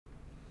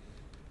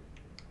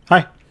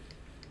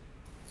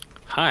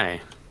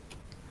Hi.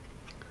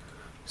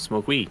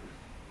 Smoke weed.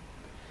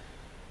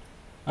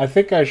 I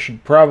think I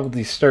should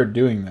probably start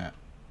doing that.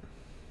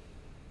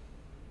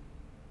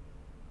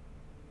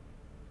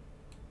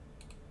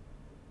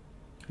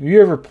 Have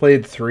you ever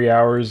played 3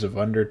 hours of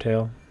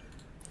Undertale?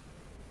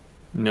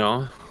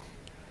 No.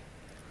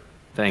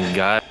 Thank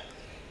God.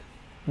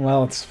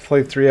 Well, let's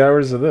play 3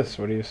 hours of this.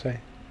 What do you say?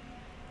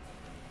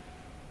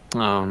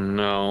 Oh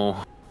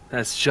no.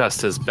 That's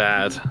just as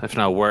bad, if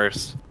not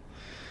worse.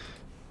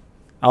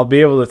 I'll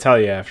be able to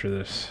tell you after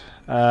this.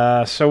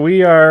 So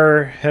we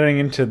are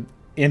heading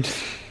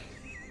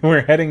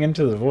we're heading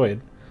into the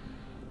void.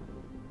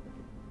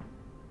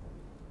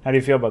 How do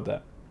you feel about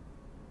that?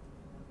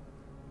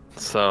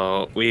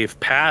 So we've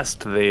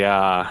passed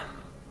the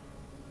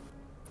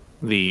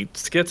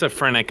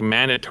schizophrenic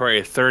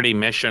mandatory 30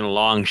 mission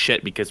long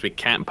shit because we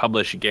can't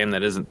publish a game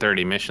that isn't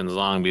 30 missions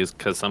long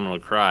because someone will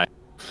cry.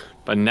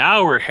 But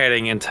now we're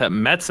heading into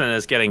Metzen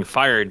is getting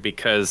fired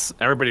because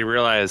everybody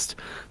realized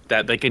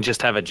that they can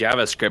just have a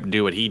JavaScript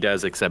do what he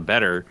does except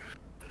better.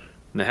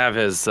 And they have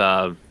his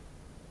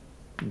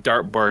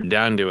dartboard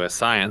down to a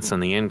science in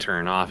the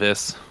intern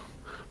office.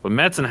 But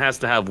Metzen has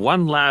to have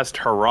one last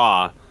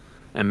hurrah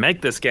and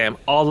make this game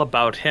all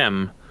about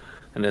him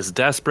and his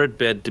desperate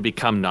bid to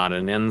become not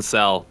an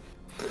incel.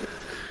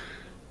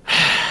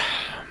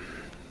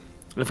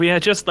 If we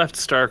had just left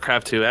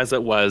StarCraft 2 as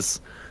it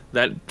was,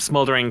 that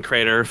smoldering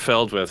crater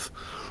filled with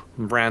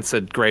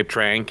rancid grape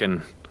drink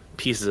and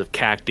pieces of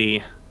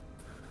cacti,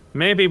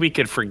 maybe we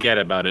could forget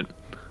about it.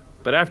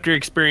 But after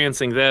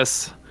experiencing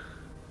this,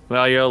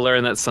 well, you'll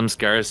learn that some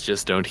scars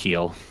just don't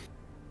heal.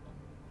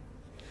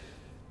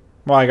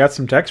 Well, I got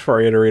some text for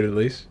you to read at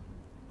least.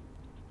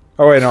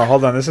 Oh wait, no,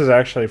 hold on. This is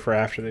actually for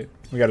after the.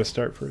 We got to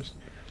start first.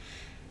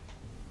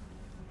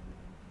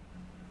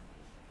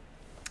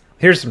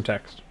 Here's some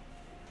text.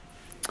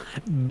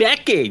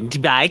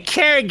 Beckoned by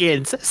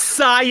Kerrigan's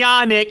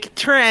psionic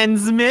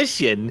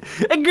transmission,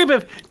 a group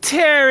of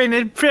Terran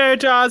and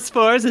Protoss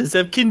forces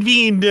have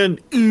convened in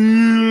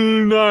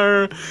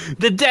Ulnar,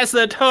 the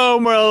desolate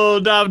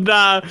homeworld of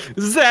the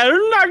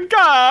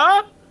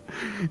Zernaga.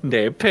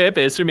 Their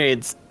purpose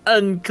remains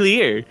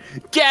unclear,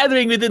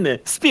 gathering within the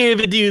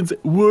Spirividune's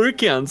War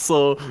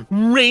Council,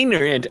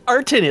 Raynor and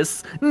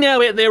Artenis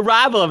now at the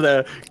arrival of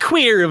the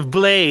Queer of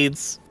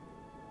Blades.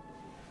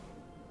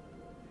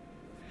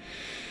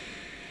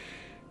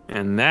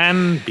 And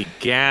then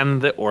began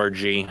the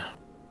orgy.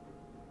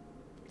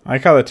 I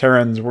like how the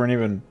Terrans weren't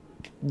even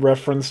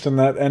referenced in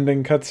that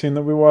ending cutscene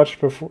that we watched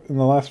before in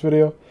the last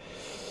video.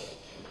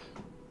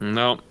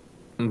 No,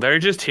 they're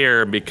just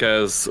here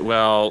because,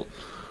 well,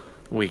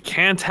 we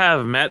can't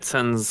have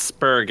Metzen's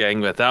spur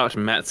gang without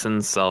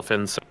Metzen's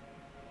self-insert.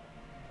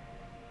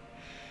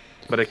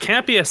 But it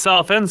can't be a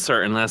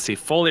self-insert unless he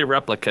fully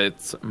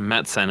replicates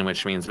Metzen,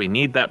 which means we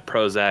need that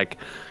Prozac,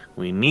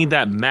 we need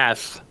that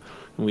meth,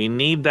 we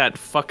need that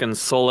fucking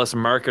soulless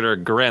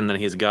marketer grin that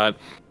he's got.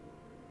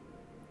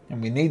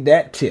 And we need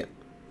that tip.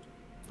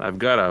 I've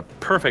got a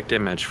perfect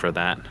image for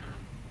that.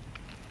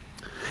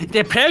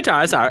 The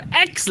Protoss are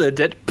excellent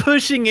at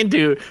pushing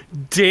into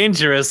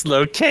dangerous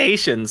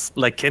locations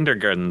like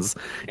kindergartens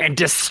and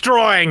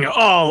destroying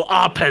all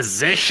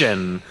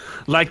opposition,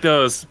 like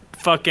those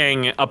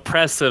fucking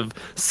oppressive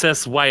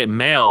cis white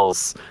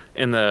males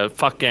in the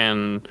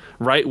fucking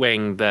right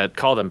wing that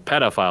call them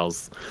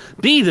pedophiles.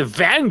 Be the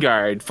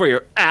vanguard for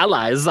your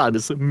allies on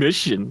this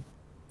mission.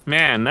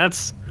 Man,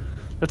 that's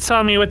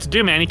telling me what to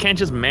do, man. You can't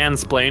just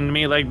mansplain to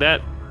me like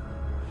that.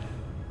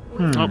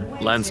 Oh,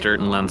 lens dirt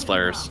and lens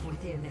flares.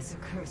 Within this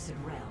accursed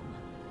realm.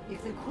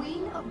 If the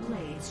Queen of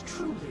Blades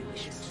truly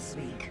wishes to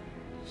speak,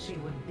 she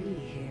would be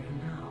here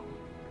now.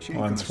 She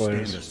ain't gonna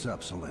stand us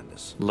up,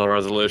 Celendis. Low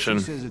resolution.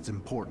 She says it's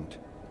important.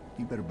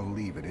 You better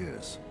believe it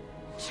is.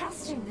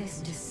 Trusting this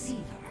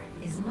deceiver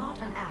is not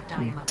an act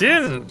I am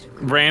Didn't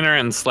Raynor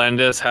and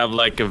Slendis have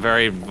like a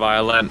very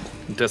violent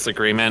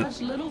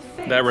disagreement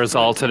that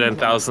resulted in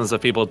thousands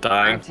of people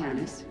dying?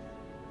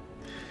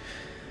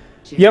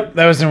 Yep,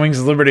 that was in Wings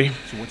of Liberty.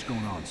 So what's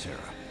going on, Sarah?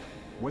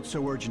 What's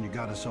so urgent you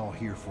got us all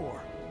here for?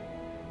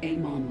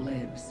 Amon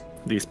lives.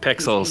 These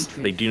pixels,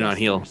 they do not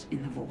heal.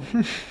 In the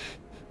void.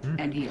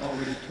 And he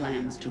already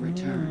plans to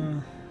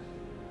return.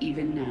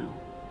 Even now,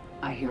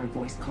 I hear a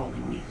voice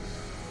calling me.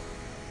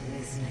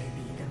 This may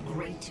be the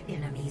great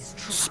enemy's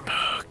trial.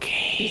 Spooky.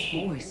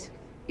 His voice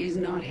is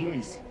not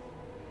his.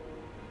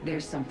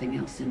 There's something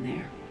else in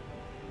there.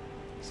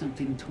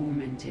 Something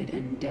tormented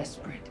and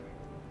desperate.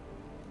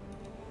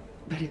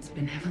 But it's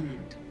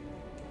benevolent.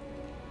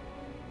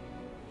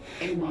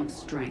 Amon's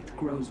strength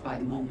grows by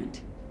the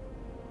moment.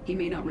 He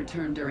may not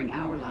return during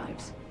our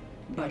lives,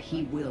 but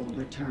he will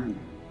return.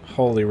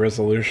 Holy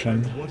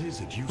resolution. What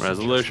is it you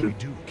Resolution.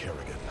 suggest we do,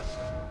 Kerrigan?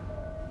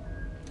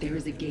 There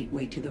is a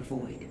gateway to the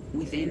void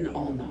within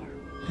Ulnar.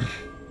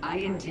 I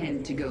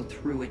intend to go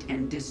through it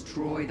and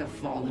destroy the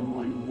Fallen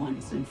One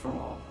once and for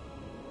all.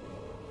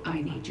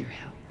 I need your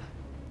help.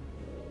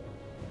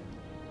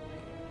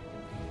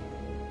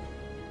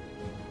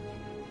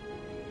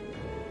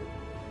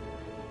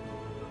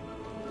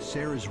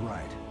 Sarah's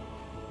right.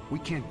 We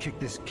can't kick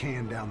this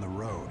can down the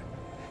road.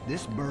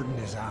 This burden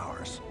is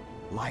ours,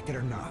 like it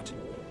or not.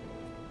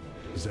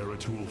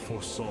 Zeratul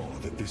foresaw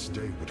that this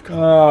day would come.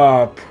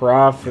 Ah,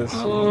 prophecy.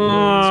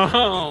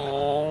 Oh.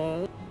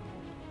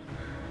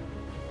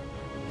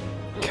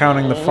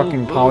 Counting the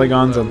fucking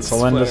polygons on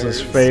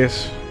Celendis'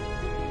 face.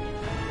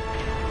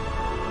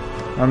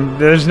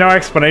 There's no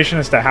explanation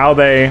as to how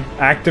they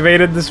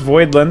activated this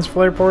void lens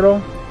flare portal.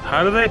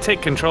 How do they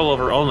take control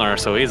over Ulnar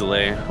so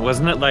easily?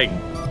 Wasn't it like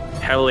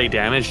heavily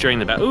damaged during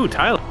the battle? Ooh,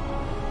 Tyler.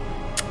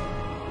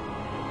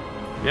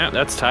 Yeah,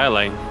 that's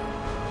Tyler.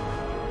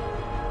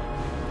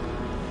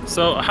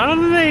 So how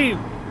do they,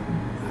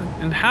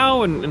 and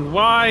how and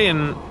why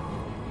and?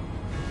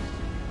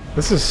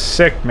 This is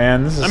sick,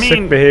 man. This is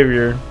sick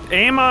behavior.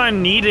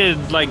 Amon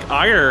needed like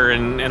ire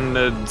and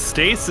the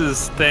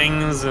stasis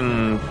things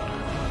and.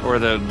 Or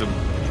the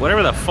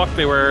whatever the fuck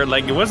they were,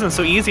 like it wasn't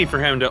so easy for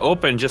him to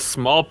open just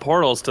small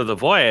portals to the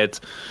void.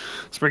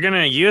 So we're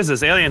gonna use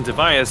this alien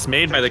device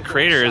made by the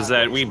creators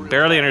that we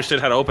barely understood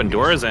how to open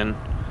doors in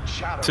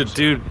to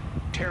do.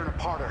 Tearing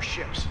apart our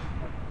ships.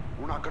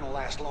 We're not gonna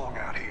last long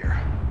out here.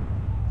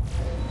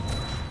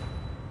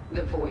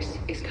 The voice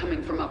is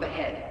coming from up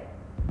ahead.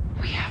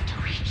 We have to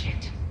reach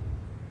it.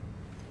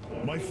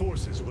 My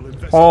forces will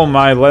investigate. Oh,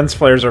 my lens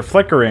flares are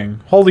flickering.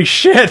 Holy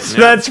shit,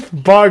 that's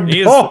bugged.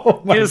 His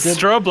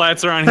strobe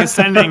lights are on. He's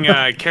sending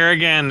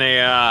Kerrigan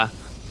a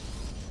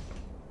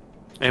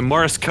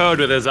Morse code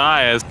with his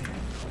eyes.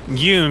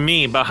 You and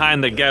me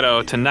behind the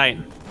ghetto tonight.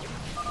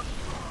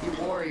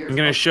 I'm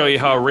gonna show you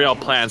how real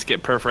plants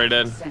get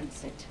perforated.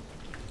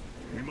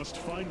 We must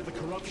find the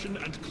corruption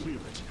and clear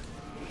it.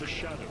 The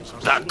shadows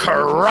are The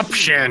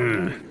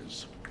corruption!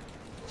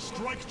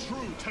 Strike true,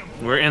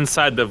 Temple. We're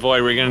inside the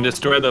void. We're gonna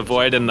destroy the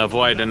void in the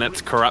void, and it's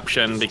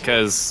corruption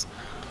because,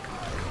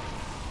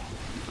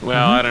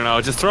 well, I don't know.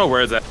 Just throw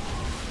words at.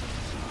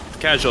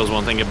 Casuals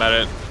won't think about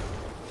it.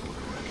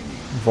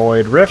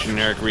 Void rift.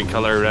 Generic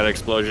recolor red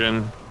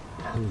explosion.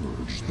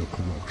 Purge the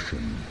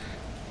corruption.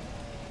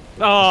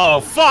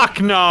 Oh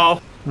fuck no!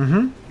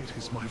 It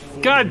is my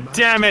God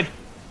damn it!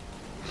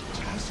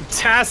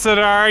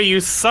 Tassadar, you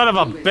son of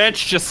a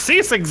bitch! Just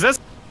cease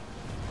existing.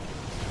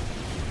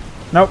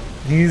 Nope,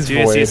 he's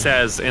Juicy void.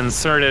 says,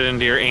 insert it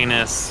into your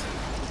anus.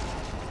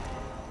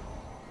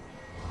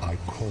 I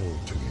call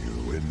to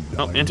you in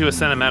Oh, into a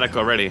cinematic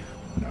already.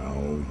 Now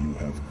you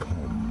have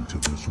come to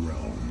this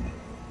realm.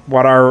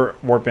 What are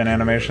warp-in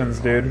animations,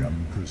 I dude?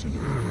 am prisoner.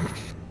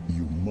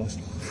 You must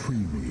free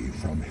me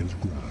from his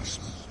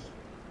grasp.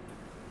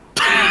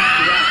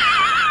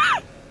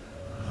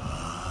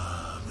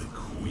 The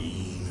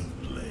Queen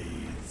of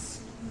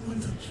Blades. What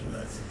a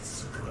pleasant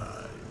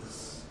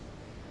surprise.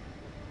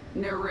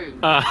 Neru.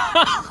 Uh.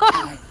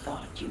 I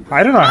thought you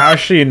I don't know how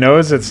she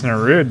knows it's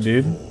Narud,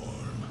 dude.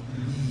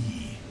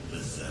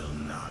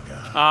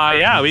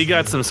 Yeah, we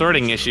got some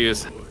sorting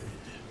issues.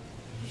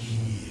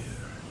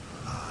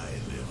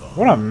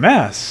 What a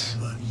mess.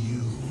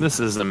 This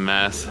is a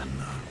mess.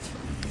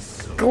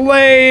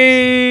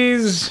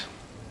 Glaze!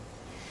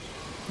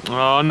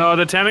 Oh no,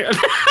 the tentacle.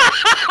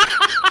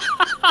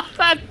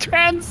 That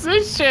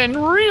transition,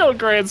 real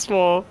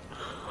graceful.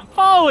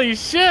 Holy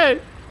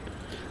shit.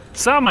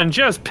 Someone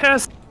just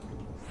pissed.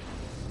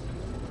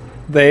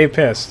 They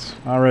pissed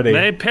already.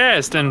 They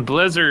pissed and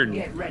Blizzard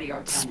get ready,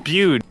 Arcana.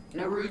 spewed.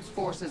 Narud's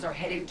forces are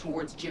heading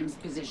towards Jim's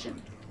position.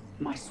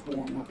 My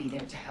swarm will be there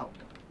to help.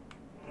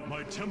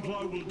 My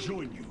Templar will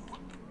join you.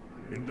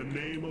 In the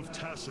name of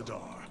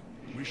Tassadar,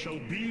 we shall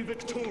be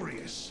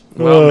victorious.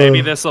 Well, Ugh.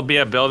 maybe this will be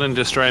a build and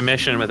destroy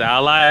mission with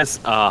allies.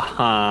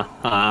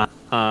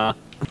 Yeah,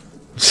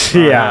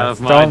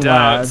 have my don't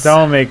doubts.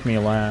 don't make me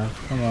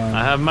laugh. Come on.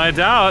 I have my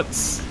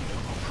doubts.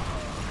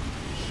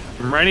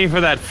 I'm ready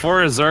for that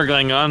 4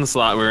 Zergling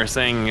onslaught we were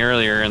saying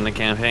earlier in the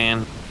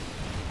campaign.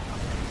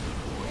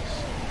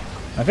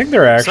 I think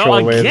there are actual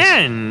So ways.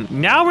 again,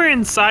 now we're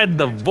inside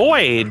the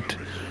void,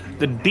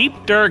 the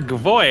deep dark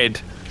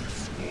void,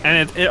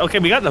 and okay,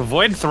 we got the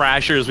void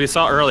thrashers we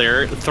saw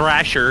earlier,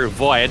 thrasher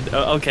void.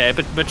 Okay,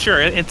 but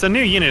sure, it's a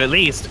new unit at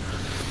least.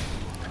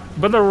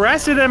 But the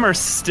rest of them are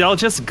still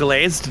just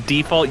glazed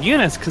default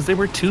units because they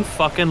were too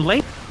fucking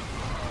late,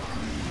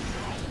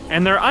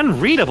 and they're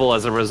unreadable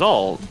as a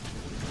result.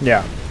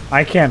 Yeah,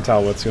 I can't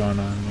tell what's going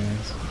on,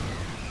 guys.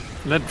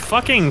 That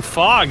fucking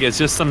fog is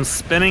just some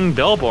spinning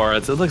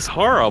billboards. It looks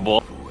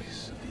horrible.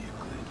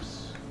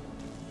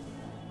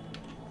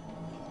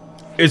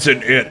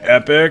 Isn't it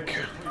epic?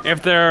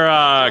 If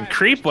their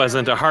creep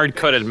wasn't a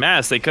hard-coded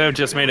mess, they could have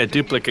just made a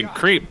duplicate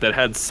creep that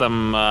had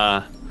some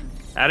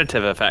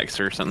additive effects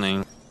or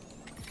something.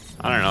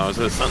 I don't know,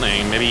 is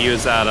something? Maybe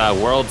use that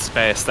world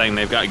space thing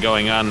they've got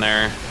going on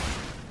there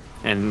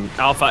and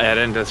alpha it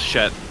into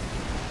shit.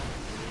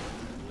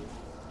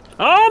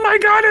 Oh my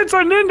god, it's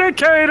an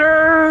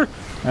indicator!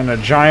 And a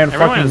giant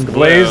Everyone's fucking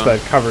blaze blue. that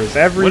covers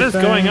everything. What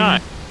is going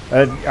on?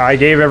 I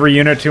gave every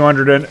unit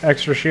 200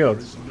 extra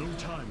shields. No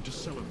time to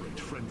celebrate,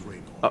 friend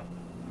Raynor.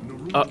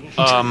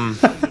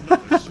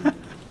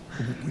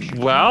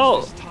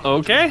 Well,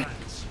 okay.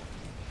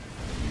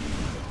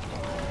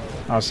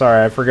 Oh,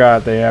 sorry, I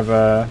forgot. They have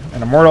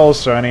an immortal,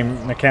 so any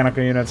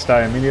mechanical units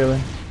die immediately.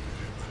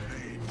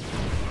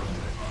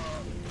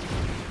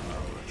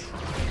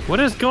 What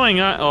is going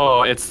on?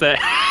 Oh, it's the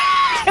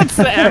it's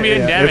the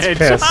ambient damage. It's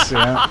piss,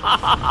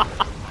 yeah.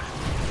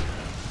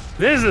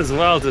 This is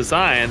well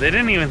designed. They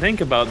didn't even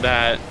think about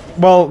that.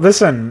 Well,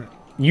 listen,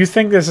 you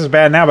think this is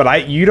bad now,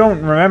 but you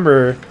don't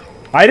remember.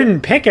 I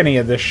didn't pick any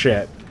of this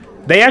shit.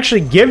 They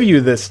actually give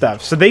you this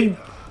stuff, so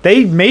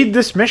they made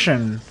this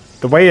mission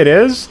the way it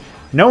is,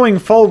 knowing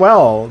full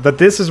well that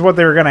this is what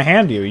they were going to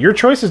hand you. Your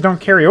choices don't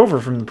carry over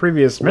from the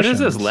previous missions.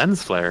 What is this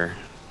lens flare?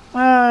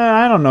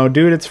 I don't know,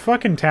 dude. It's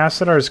fucking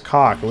Tassidar's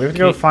cock. We have to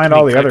go find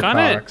all the other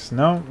cocks.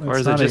 No, it's or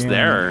is not it just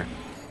there?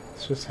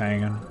 It's just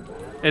hanging.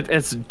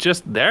 It's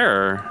just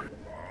there.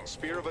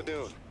 Spear of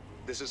Adun,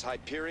 this is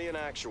Hyperion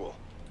Actual.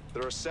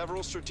 There are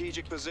several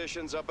strategic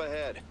positions up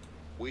ahead.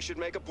 We should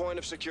make a point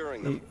of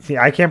securing them. See,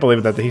 I can't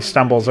believe that he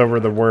stumbles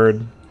over the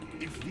word.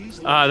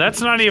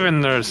 That's not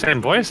even the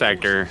same voice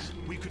actor.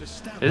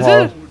 Is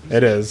Well, it?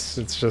 It is.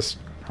 It's just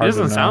It hard to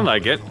doesn't know. sound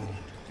like it.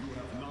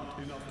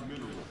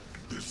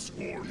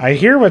 I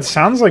hear what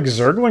sounds like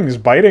Zergling's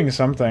biting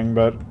something,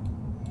 but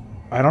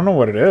I don't know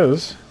what it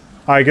is.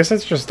 I guess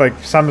it's just like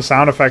some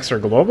sound effects are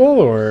global,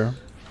 or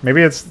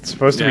maybe it's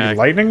supposed to be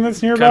lightning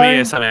that's nearby. Could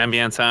be some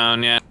ambient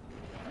sound, yeah.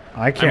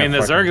 I can't. I mean, the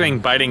fucking-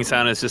 Zergling biting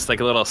sound is just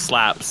like a little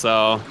slap,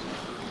 so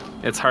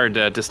it's hard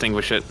to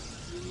distinguish it.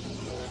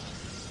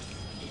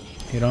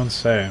 You don't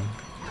say.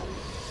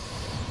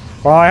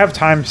 Well, I have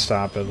time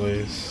stop at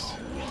least.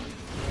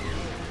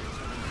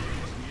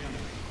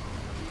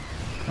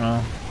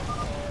 Well.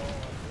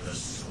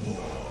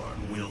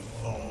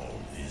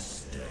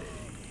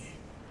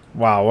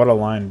 Wow, what a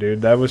line,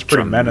 dude. That was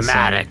pretty menacing.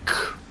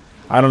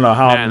 I don't know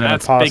how Man, I'm gonna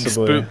that's big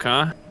possibly spook,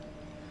 huh?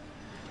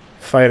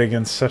 fight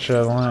against such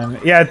a line.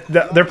 Yeah,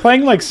 they're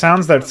playing like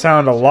sounds that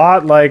sound a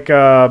lot like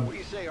What do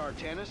you say,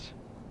 Artanis?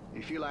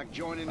 You feel like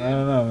joining I in?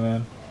 don't know,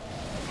 man.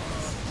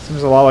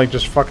 Seems a lot like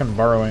just fucking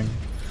borrowing.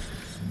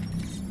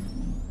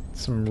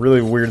 Some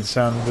really weird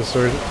sound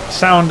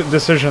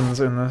decisions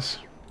in this.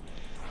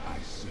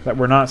 That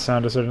were not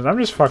sound decisions. I'm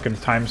just fucking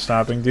time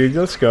stopping, dude.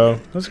 Let's go.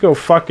 Let's go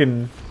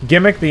fucking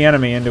gimmick the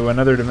enemy into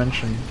another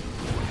dimension.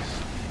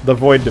 The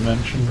void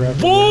dimension, perhaps.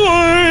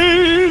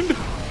 Void!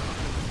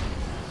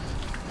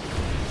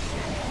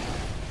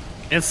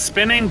 It's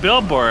spinning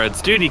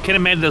billboards. Dude, you could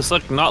have made this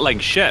look not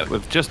like shit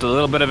with just a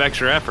little bit of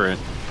extra effort.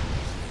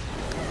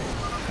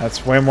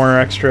 That's way more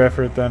extra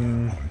effort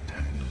than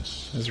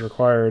is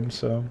required,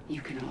 so.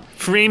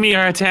 Free me,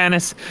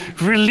 Artanis.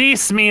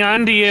 Release me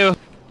unto you.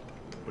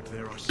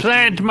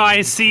 Plant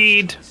my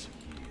seed.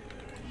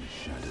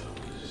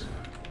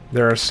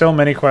 There are so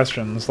many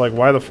questions, like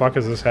why the fuck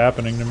is this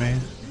happening to me?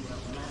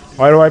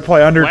 Why do I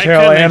play couldn't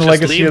Undertale they and just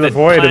Legacy leave of the the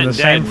Void in plant the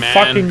same dead, man?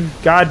 fucking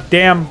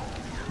goddamn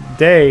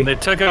day? They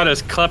took out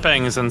his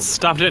clippings and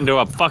stuffed it into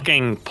a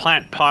fucking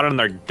plant pot on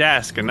their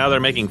desk, and now they're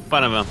making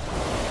fun of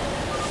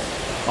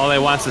him. All they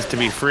want is to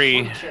be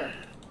free.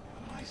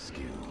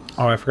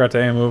 Oh, I forgot to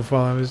aim move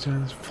while I was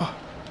doing this. Fuck.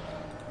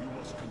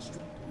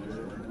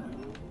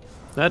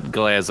 That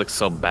glaze looks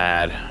so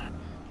bad.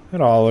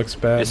 It all looks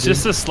bad. It's dude.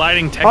 just a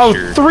sliding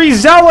texture. Oh, 3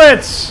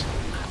 zealots!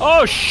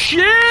 Oh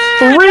shit!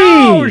 3!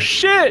 Oh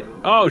shit!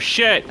 Oh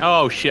shit!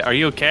 Oh shit! Are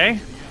you okay?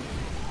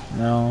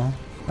 No.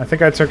 I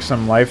think I took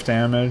some life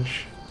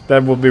damage.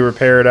 That will be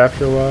repaired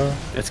after a while.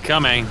 It's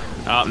coming.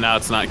 Oh, no,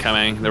 it's not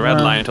coming. The red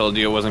No. line told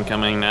you it wasn't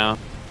coming now.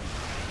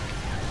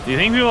 Do you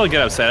think people will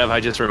get upset if I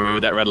just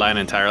remove that red line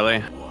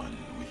entirely?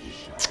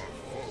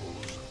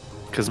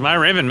 Because my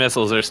Raven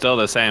missiles are still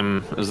the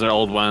same as their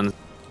old ones.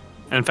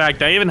 In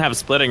fact, I even have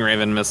splitting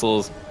Raven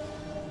missiles.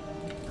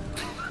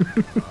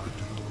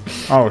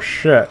 Oh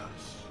shit.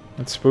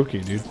 That's spooky,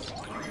 dude.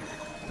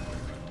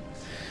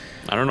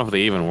 I don't know if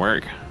they even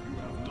work.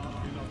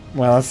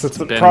 Well, that's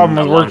the been problem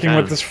a with long working time.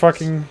 with this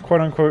fucking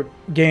quote-unquote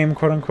game,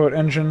 quote-unquote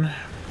engine.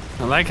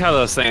 I like how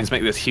those things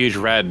make this huge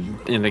red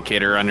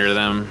indicator under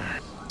them.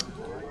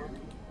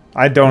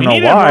 I don't We know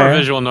needed more why.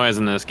 visual noise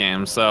in this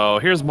game, so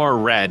here's more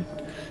red.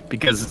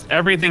 Because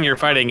everything you're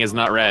fighting is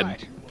not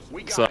red.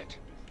 We got So it.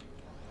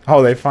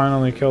 Oh, they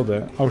finally killed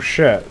it. Oh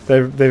shit. They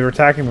were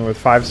attacking me with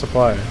 5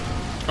 supply.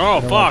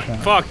 oh watch fuck,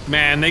 out. fuck,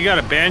 man! They got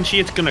a banshee.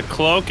 It's gonna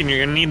cloak, and you're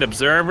gonna need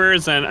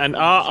observers. And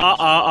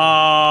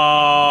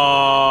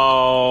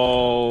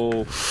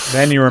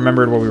Then you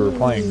remembered what we were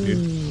playing,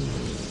 dude.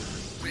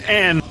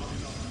 and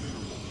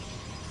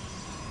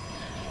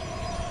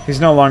He's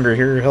no longer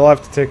here. He'll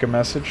have to take a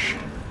message.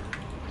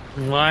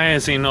 why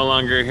is he no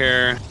longer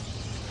here?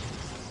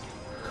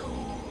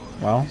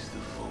 Well.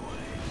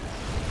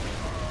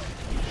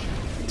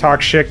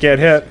 Talk shit, get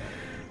hit.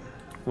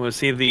 Was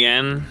he the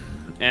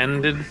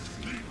ended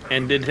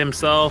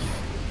himself?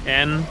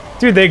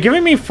 Dude, they're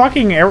giving me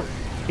fucking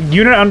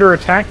unit under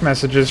attack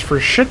messages for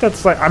shit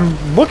that's like...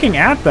 I'm looking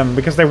at them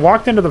because they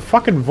walked into the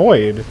fucking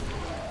void.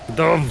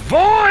 The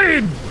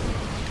void.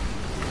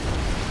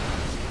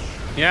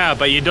 Yeah,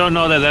 but you don't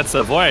know that that's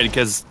the void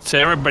because to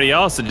everybody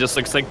else it just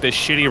looks like this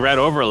shitty red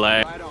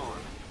overlay. Right on.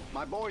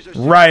 My boys are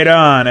Right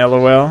on,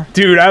 LOL.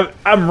 Dude,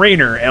 I'm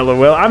Rainer,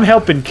 LOL. I'm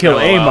helping kill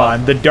LOL.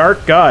 Amon, the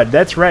Dark God.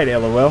 That's right,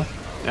 LOL.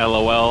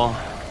 LOL.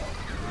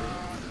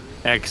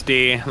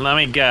 XD. Let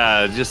me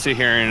just sit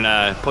here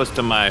and post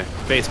to my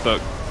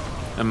Facebook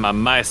and my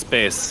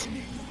MySpace.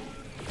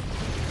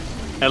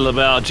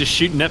 LOL, just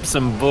shooting up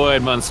some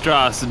void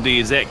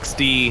monstrosities.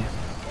 XD.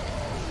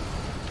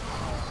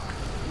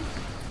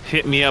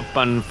 Hit me up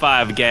on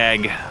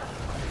 5gag.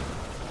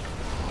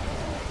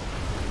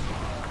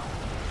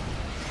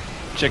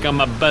 Check out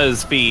my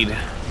BuzzFeed.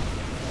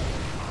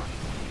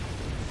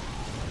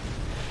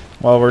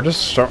 Well, we're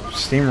just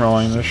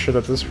steamrolling this shit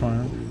at this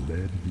point.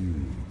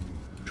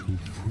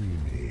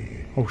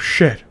 Oh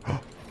shit.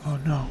 Oh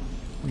no.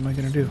 What am I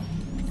gonna do?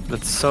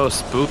 That's so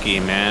spooky,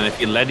 man. If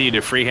he led you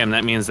to free him,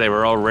 that means they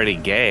were already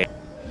gay.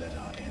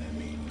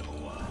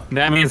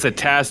 That means that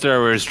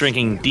Tassadar was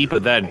drinking deep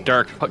of that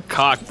dark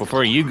cock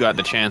before you got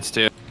the chance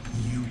to.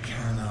 You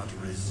cannot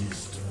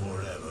resist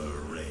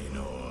forever,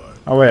 Raynor.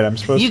 Oh wait, I'm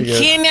supposed to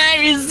get... cannot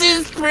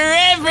resist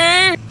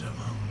forever!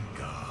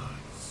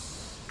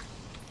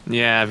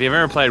 Yeah, have you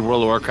ever played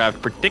World of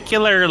Warcraft,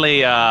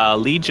 particularly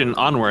Legion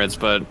onwards,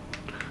 but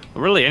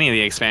really any of the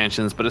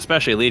expansions, but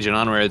especially Legion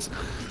onwards,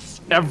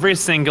 every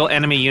single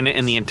enemy unit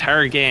in the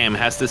entire game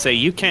has to say,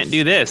 you can't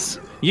do this,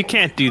 you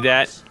can't do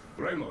that.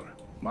 Raynor,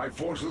 my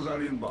forces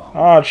are inbound.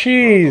 Oh,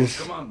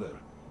 cheese. Commander,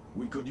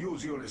 we could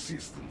use your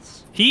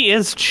assistance. He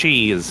is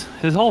cheese.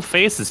 His whole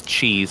face is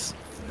cheese.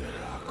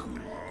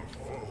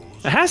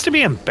 It has to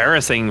be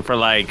embarrassing for,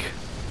 like,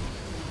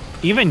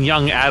 even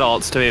young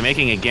adults to be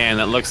making a game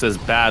that looks as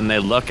bad, and they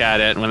look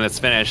at it when it's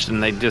finished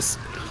and they just...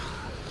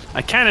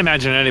 I can't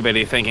imagine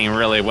anybody thinking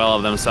really well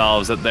of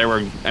themselves that they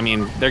were... I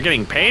mean, they're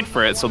getting paid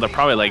for it, so they're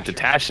probably, like,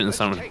 detached in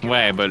some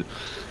way, but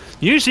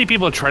usually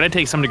people try to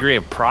take some degree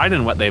of pride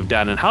in what they've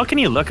done, and how can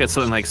you look at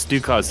something like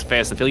Stukov's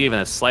face and feel even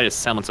the slightest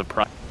semblance of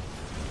pride?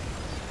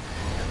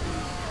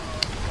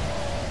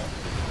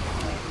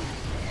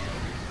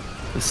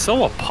 It's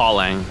so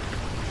appalling.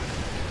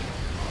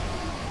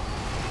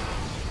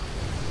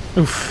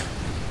 Oof.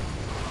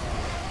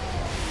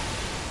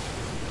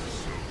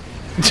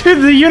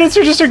 Dude, the units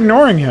are just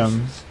ignoring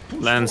him.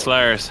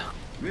 Lenslayers.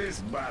 This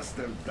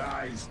bastard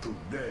dies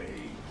today.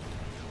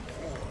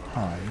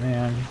 Oh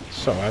man,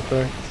 so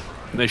epic.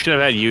 They should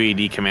have had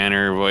UED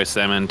commander voice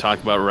them and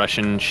talk about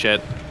Russian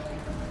shit.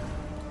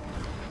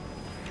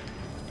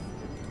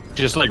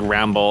 Just like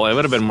ramble, it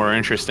would have been more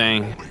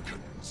interesting.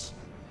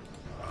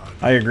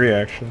 I agree,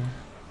 actually.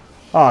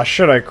 Oh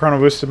shit, I chrono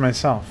boosted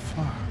myself.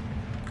 Fuck.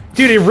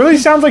 Dude, it really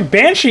sounds like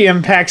Banshee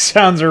impact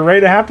sounds are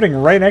happening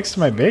right next to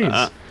my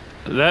base.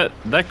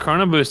 That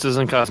chrono boost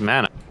doesn't cost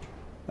mana.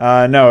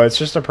 No, it's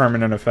just a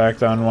permanent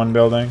effect on one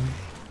building.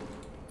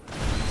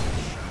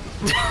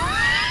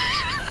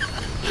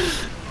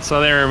 So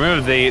they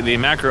removed the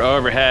macro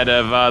overhead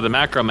of the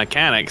macro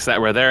mechanics that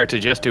were there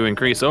to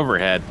increase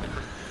overhead.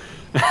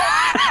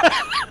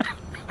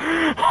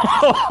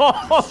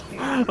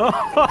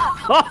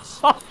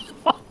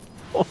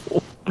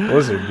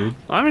 Blizzard, dude.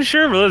 I'm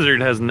sure Blizzard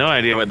has no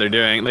idea what they're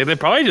doing. Like, they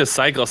probably just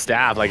cycle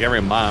staff like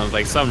every month.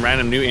 Like, some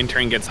random new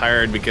intern gets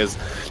hired because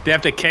they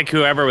have to kick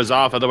whoever was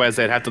off, otherwise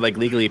they'd have to like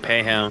legally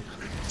pay him.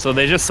 So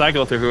they just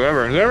cycle through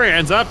whoever, and whoever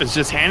ends up is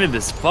just handed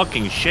this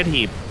fucking shit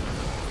heap.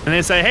 And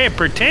they say, hey,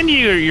 pretend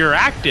you're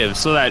active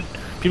so that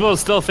people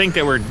still think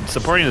that we're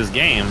supporting this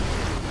game.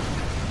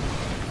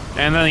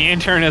 And then the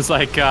intern is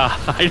like,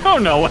 I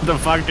don't know what the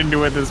fuck to do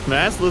with this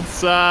mess.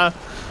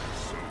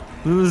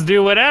 Let's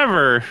do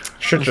whatever.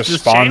 Shit just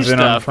spawns in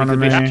on front of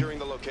me. Capturing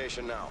the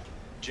location now.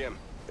 Jim,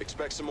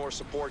 expect some more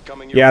support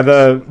coming your Yeah,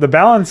 way. the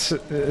balance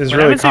is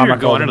really comical.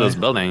 Going into those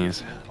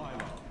buildings.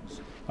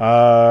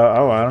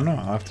 Oh, I don't know.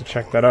 I'll have to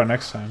check that out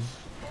next time.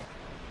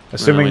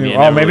 Assuming, you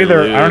oh, never maybe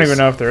there. I don't lose. even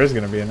know if there is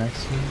going to be a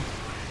next one.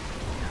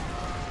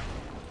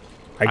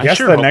 I I guess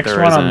sure the hope next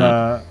there one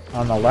isn't.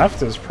 on the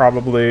left is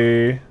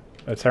probably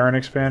a Terran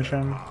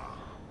expansion.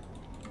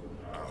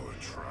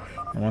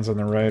 The ones on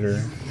the right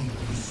are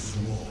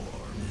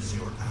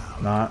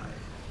not.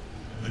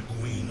 The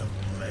Queen of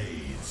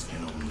Blades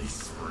can only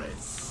spread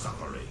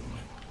suffering.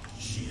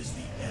 She is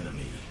the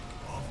enemy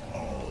of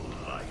all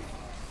life.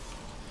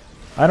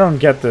 I don't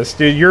get this,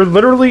 dude. You're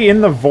literally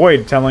in the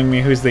void telling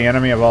me who's the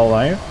enemy of all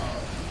life.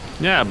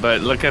 Yeah,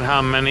 but look at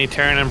how many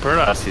Terran and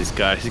Protoss he's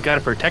got. He's got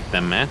to protect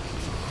them, man.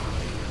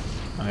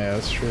 Oh yeah,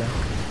 that's true.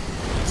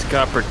 He's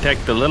got to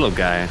protect the little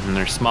guy and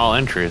their small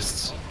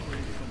interests.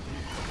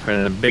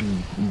 For the big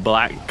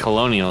black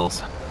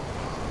colonials.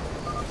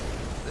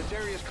 This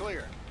area's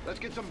clear. Let's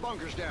get some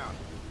bunkers down.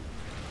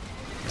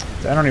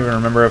 I don't even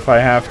remember if I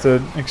have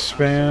to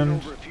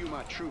expand. Over a few of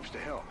my troops to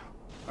help.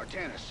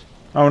 Artanis.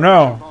 Oh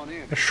no,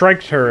 a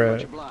Shrike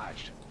turret. Much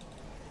obliged.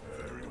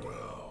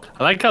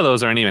 I like how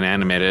those aren't even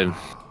animated.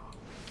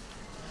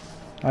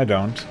 I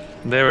don't.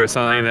 They were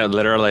something that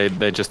literally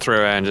they just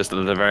threw in just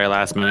at the very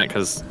last minute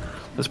because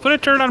let's put a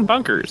turret on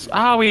bunkers.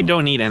 Ah, we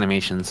don't need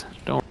animations.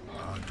 Don't.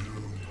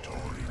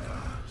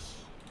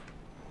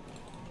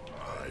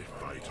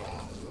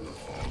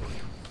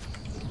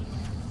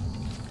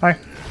 Hi.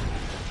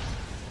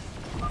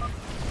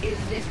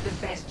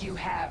 best you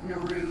have,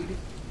 Narud.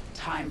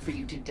 Time for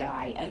you to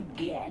die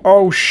again.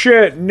 Oh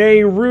shit,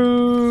 nay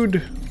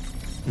rude.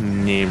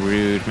 Nay,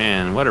 rude.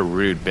 Man, what a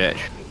rude bitch.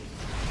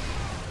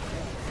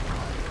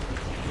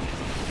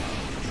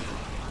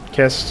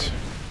 Kissed.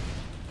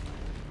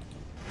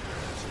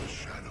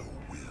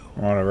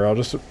 Whatever, I'll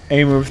just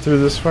move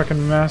through this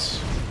fucking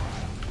mess.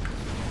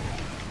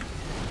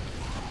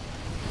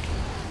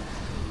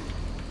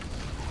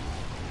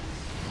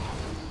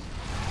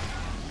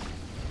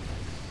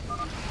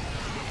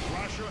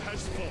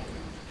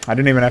 I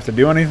didn't even have to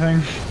do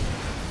anything.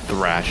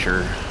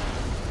 Thrasher.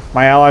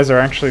 My allies are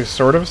actually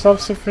sort of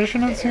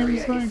self-sufficient, it The area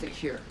seems like. is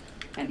secure,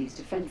 and these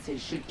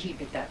defenses should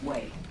keep it that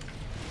way.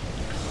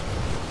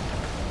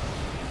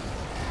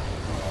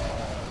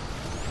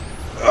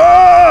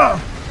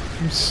 Ah!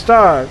 I'm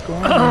stuck.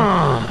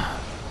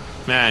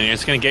 Man, you're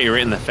just gonna get you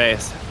right in the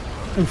face.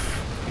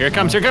 Oof. Here it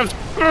comes, here it comes!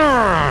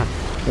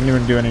 Didn't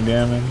even do any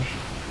damage.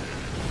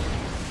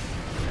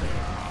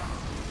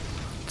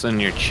 It's in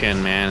your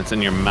chin, man. It's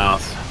in your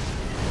mouth.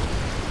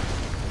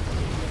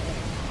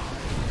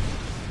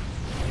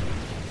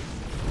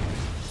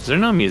 Is there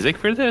no music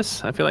for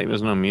this? I feel like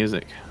there's no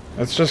music.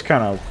 It's just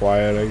kind of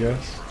quiet, I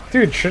guess.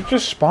 Dude, shit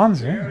just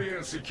spawns in.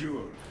 Area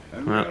secure,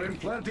 and we are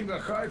implanting a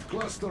hive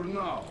cluster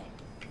now.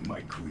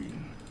 My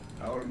queen,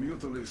 our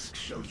mutalisks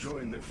shall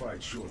join the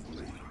fight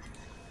shortly.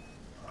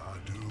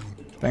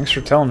 Thanks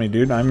for telling me,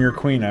 dude. I'm your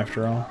queen,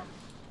 after all.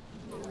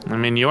 I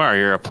mean,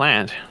 you're a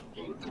plant.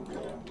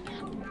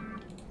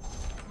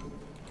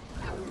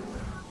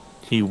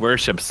 He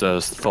worships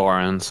those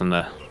thorns and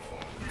the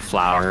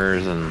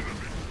flowers and...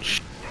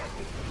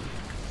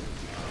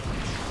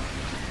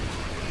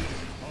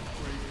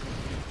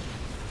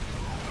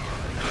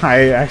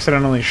 I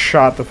accidentally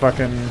shot the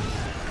fucking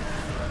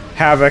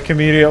Havoc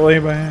immediately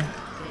by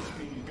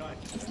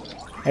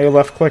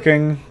left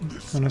clicking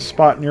on a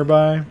spot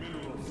nearby.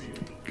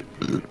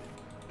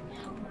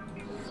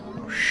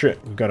 Oh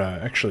shit, we've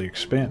gotta actually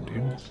expand,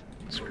 dude.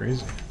 It's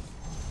crazy.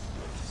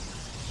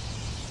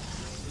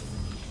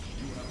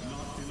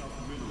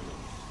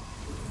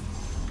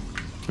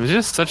 There's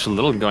just such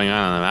little going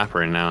on the map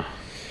right now.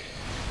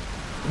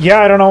 Yeah,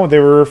 I don't know. They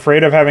were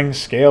afraid of having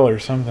scale or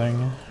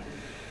something.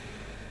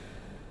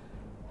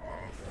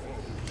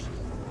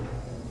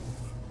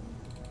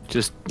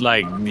 Just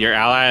like your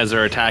allies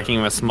are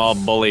attacking with small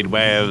bullied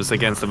waves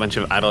against a bunch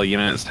of idle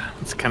units.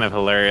 It's kind of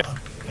hilarious.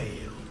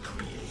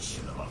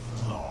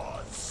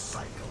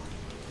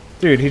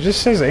 Dude, he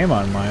just says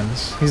Amon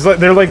lines. He's like,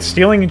 they're like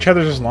stealing each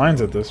other's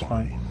lines at this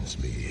point.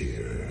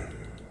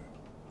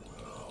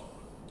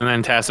 And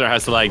then Tasser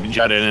has to like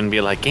jut in and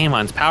be like,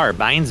 Amon's power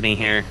binds me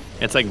here.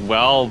 It's like,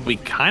 well, we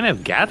kind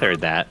of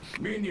gathered that.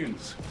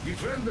 Minions,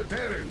 defend the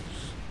Terrans.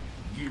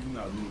 Give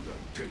Narud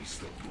a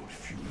taste of your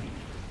fury.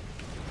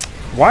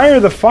 Why are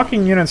the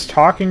fucking units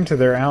talking to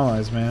their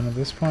allies, man, at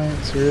this point?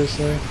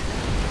 Seriously?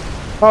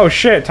 Oh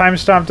shit, Time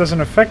Stomp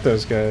doesn't affect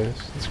those guys.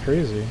 That's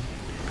crazy.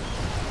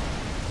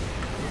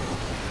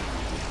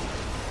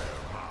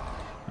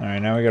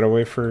 Alright, now we gotta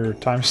wait for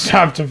Time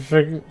Stomp to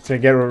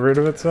get rid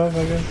of itself,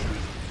 I guess.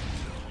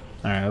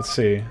 Alright, let's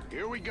see.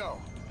 Here we go.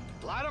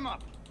 Light them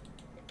up.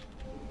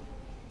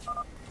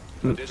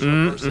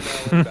 Additional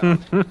personnel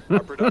inbound. Our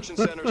production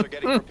centers are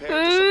getting prepared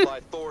to supply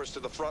Thors to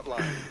the front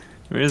line.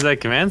 Where's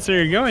that command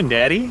center going,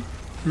 Daddy?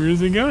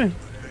 Where's it going?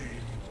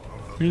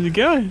 Where's it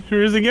going?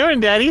 Where's it going,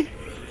 Daddy?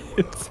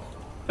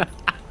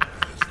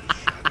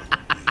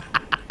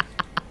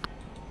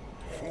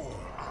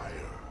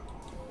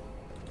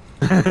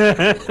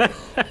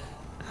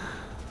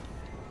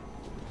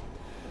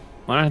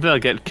 Wonder if they'll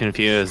get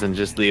confused and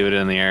just leave it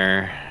in the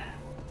air.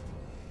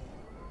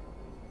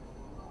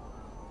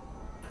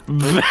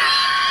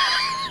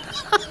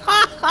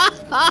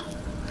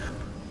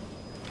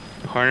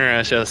 Horner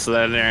is just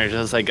sitting there,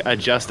 just like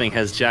adjusting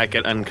his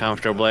jacket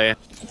uncomfortably.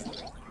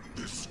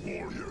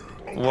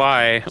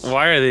 Why?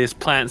 Why are these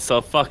plants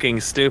so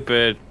fucking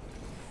stupid?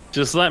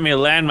 Just let me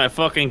land my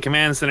fucking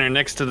command center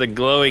next to the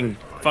glowing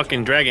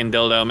fucking dragon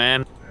dildo,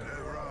 man.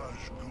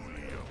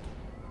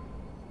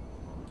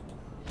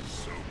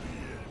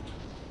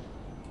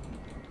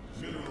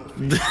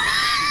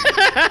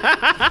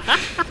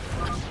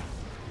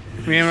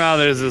 Meanwhile,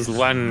 there's this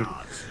one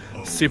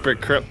super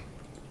crip.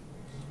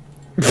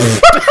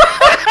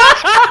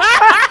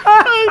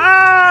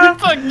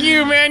 Fuck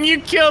you, man! You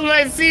killed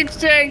my siege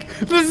tank.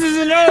 This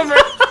isn't over.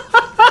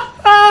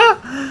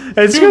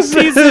 It's You just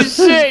piece of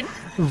shit.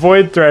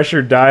 Void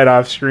Thresher died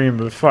off screen,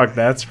 but fuck,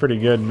 that's pretty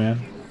good,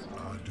 man.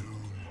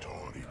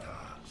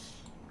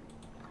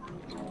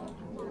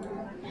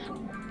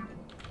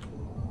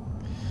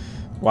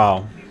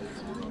 Wow.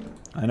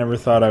 I never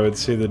thought I would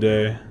see the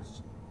day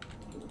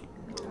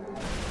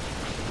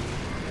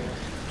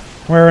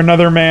where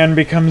another man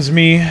becomes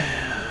me.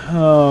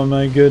 Oh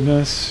my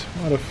goodness.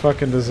 What a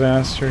fucking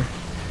disaster.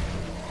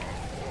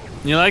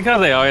 You like how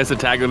they always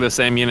attack with the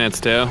same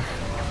units too?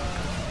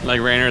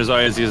 Like Raynor's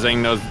always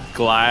using those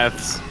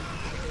Goliaths.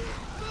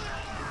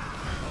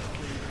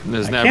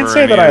 There's I never can't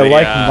say any that I of the,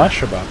 like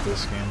much about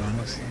this game,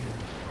 honestly.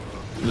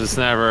 There's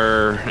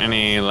never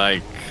any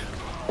like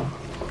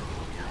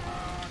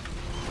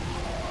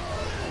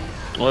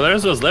Well,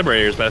 there's those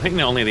liberators, but I think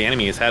only the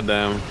enemies had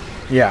them.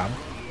 Yeah.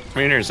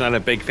 Rainer's not a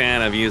big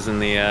fan of using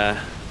the,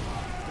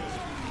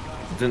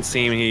 didn't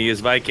seem he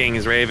used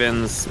Vikings,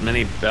 Ravens,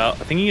 many I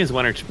think he used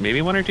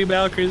maybe one or two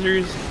battle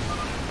cruisers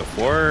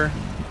before.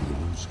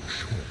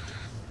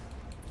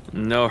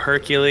 No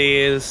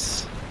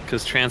Hercules,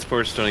 because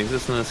transports don't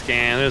exist in this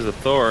game. There's a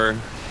Thor.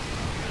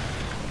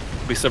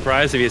 Be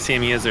surprised if you see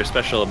him use their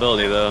special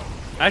ability, though.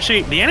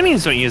 Actually, the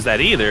enemies don't use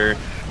that either.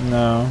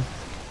 No.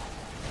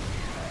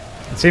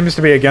 It seems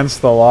to be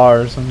against the law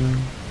or something.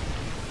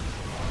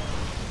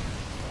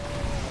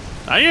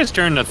 I just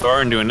turned the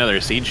Thor into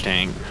another siege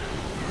tank.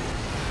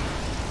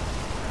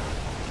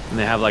 And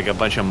they have like a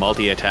bunch of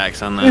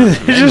multi-attacks on them.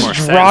 Just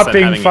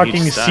dropping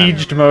fucking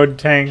sieged mode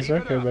tanks.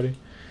 Okay, buddy.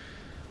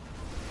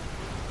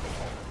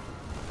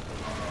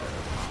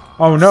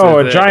 Oh no, so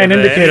a giant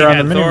indicator on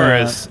the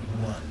minimap.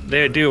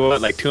 They would do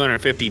what, like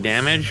 250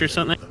 damage or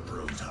something?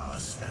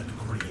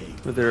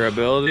 With their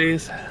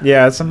abilities?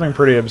 Yeah, it's something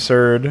pretty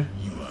absurd.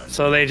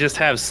 So they just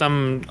have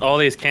all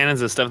these cannons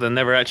and stuff that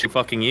never actually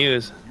fucking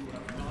use.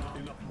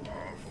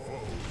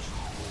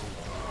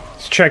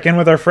 Let's check in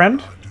with our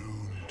friend.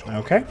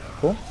 Okay,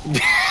 cool.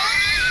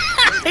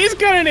 He's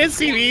got an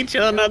SCV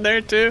chilling out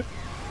there too.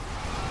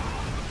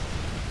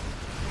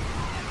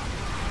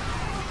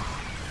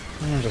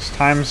 Just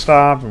time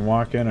stop and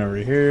walk in over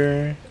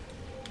here.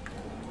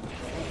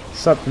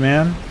 What's up,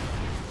 man?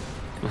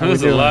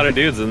 There's a lot of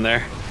dudes in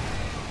there.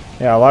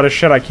 Yeah, a lot of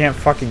shit I can't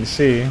fucking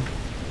see.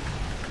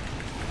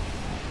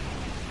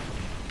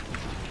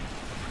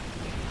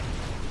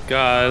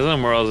 God,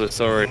 some worlds are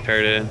so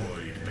retarded.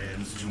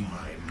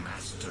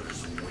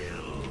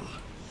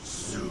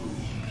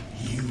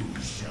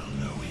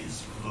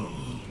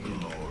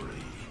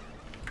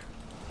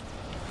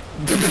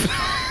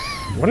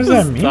 What does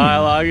that mean?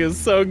 Dialogue is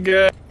so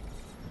good.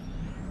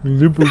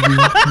 You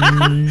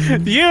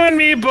and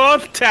me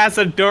both,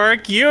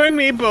 Tassadoric. You and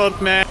me both,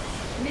 man.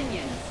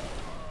 Minions.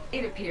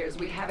 It appears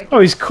we have a Oh,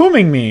 he's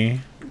cooming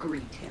me.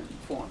 Greet him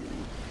for me.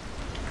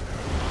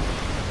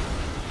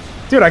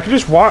 Dude, I could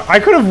just walk. I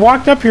could have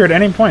walked up here at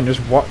any point.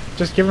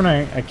 Just give him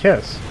a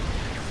kiss.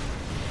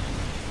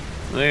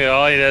 Look,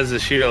 all he does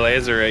is shoot a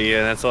laser at you,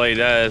 and that's all he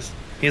does.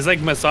 He's like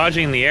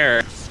massaging the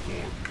air.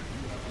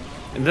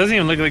 It doesn't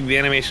even look like the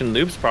animation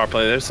loops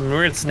properly. There's some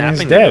weird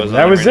snapping that goes on.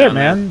 That was it,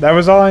 man. That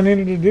was all I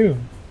needed to do.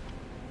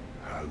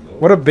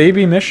 What a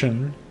baby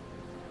mission.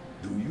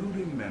 Do you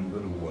remember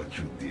what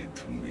you did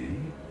to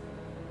me?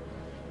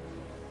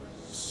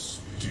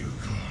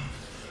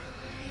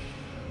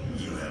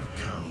 You have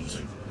come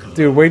to...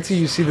 Dude, wait till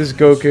you see this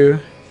Goku.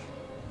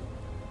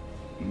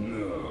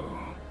 No.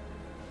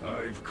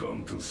 I've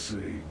come to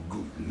say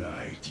good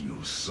night,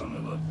 you son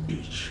of a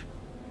bitch.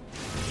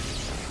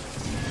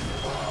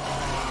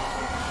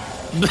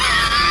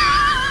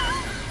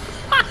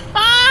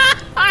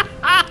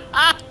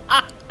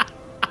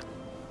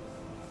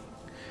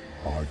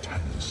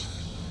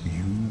 Artanis,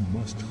 you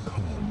must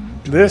come.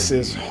 This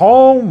is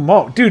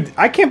homo. Dude,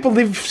 I can't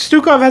believe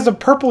Stukov has a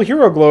purple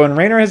hero glow and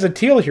Raynor has a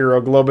teal hero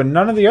glow, but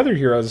none of the other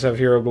heroes have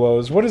hero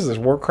glows. What is this,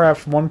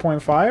 Warcraft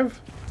 1.5?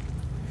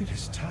 It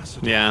is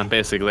Tassadoric, yeah,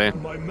 basically.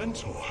 my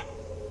mentor.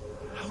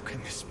 How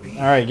can this be?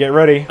 Alright, get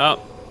ready. Oh.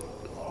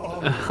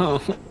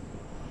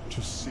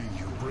 To see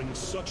you bring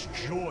such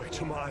joy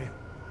to my...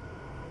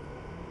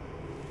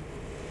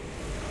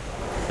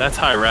 That's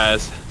high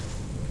res.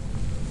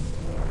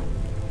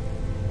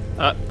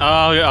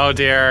 Oh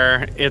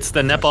dear. It's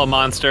the nipple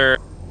monster.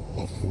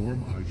 A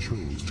form I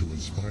chose to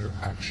inspire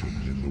action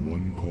in the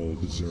one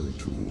called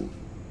Zeratul.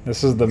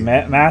 This is the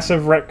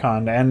massive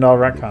retcon to end all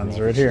retcons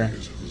right here.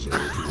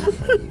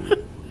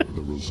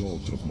 The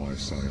result of my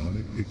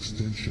psionic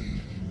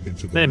extension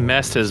into the... They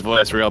messed his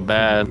voice real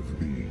bad.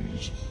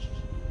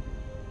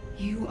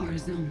 You are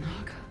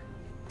Zelnaga,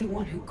 the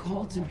one who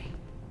called to me.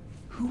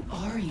 Who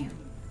are you?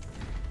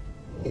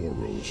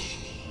 Oros,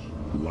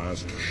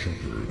 last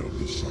shepherd of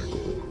the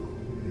cycle,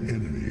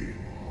 enemy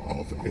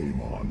of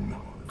Amon.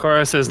 Of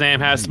course, his name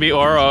has to be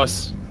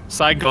Oros.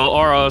 Cycle,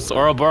 Oros,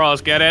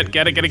 Ouroboros. Get it?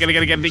 Get it, get it, get it,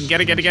 get it, get it,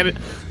 get it, get it, get it.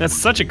 That's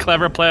such a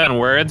clever play on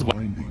words.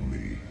 Binding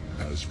me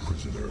as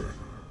prisoner.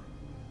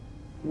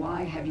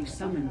 Why have you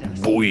summoned us?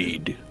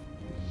 Void.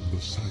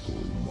 The cycle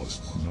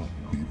must not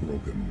be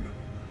broken.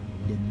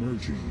 The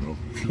merging of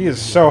He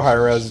is so high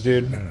res,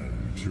 dude.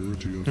 and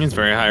purity of He's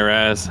very high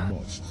res.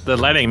 must. The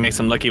lighting makes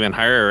him look even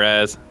higher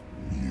res.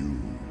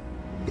 You,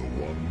 the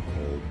one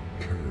called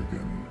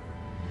Kerrigan,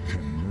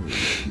 can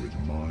merge with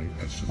my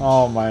essence.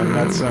 Oh my,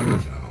 that's him.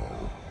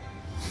 Now,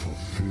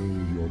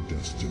 fulfill your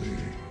destiny.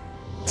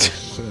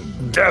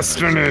 Ascend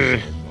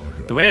Destiny!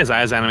 Zelnaga, The way his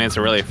eyes animates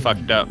are really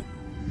fucked up.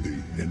 the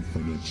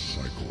infinite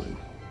cycle.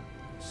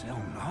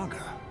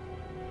 Zelnaga?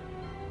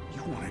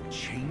 You want to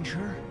change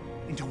her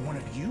into one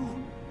of you?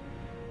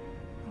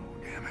 Oh,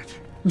 damn it.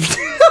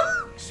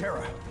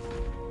 Sarah,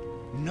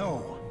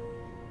 no.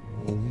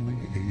 Only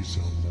a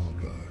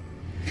Zelnaga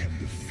can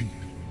defeat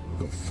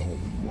the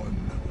Fallen One.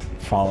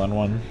 Fallen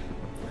one.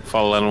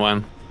 Fallen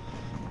one.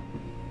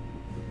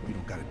 We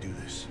don't gotta do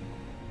this.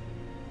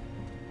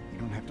 You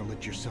don't don't have to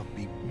let yourself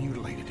be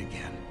mutilated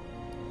again.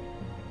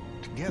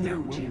 Together,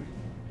 No, Jim.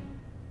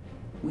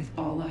 With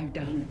all I've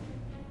done,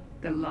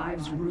 the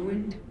lives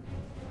ruined,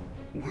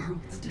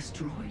 worlds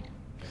destroyed.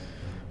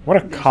 What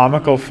a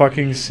comical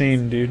fucking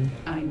scene, dude.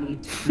 I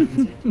need to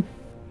cleanse it.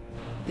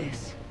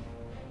 This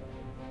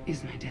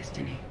is my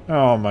destiny.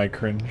 Oh, my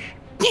cringe.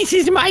 This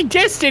is my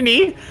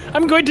destiny.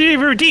 I'm going to be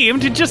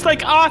redeemed, just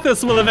like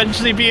Arthas will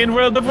eventually be in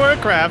World of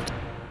Warcraft.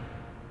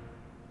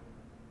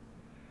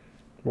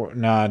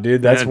 Nah,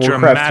 dude, that's a Warcraft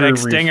dramatic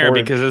 3 stinger Reforged.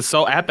 because it's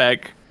so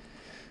epic.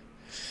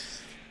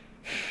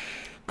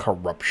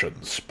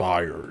 Corruption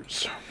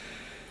spires.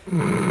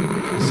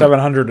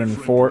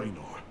 704.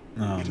 Oh,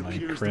 my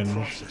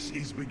cringe.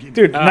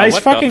 Dude, nice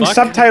what the fucking fuck?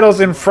 subtitles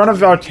in front of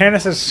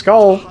Artanis'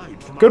 skull.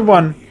 Good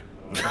one.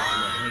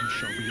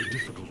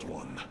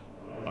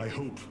 I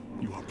hope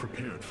you are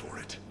prepared for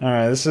it.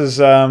 Alright, this is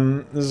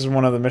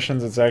one of the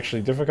missions that's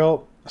actually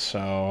difficult, so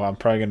I'm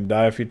probably gonna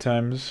die a few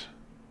times.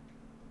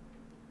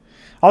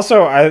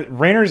 Also,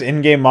 Raynor's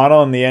in-game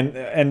model and the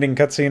ending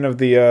cutscene of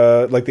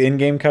the like the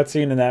in-game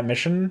cutscene in that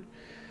mission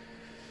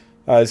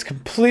is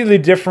completely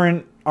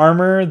different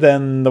armor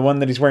than the one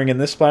that he's wearing in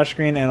this splash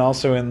screen, and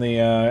also in the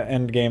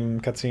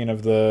end-game cutscene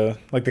of the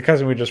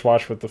cutscene we just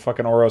watched with the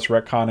fucking Oros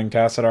retconning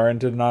Tassadar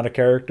into not a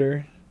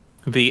character.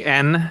 The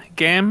N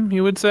game,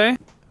 you would say?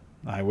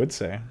 I would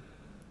say.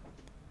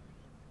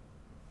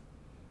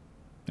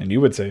 And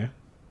you would say.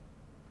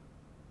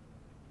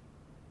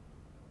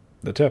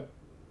 The tip.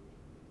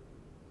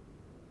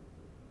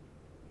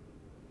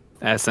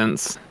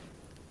 Essence.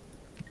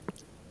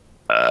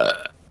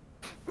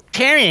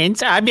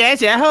 Terrans are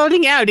better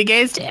holding out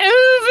against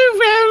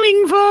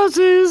overwhelming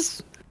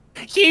forces.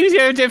 Use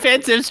your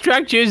defensive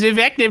structures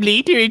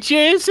effectively to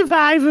ensure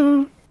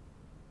survival.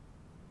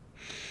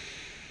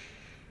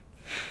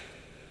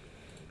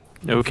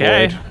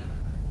 Okay.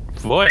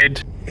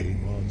 Void.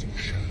 Amon's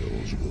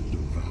shadows will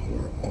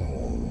devour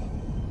all.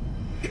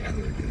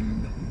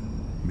 Kerrigan,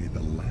 may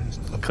the last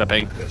of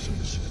Clipping. my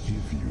essence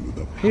give you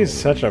the power. He's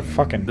such a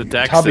fucking The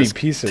text tubby is,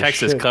 piece of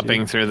text shit. is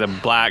clipping dude. through the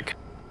black.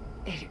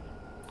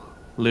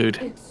 Lewd.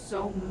 It's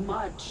so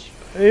much.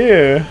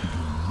 Ew.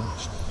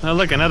 Oh,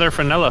 look, another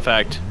Fresnel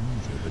effect.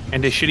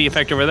 And a shitty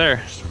effect over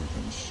there.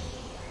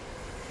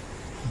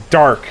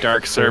 Dark.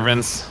 Dark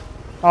servants.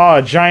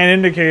 Oh, giant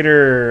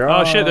indicator.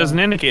 Oh shit, there's an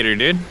indicator,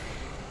 dude.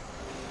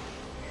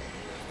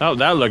 Oh,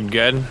 that looked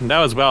good. That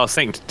was well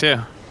synced,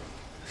 too.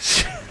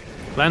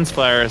 Lens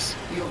flares.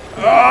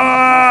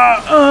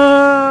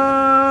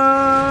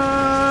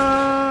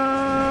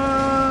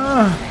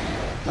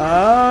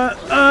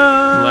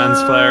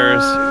 Lens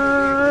flares.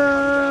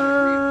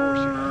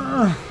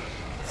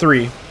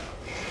 3.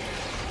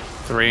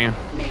 3.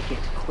 Make it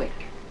quick.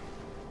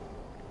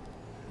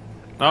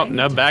 Oh,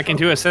 no, back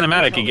into a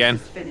cinematic again.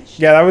 Finished.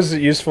 Yeah, that was a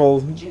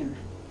useful Jim,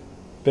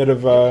 bit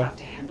of got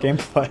to handle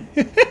gameplay.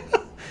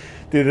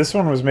 Dude, this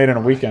one was made in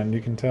a weekend,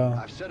 you can tell.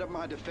 I've set up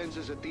my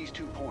defenses at these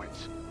 2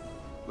 points.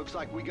 Looks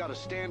like we gotta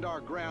stand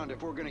our ground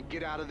if we're gonna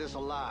get out of this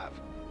alive.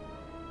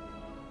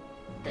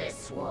 The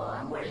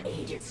swarm will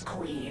eat its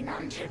queen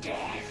unto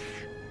death.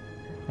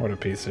 What a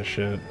piece of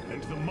shit.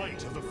 And the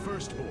might of the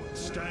firstborn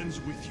stands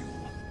with you.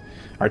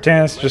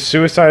 Artanis just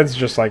suicides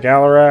just like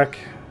Alarak.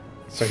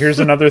 So here's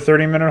another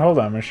 30-minute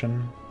hold-on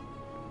mission.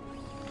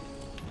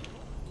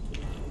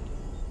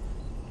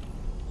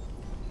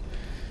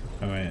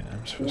 Oh wait,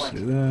 I'm supposed to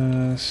do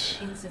this.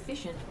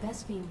 Insufficient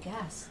Vespine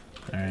gas.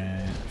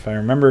 Alright, if I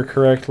remember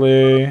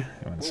correctly, it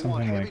went We'll want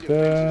something heavy like defenses to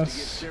get this.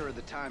 Sarah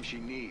the time she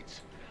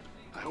needs.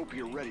 I hope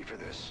you're ready for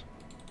this.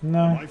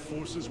 No. My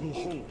forces will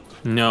hold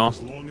No.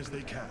 as long as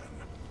they can.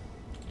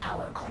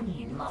 Our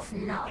queen must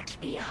not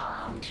be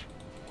harmed.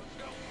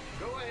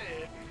 Go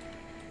ahead.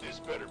 This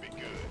better be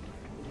good.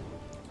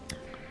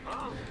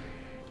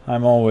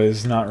 I'm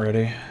always not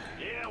ready.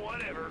 Yeah,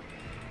 whatever.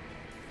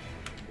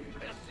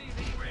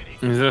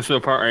 Is this the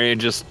part where you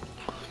just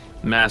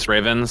mass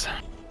ravens?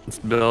 Let's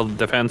build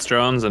defense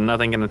drones and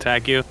nothing can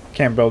attack you?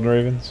 Can't build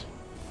ravens.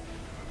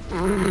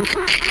 Have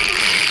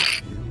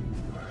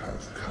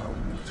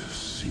come to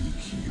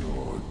seek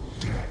your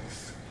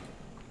death.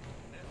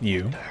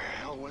 You. The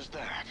hell was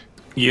that?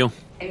 You.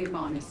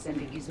 Amon is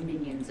sending his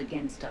minions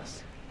against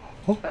us.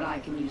 Oh. But I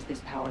can use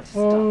this power to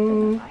stop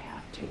them if I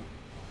have to.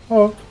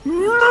 Oh.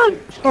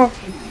 Oh.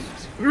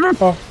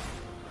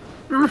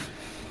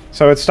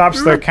 So it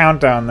stops the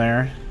countdown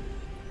there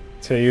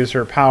to use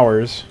her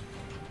powers.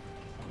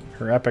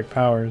 Her epic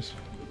powers.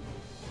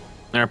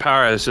 Our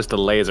power is just a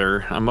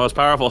laser. The most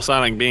powerful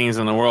sonic beings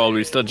in the world,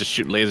 we still just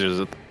shoot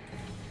lasers at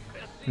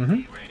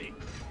them.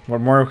 What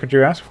more could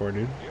you ask for,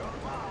 dude?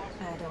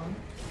 Add on.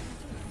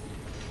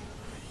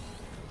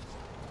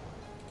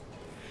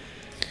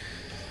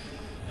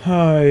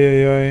 Oh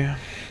yeah.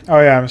 Oh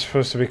yeah, I'm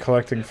supposed to be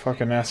collecting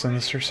fucking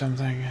essence or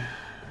something.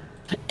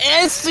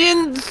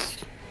 Essence!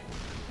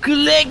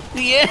 Collect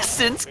the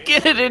essence,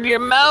 get it in your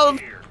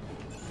mouth!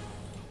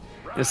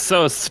 It's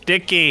so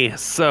sticky,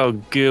 so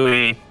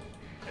gooey.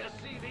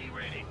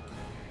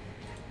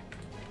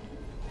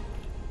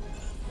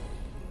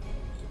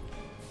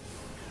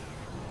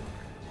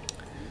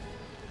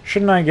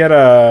 Shouldn't I get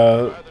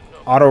a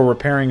auto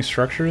repairing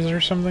structures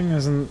or something?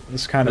 Isn't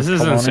this kind of This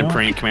isn't colonial?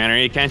 Supreme Commander.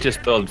 You can't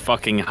just build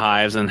fucking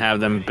hives and have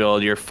them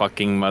build your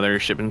fucking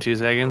mothership in 2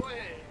 seconds.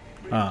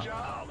 Oh.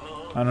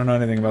 I don't know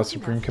anything about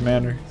Supreme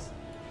Commander.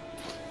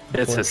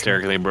 It's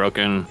hysterically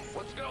broken.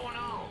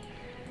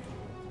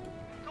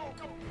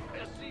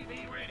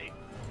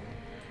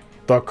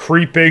 The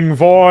creeping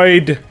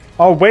void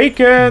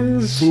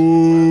awakens.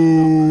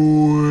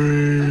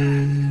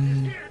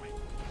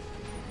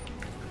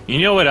 You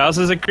know what else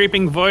is a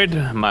creeping void?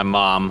 My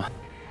mom.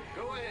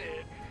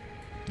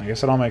 I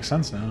guess it all makes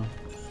sense now.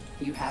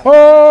 You have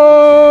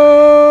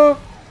Oh!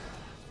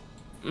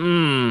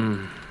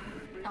 Mmm.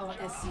 Our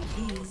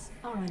SCVs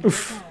are under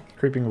Oof. attack.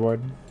 Creeping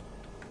void.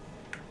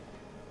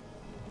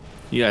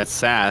 You got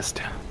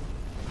sassed.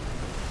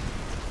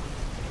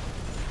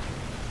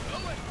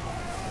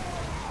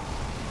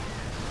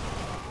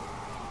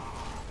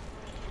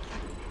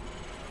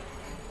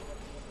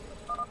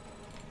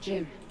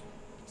 Jim,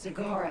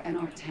 Zagara and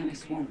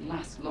Artanis won't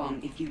last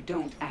long if you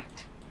don't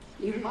act.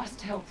 You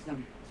must help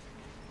them.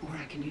 Or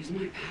I can use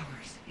my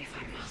powers if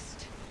I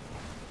must.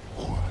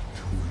 What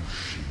will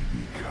she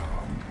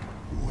become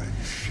when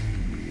she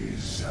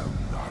is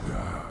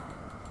another?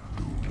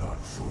 Do not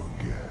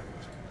forget,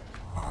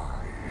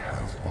 I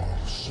have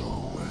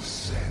also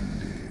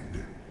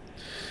ascended.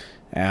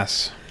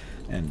 Ass.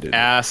 Ended.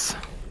 Ass.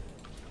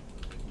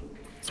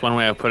 That's one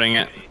way of putting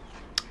it.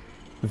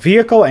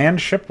 Vehicle and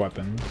ship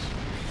weapons.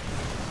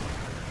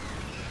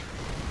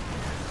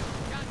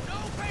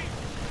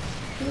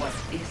 What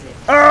is it?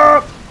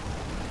 Ah!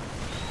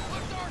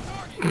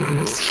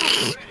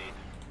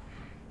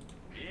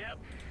 Yep.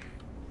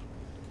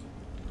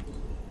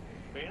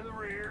 In the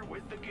rear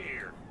with the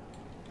gear.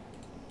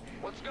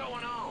 What's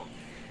going on?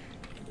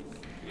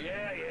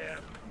 Yeah.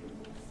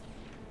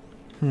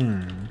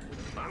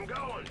 I'm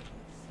going.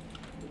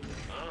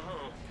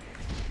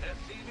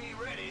 SCV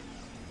ready.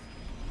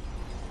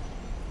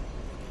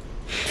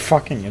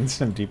 Fucking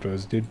instant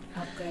depots, dude.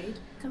 Upgrade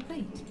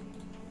complete.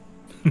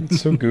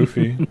 It's so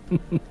goofy.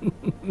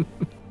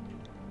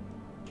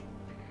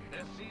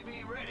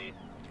 SCV ready.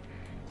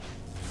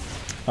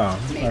 Oh,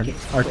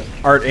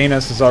 Art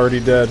Anus is already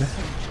dead.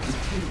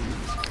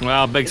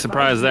 Well, big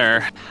surprise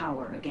there.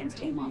 Power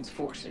against Amon's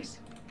forces.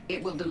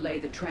 It will delay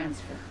the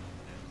transfer.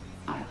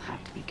 I'll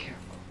have to be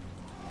careful.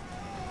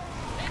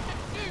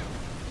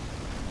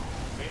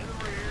 In the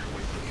rear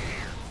with the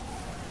gear.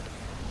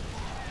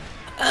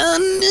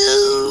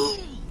 Oh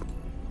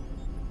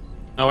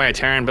no! Oh wait,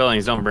 Terran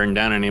buildings don't burn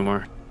down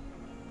anymore.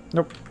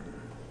 Nope.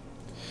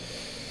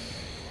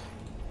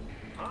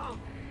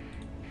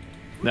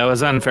 That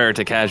was unfair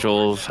to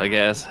casuals, I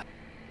guess.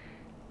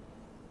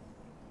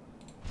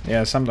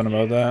 Yeah, something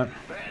about that.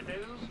 Bad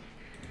news.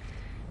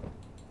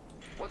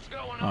 What's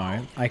going on?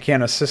 Alright. I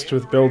can't assist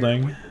with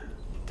building.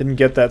 Didn't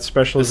get that This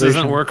specialization.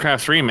 isn't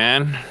Warcraft 3,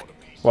 man.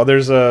 Well,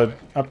 there's a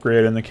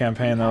upgrade in the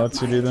campaign that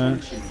lets you do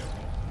that.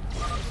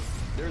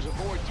 There's a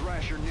void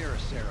thrasher near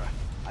us, Sarah.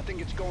 I think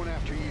it's going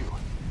after you.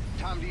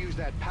 Time to use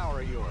that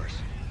power of yours.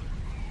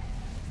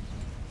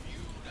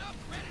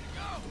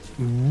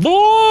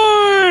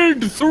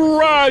 Void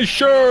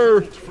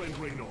Thrasher! Friend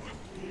Raynor,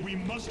 we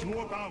must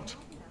warp out.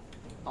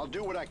 I'll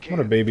do what I can.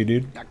 What a baby,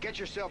 dude. Now get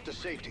yourself to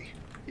safety.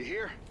 You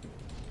hear?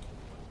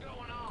 What's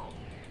going on?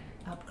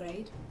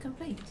 Upgrade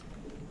complete.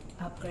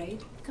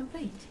 Upgrade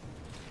complete.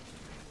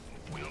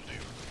 Will do.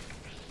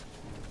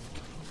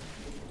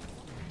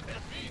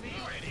 SCV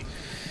ready.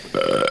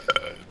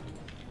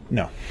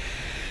 No.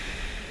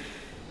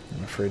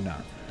 I'm afraid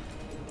not.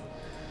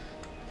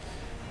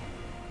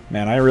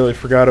 Man, I really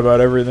forgot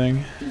about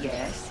everything.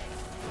 Yes.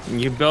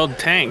 You build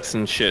tanks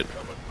and shit.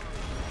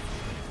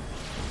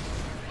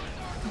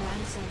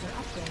 Command center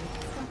upgrade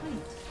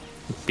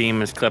complete.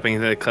 Beam is clipping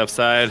to the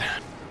cliffside.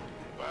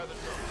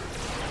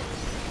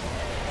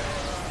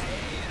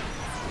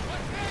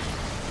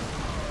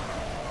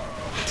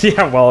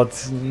 Yeah, well,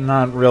 it's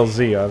not real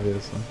Z,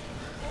 obviously.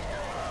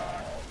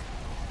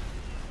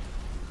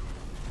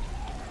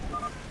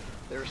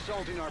 They're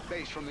assaulting our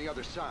base from the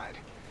other side.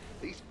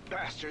 These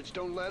bastards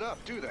don't let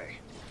up, do they?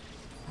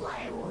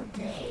 Why would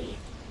they?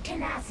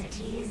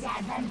 Tenacity is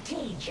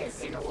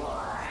advantageous in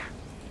war.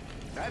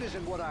 That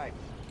isn't what I...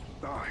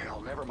 Oh,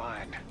 hell, never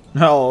mind.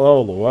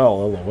 Oh,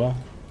 lol.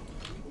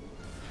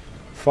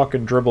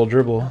 Fucking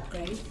dribble.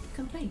 Upgrade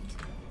complete.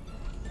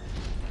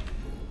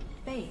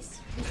 Base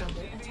is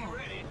under attack.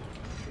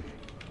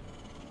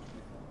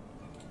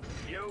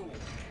 Yo.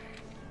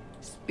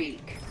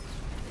 Speak.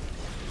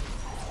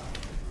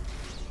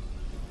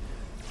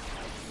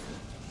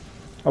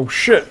 Oh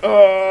shit,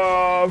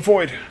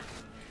 void.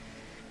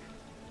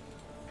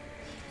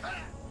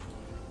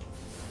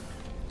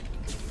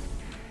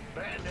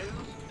 Bad news.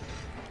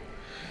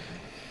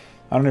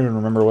 I don't even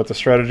remember what the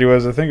strategy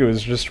was. I think it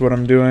was just what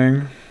I'm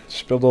doing.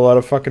 Just build a lot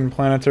of fucking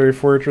planetary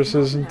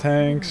fortresses and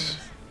tanks.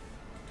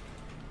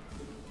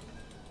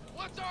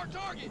 What's our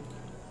target?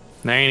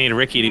 Now you need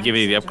Ricky to give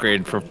you the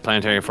upgrade for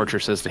planetary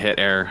fortresses to hit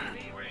air.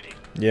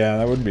 Yeah,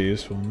 that would be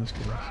useful in this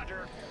case.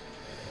 Roger.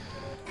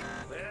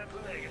 That's the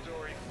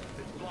negatory.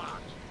 It's blocked.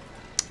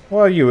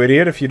 Well, you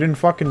idiot, if you didn't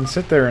fucking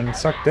sit there and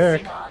suck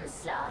dick.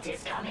 Onslaught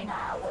is coming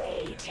our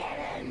way,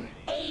 Terran.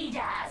 Aid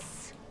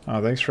us.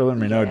 Oh, thanks for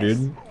letting me know,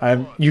 dude.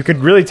 You could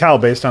really tell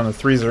based on the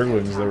 3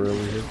 Zerglings that were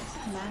over here.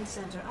 Command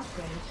center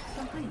upgrade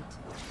complete.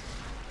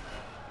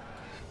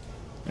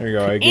 There you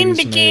go, I gave you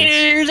some aids.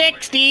 Indicators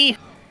XD.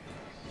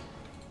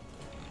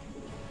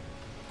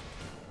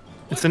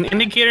 It's an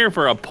indicator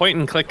for a point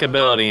and click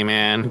ability,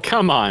 man.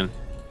 Come on.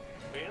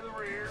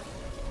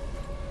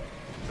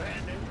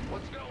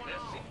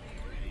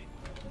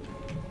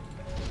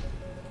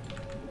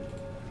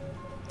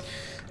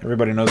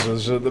 Everybody knows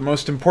those are the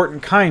most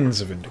important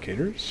kinds of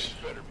indicators.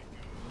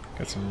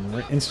 Got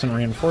some instant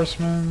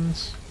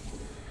reinforcements.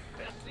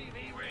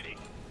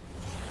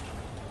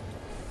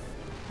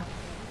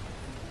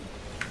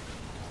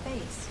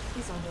 Base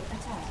is under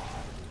attack.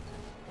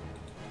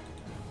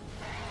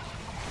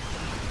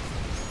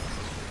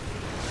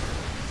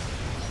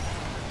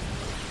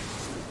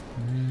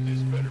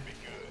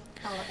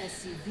 Our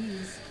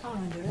SCVs are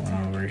under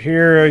attack. One over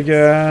here, I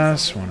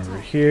guess. One over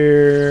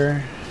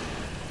here.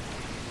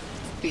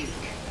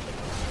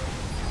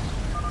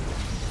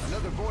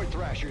 Another Void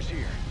Thrasher's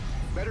here.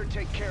 Better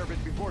take care of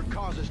it before it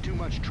causes too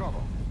much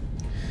trouble.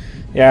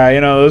 Yeah,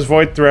 you know, those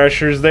Void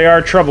Thrashers, they are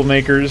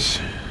troublemakers.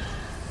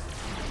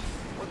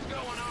 What's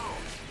going on?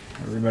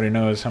 Everybody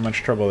knows how much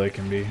trouble they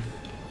can be.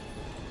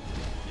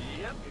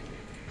 Yep.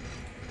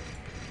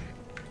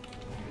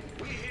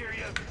 We hear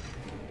you.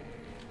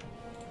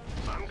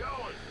 I'm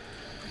going.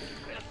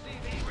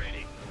 SCV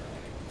ready.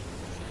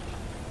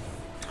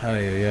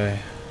 Ay, ay, ay.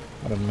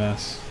 What a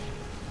mess.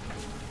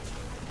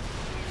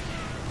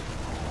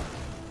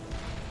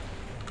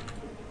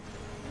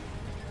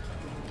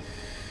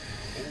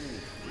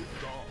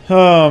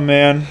 Oh,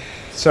 man.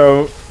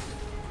 So,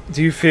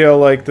 do you feel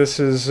like this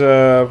is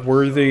a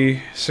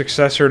worthy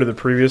successor to the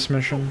previous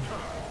mission?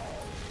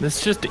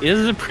 This just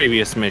is a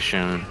previous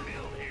mission.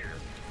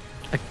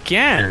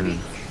 Again.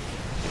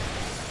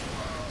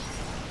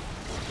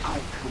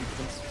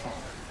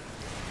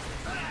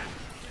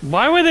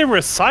 Why would they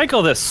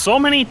recycle this so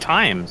many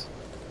times?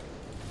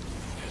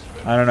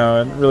 I don't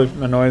know. It really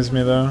annoys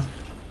me, though.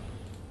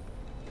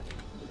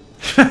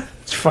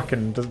 It's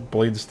fucking just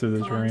bleeds through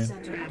the terrain.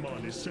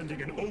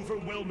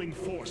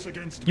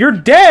 You're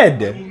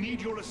dead! And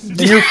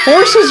your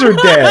forces are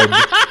dead!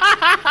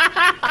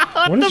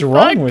 What is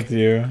wrong with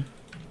you?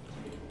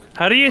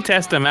 How do you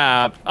test a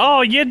map?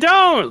 Oh, you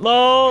don't,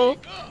 lol!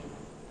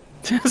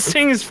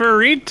 Testing's for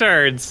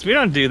retards. We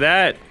don't do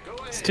that.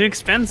 It's too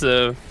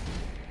expensive.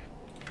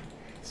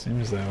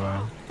 Seems that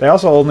way. They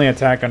also only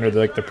attack under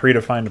the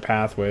predefined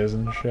pathways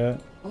and shit.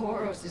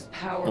 Horus's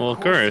power. Well, of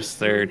course,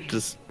 they're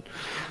just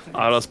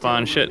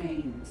auto-spawn shit.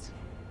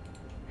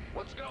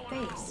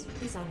 Base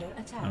is under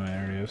attack. Oh, I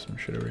already have some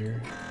shit over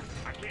here.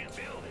 I can't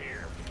build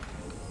here.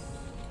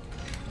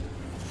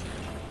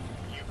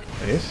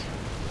 Base?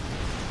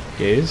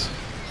 Gaze?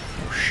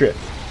 Oh, shit.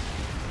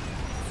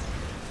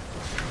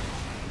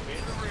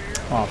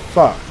 Oh,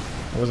 fuck.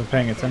 I wasn't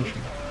paying attention.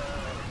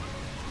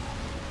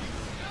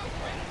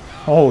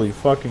 Holy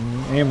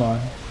fucking Amon.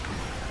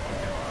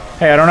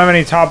 Hey, I don't have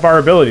any top bar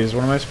abilities.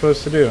 What am I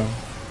supposed to do?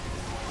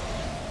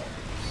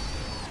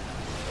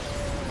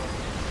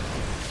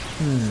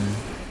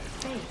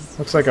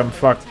 Looks like I'm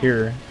fucked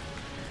here.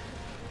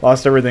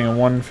 Lost everything in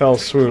one fell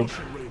swoop.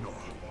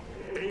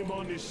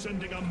 Amon is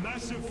sending a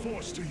massive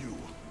force to you.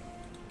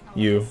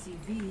 You.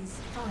 SCVs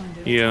are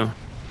under You.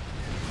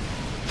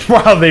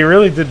 Wow, they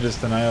really did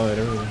just annihilate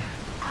everything.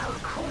 Our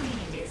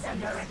queen is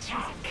under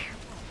attack.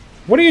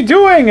 What are you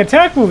doing?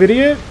 Attack move,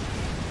 idiot!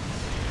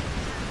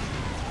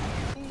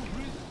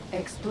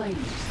 Explain.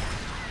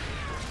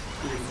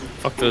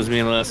 Fuck those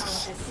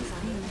meatless.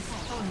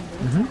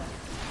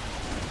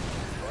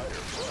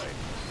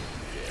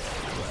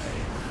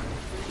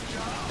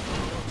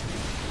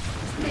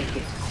 Make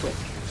it quick.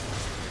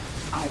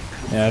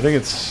 Yeah, I think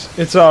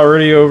it's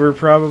already over,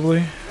 probably.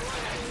 I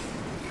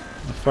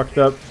fucked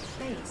up.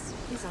 base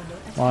is under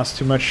attack. Lost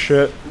too much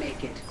shit.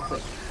 Make it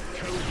quick.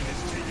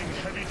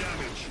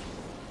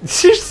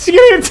 She's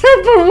getting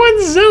attacked by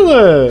one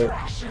Zilla!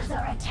 Thrashers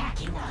are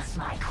attacking us,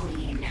 my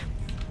queen.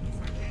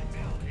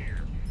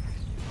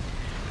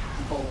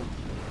 Bold.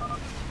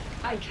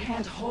 I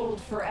can't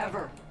hold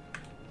forever.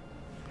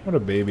 What a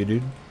baby,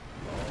 dude.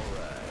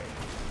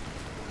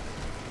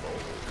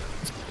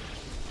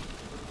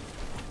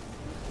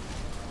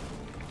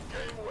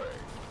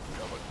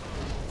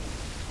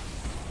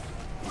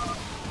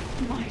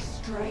 My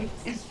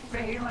strength is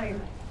failing.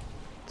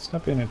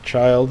 Stop being a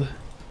child.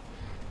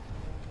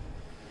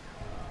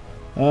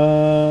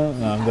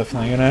 No, I'm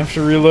definitely gonna have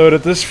to reload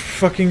at this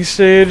fucking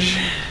stage.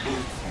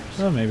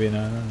 Oh, maybe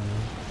not. I don't know.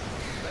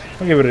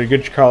 I'll give it a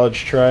good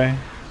college try.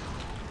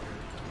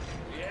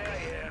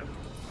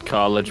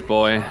 College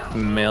boy.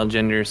 Male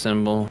gender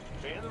symbol.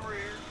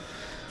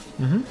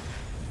 Mm-hmm.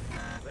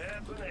 That's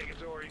a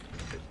negatory.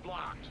 It's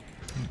blocked.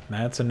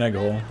 That's a neg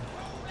hole.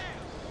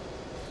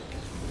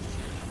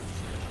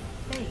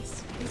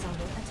 Base is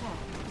under attack.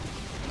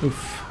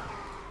 Oof.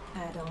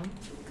 Add-on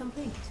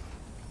complete.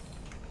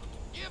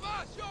 Give up!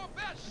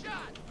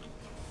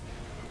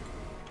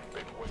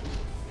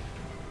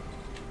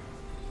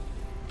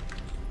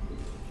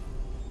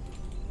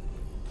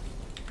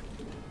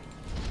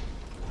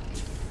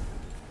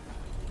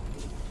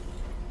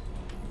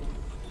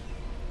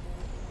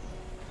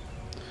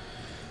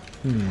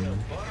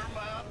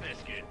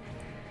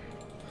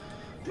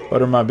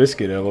 Butter my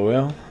biscuit,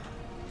 lol.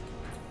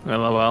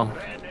 LOL.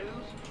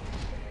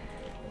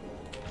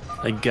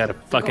 I got a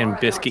fucking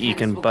biscuit you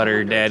can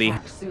butter, daddy.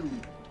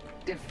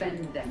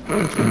 Defend them.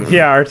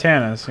 Yeah,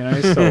 Artanis, you know,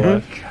 he's still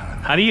alive.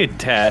 How do you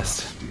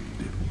test?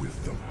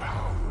 With the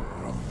power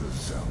of the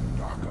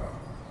Zelnaka,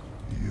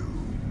 you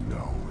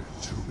know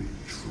it to be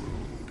true.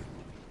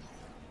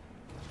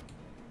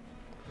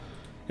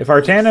 If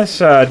Artanis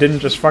didn't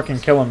just fucking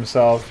kill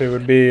himself, it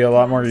would be a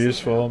lot more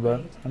useful,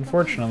 but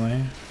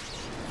unfortunately,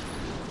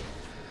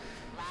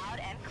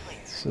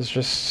 this is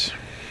just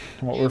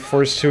what we're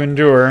forced to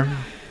endure.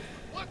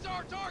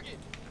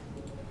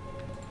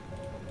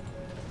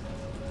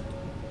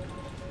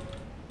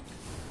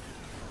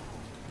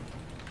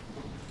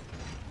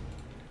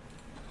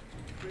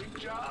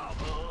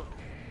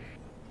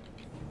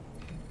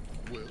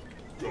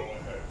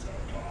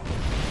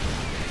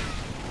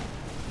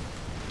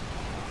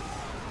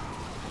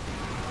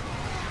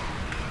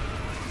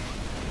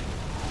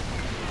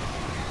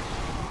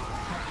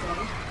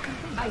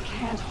 I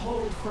can't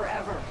hold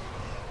forever.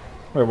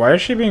 Wait, why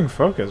is she being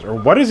focused? Or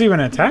what is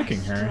even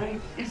attacking her?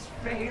 Strength is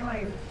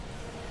failing.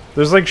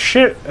 There's like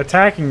shit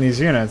attacking these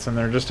units and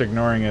they're just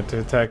ignoring it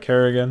to attack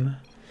Kerrigan.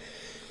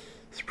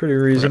 It's pretty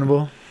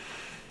reasonable.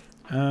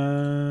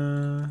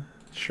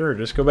 Sure,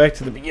 just go back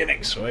to the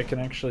beginning so I can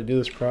actually do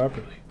this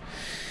properly.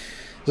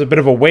 It was a bit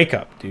of a wake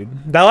up,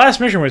 dude. That last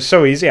mission was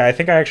so easy, I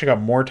think I actually got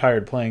more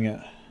tired playing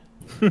it.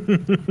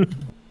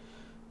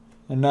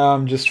 And now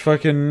I'm just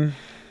fucking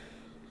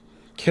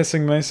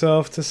kissing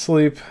myself to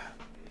sleep.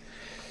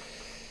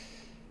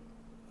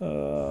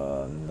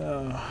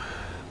 No.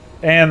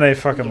 And they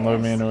fucking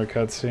load me into a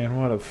cutscene.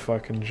 What a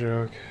fucking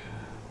joke.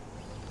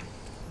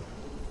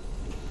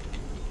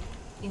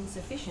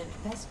 Insufficient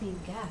Vespine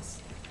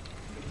gas.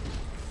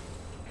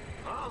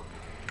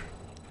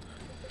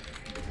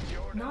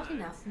 Not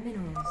enough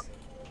minerals.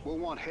 We'll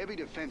want heavy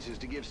defenses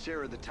to give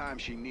Sarah the time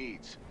she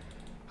needs.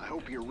 I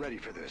hope you're ready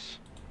for this.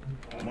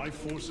 My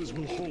forces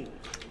will hold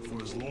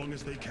for as long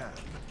as they can.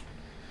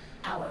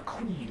 Our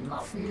queen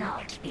must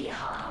not be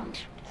harmed.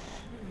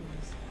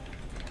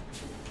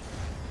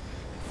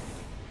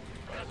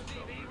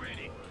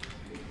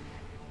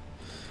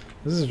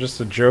 This is just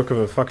a joke of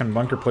a fucking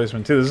bunker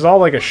placement too. This is all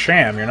like a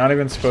sham. You're not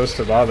even supposed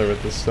to bother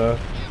with this stuff.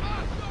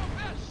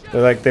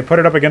 They're like, they put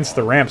it up against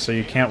the ramp so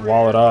you can't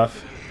wall it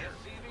off.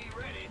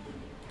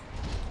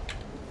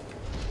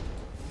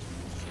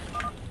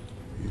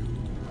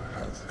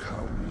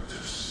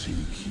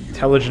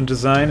 Intelligent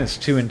design is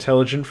too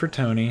intelligent for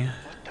Tony.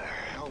 What the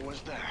hell was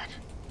that?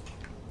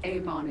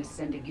 Amon is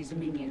sending his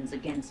minions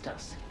against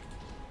us.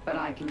 But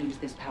I can use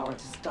this power to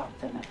stop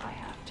them if I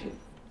have to.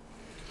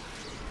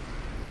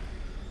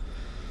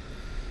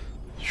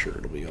 Sure,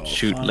 it'll be all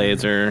Shoot fine.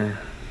 laser.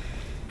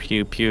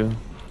 Pew pew.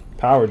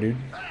 Power, dude.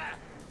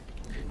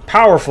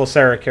 Powerful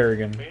Sarah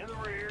Kerrigan.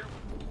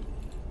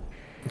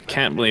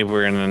 Can't believe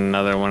we're in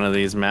another one of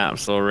these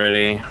maps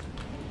already.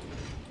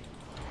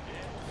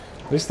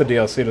 At least the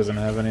DLC doesn't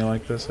have any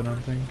like this, I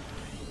don't think.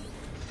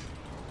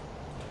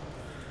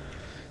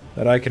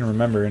 That I can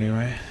remember,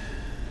 anyway.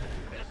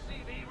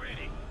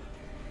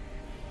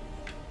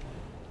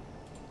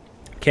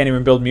 Can't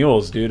even build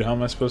mules, dude. How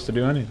am I supposed to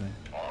do anything?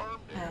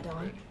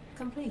 Add-on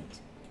complete.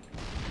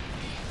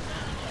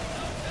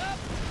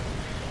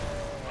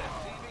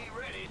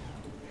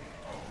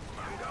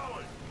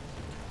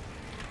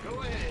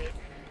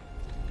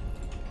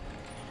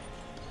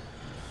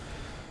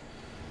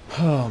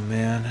 Oh,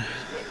 man.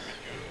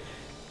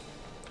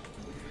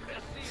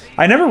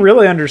 I never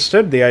really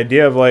understood the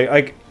idea of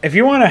like if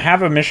you want to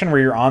have a mission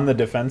where you're on the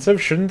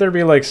defensive, shouldn't there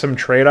be like some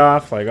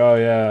trade-off? Like, oh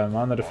yeah, I'm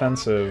on the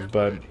defensive,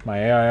 but my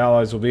AI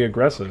allies will be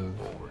aggressive.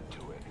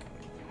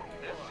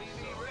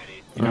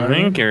 You know I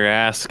think you're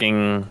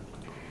asking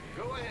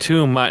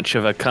too much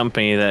of a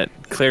company that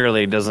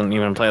clearly doesn't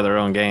even play their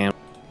own game.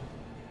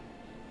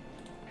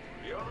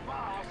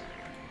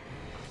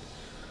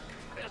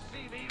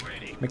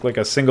 Make like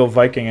a single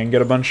Viking and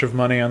get a bunch of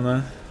money on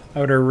the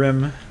outer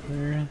rim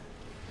there.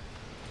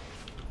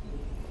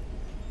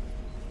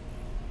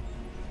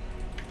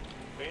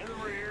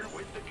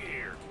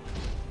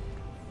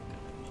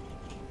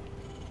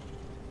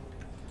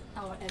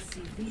 Our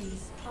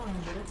SCVs are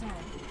under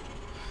attack.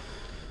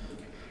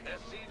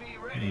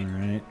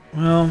 Alright,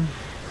 well. You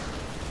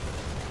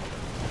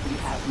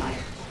have my...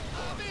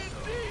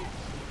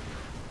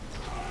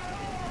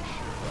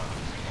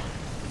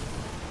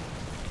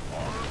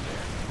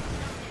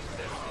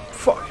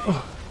 Fuck.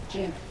 Oh.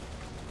 Jim,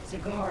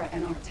 Zagara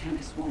and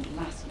Artanis won't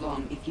last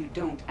long if you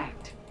don't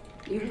act.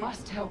 You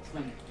must help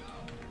them.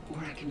 Or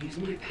I can use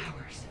my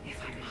powers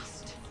if I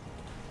must.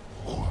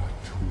 What will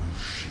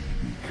she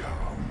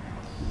become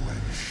when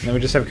she Then we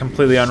just have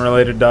completely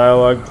unrelated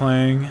dialogue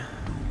playing.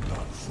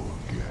 not forget?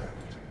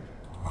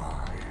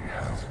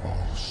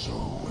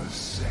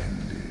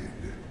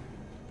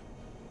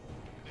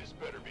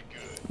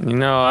 You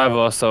know, I've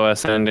also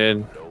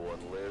ascended.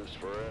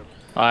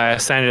 I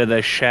ascended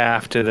the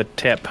shaft to the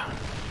tip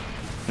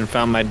and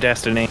found my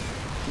destiny.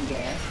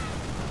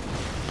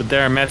 But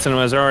there, Metzen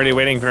was already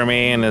waiting for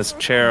me in his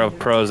chair of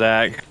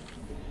Prozac.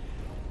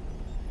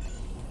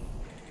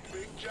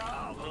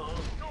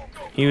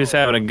 He was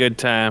having a good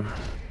time.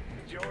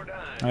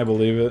 I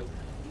believe it.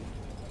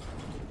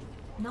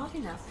 Not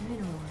enough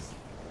minerals.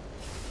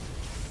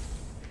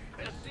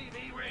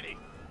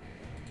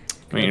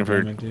 Waiting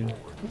for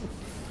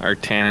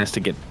Artanis to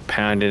get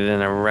pounded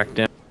in a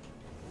rectum.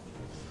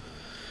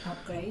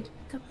 Upgrade.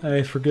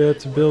 I forgot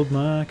to build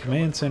my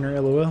command center,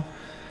 lol.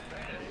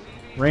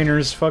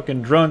 Rainer's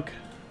fucking drunk.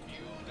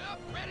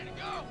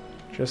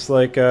 Just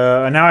like,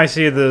 now I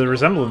see the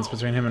resemblance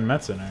between him and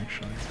Metzen,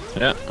 actually.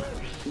 Yeah.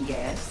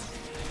 Yes,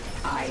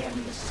 I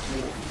am the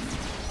swarm.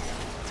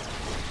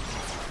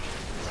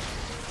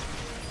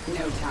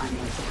 No time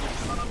like the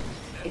present.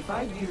 If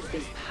I use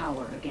this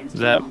power against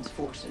Elon's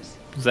forces,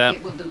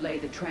 it will delay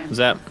the transport.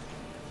 Zap.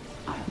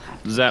 I'll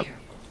have to Zap.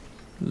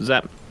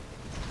 Zap.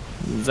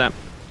 Zap.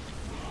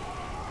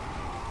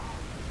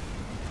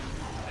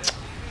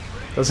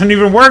 Doesn't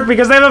even work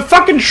because they have a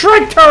fucking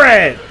shrike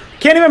turret!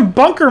 Can't even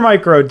bunker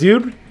micro,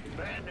 dude!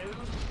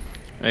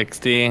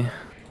 XD.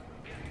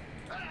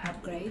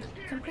 Upgrade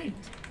complete.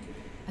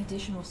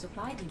 Additional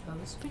supply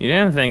depots. You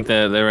didn't think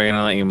that they were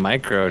gonna let you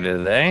micro,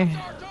 did they?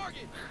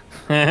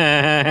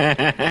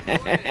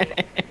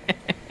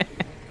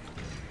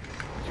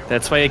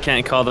 That's why you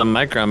can't call them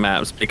micro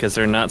maps, because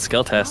they're not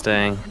skill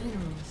testing.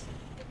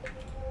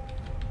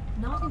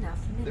 Not enough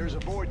minerals. There's a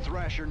void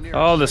thrasher near.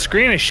 Oh, the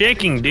screen is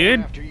shaking,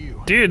 dude.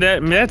 Dude,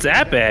 that's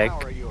epic.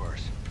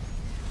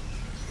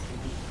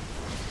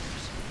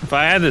 If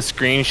I had the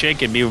screen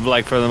shake, it'd be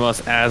like for the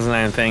most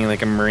asinine thing,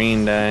 like a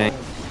marine dying.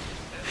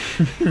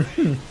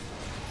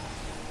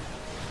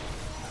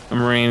 A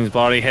marine's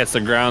body hits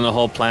the ground, the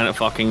whole planet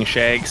fucking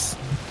shakes.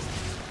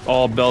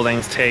 All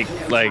buildings take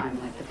like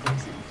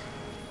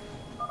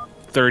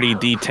 30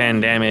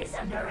 D10 damage.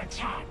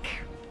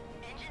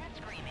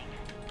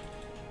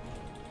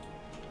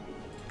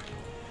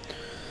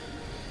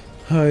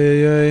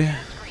 Ay.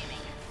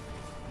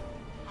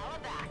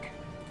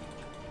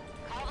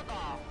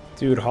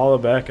 Dude, holla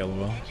back,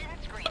 lol.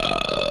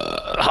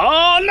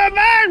 Holla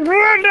back,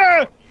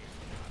 brother!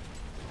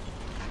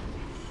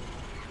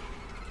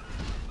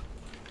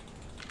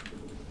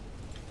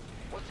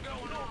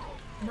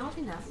 Not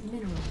enough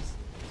minerals.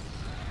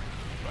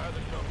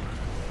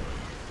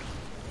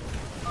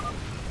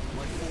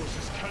 My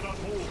forces cannot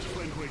hold,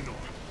 friend Raynor.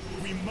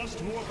 We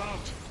must warp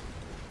out.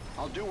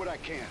 I'll do what I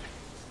can.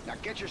 Now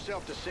get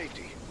yourself to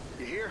safety.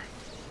 You hear?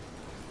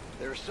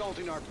 They're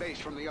assaulting our base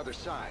from the other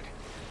side.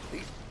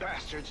 These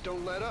bastards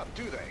don't let up,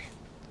 do they?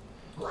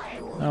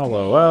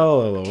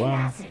 LOL.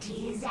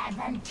 Tenacity is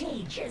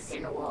advantageous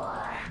in war.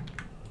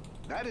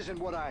 That isn't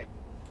what I...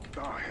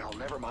 Oh, hell,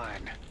 never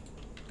mind.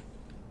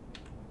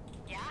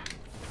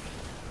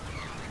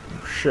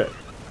 Shit.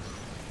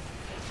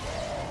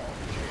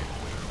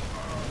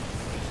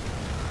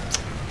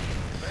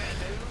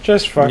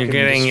 Just fucking You're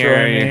getting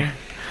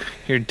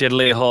your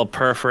diddly hole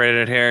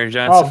perforated here,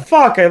 Johnson. Oh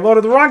fuck, I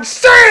loaded the wrong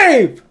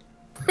save!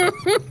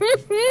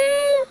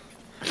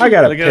 I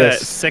gotta Look piss. at that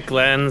sick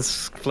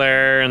lens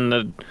flare and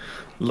the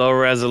low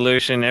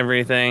resolution,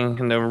 everything,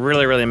 and the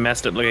really, really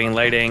messed up looking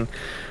lighting,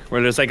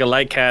 where there's like a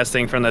light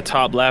casting from the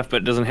top left,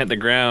 but it doesn't hit the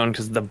ground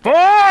because the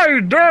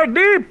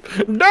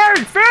deep dark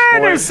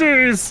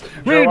fantasies.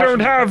 We don't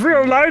have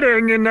real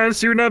lighting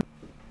unless you know.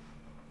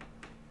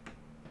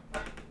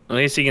 At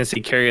least you can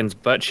see Carrion's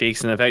butt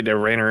cheeks and the fact that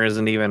Raynor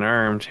isn't even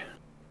armed.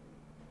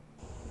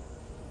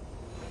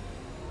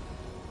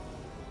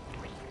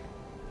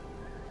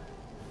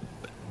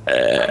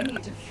 I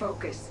need to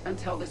focus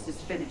until this is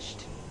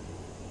finished.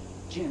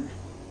 Jim,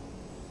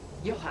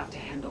 you'll have to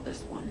handle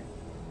this one.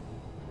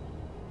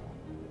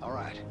 All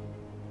right.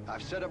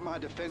 I've set up my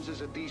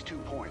defenses at these 2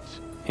 points.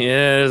 He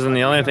isn't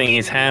the only thing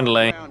he's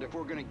handling. If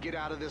we're gonna get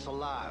out of this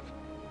alive.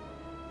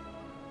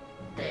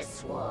 This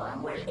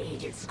swarm will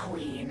eat its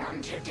queen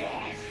unto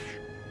death.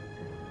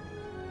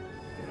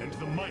 And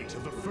the might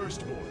of the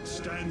Firstborn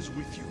stands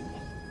with you.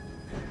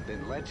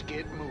 Then let's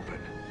get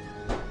moving.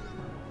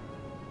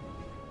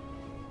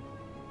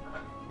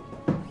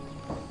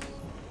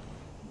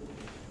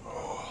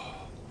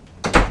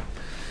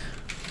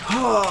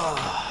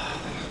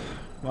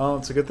 Well,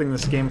 it's a good thing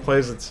this game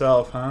plays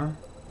itself, huh?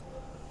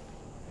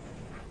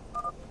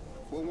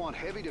 We'll want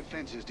heavy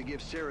defenses to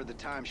give Sarah the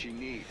time she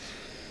needs.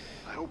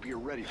 I hope you're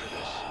ready for this.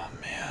 Oh,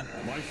 man.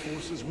 My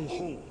forces will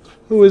hold.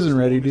 Who isn't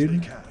ready,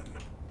 dude?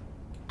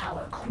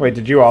 Wait,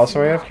 did you also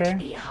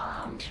AFK?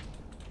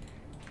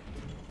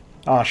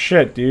 Oh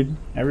shit, dude.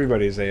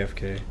 Everybody's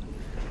AFK.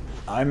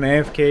 I'm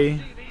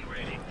AFK.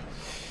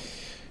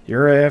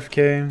 You're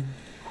AFK.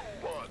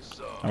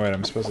 Oh wait,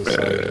 I'm supposed to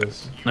say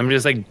this. I'm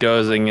just like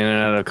dozing in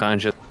and out of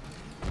conscious.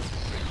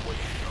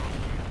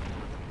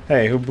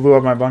 Hey, who blew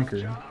up my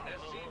bunker?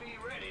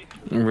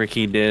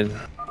 Ricky did.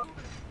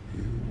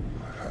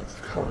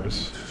 Of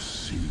course.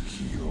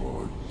 Seek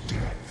your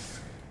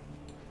death.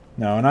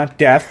 No, not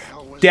Death.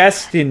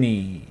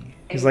 Destiny.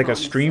 He's like a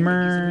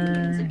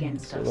streamer.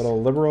 He's a little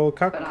liberal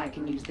cuck. But I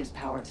can use this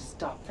power to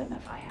stop them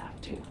if I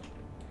have to.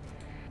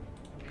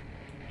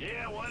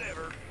 Yeah,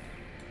 whatever.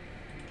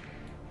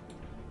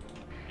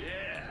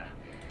 Yeah.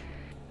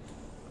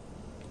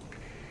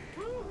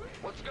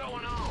 What's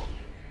going on?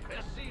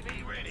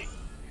 SCV ready.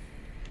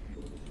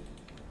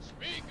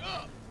 Speak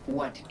up.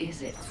 What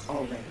is it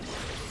already?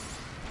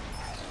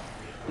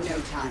 No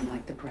time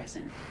like the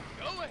present.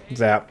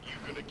 Zap. You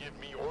gonna give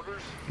me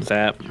orders?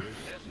 Zap.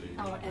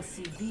 Our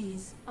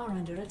SCVs are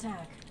under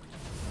attack.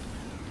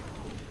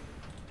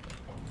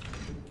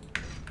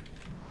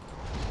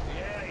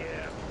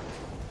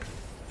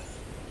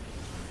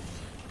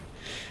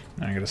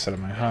 I gotta set up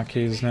my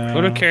hotkeys now.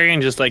 What if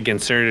Carrion just like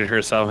inserted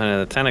herself into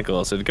the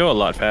tentacles? It'd go a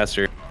lot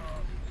faster.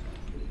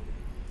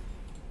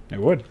 It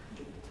would.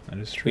 That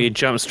is true. We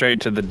jump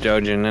straight to the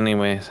Dojin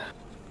anyways.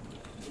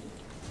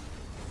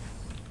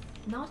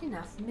 Not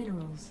enough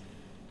minerals.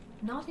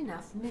 Not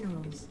enough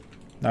minerals.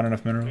 Not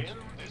enough minerals.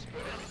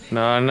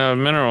 No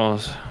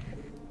minerals.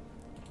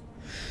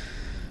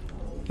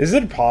 Is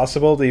it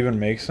possible to even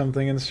make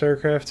something in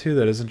StarCraft 2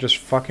 that isn't just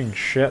fucking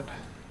shit?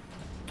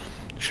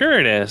 Sure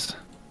it is.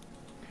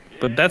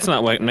 But that's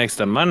not what makes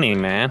the money,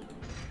 man.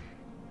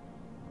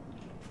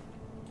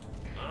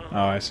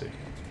 Oh, I see.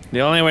 The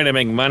only way to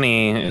make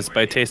money is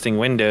by tasting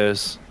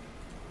windows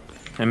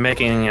and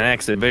making an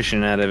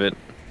exhibition out of it.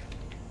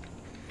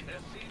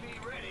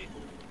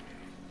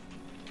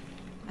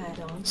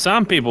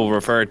 Some people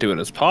refer to it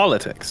as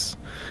politics.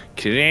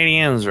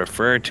 Canadians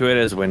refer to it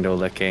as window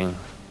licking.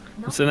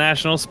 It's a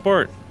national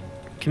sport.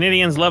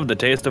 Canadians love the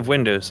taste of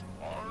windows.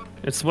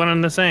 It's one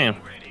and the same.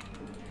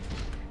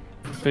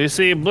 But you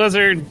see,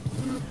 Blizzard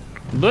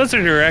are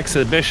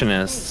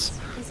exhibitionists.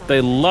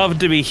 They love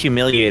to be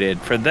humiliated.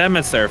 For them,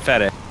 it's their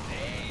fetish.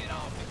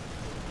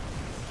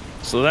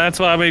 So that's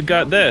why we've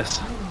got this.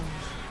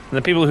 And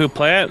the people who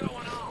play it,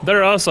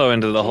 they're also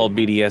into the whole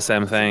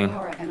BDSM thing.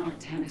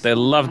 They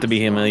love to be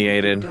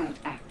humiliated.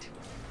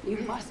 You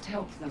must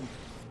help them.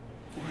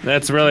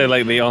 That's really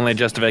like the only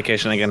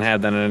justification I can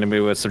have that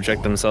anybody would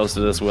subject themselves to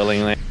this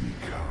willingly.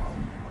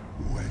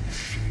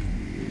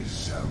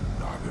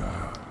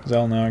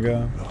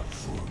 Zelnaga.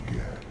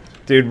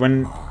 Dude,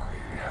 when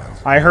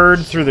I heard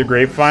through the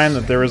grapevine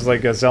that there was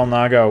like a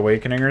Zelnaga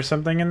awakening or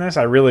something in this,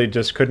 I really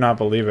just could not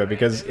believe it,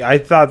 because I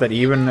thought that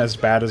even as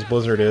bad as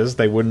Blizzard is,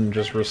 they wouldn't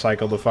just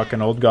recycle the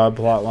fucking Old God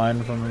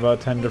plotline from about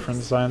 10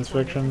 different science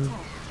fiction.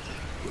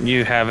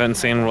 You haven't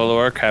seen World of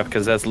Warcraft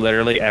because that's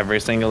literally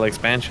every single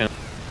expansion.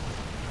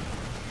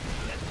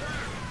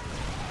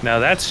 Now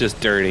that's just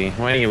dirty.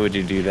 Why would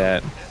you do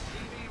that?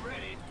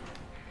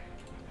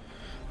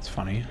 It's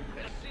funny.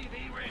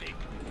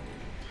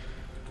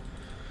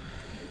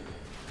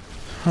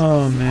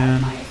 Oh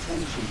man.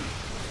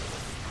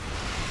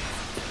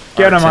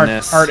 Get him,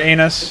 Art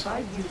Anus.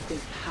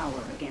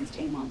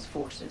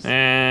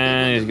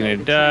 And he's gonna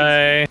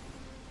die.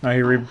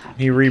 No,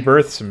 he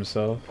rebirths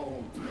himself.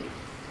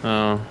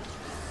 Oh.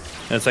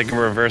 It's like a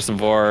reverse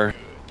Vor.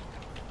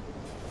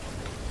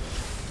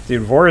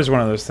 Dude, Vor is one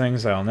of those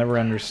things I'll never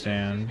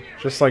understand.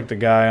 Just like the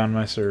guy on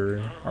my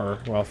server. Or,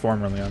 well,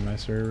 formerly on my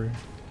server.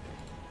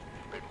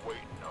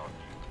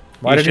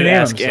 Why did he name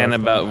himself? You should ask Ann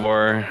about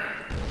Vor.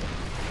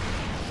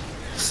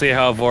 See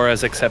how Vor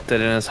is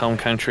accepted in his home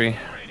country.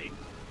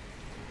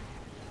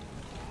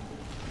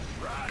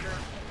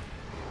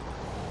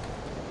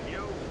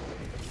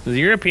 The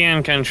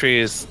European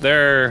countries,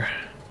 they're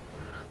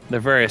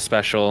very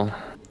special.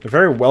 They're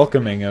very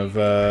welcoming of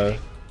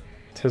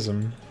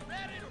Tism.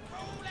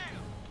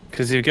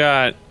 Cause you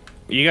got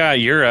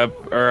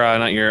Europe, or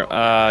not Europe,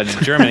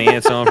 Germany.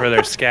 It's known for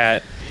their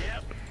scat.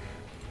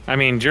 I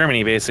mean,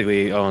 Germany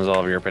basically owns all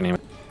of Europe anyway.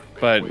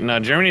 But no,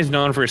 Germany's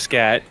known for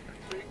scat,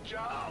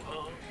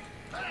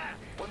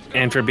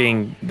 and for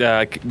being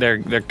they're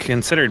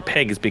considered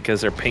pigs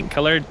because they're pink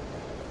colored.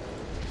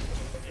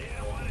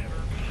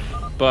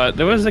 But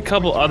there was a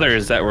couple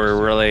others that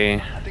were really.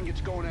 I think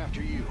it's going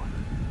after you.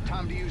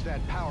 Time to use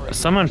that power.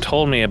 Someone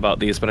told me about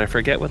these, but I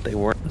forget what they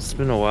were. It's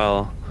been a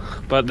while.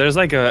 But there's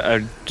like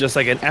just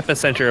like an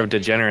epicenter of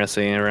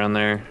degeneracy around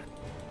there.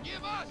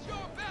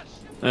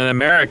 In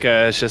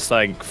America, it's just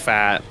like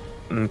fat.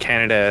 In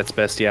Canada, it's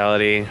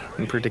bestiality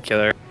in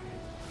particular.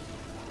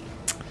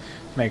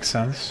 Makes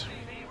sense.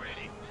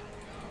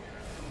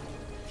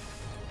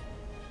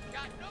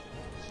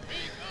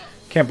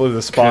 Can't believe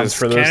the spawns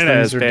for those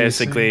Canada things is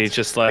basically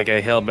just like a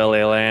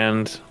hillbilly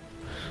land,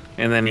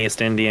 and then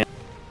East Indian.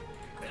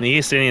 And the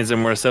East Indians are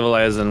more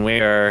civilized than we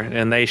are,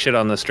 and they shit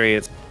on the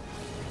streets.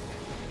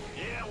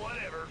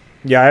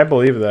 Yeah, I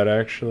believe that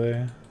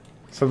actually.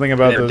 Something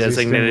about those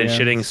designated East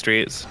shitting Indians.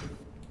 streets.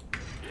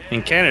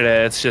 In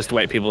Canada, it's just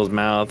white people's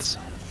mouths.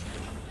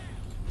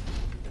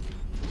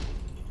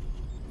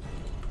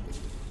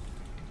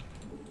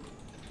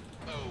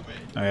 Oh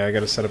yeah, I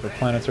gotta set up a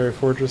planetary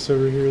fortress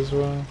over here as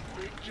well.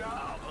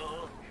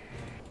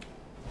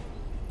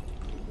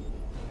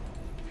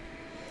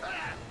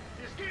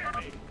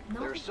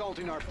 They're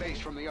assaulting our base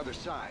from the other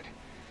side.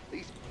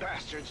 These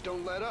bastards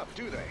don't let up,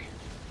 do they?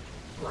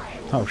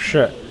 Oh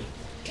shit.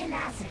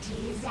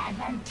 Tenacity is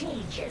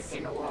advantageous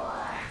in war.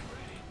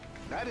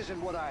 That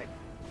isn't what I...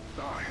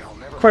 Oh, hell,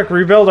 never Quick,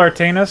 mind. rebuild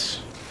Artanis.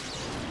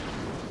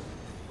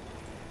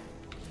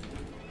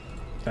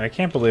 I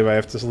can't believe I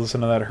have to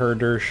listen to that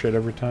herder shit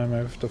every time I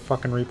have to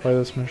fucking replay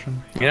this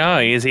mission. You know how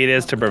easy it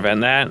is to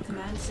prevent that?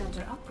 Command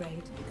center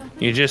upgrade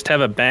complete. You just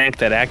have a bank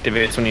that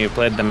activates when you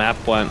played the map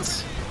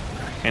once.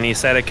 And you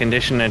set a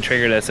condition and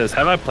trigger that says,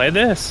 have I played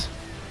this?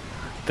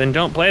 Then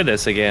don't play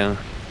this again.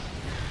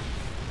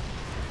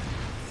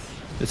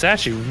 It's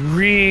actually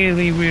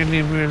really,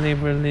 really, really,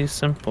 really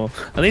simple.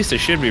 At least it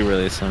should be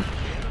really simple.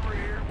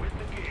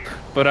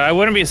 But I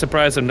wouldn't be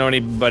surprised if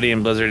nobody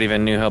in Blizzard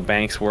even knew how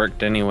banks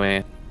worked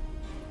anyway.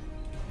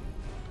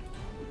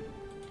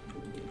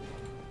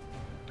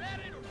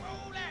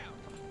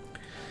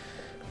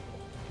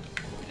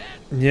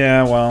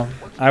 Yeah, well,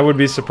 I would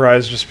be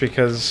surprised just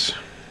because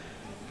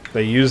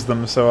they use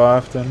them so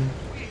often.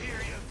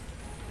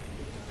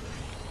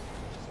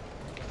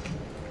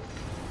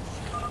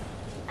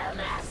 A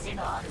massive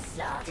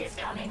onslaught is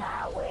coming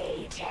our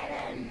way,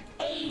 Terran.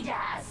 Aid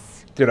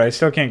us. Dude, I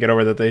still can't get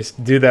over that they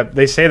do that.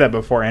 They say that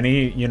before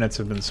any units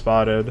have been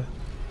spotted.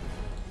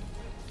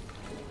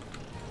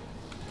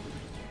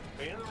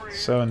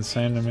 So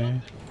insane to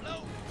me.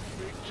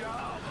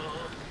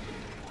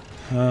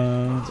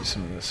 Do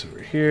some of this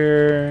over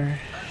here.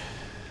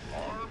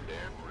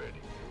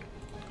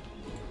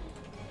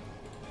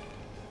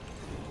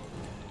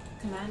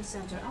 Command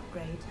center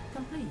upgrade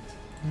complete.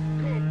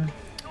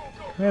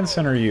 Command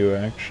center you,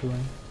 actually.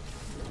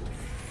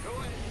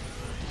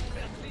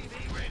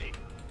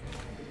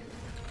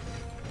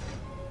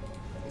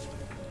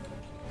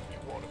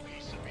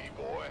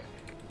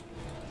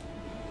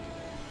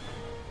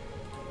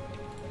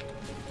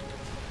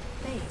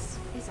 Base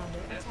is under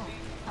attack.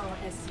 Our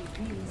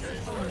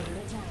SCVs are under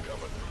attack.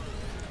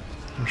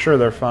 I'm sure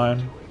they're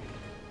fine.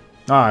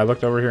 Ah, I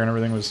looked over here and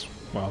everything was,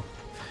 well,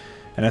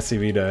 an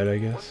SCV died, I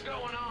guess.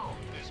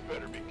 This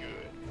better be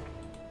good.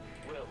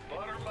 Well,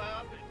 butter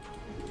my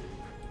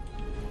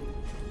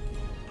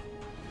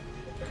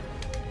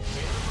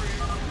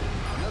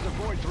Another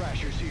Void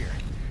Thrasher's here.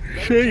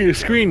 Share your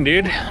screen,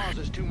 dude.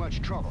 Causes too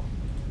much trouble.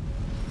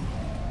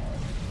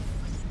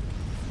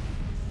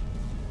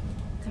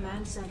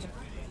 Command center.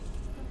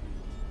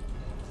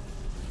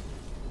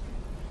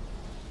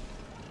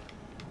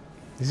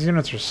 These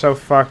units are so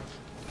fucked.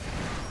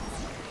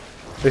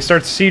 They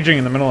start sieging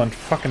in the middle of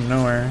fucking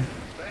nowhere.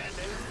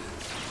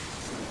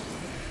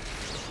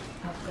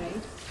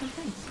 Upgrade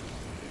complete.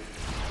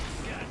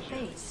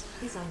 Base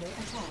is under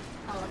attack.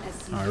 Our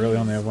SCVs Oh, I really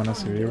only have one are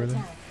SCV under over there?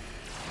 attack.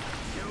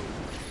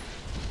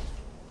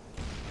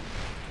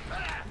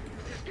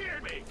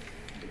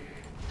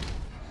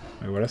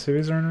 Wait, what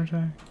SCVs are under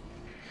attack?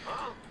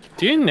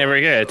 Do you never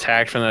get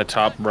attacked from the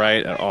top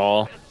right at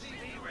all?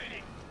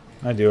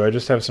 I do, I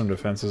just have some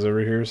defenses over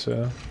here,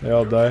 so they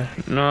all die.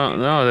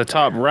 No, the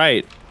top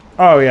right.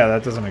 Oh yeah,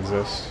 that doesn't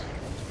exist.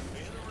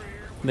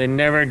 They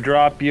never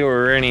drop you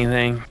or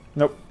anything.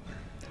 Nope.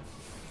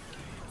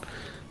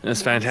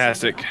 That's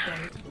fantastic.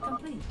 Upgrade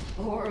complete.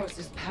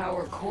 Horos's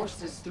power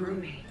courses through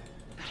me,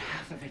 but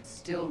half of it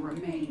still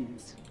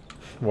remains.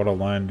 What a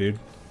line, dude.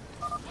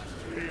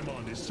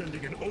 Amon is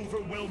sending an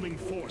overwhelming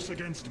force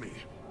against me.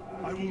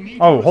 I will need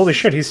Oh, your holy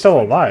shit, he's still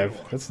assistance.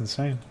 alive. That's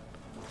insane.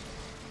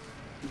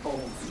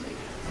 Boldly.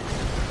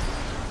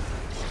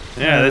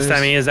 Yeah, this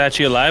time he is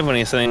actually alive when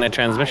he's sending that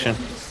transmission.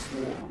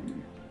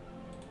 Swarm.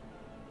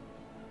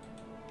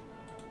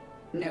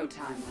 No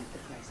time like the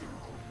present.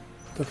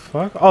 What the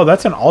fuck? Oh,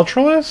 that's an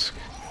Ultralisk?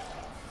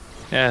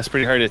 Yeah, it's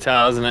pretty hard to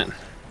tell, isn't it?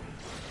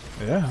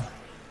 Yeah.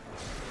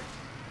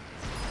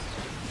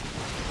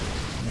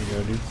 There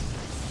you go, dude.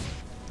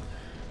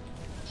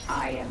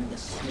 I am the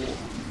swarm.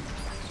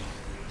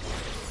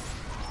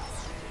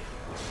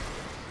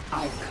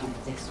 I've come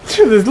this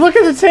way. Dude, look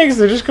at the tanks,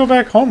 they just go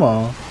back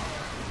homo.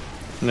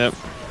 Nope.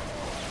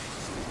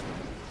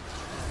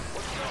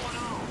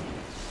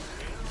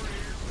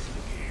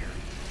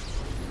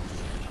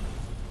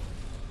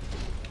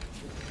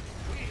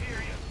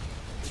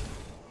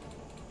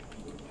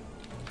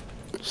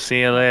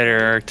 See you later,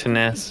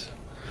 Artanis.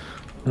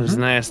 It was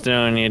nice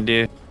knowing you,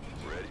 dude.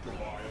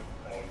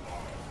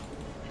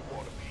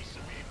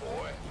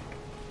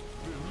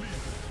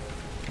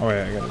 Oh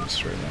wait, I gotta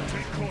destroy that.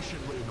 Take caution,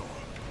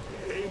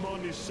 Raynor.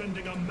 Amon is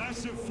sending a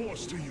massive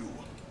force to you.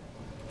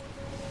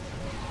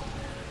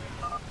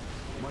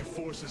 My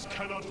forces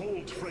cannot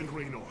hold, friend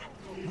Raynor.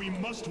 We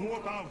must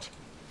warp out.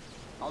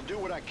 I'll do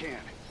what I can.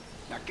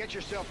 Now get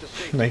yourself to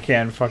safety. They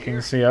can't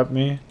fucking see up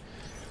me.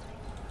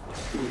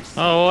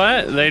 Oh,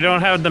 what? They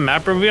don't have the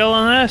map reveal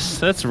on this?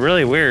 That's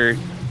really weird.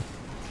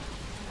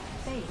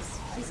 Base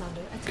is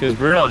under attack. Because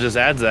Brutal just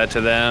adds that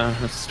to them.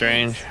 That's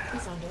strange.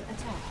 Is under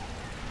attack.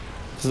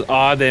 This is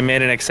odd they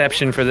made an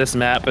exception for this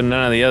map and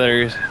none of the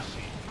others.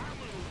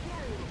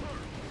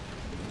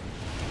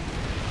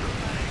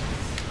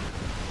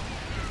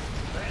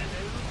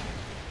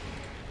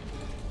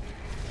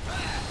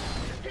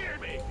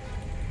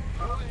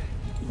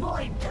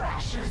 Void Thrasher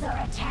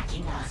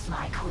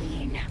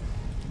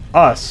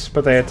us,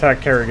 but they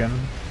attack Kerrigan.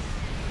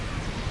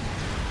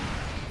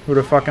 Who'd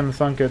have fucking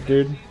thunk it,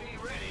 dude?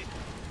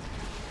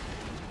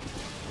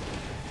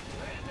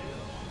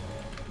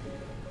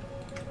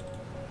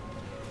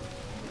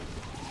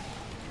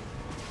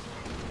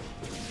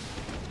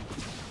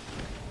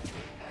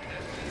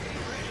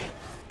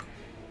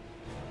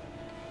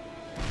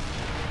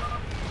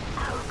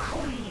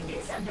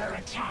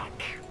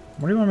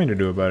 What do you want me to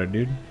do about it,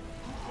 dude?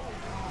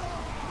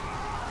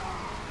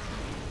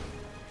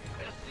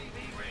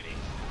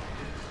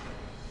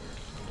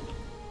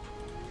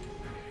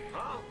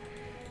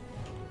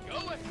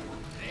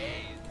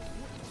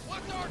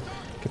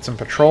 Get some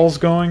patrols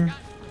going.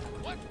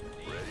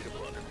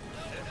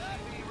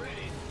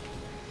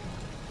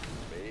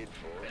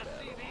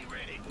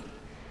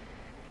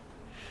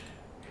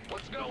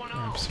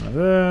 Grab some of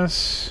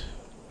this.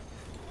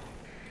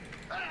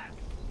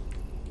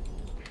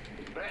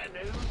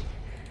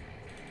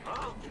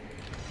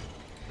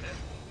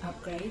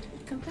 Upgrade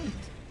complete.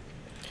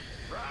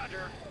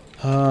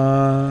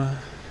 I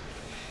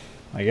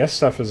guess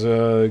stuff is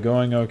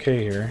going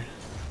okay here.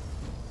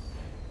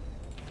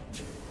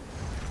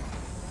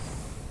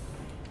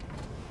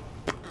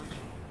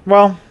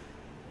 Well,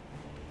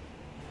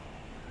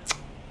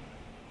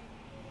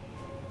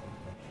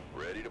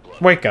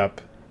 wake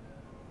up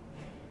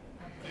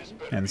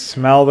and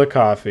smell the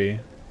coffee.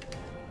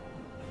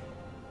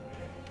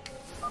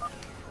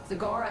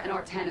 Zagara and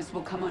Artanis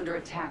will come under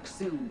attack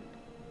soon.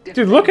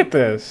 Dude, look at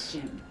this.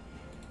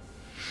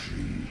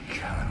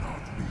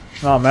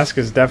 Oh, Mesk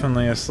is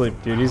definitely asleep,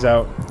 dude. He's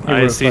out.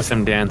 I see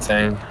some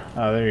dancing.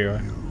 Oh, there you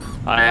are.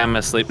 I am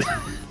asleep.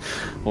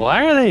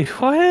 Why are they?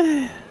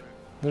 What?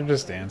 They're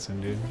just dancing,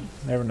 dude.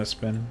 They're having a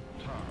spin.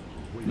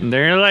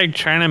 They're like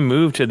trying to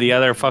move to the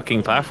other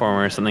fucking platform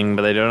or something,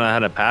 but they don't know how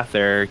to path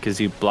there because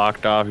you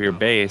blocked off your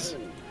base.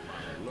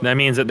 That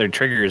means that their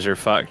triggers are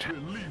fucked.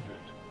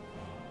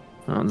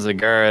 Well,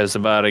 Zagara is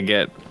about to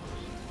get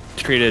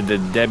treated to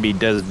Debbie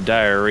Does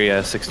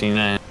Diarrhea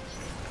 69.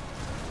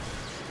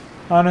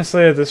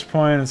 Honestly, at this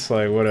point, it's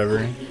like,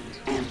 whatever.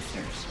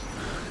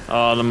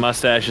 Oh, the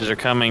mustaches are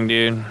coming,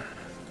 dude.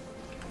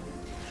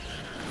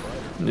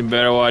 You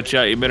better watch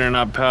out. You better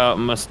not pout.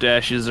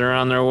 Mustaches are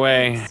on their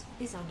way.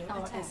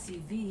 Our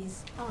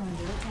SCVs are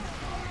under attack.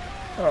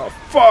 Oh,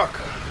 fuck!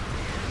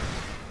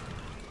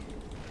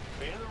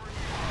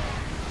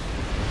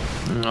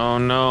 Oh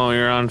no,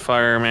 you're on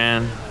fire,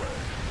 man.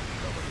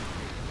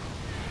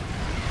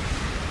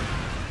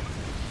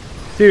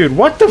 Dude,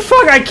 what the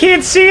fuck? I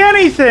can't see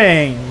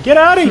anything! Get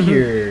out of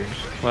here!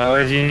 Why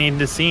would you need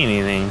to see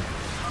anything?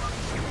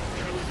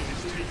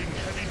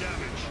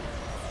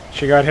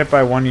 She got hit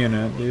by one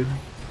unit, dude.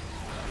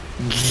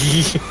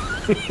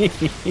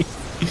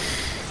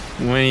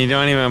 When you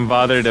don't even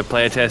bother to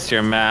playtest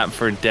your map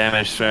for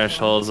damage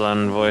thresholds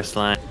on voice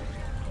line.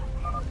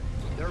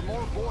 There are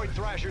more Void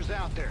Thrashers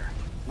out there.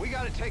 We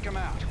gotta take them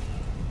out.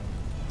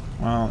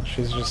 Well,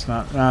 she's just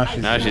not. No,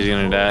 Now she's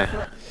gonna die.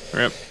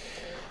 Rip.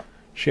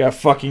 She got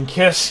fucking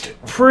kissed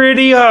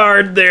pretty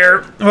hard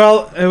there.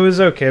 Well, it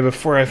was okay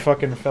before I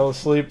fucking fell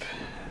asleep.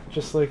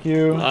 Just like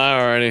you. I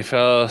already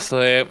fell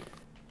asleep.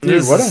 Dude,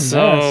 this what a is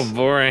so mess.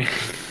 boring.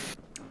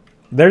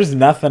 There's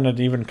nothing to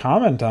even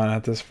comment on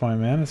at this point,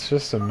 man. It's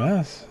just a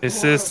mess.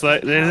 It's just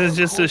like, this is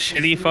just a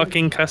shitty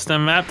fucking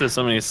custom map that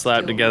somebody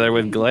slapped together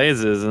with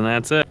glazes, and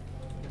that's it.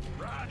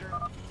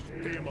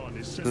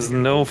 There's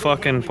no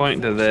fucking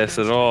point to this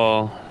at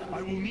all.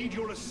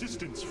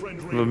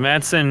 But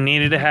Madsen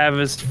needed to have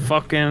his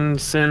fucking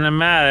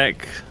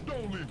cinematic.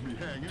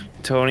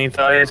 Tony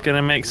thought he was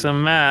gonna make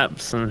some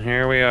maps, and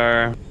here we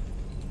are.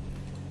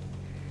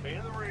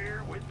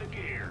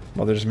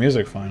 Well, there's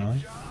music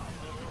finally.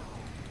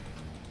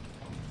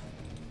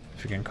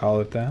 If you can call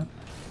it that.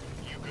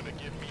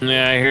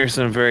 Yeah, I hear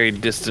some very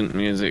distant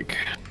music.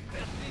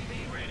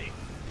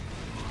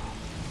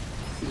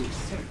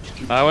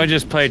 I would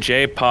just play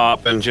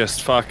J-pop and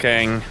just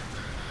fucking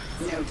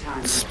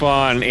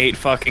spawn 8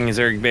 fucking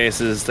Zerg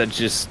bases that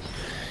just...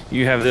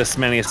 You have this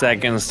many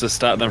seconds to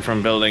stop them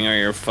from building or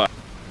you're fucked.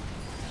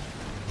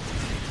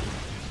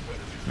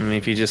 And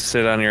if you just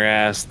sit on your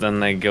ass,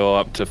 then they go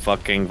up to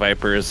fucking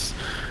Vipers,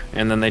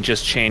 and then they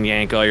just chain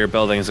yank all your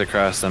buildings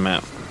across the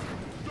map.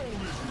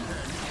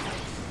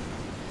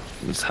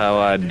 That's how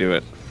I'd do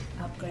it.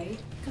 Upgrade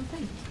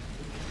complete.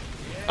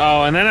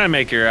 Oh, and then I'd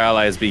make your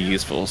allies be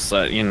useful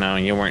so that, you know,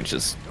 you weren't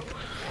just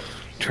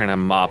trying to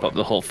mop up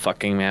the whole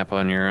fucking map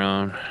on your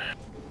own.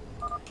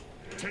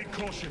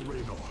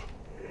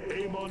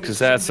 Because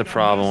that's the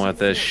problem with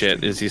this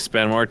shit, is you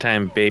spend more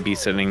time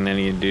babysitting than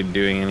you do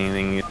doing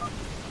anything.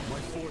 My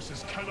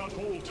forces cannot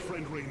hold,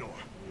 friend Raynor.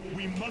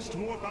 We must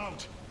warp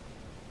out.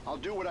 I'll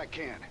do what I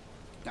can.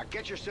 Now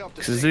get yourself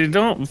to Because they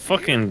don't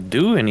fucking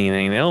do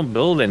anything, they don't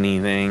build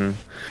anything.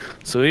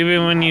 So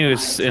even when you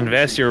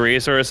invest your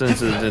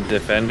resources into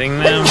defending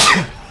them,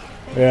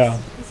 yeah,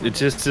 it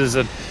just is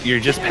a, you're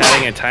just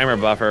padding a timer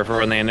buffer for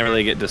when they never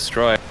really get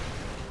destroyed.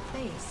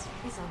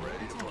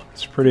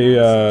 it's pretty.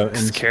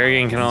 Because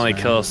Kerrigan can only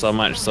kill so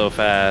much so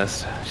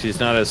fast. She's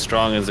not as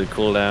strong as a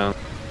cooldown.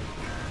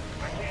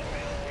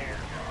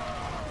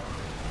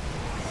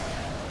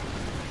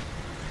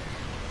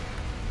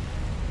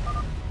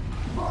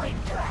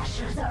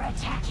 Thrashers are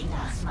attacking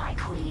us, my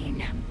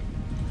queen.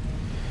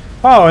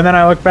 Oh, and then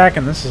I look back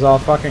and this is all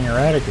fucking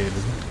eradicated.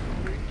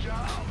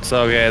 It's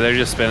okay, they're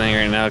just spinning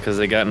right now because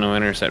they got no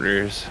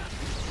interceptors.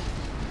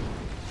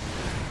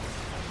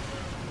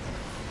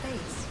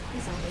 Base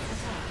is under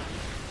attack.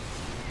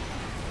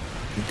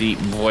 Deep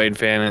void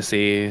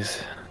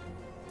fantasies.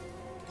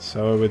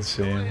 So it would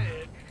seem.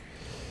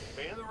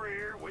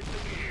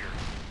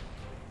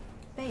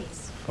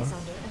 Base is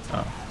under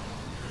attack. Oh.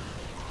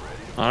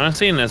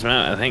 Honestly, in this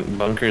map, I think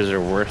bunkers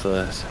are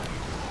worthless.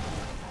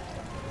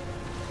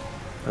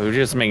 We would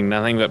just make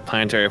nothing but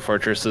planetary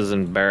fortresses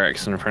and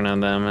barracks in front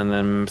of them and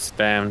then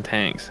spam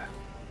tanks.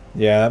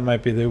 Yeah, that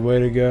might be the way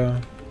to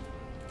go.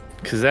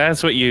 Because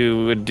that's what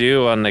you would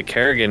do on the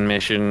Kerrigan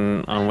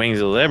mission on Wings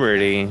of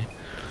Liberty.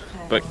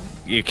 But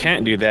you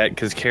can't do that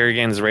because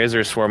Kerrigan's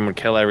Razor Swarm would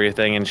kill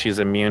everything and she's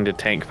immune to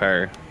tank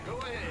fire.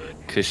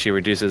 Because she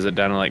reduces it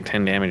down to like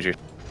 10 damage.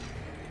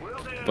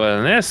 But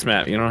in this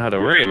map, you don't have to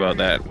worry about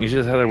that. You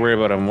just have to worry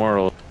about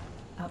Immortals.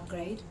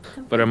 Upgrade.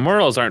 But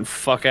Immortals aren't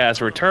fuck-ass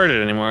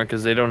retarded anymore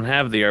because they don't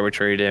have the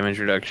arbitrary damage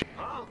reduction.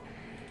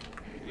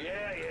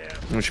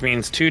 Which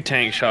means 2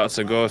 tank shots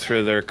will go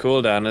through their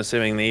cooldown,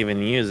 assuming they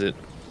even use it.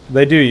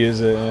 They do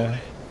use it, yeah.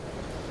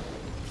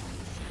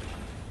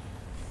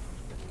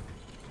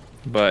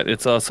 But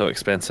it's also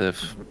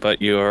expensive.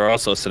 But you are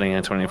also sitting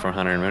at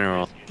 2,400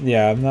 mineral.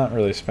 Yeah, I'm not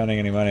really spending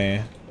any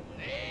money.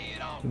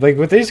 Like,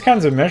 with these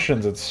kinds of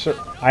missions, it's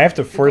I have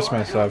to force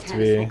myself to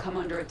be...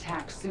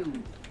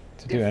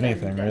 to do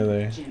anything,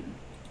 really.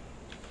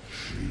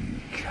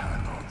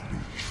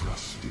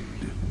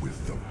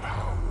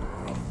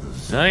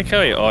 I like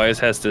how he always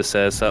has to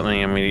say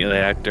something immediately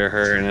after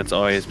her, and it's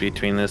always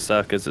between this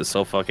stuff because it's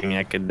so fucking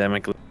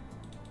academically.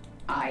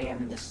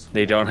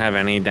 They don't have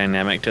any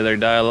dynamic to their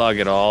dialogue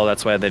at all.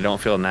 That's why they don't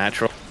feel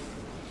natural.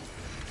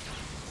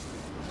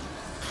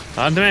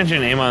 Not to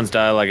mention, Amon's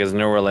dialogue has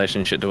no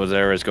relationship to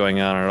whatever is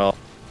going on at all.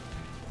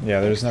 Yeah,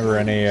 there's never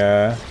any,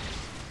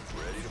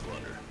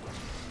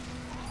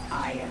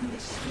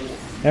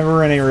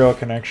 never any real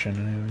connection,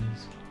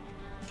 anyways.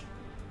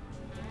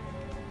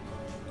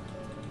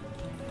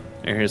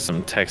 Here's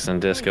some Texan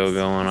disco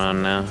going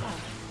on now.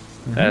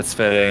 That's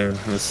fitting.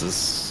 This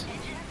is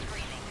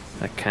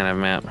that kind of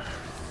map.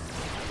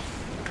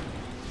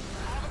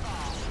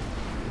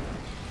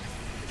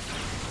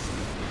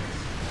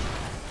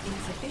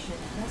 Insufficient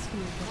rescue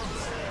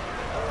gas.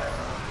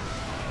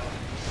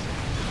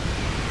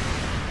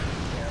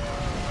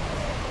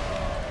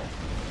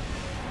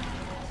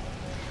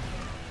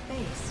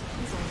 Base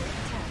is under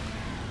attack.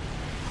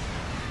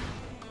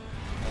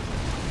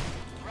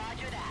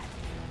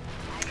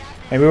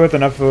 Maybe with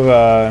enough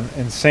of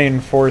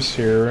insane force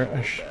here,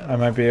 I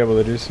might be able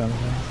to do something.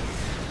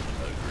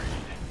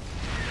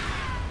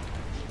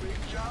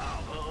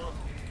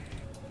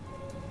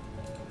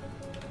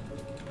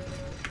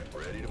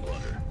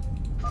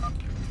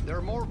 There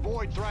are more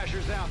Void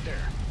Thrashers out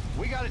there.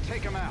 We gotta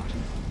take them out.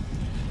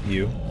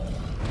 You.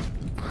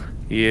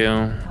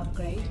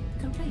 Upgrade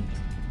complete.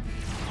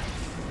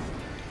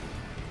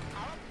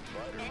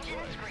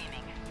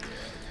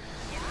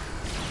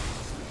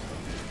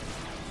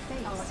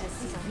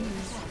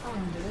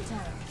 Under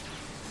attack.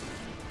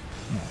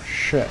 Oh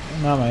shit,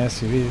 not my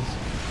SCVs.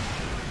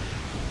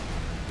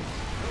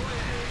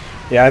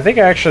 Yeah, I think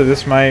actually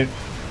this might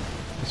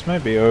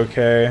be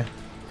okay.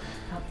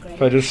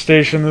 If I just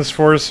station this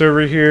force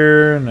over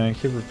here and I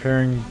keep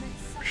repairing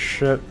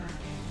shit.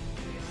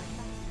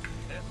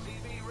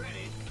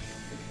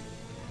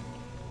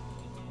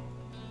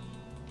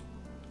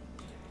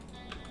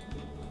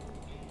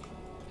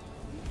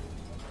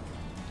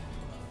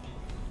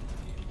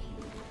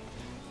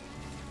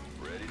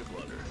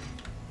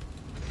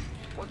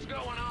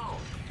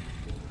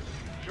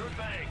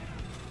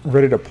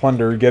 Ready to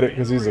plunder, get it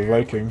because he's a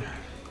Viking.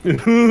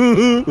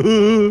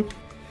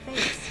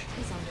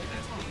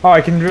 Oh, I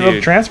can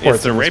build transports.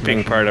 It's the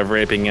raping part of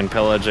raping and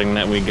pillaging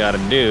that we gotta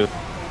do.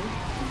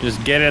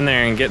 Just get in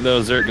there and get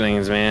those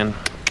Zerglings, man.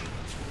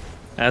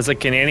 As a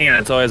Canadian,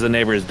 it's always the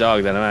neighbor's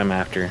dog that I'm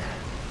after.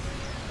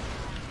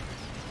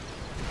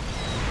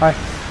 Hi.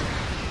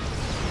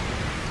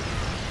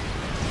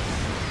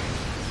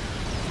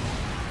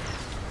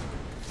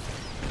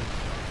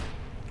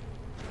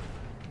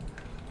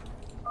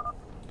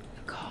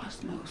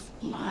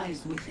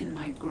 Lies within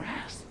my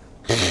grasp.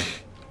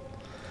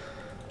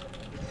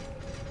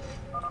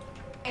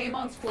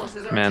 Amon's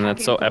forces are Man,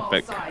 that's so attacking from all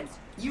epic. sides.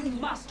 You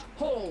must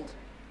hold.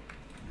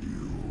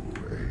 You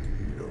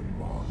aid a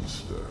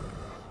monster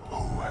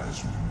who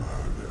has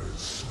murdered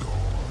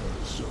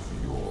scores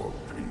of your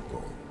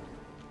people.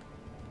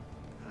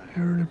 I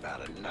heard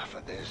about enough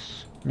of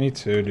this. Me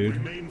too, dude.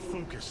 Remain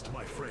focused,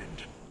 my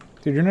friend.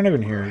 Dude, you're not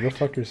even here. Go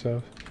fuck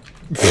yourself.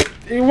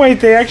 Wait,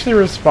 they actually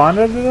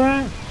responded to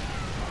that?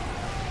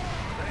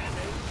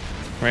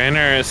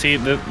 Raynor, see,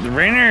 the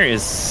Raynor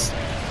is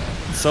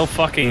so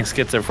fucking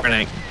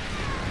schizophrenic.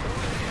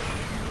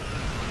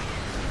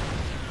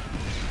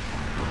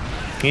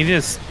 He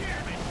just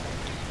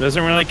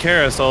doesn't really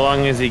care so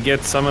long as he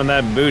gets some of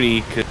that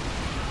booty.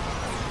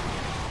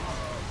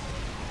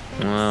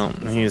 Well,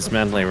 he's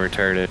mentally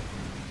retarded.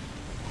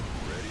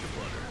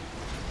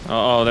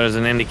 Oh, there's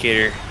an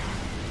indicator.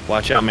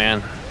 Watch out,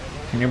 man.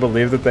 Can you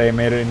believe that they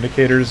made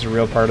indicators a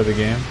real part of the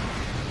game?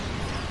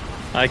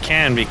 I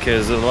can,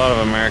 because a lot of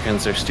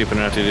Americans are stupid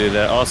enough to do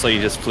that. Also, you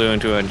just flew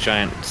into a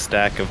giant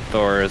stack of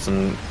Thors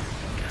and...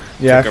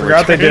 Yeah, I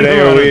forgot they did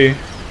AoE.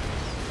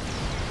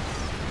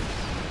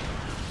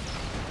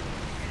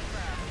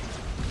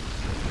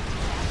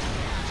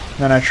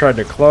 Then I tried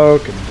to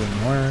cloak and it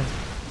didn't work.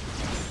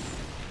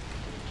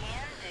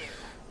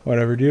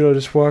 Whatever, dude. I'll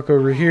just walk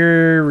over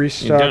here,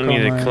 restock. You don't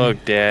need a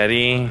cloak,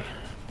 Daddy.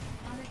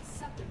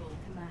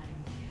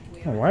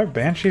 Oh, why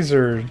Banshees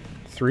are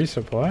 3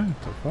 supply?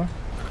 What the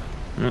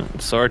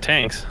fuck? So are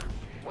tanks.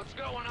 What's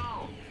going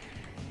on?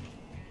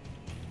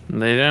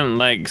 They don't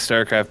like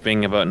StarCraft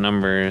being about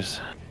numbers.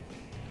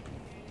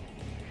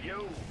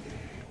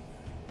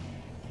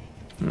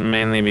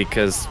 Mainly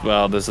because,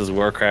 well, this is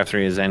Warcraft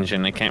 3's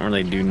engine. It can't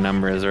really do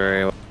numbers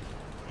very well.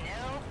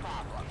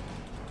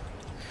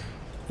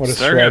 What a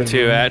StarCraft strategy.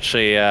 2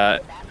 actually,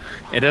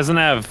 it doesn't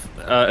have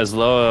as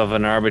low of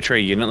an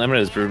arbitrary unit limit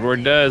as Brood War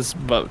does,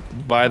 but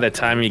by the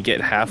time you get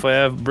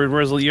halfway of Brood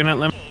War's unit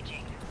limit,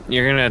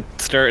 you're gonna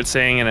start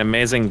seeing an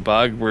amazing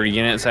bug where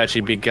units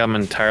actually become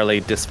entirely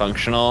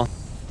dysfunctional.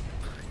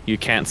 You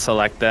can't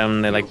select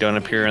them, they like don't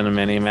appear on the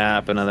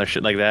mini-map and other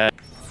shit like that.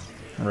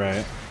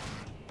 Right.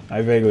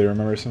 I vaguely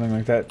remember something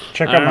like that.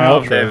 Check I out don't my know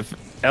if Ultra.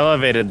 they've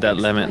elevated that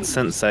limit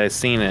since I've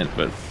seen it,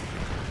 but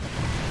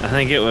I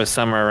think it was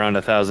somewhere around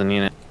 1,000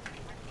 units.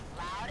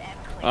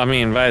 I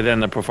mean, by then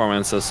the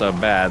performance is so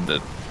bad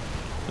that,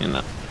 you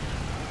know.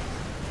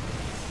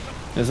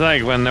 It's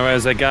like when there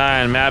was a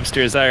guy on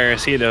Mapster's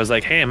IRC that was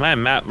like, hey, my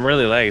map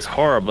really lags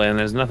horribly and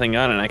there's nothing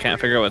on it and I can't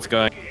figure out what's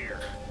going on.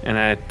 And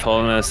I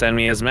told him to send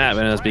me his map,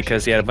 and it was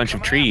because he had a bunch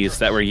of trees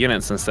that were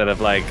units instead of,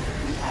 like,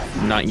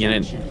 not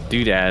unit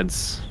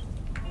doodads.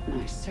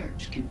 My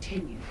search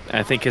continues.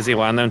 I think because he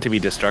wanted them to be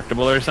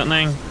destructible or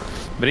something.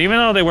 But even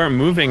though they weren't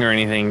moving or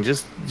anything,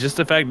 just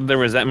the fact that there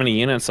was that many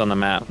units on the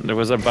map, there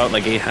was about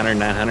like 800,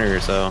 900 or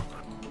so.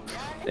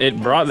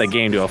 It brought the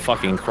game to a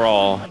fucking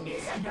crawl.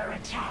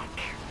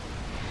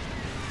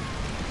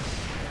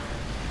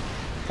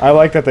 I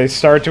like that they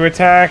start to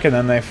attack and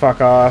then they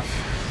fuck off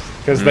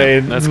because they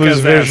That's lose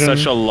because they have vision.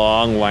 such a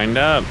long wind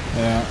up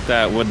Yeah.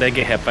 that would they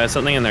get hit by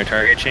something and their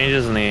target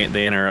changes and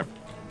they interrupt.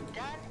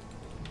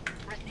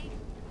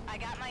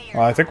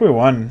 Well, I think we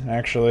won,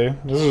 actually.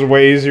 This is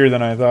way easier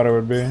than I thought it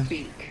would be.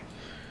 Speak.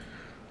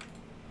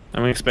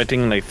 I'm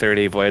expecting like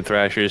 30 Void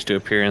Thrashers to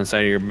appear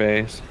inside of your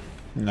base.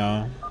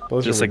 No.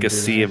 Blizzard Just like a wouldn't do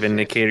sea that. of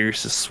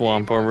indicators to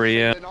swamp over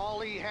you. And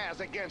all he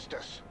has against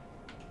us.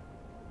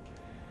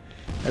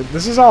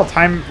 This is all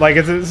time, like,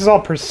 this is all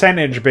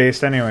percentage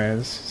based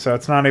anyways, so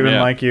it's not even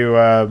like you,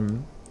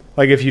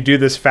 like if you do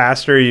this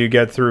faster, you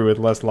get through with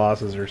less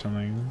losses or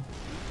something.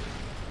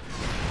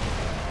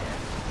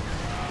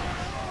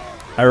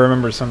 I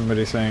remember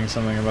somebody saying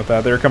something about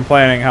that. They were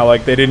complaining how,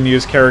 like, they didn't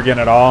use Kerrigan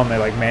at all, and they,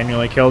 like,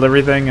 manually killed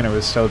everything, and it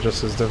was still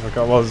just as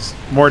difficult. Well, it was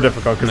more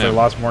difficult because they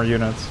lost more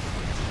units.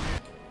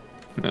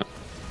 No.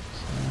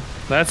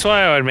 That's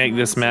why I would make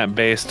this map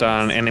based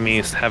on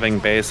enemies having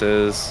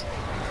bases.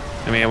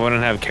 I mean, I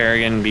wouldn't have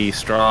Kerrigan be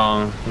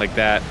strong like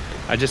that.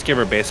 I'd just give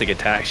her basic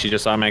attacks. She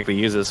just automatically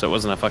uses, so it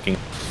wasn't a fucking...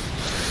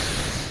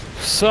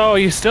 So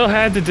you still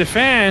had to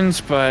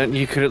defend, but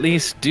you could at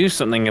least do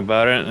something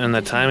about it, and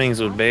the timings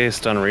were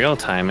based on real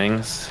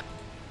timings.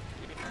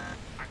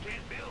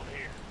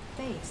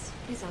 Base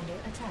is under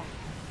attack.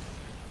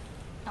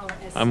 Our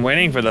I'm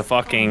waiting for the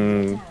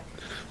fucking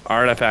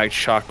artifact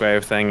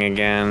shockwave thing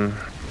again.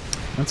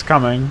 It's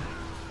coming.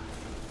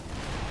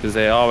 Because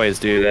they always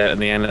do that at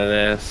the end of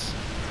this.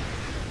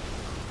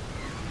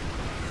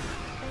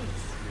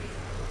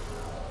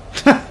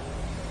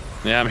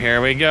 Yep,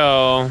 here we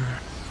go.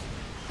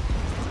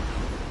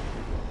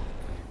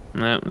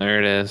 Nope, there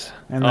it is.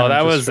 And Oh, then it that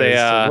just was fades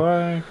a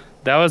away.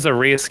 that was a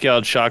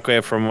rescaled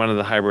shockwave from one of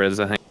the hybrids,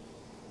 I think.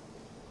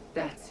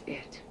 That's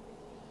it.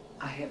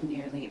 I have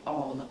nearly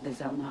all of the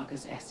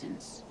Zelnaga's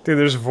essence. Dude,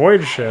 there's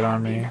void shit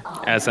on me.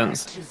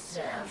 Essence. To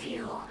serve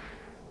you.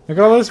 Look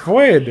at all this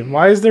void.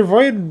 Why is there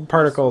void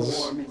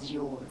particles? Form is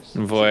yours.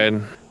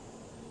 Void.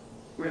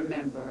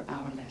 Remember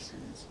our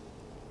lessons.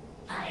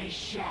 I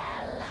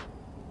shall.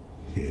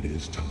 It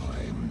is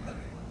time.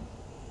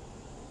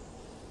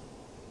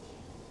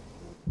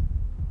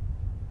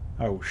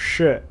 Oh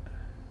shit.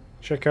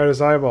 Check out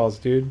his eyeballs,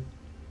 dude.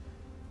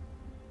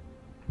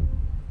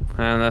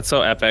 And that's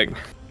so epic.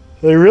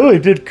 They really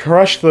did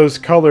crush those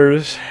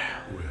colors.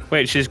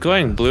 Wait, she's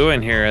glowing blue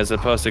in here as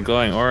opposed to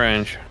glowing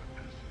orange.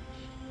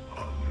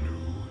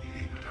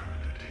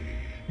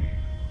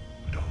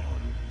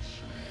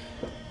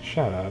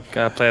 Shut up.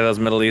 Gotta play those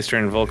Middle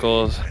Eastern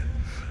vocals.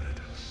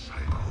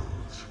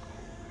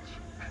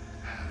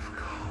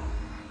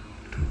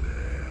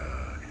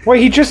 Wait,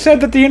 he just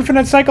said that the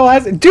infinite cycle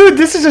has... Dude,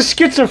 this is a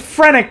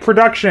schizophrenic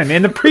production.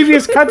 In the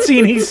previous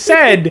cutscene, he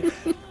said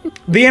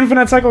the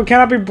infinite cycle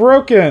cannot be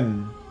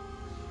broken.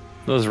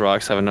 Those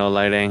rocks have no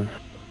lighting.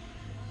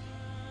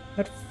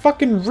 That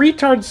fucking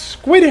retard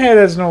squid head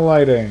has no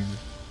lighting.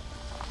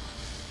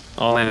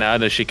 Only now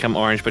does she come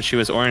orange, but she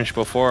was orange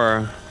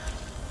before.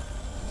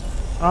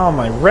 Oh,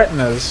 my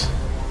retinas.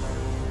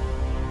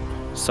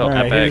 So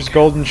Alright, epic. here's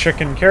Golden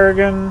Chicken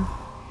Kerrigan.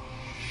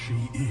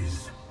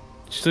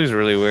 She looks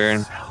really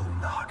weird.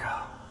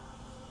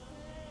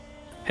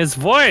 His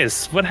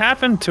voice! What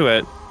happened to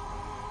it?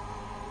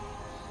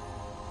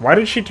 Why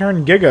did she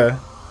turn Giga?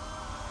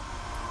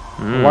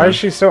 Why is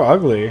she so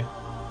ugly?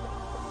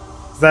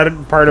 Is that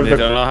part of They the...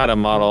 don't know how to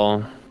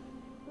model.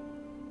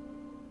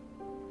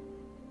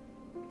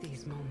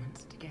 These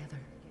moments together,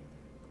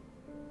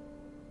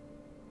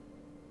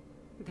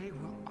 they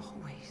will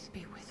always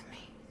be with me.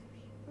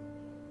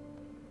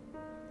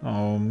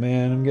 Oh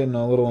man, I'm getting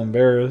a little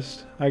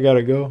embarrassed. I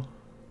gotta go.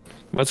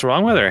 What's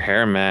wrong with her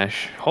hair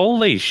mesh?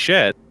 Holy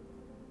shit.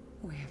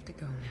 We have to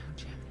go now,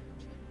 Jim.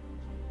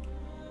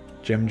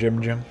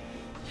 Jim.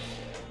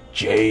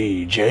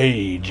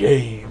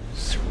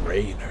 James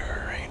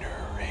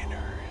Raynor.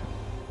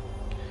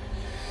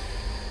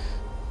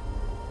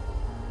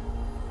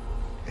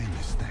 In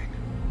this thing.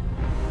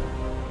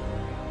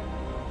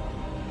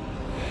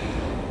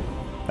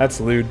 That's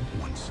lewd.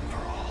 Once and for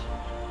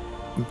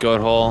all.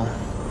 Goat hole.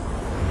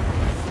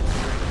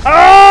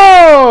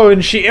 Oh!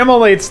 And she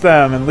immolates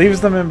them and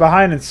leaves them in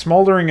behind and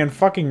smoldering and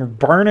fucking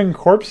burning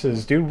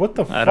corpses, dude. What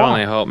the fuck? I'd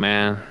only hope,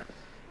 man.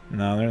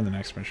 No, they're in the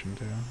next mission,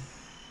 too.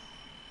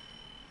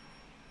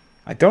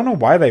 I don't know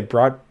why they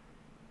brought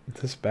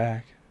this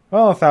back.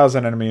 Well,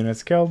 1,000 enemy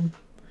units killed.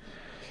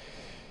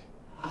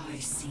 I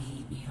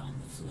see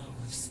beyond the flow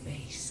of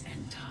space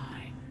and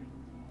time.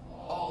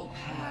 All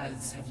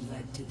paths have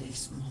led to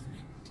this moment.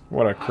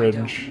 What a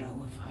cringe. I don't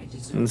know if I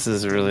deserve This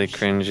is really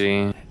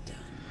cringy.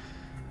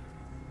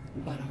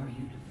 but our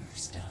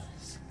universe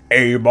does.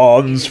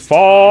 Amon's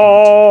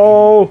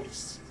fall!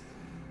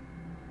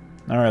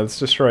 Alright, let's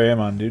destroy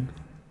Amon, dude.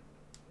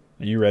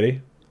 Are you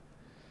ready?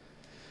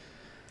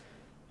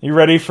 You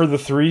ready for the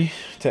 3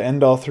 to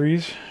end all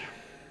 3s?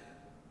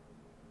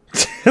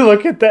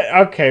 Look at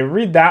that. Okay,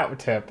 read that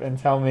tip and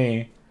tell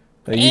me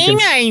that you can...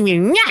 I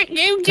will knock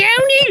you down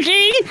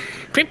easy.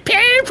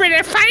 Prepare for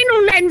the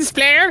final lens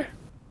flare.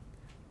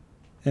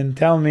 And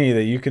tell me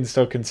that you can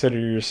still consider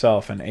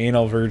yourself an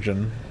anal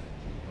virgin.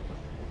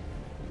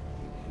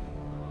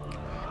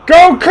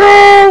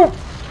 Goku!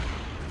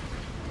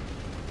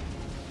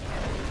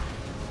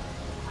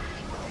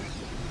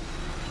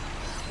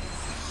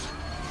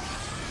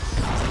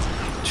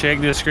 Check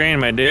the screen,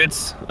 my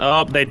dudes.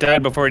 Oh, they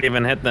died before it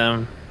even hit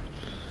them.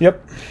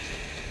 Yep.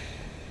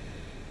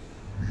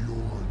 Your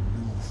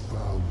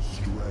newfound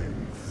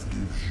strength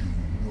gives you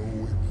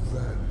no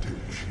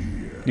advantage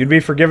here. You'd be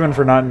forgiven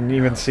for not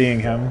even seeing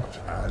him.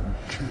 And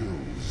kill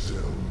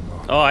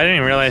Zelna. Oh, I didn't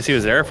even realize he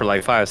was there for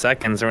like 5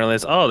 seconds. I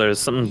realized, oh, there's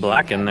something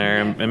black in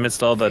there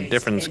amidst all the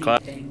different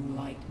clouds.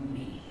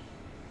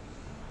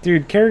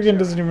 Dude, Kerrigan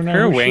doesn't even know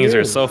Her who wings she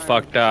are is. so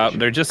fucked up.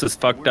 They're just as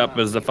fucked up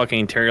as the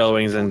fucking Tyrael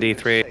wings in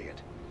D3.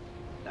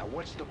 Now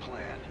what's the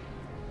plan?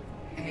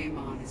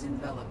 Amon is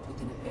enveloped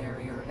within a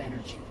barrier of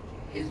energy.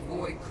 His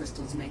void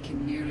crystals make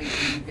him nearly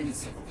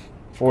invincible.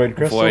 Void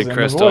crystals. Void in the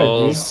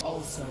crystals. void,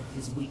 Also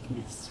his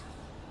weakness.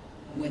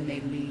 When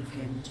they leave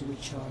him to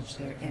recharge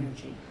their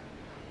energy,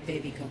 they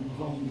become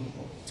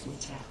vulnerable to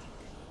attack.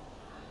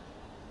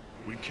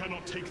 We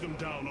cannot take them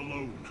down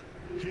alone.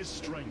 His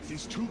strength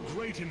is too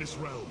great in this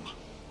realm.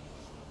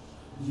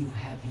 You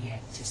have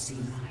yet to see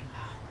my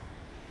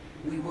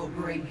power. We will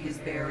bring his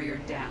barrier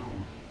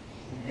down.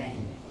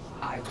 Then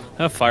I will...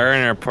 The fire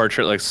in her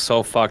portrait looks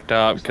so fucked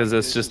up because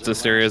it's just a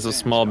series of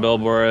small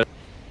billboards.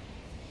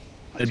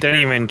 It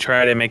didn't even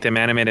try to make them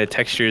animated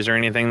textures or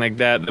anything like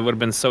that. That would have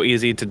been so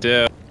easy to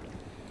do.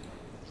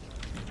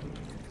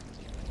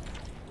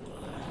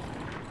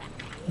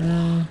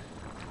 I'm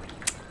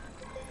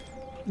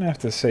gonna have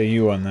to say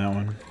you on that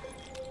one.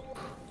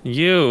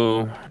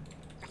 You.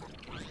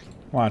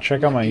 Wow,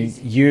 check out my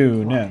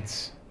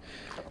units.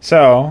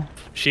 So,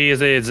 She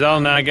is a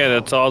Zelnaga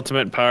that's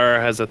ultimate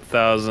power, has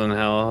 1,000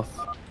 health.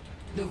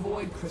 The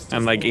void crystals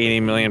And like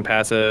 80 million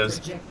passives.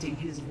 projecting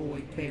his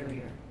void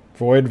barrier.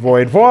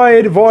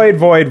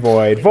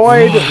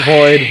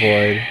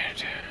 void.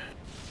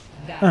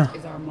 That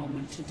is our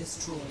moment to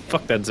destroy them.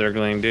 Fuck that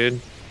Zergling, dude.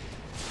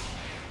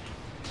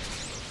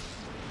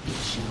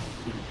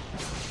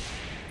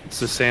 It's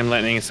the same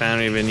lightning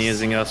sound we've been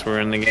using elsewhere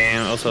in the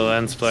game. Also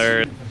lens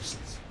flare.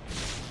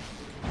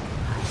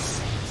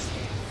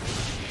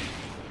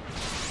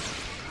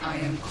 I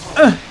am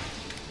called.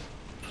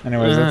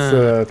 Anyways, that's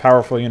a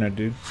powerful unit,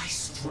 dude.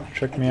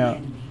 Check me out.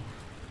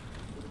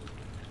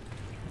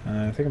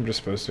 I think I'm just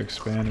supposed to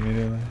expand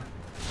immediately.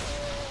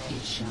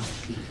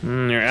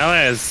 Your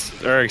allies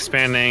are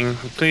expanding.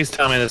 Please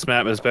tell me this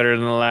map is better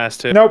than the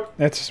last 2. Nope,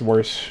 it's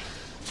worse.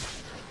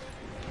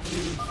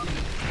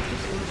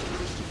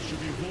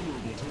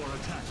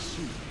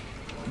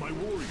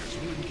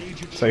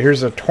 So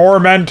here's a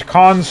torment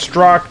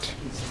construct.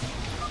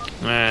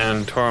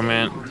 Man,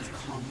 torment.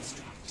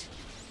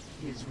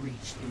 His reach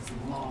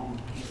is long.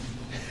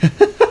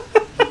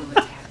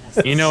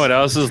 You know what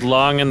else is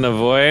long in the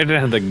void?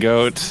 The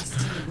goat.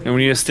 And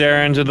when you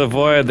stare into the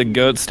void, the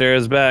goat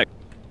stares back.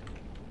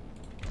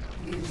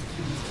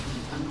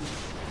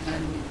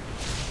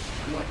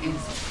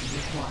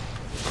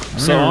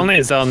 So only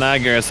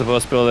Zelnaga is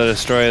supposed to be able to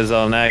destroy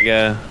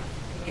Zelnaga.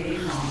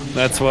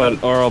 That's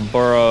what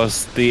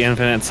Ouroboros, the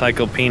infinite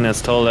cycle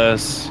penis, told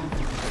us.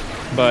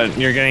 But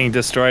you're getting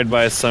destroyed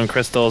by some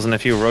crystals and a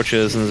few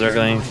roaches and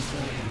zerglings.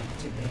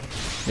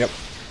 Yep.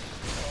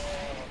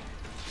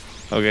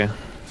 Okay.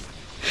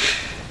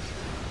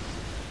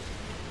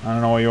 I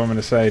don't know what you want me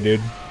to say,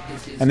 dude.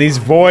 And these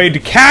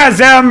void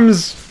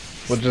chasms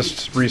will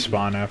just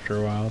respawn after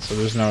a while, so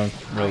there's no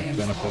real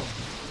benefit.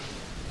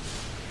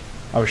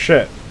 Oh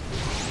shit.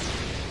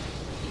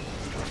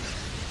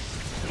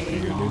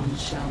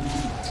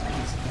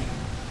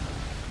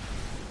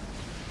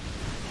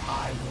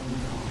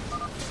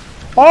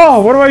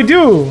 Oh, what do I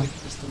do?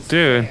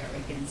 Dude.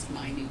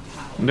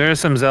 There's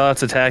some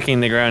zealots attacking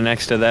the ground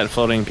next to that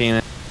floating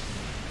penis.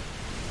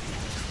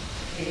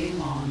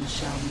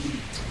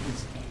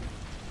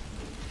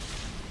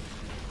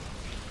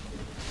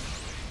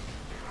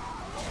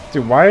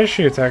 Dude, why is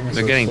she attacking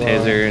They're so getting slow?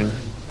 tasered.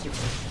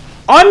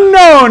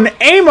 Unknown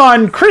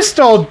Amon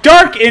Crystal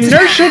Dark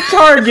Inertia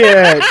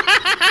Target!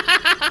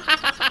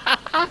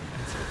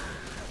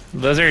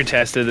 Blizzard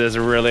tested this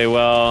really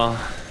well.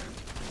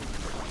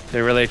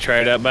 They really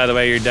tried up. By the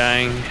way, you're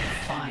dying.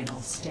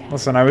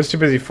 Listen, I was too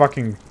busy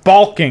fucking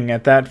balking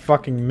at that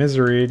fucking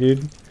misery,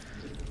 dude.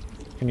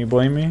 Can you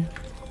blame me?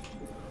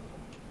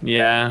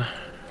 Yeah.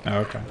 Oh,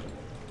 okay.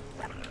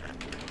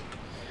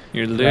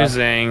 You're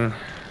losing.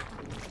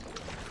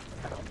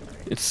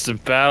 It's the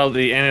battle at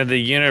the end of the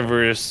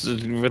universe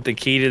with the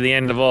key to the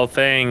end of all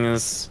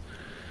things.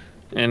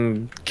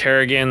 And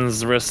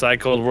Kerrigan's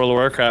recycled World of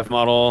Warcraft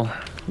model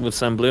with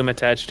some bloom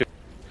attached to it.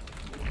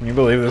 Can you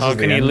believe this How is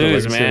the can you end of the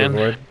lose, Legacy of the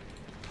man? Void?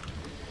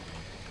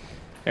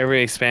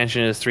 Every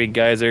expansion is 3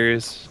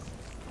 geysers.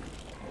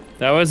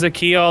 That was the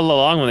key all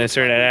along when they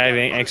started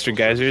adding extra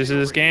geysers to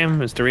this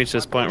game, is to reach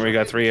this point where you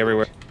got 3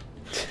 everywhere.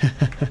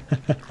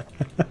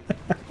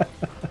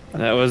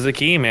 That was the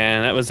key,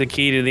 man. That was the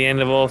key to the end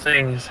of all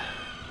things.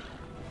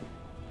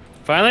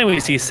 Finally, we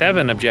see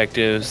 7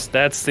 objectives.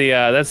 That's the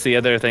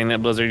other thing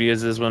that Blizzard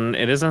uses when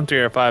it isn't 3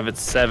 or 5,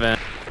 it's 7.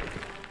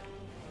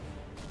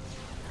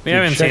 We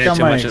haven't seen it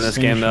too much in this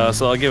game though,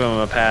 so I'll give them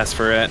a pass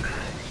for it.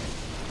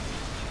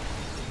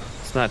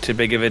 It's not too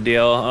big of a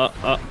deal.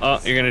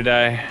 Oh, you're gonna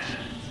die.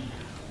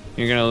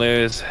 You're gonna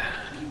lose.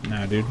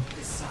 Nah, dude.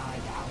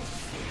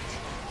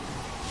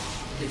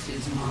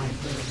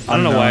 I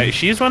don't know why.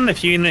 She's one of the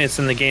few units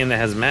in the game that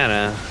has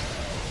mana.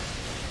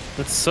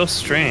 That's so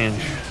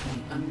strange.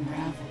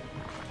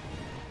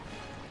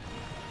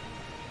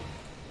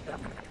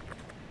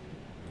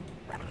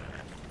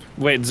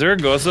 Wait,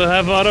 Zerg also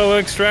have auto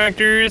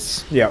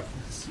extractors? Yep.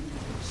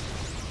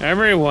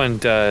 Everyone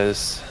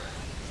does.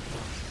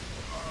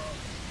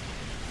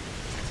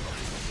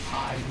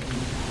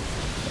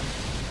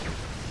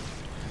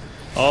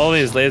 All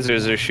these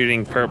lasers are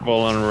shooting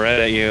purple and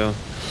red at you.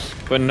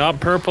 But not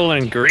purple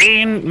and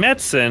green?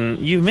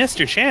 Metzen, you missed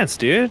your chance,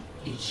 dude.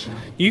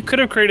 You could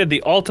have created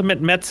the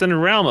ultimate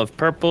Metzen realm of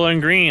purple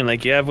and green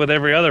like you have with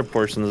every other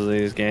portions of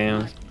these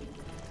games.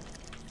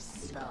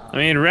 I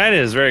mean, red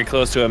is very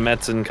close to a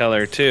Metzen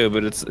color too,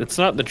 but it's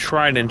not the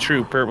tried and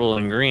true purple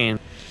and green.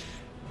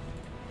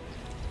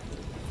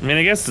 I mean,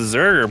 I guess the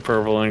Zerg are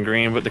purple and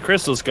green, but the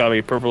crystals gotta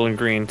be purple and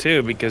green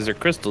too because they're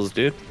crystals,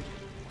 dude.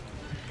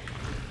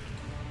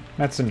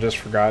 Metzen just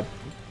forgot.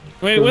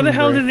 Wait, what the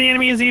hell did the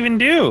enemies even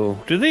do?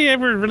 Do they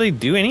ever really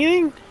do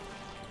anything?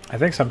 I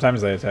think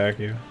sometimes they attack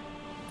you.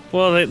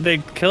 Well, they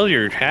kill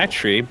your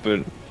hatchery, but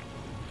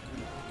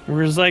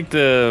there's like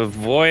the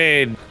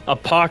void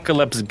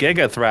apocalypse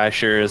giga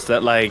thrashers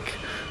that like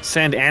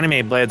send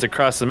anime blades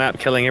across the map,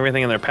 killing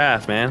everything in their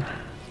path, man.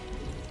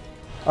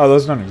 Oh,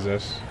 those don't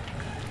exist.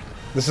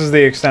 This is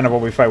the extent of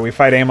what we fight. We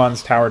fight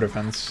Amon's tower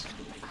defense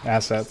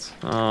assets.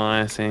 Oh,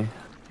 I see.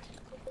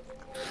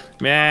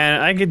 Man,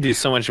 I could do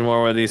so much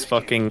more with these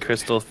fucking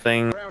crystal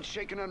things.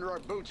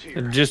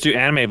 Just do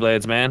anime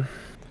blades, man.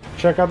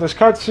 Check out this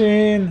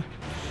cutscene.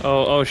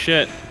 Oh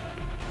shit.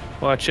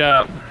 Watch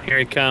out. Here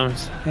he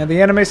comes. And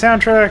the anime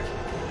soundtrack.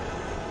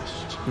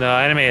 No,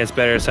 anime has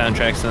better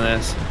soundtracks than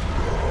this.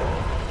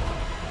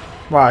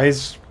 Wow,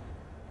 he's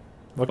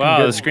looking wow,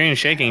 good. the screen's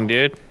shaking,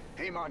 dude.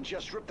 Amon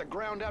just ripped the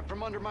ground out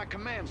from under my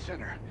command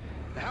center.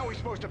 Now, how are we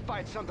supposed to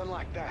fight something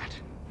like that?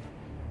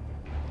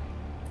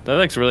 That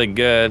looks really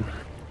good.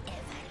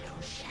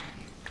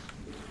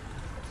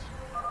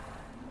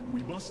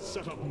 We must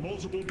set up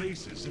multiple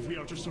bases if we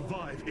are to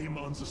survive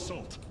Amon's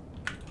assault.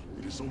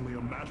 It is only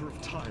a matter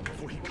of time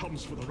before he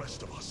comes for the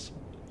rest of us.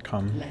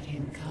 Come. Let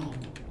him come.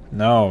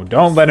 No,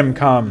 don't let him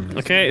come.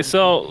 Okay,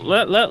 so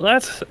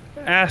let's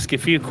ask a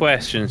few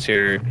questions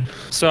here.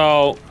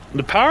 So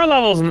the power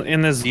levels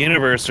in this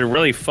universe are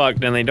really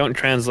fucked and they don't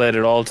translate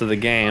at all to the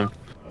game.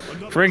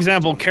 For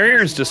example,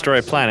 carriers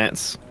destroy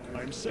planets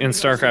in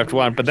StarCraft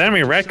 1, but then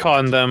we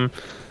retconned them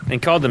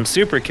and called them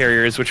super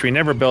carriers, which we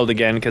never build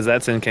again because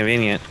that's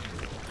inconvenient.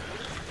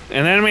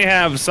 And then we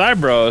have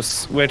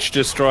Cybros, which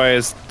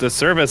destroys the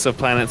surface of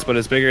planets but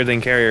is bigger than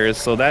carriers,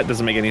 so that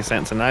doesn't make any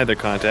sense in either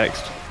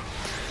context.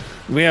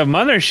 We have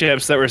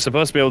motherships that were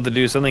supposed to be able to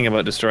do something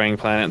about destroying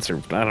planets,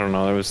 or I don't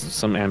know, there was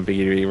some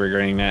ambiguity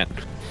regarding that.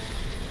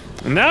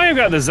 And now we've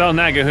got the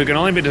Zelnaga, who can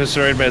only be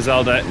destroyed by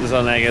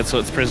Zelnaga, so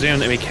it's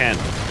presumed that we can't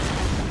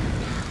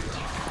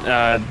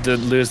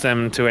lose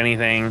them to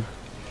anything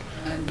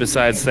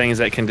besides things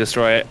that can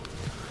destroy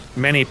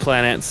many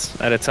planets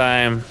at a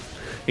time.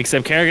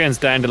 Except Kerrigan's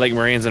dying to like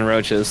Marines and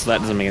roaches, so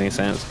that doesn't make any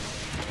sense.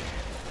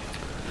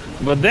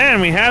 But then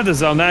we have the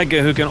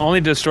Zelnaga, who can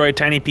only destroy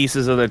tiny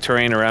pieces of the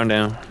terrain around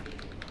him.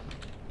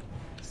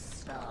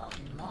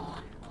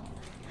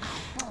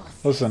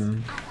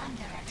 Listen,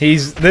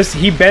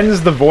 he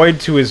bends the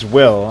void to his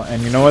will,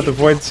 and you know what the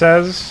void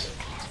says?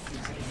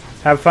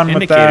 Have fun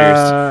with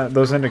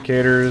those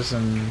indicators,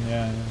 and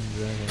yeah,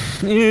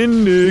 exactly.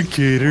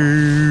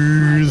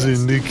 Indicators.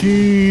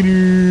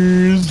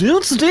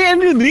 Don't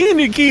stand in the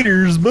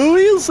indicators,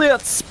 boys.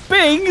 That's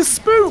big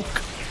spook.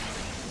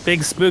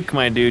 Big spook,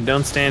 my dude.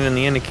 Don't stand in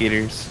the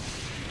indicators.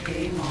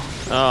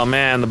 Oh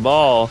man, the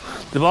ball.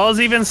 The balls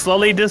even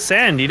slowly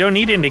descend. You don't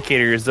need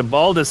indicators. The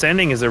ball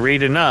descending is a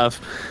read enough.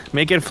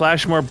 Make it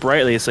flash more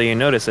brightly so you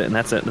notice it, and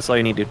that's it. That's all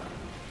you need to do.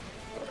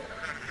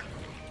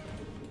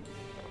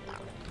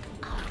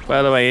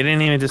 By the way, you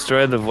didn't even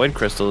destroy the void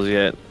crystals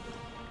yet.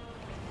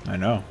 I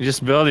know. You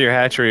just build your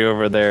hatchery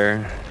over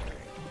there.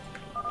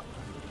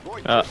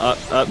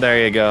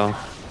 There you go.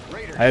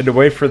 I had to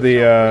wait for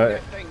the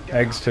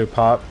eggs to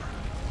pop.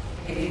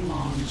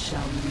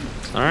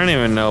 I don't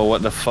even know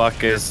what the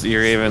fuck is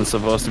you're even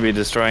supposed to be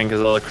destroying because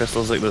all the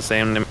crystals look the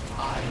same.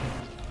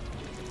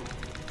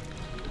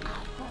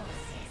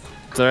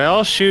 So they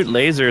all shoot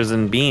lasers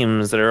and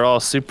beams that are all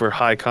super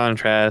high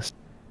contrast.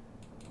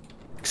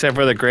 Except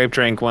for the grape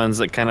drink ones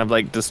that kind of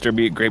like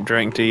distribute grape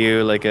drink to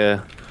you like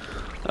a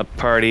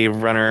party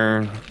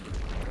runner.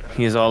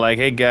 He's all like,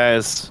 hey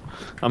guys,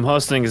 I'm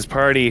hosting his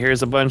party,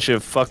 here's a bunch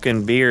of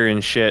fucking beer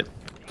and shit.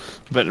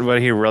 But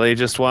what he really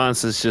just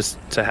wants is just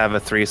to have a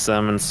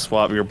threesome and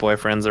swap your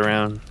boyfriends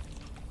around.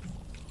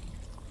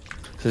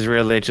 This is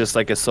really just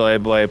like a soy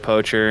boy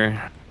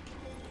poacher.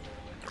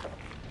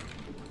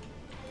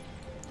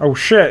 Oh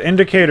shit,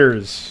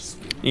 indicators.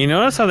 You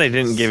notice how they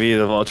didn't give you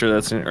the vulture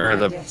that's or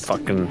the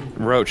fucking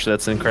roach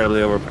that's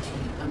incredibly overpowered?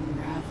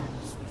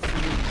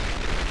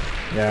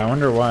 Yeah, I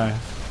wonder why.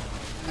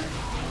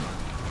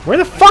 Where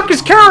the fuck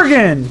is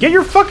Kerrigan? Get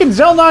your fucking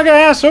Zelnaga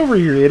ass over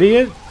here,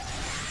 idiot.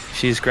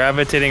 She's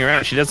gravitating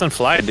around. She doesn't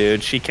fly,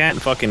 dude. She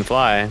can't fucking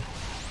fly.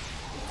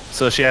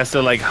 So she has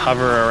to like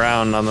hover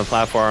around on the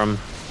platform.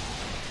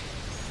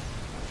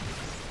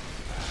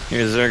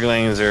 Your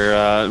Zerglings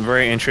are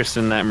very interested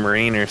in that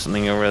marine or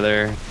something over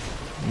there.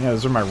 Yeah,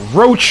 those are my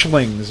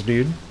roachlings,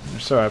 dude. They're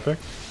so epic.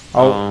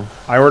 Oh,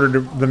 I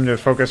ordered them to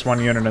focus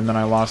one unit and then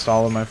I lost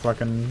all of my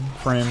fucking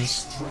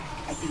frames.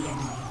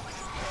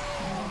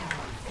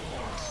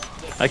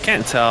 I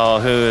can't tell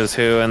who is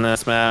who in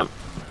this map.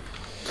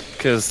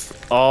 Because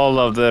all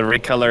of the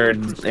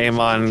recolored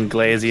Amon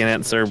Glaze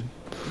units are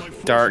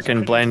dark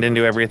and blend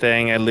into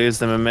everything. I lose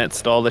them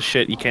amidst all the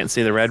shit. You can't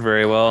see the red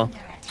very well.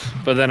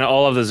 But then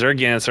all of the Zerg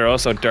units are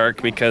also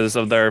dark because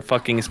of their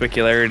fucking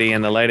specularity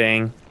and the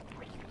lighting.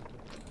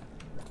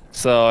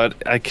 So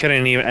I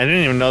didn't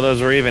even know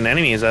those were even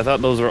enemies. I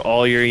thought those were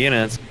all your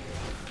units.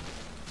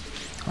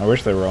 I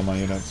wish they were all my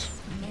units.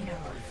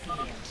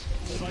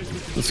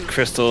 Those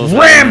crystals.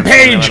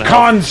 Rampage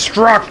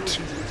construct!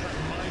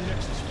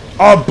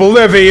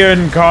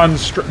 Oblivion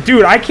construct.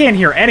 Dude, I can't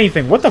hear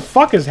anything. What the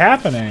fuck is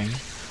happening?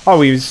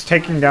 Oh, he was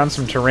taking down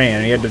some terrain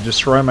and he had to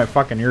destroy my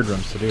fucking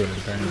eardrums to do it,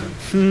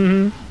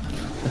 apparently.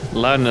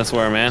 Loudness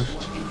war, man.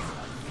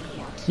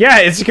 Yeah,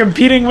 it's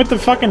competing with the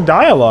fucking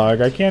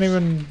dialogue. I can't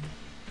even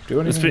do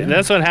anything.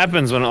 That's what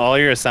happens when all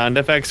your sound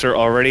effects are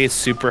already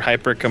super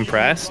hyper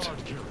compressed.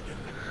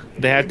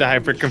 They have to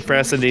hyper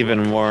compress it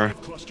even more.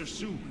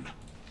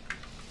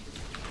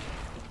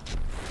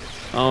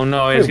 Oh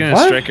no, he's gonna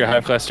strike your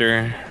hive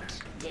cluster.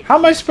 How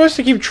am I supposed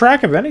to keep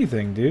track of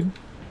anything, dude?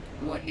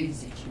 What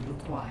is it you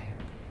require?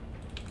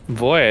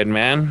 Void,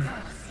 man.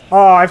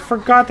 Oh, I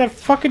forgot that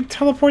fucking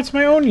teleports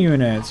my own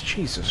units.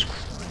 Jesus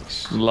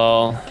Christ.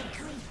 Lol.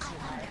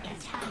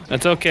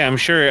 That's okay, I'm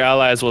sure your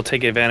allies will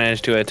take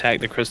advantage to attack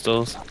the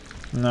crystals.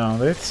 No,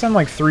 they send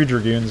like 3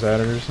 Dragoons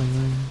at it or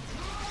something.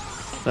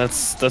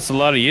 That's a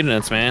lot of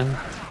units, man.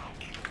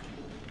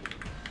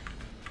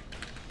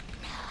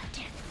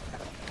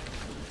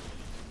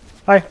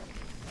 Hi.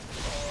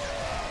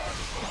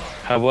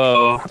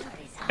 Hello,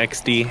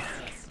 XD.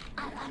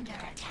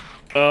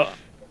 I'm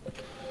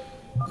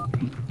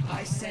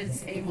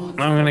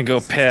gonna go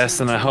piss,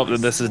 and I hope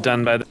that this is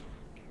done by the.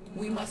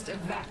 We must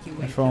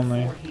evacuate if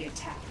only. before he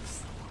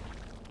attacks.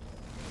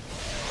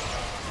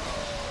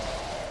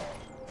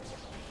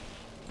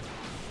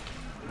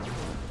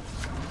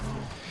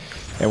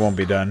 It won't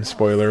be done.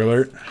 Spoiler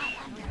alert.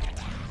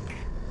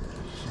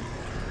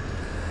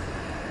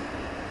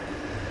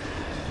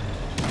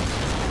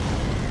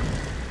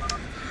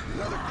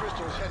 Another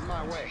crystal's heading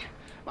my way.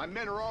 My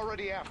men are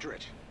already after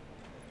it.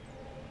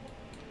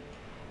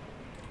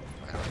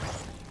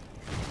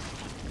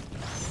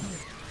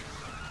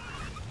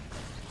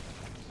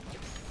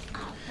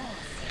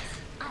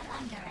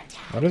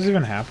 What is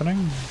even happening?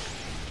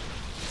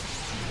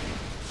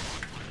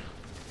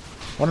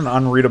 What an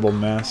unreadable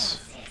mess.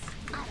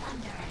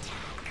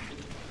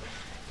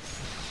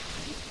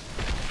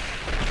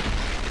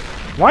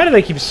 Why do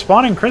they keep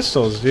spawning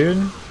crystals, dude?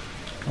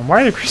 And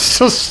why do the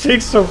crystals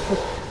take so...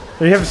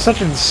 They have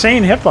such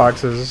insane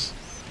hitboxes.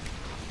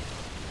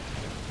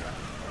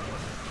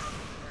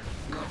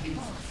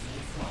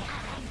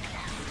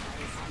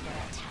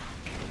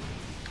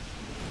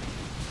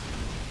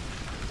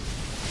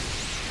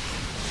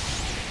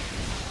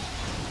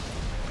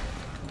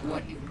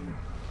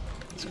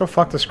 Let's go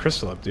fuck this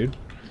crystal up, dude.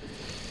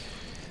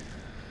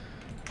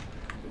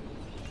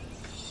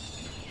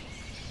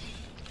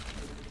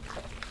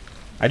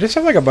 I just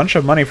have like a bunch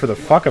of money for the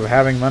fuck of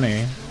having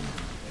money.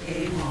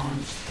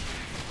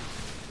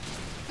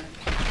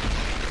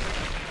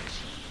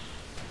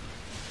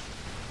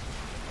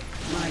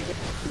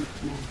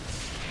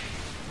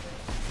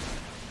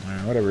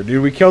 Alright, whatever,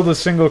 dude. We killed a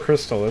single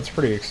crystal. That's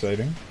pretty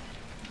exciting.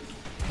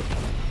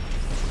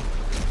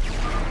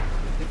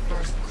 The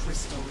first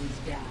crystal is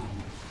down.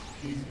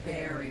 His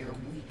barrier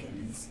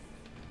weakens.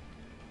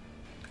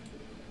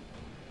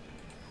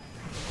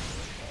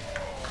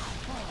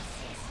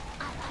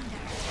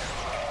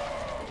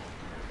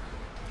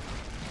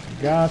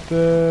 Got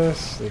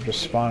this. They're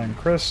just spawning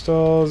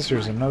crystals.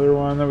 Here's another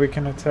one that we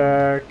can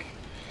attack.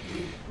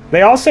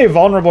 They all say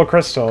vulnerable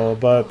crystal,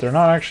 but they're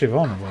not actually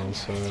vulnerable,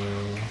 so...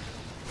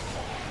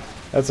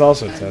 That's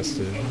also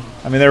tested.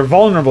 I mean, they're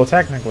vulnerable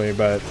technically,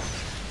 but...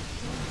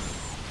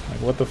 Like,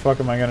 what the fuck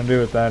am I gonna do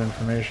with that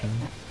information?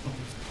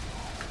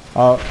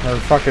 Oh, our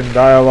fucking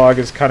dialogue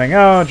is cutting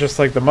out, just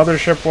like the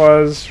mothership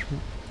was.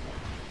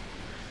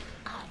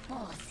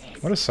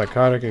 What a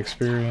psychotic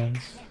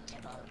experience.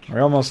 We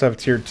almost have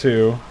tier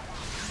 2.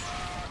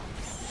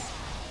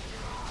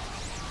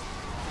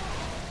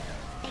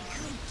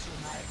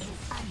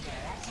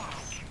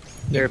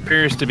 There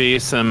appears to be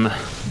some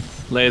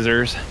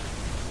lasers.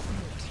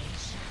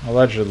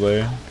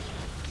 Allegedly.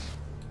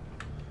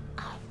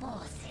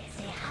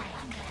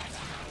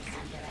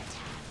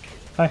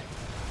 Hi.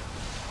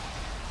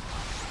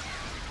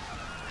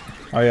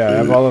 Oh yeah, I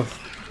have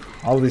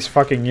all these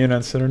fucking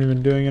units that aren't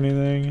even doing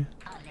anything.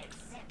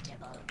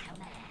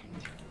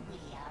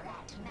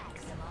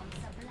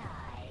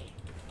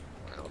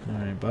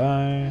 Alright,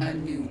 bye. A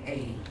new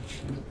age.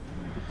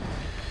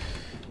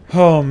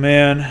 Oh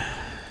man.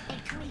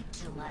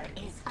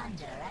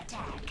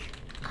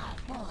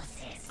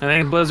 I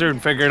think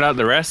Blizzard figured out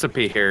the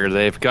recipe here.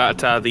 They've got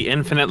the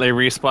infinitely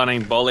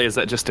respawning bullies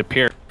that just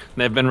appear.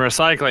 They've been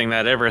recycling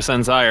that ever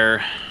since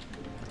Ire.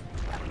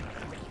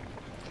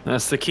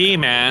 That's the key,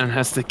 man.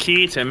 That's the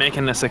key to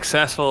making a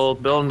successful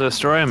build and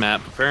destroy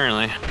map,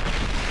 apparently.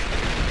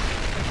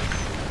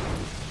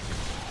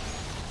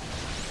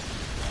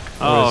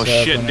 Oh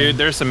shit, dude,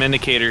 there's some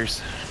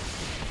indicators.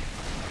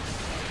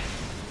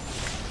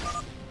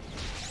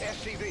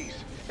 SCVs,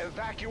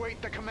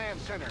 evacuate the command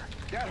center.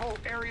 That whole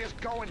area's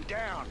going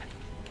down.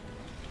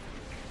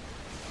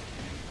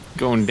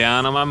 Going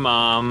down on my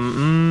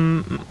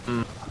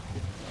mom.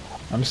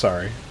 I'm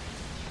sorry.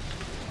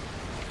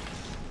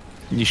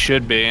 You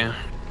should be.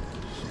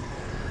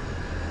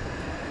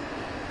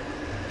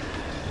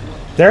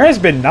 There has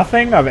been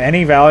nothing of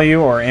any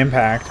value or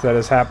impact that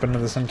has happened to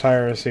this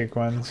entire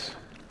sequence.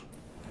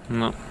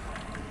 No.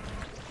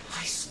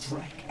 I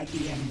strike at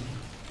the enemy.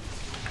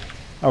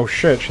 Oh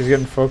shit, she's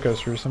getting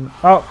focused or something.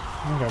 Oh,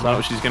 okay.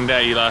 Oh, she's gonna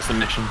die. You lost the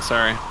mission.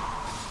 Sorry.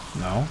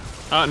 No.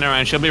 Oh, never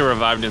mind. She'll be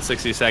revived in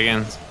 60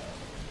 seconds.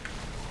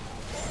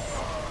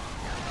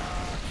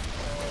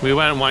 We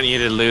wouldn't want you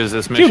to lose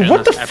this mission. Dude,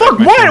 what the fuck?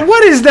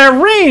 What is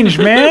that range,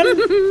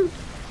 man?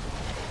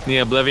 The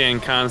Oblivion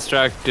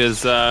construct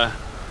is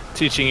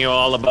teaching you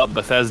all about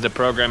Bethesda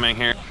programming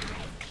here.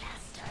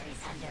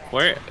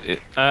 Where?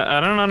 I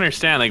don't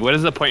understand. Like, what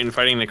is the point in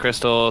fighting the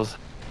crystals?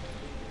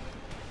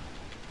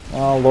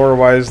 Well,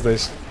 lore-wise, they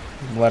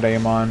let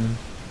Amon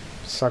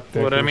suck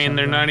dick. What I mean,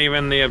 they're not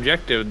even the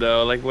objective,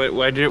 though. Like,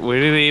 why do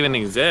they even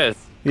exist?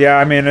 Yeah,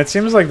 I mean, it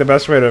seems like the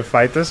best way to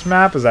fight this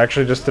map is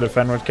actually just to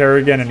defend with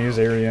Kerrigan and use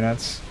air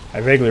units. I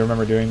vaguely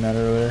remember doing that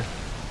earlier.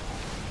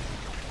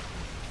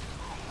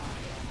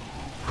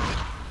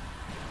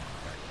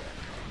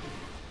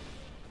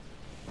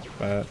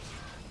 But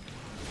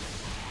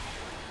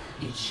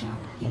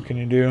what can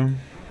you do?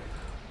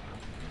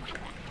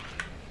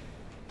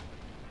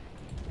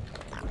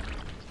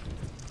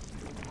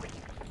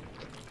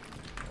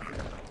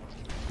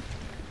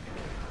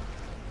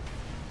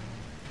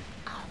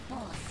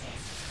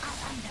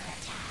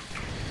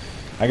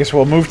 I guess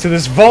we'll move to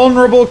this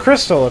vulnerable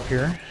crystal up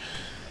here.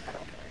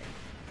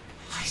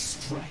 I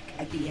strike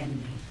at the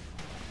enemy.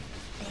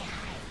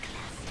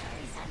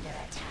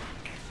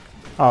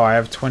 Oh, I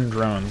have twin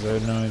drones. I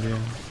had no idea.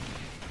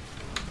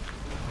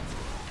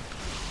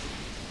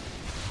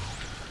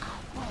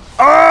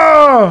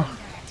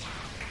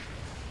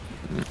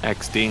 I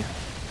XD.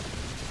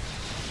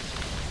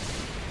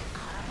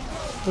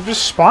 They're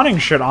just spawning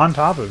shit on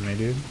top of me,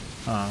 dude.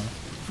 Oh,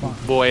 fuck.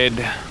 Void.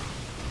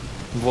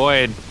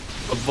 Void.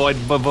 Void.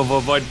 Void.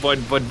 Void. Void. Void.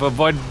 Void.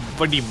 Void.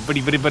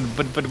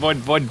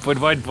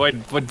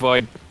 Void.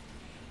 Void.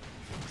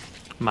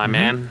 My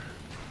man.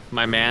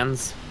 My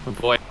man's.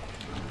 Void.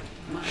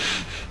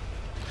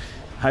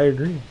 I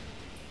agree.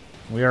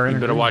 We are in. You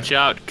better watch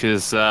out,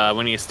 because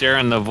when you stare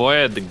in the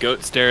void, the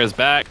goat stares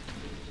back.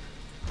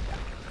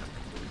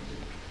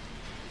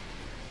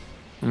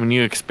 When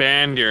you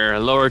expand your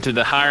lower to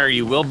the higher,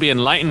 you will be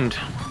enlightened.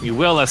 You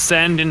will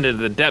ascend into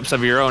the depths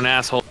of your own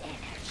asshole.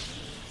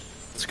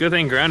 It's a good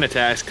thing ground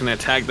attacks can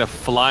attack the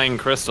flying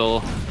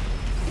crystal.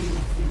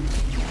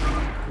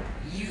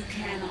 You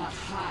cannot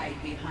hide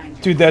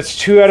behind. Dude, that's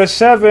 2 out of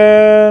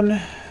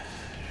 7.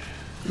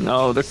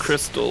 No, the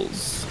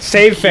crystals.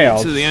 Save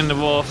failed. To the end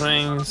of all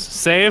things.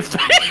 Save.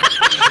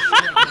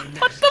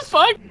 What the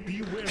fuck?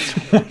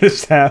 What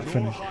is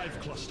happening?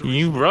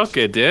 You broke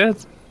it, dude.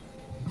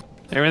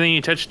 Everything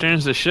you touch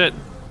turns to shit.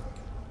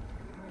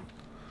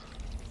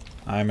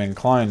 I'm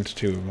inclined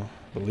to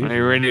believe. Are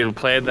you ready to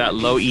play that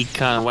low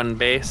econ 1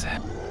 base? I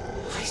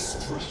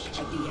struck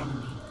at the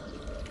enemy.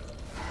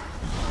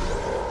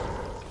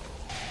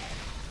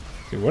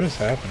 Dude, what is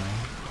happening?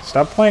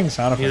 Stop playing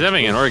sound effects. He's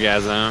having an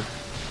orgasm.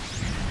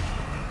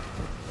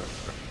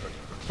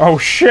 Oh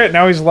shit,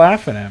 now he's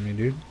laughing at me,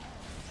 dude.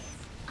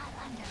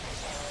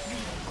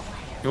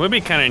 It would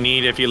be kind of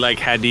neat if you like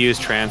had to use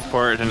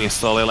transport and you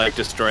slowly like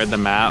destroyed the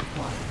map.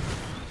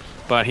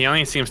 But he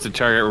only seems to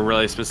target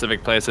really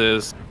specific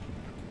places.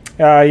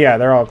 Yeah,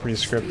 they're all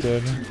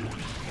pre-scripted.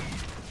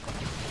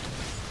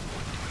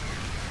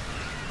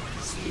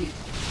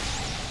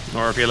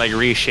 Or if you like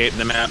reshape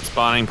the map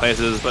spawning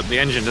places, but the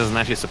engine doesn't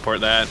actually support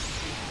that.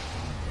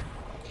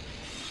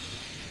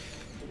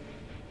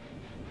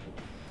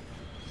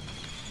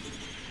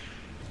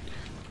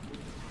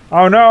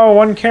 Oh no,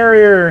 one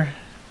carrier!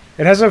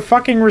 It has a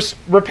fucking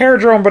repair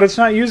drone, but it's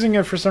not using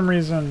it for some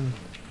reason.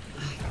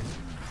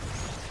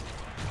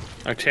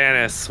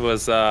 Octanus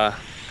was,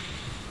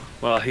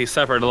 well, he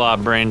suffered a lot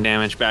of brain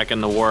damage back in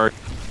the war.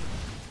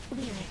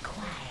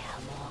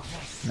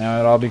 Now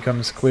it all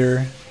becomes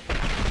clear.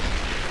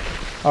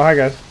 Oh, hi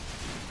guys.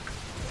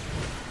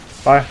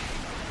 Bye.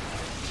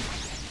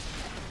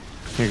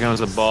 Here comes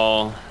a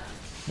ball.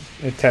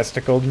 It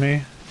testicled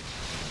me.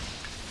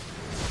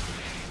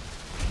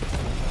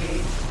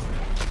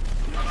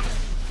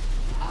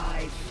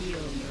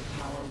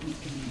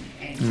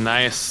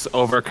 Nice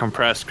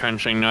over-compressed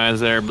crunching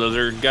noise there,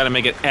 Blizzard. Gotta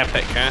make it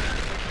epic, huh?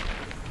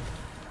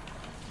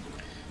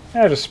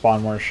 Yeah, just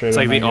spawn more shit. It's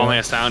like the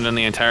only sound in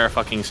the entire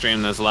fucking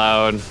stream that's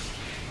loud.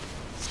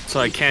 So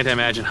I can't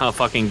imagine how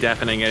fucking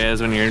deafening it is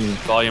when your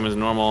volume is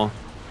normal.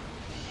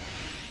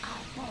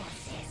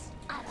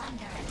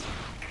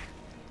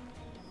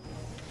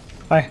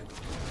 Hi.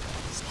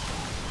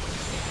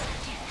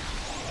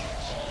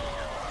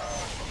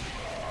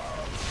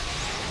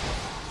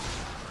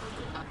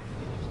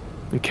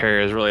 The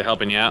carrier is really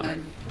helping you out.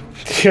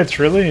 It's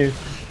really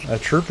a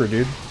trooper,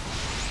 dude.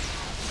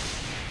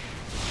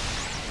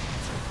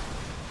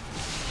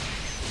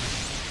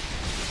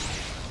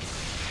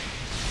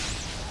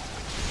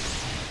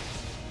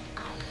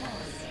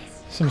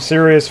 Some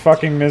serious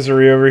fucking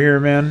misery over here,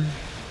 man.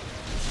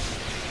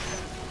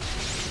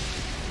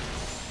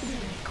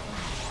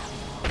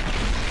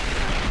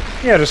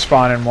 Yeah, just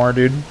spawn in more,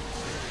 dude.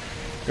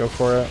 Go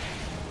for it.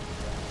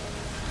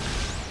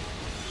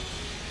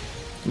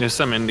 There's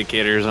some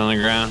indicators on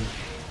the ground.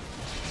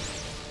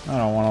 I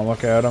don't want to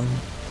look at them.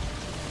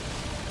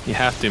 You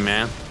have to,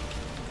 man.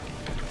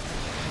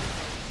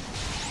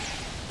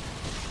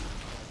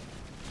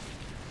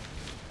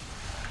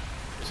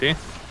 See?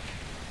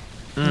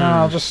 No,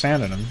 I'll just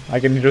sand in them. I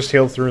can just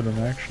heal through them,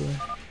 actually.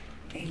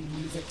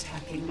 Anyone's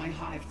attacking my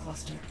hive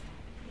cluster.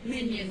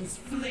 Minions,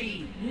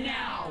 flee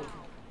now!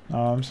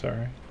 Oh, I'm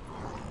sorry.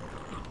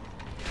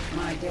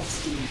 My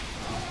destiny.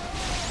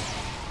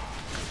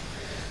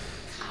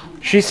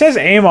 She says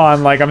aim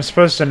on like I'm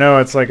supposed to know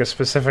it's like a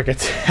specific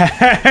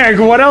attack.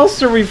 What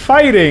else are we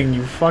fighting,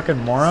 you fucking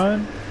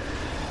moron?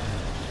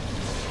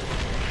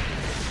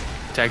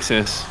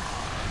 Texas.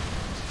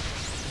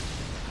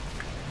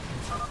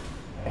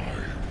 I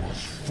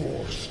was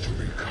forced to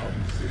become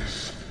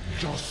this,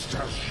 just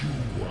as you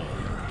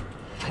were,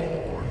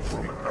 torn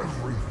from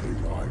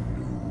everything I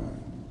knew.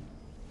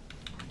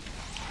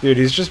 Dude,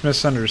 he's just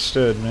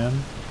misunderstood,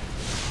 man.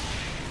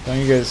 Don't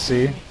you guys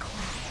see?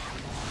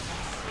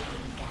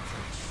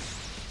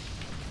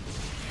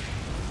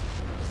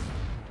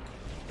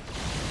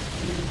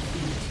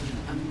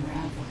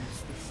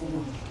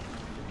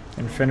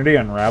 Infinity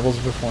unravels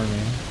before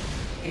me.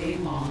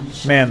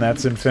 Man,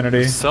 that's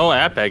Infinity. So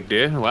epic,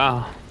 dude.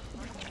 Wow.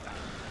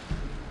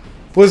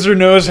 Blizzard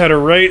knows how to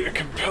write a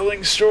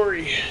compelling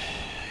story.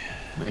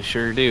 They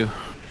sure do.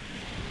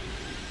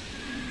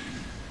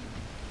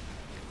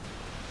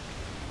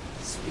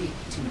 Speak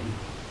to me.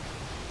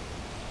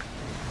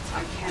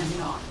 I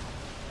cannot.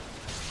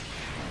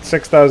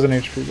 6,000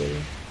 HP,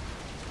 baby.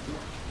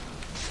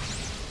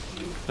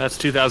 That's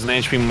 2,000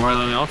 HP more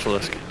than the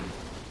Ultralisk.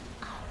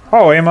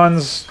 Oh,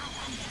 Amon's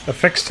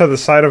affixed to the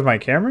side of my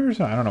camera or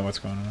something? I don't know what's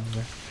going on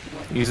there.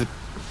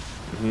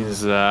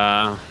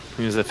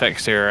 He's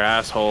affixed to your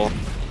asshole.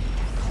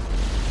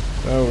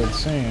 So it would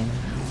seem.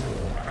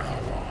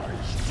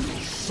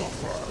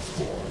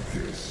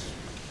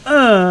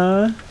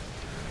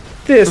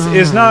 This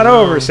is not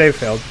over. Save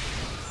failed.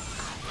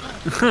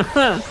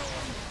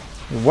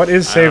 What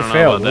is save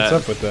failed? What's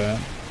up with that?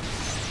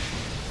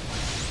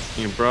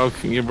 You broke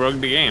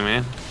the game,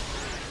 man.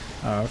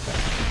 Oh, okay.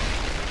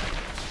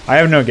 I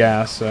have no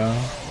gas, so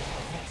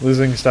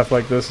losing stuff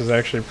like this is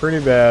actually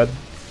pretty bad.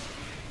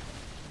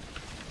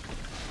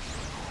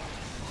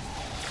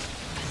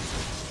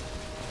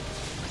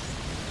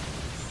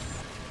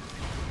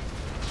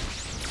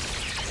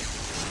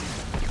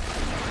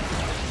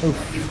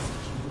 Oof.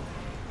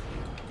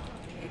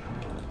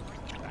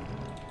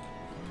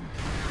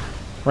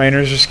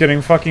 Rainer's just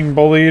getting fucking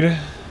bullied.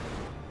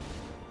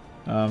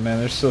 Oh man,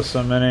 there's still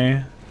so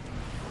many.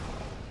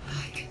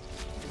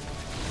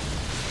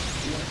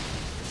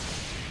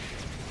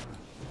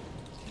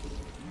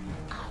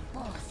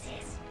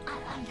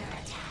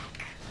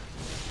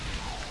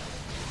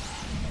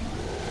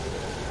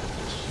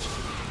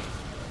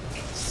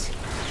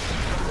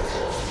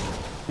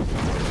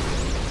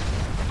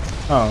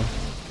 Oh.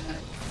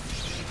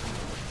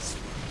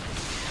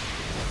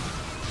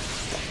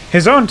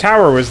 His own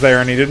tower was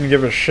there and he didn't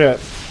give a shit.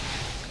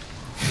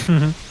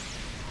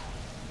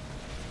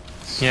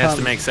 He has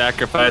to make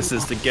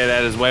sacrifices to get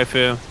at his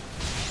waifu.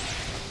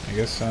 I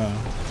guess so.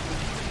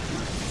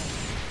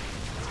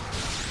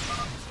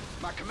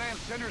 My command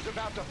center's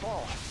about to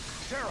fall.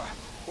 Sarah,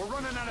 we're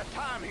running out of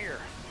time here.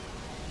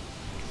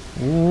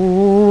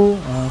 Ooh,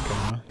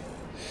 okay.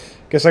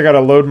 Guess I gotta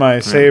load my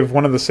save,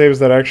 one of the saves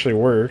that actually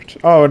worked.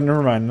 Oh,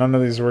 never mind. None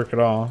of these work at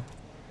all.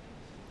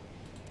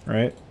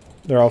 Right?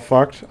 They're all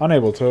fucked.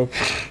 Unable to.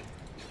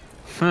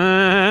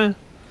 That's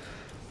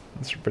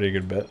a pretty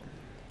good bit.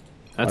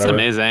 That's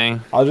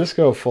amazing. I'll just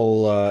go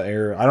full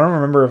air. I don't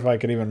remember if I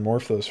could even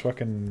morph those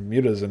fucking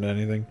mutas into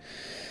anything.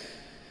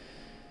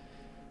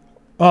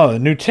 Oh, the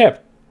new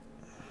tip.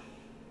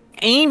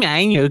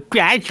 Amon will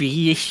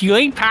gradually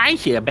destroy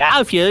parts of the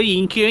battlefield,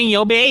 including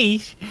your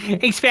base.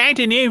 Expand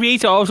to new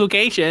resource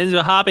locations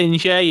will help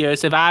ensure your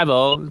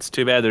survival. It's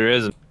too bad there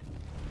isn't.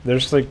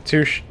 There's like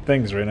two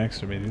things right next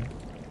to me, dude.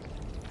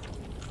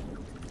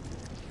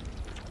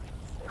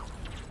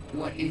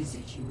 What is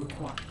it you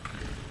require?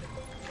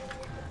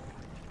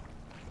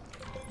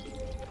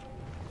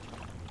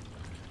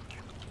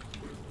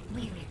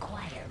 We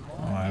require more.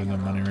 Oh, I have no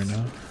money right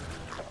now.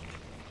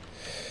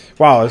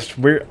 Wow, it's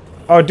weird.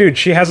 Oh, dude,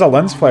 she has a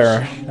lens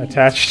flare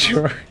attached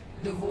to her.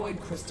 The void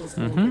crystals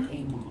orbit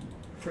Amon,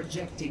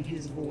 projecting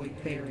his void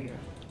barrier.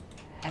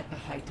 At the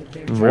height of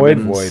their void.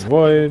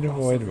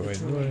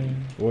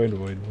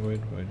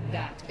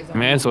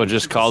 May as well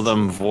just call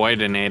them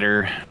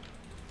Voidinator.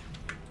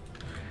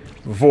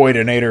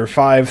 Voidinator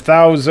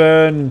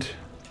 5000.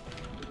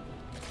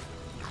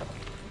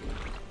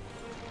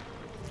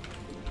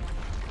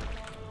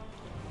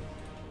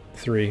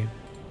 Three.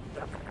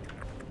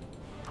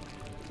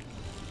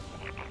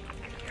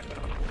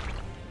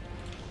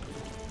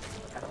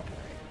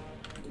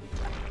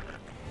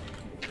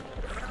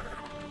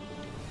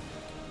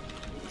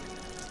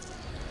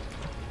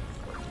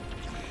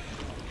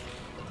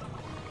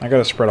 I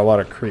gotta spread a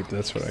lot of creep,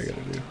 that's what I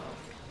gotta do.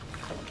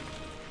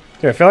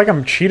 Dude, I feel like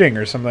I'm cheating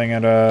or something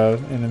at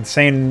an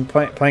insane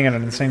playing at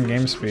an insane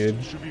game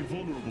speed. Should be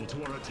vulnerable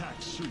to our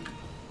attacks soon.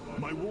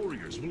 My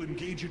warriors will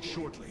engage it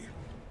shortly.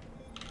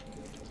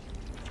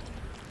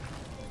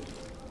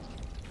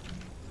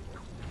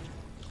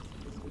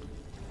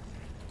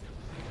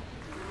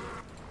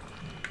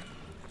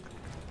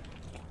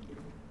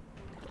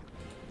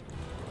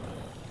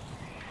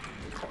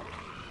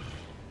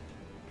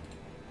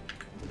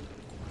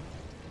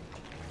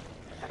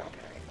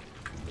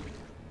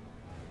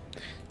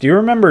 Do you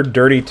remember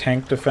Dirty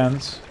Tank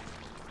Defense?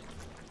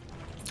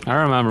 I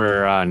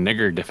remember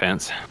Nigger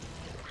Defense.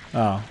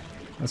 Oh,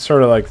 it's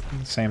sort of like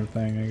the same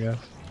thing, I guess.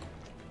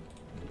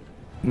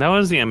 That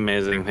was the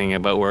amazing thing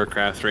about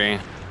Warcraft 3.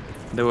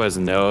 There was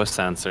no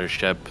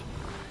censorship.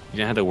 You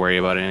didn't have to worry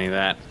about any of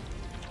that.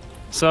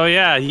 So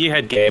yeah, you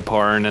had gay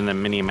porn and the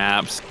mini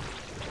maps.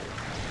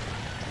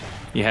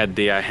 You had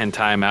the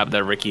hentai map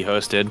that Ricky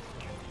hosted.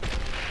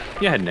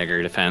 You had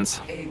Nigger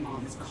Defense.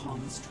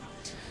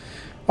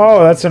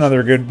 Oh, that's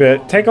another good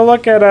bit. Take a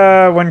look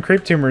at when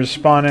creep tumors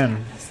spawn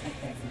in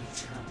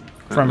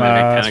from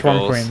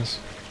Swarm Queens.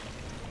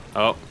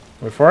 Oh.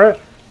 Wait for it.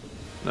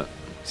 No.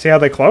 See how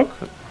they cloak?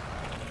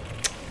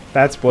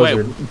 That's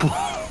Blizzard. Wait,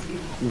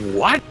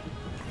 what?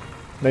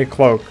 They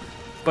cloak.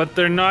 But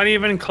they're not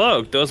even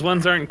cloaked. Those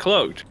ones aren't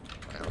cloaked.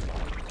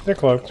 They're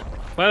cloaked.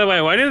 By the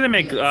way, why do they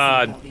make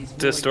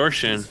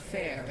distortion?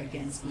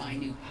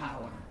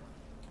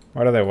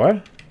 Why do they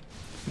what?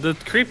 The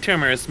creep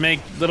tumors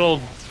make little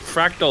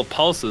fractal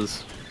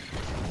pulses.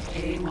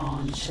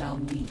 Amon shall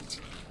meet.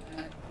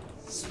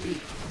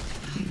 Speak.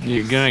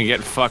 You're gonna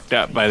get fucked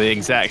up by the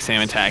exact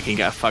same attack you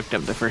got fucked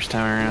up the first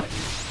time around.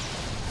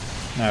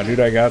 Nah, dude,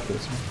 I got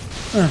this.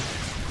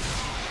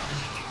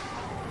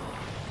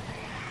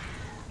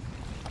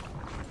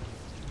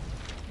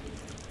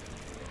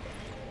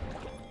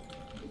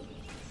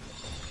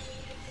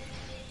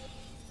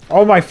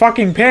 Oh, my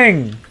fucking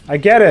ping! I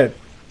get it.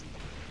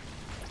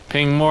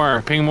 Ping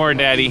more,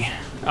 daddy.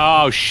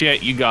 Oh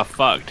shit, you got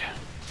fucked.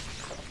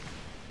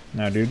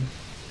 No, dude.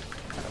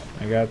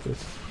 I got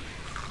this.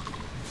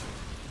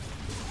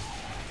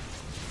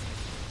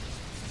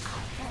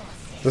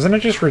 Doesn't it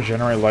just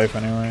regenerate life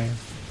anyway?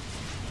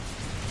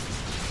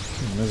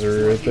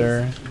 Misery right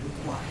there.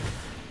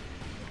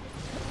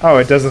 Oh,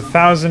 it does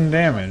 1,000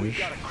 damage. We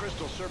got a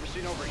crystal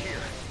surfacing over here.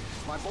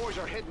 My boys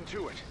are heading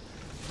to it.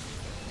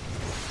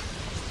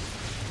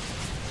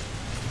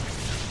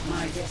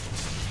 My death.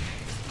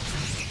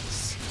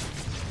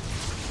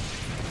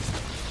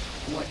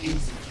 What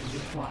is it you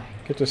require?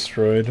 Get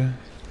destroyed.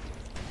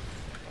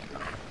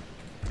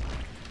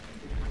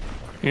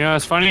 You know,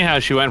 it's funny how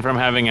she went from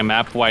having a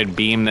map-wide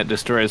beam that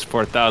destroys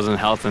 4,000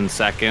 health in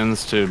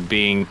seconds to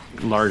being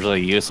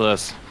largely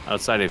useless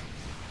outside of...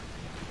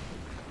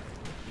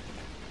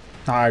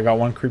 Ah, I got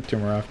one creep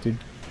tumor off, dude.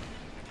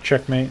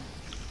 Checkmate.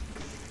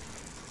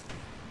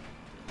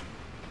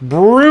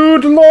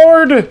 Brood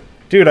Lord!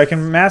 Dude, I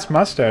can mass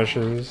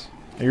mustaches.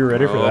 Are you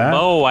ready for that?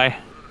 Oh, boy.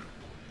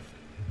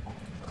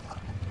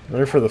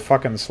 Ready for the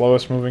fucking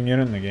slowest moving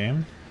unit in the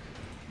game?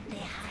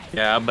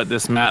 Yeah, but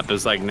this map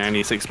is like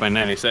 96 by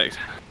 96.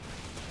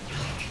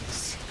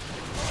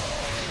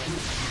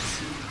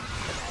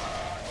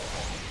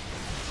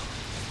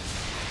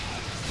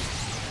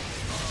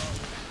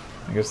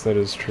 I guess that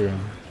is true.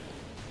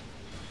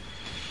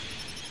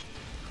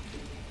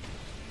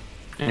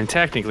 And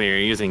technically you're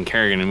using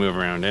Kerrigan to move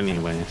around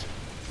anyways.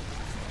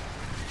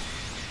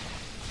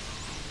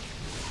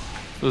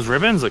 Those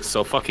ribbons look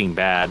so fucking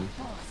bad.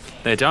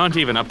 They don't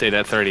even update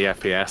at 30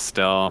 FPS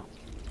still.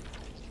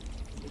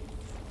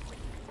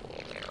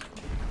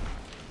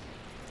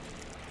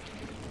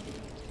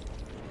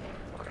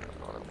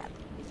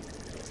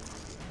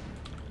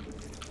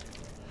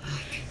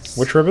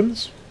 Which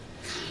ribbons?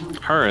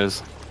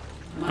 Hers.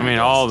 I mean,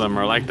 all of them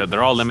are like that.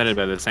 They're all limited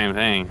by the same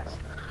thing.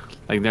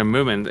 Like, their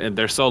movement,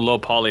 they're so low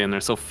poly and they're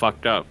so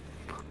fucked up.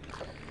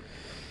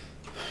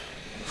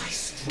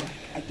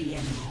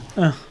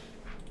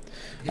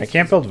 I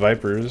can't build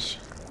Vipers.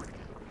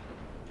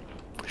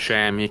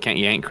 Shame, you can't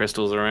yank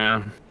crystals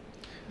around.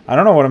 I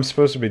don't know what I'm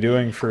supposed to be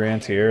doing for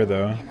anti-air,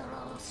 though.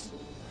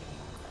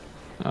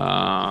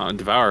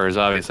 Devourers,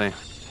 obviously.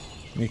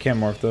 You can't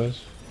morph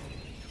those.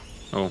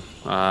 Oh,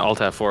 Alt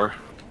F4.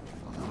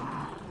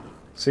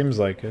 Seems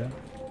like it.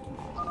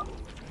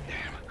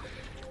 Damn,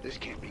 this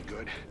can't be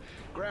good.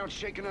 Ground's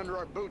shaking under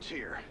our boots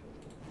here.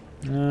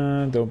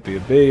 Don't be a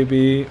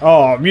baby.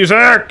 Oh,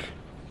 music!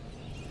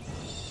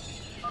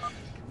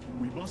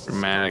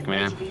 Dramatic,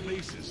 man.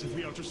 If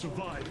we are to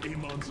survive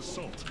Amon's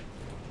assault,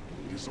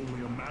 it is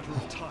only a matter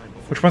of time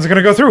before... Which one's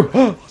gonna go through?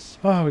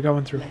 Oh, we got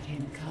one through.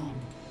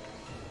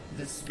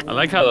 I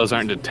like how those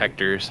aren't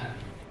detectors.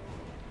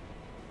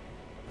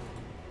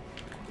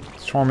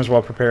 Swarm is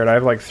well prepared. I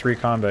have like 3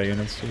 combat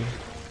units, dude.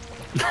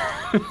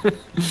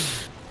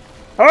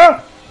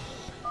 Ah!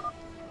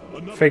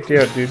 Faked you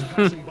out, dude.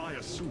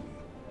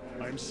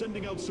 I am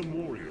sending out some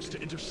warriors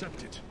to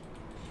intercept it.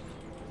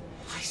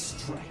 I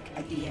strike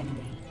at the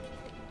enemy.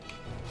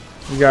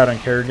 You got it,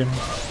 Kerrigan.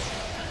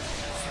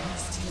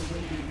 Celestial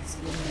radiance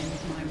will mend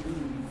my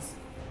wounds.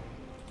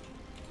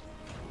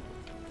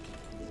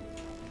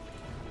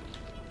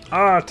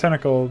 Ah,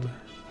 tentacled.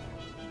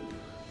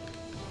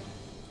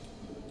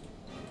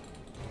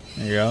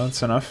 There you go,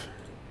 that's enough.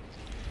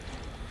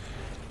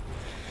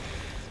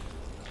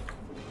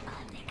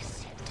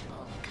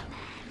 Unacceptable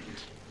command.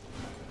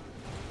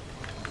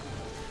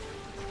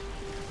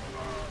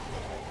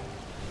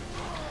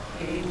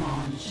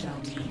 Amon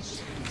shall teach.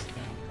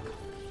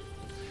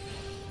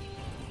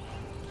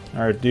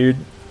 Alright, dude.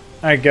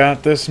 I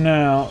got this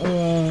now.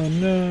 Oh,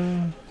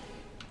 no.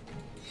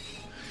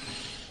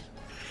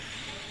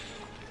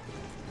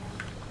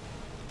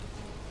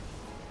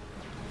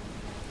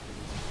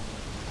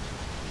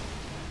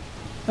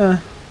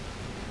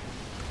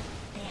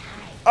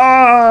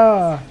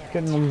 Ah!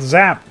 Getting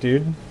zapped,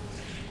 dude.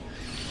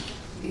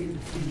 I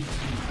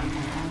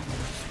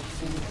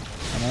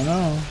don't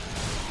know.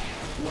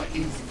 What is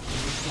it you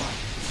require?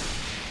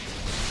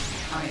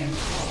 I am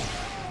called.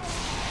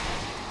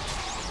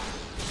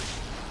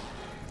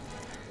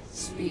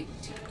 Speak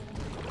to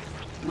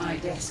my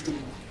destiny.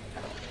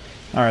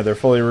 Alright, they're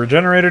fully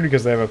regenerated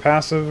because they have a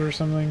passive or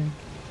something.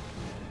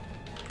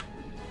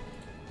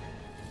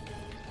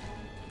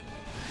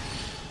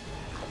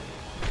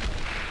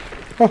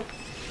 Oh!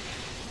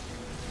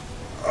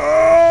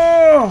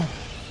 Oh!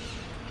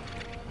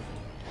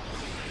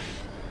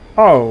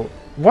 Oh,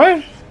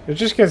 what? It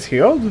just gets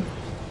healed?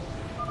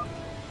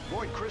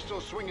 Void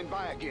crystal swinging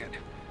by again.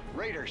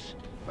 Raiders,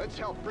 let's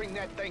help bring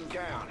that thing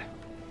down.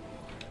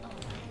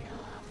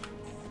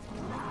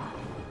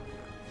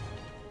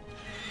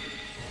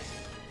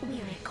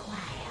 We require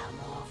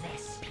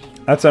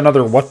That's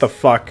another what the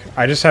fuck.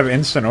 I just have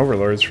instant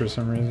overlords for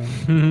some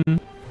reason.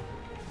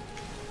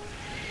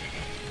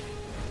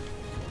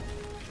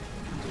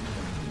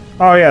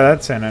 Oh yeah,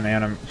 that's an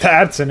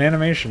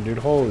animation, dude.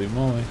 Holy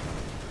moly.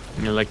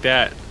 You like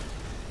that?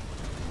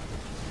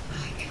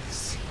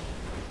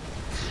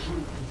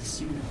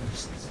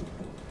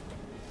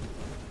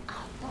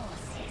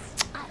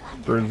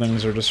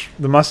 Birdlings are just...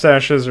 The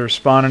mustaches are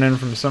spawning in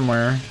from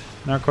somewhere.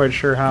 Not quite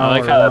sure how. I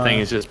like or how that why. thing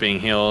is just being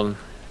healed.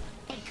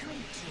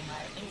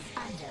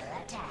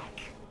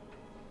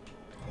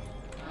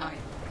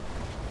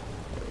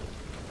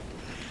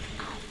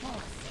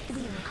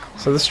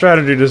 So this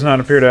strategy does not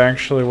appear to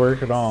actually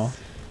work at all.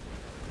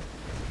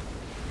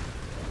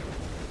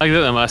 I like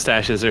that the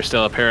mustaches are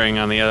still appearing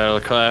on the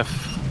other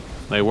cliff.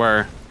 They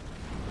were.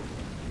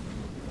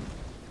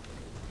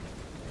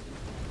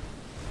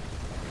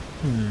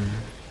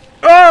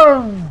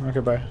 Oh! Okay,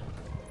 bye.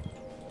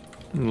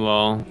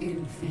 Lol.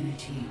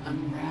 Infinity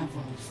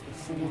unravels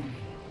before me.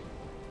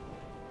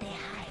 The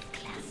hive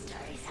cluster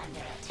is under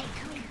attack.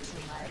 A queen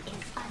tumor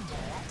is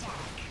under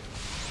attack.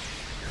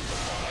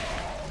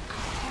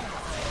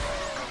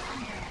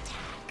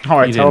 Oh,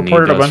 I You didn't need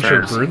teleported a those bunch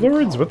first. of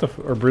broodlords? What the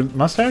or brood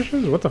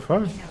mustaches? What the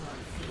fuck?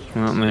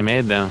 Well, they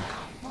made them.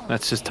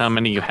 That's just how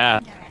many you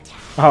have.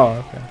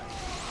 Oh, okay.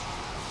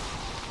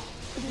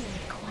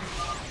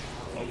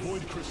 A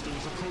void crystal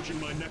is approaching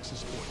my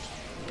nexus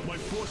point. My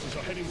forces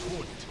are heading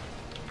toward it.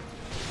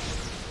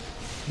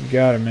 You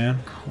got it, man.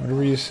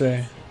 Whatever you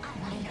say.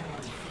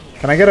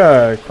 Can I get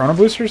a chrono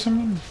boost or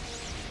something?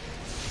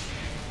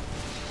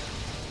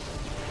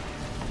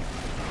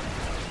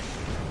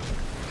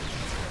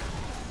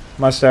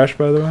 Mustache,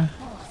 by the way.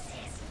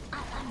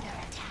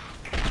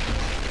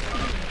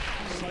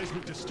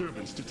 Seismic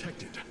disturbance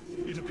detected.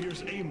 It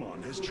appears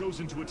Amon has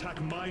chosen to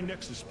attack my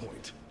nexus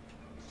point.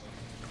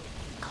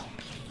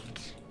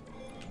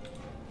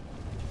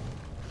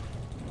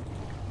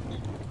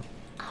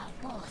 Our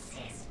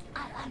forces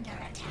are under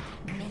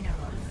attack.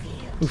 Mineral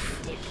field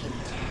depleted.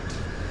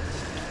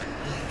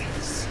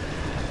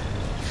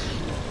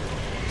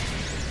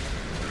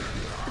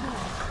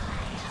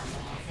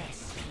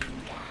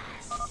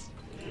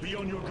 Be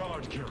on your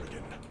guard,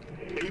 Kerrigan.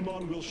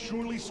 Amon will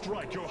surely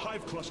strike your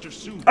hive cluster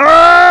soon.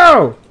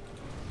 Oh!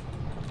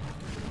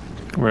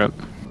 Rip.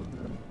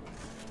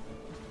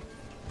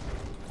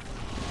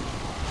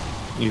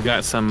 You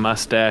got some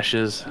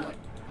mustaches.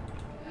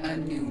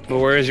 But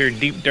where's your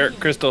deep dark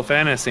crystal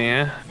fantasy,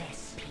 eh?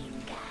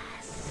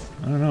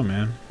 I don't know,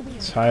 man.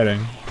 It's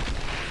hiding.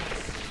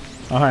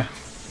 Oh, hi.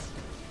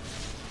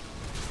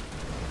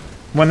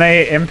 When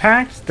they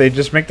impact, they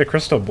just make the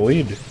crystal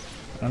bleed.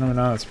 I don't even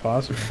know how that's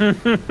possible.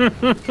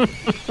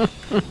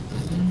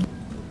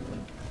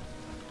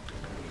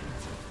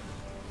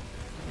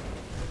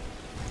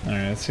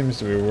 Alright, it seems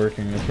to be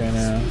working okay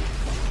now.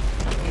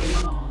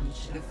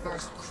 The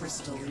first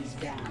crystal is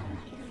down.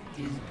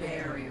 His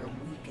barrier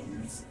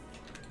weakens.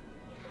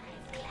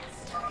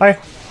 Hi.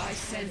 I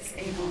sense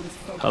Amon's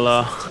focus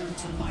Hello. has turned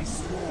to my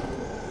swarm.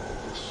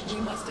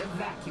 We must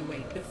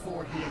evacuate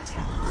before he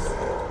attacks.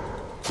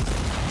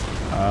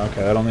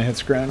 Okay, that only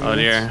hits ground. Oh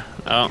dear.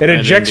 Oh, It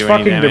ejects didn't do any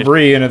fucking damage.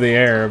 debris into the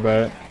air,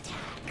 but...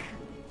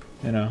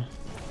 You know.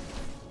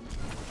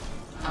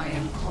 I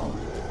am called.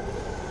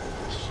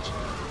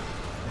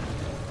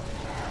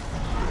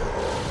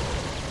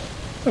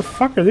 What the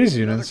fuck are these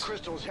Another units?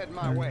 crystal's heading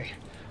my way.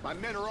 My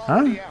men are Huh?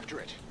 already after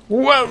it.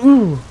 Whoa!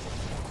 Ooh.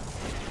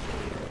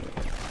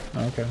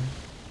 Okay.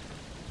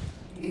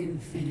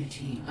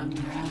 Infinity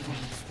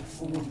unravels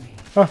before me.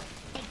 Oh. A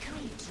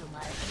queen tumor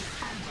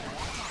is under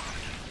attack.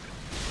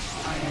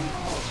 I am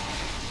called.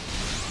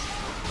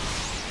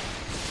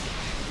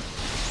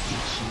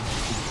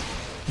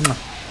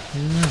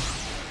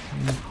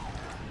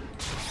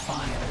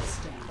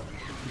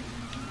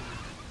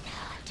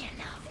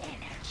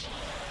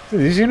 Dude,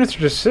 these units are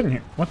just sitting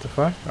here. What the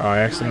fuck? Oh, I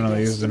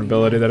accidentally used an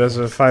ability that has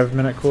a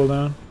 5-minute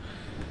cooldown.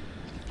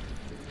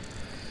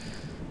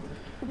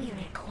 We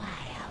require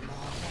more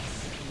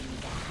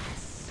Vespene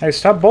gas. Hey,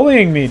 stop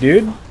bullying me,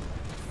 dude.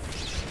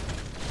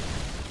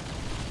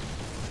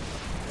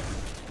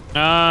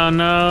 Oh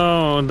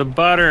no, the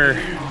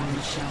butter.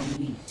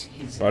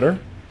 Butter?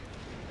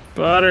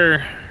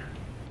 Butter.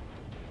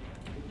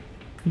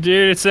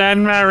 Dude, it's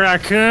on my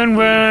raccoon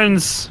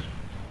wounds.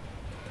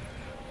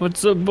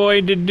 What's a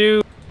boy to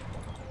do?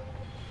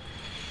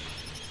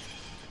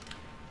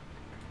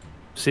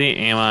 See,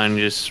 Amon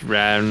just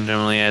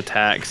randomly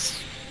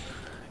attacks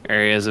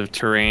areas of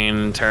terrain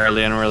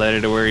entirely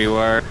unrelated to where you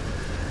are.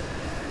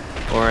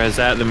 Or is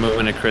that the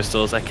movement of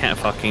crystals? I can't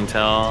fucking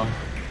tell.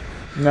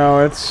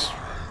 No, it's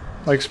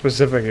like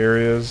specific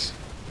areas.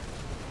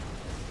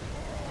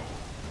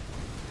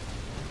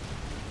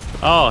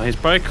 Oh, he's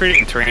probably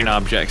creating terrain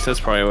objects. That's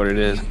probably what it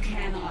is. You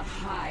cannot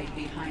hide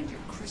behind your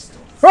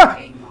crystals, Ah!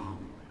 Amon.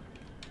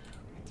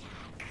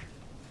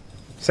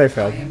 Safe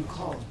I held. am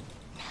called.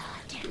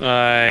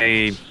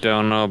 I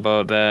don't know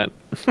about that.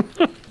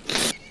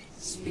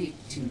 Speak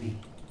to me.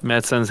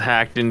 Medson's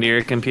hacked into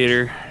your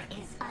computer. Is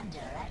under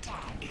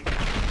attack.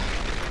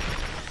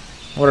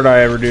 What did I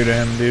ever do to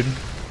him, dude?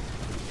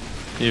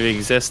 You've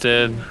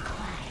existed.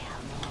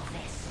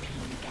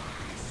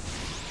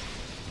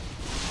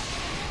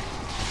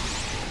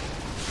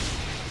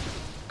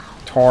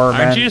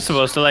 Torment. Aren't you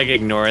supposed to like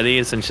ignore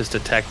these and just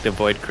attack the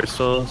void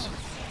crystals?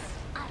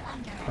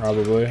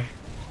 Probably.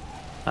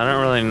 I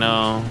don't really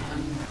know.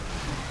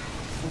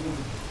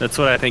 That's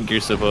what I think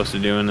you're supposed to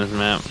do in this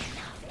map.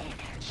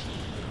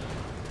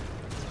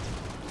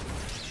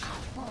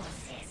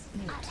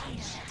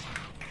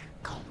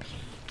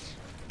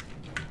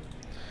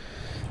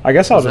 I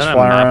guess I'll Is just that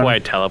fly a around.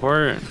 map-wide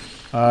teleport?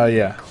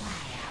 Yeah.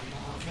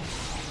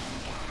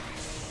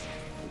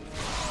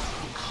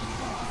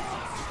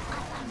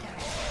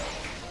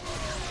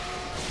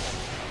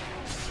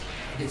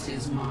 This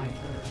is my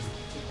Earth.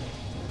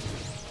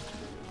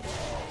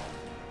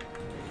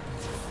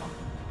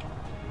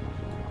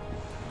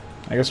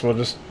 I guess we'll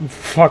just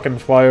fucking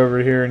fly over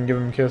here and give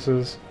him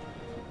kisses.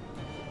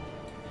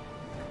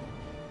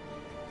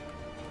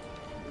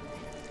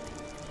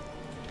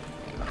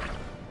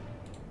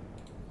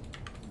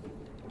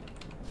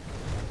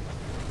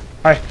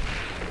 Hi.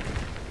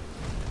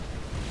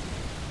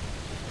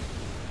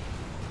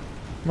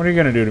 What are you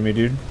gonna do to me,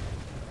 dude?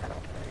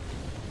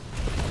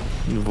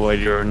 Void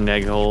your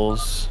neg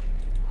holes.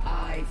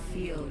 I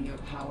feel your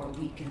power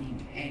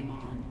weakening,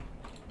 Amon.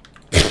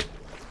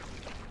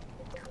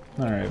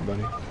 Alright,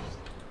 buddy.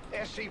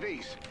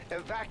 SCVs,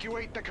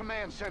 evacuate the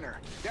command center.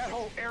 That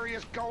whole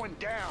area's going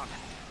down.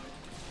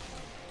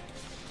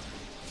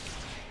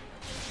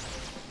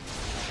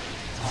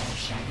 I'll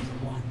shine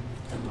the one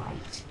with the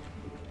light.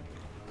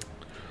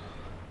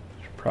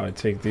 Should probably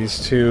take these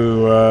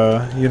two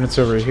units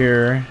over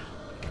here.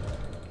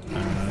 I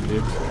don't know,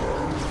 dude.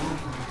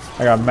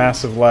 I got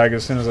massive lag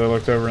as soon as I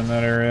looked over in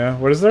that area.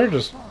 What is there?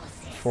 Just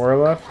 4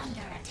 left?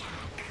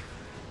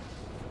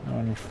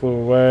 One flew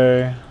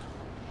away.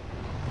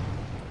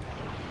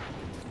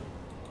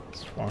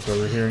 Let's walk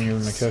over here and give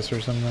him a kiss or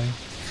something.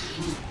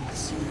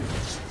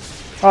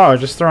 Oh,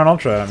 just throw an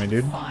ultra at me,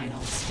 dude.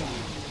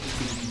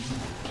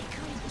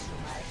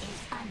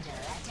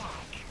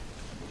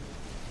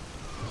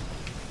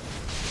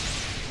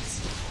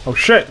 Oh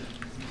shit!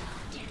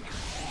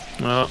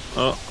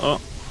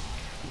 Oh.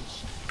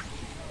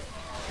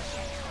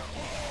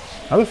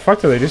 How the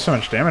fuck do they do so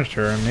much damage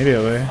to her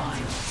immediately?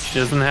 She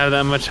doesn't have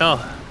that much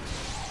health.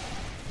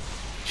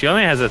 She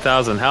only has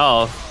 1,000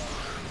 health.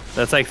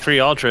 That's like 3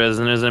 ultras,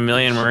 and there's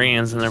 1,000,000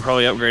 marines, and they're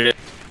probably upgraded.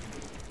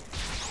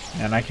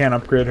 And I can't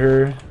upgrade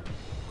her.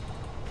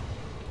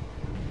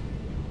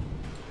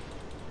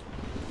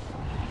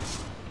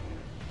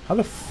 How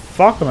the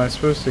fuck am I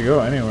supposed to go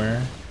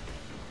anywhere?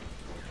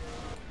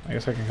 I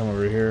guess I can come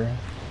over here.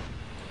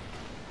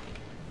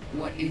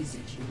 What is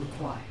it you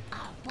require?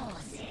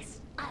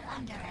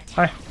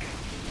 Hi.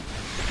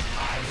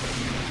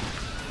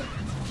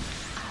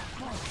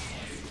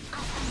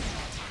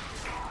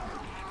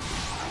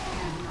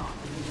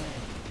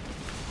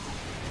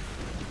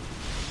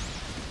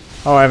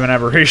 Oh, I have an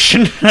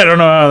aberration. I don't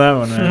know how that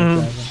one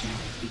happened.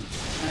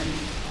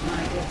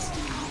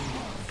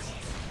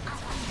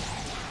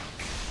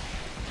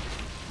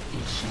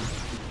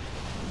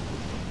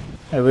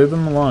 Hey, leave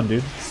them alone,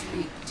 dude.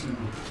 Speak to me.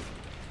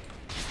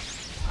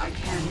 I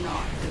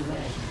cannot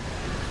delay.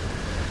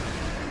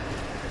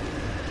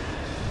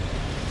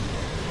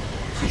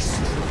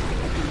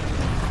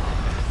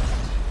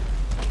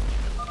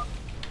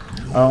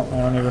 Oh,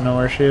 I don't even know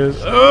where she is.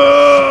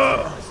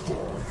 Ugh!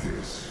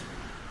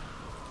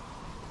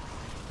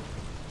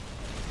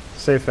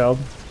 Safe held.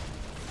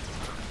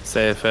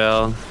 Safe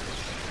held.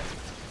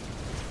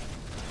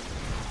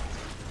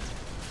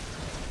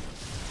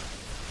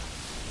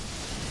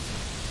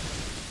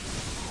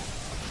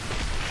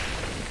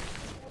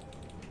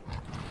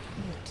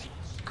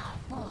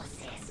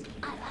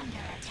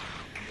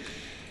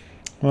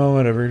 Well,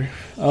 whatever.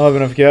 I'll have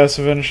enough gas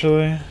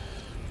eventually.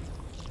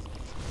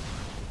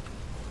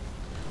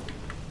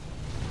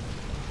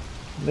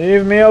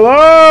 Leave me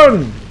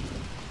alone!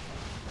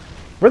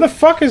 Where the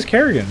fuck is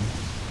Kerrigan?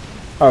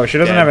 Oh, she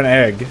doesn't have an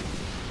egg.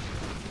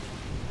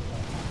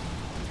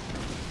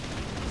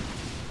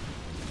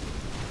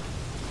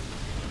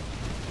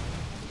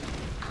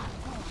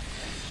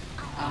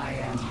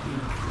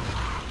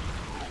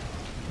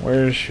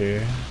 Where is she?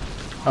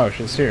 Oh,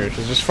 she's here.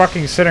 She's just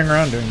fucking sitting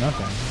around doing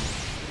nothing.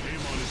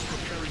 Amon is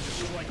preparing to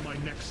strike my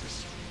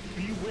nexus.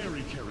 Be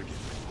wary, Kerrigan.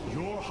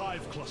 Your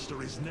hive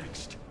cluster is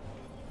next.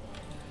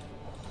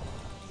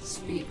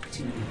 Speak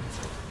to me.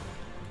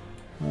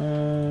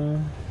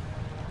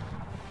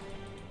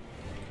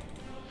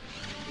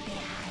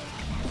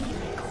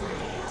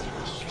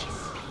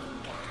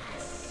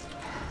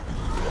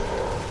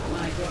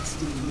 My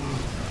destiny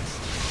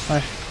manifests.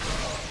 Hi.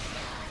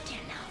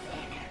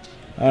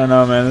 I don't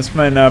know, man. This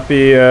might not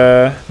be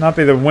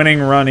the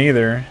winning run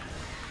either.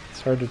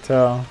 It's hard to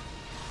tell.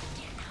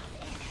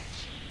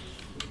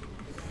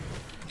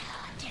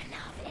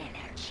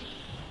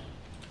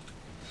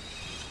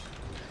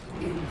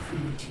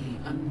 Infinity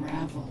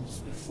unravels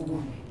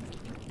before me.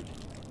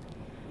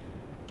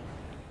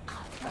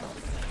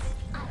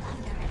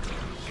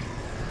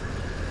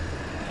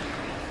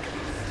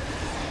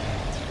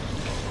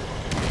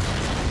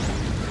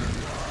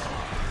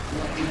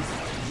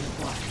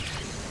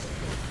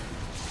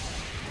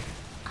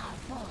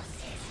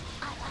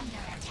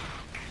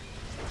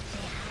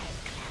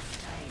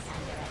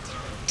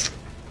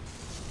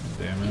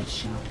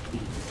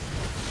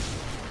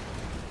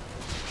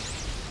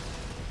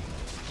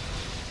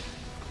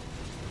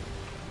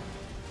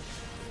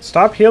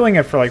 Stop healing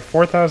it for like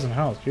 4,000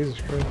 health. Jesus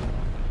Christ.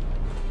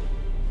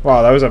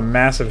 Wow, that was a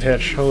massive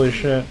hitch. Holy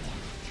shit.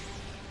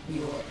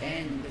 Your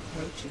end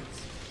approaches.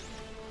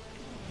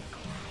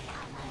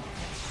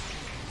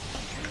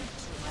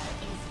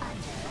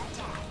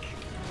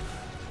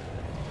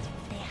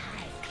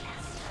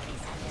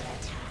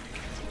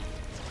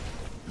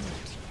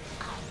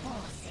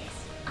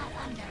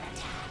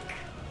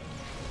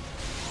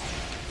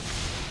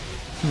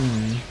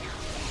 Hmm.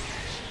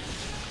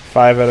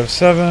 5 out of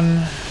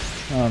 7.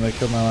 Oh, they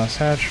killed my last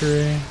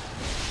hatchery.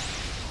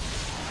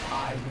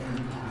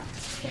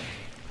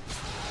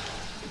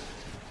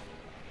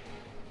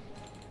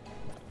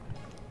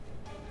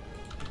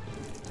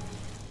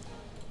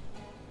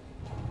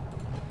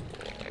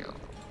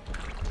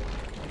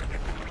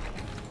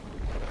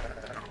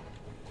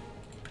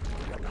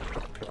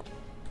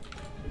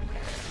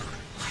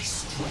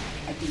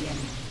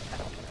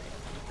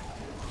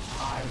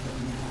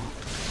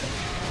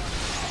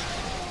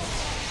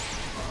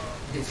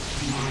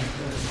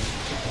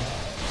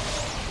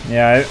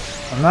 Yeah,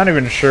 I'm not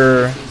even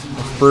sure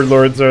if bird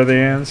lords are the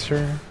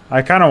answer.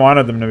 I kind of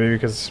wanted them to be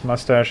because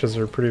mustaches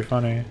are pretty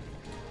funny.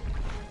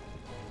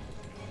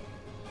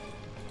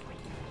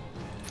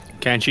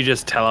 Can't you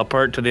just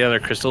teleport to the other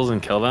crystals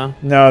and kill them?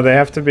 No, they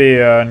have to be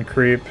on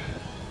creep.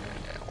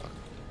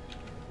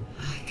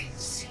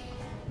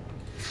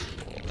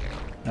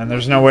 And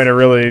there's no way to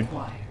really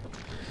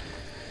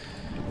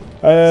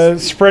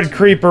spread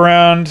creep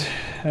around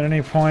at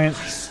any point.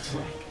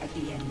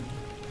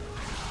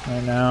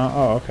 Right now.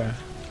 Oh, okay.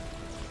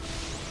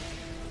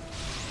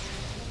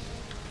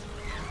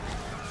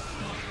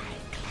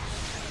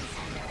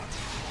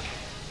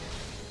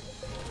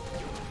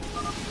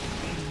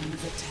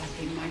 Minions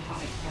attacking my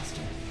high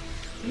cluster.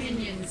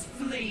 Minions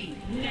flee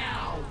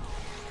now.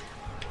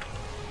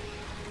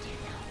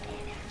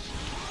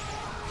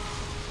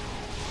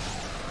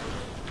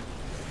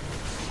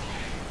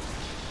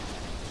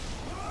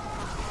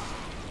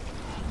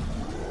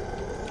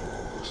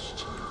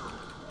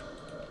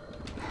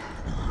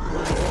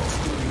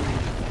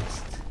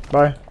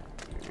 Bye.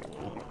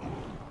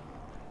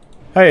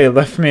 Hey, it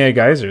left me a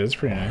geyser. That's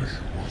pretty nice.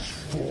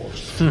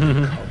 Forced to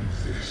become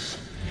this,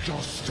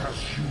 just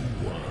as you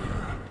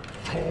were,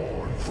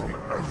 torn from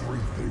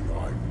everything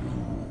I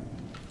knew.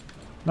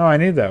 No, I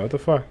need that. What the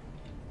fuck?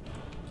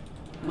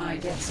 My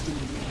destiny.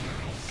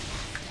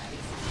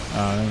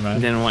 Oh, never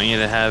mind. Didn't want you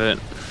to have it.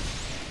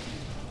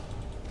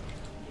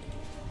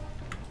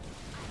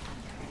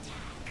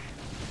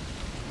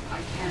 I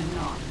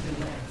cannot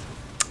delay.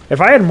 If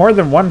I had more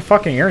than one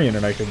fucking air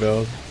unit I could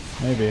build,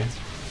 maybe.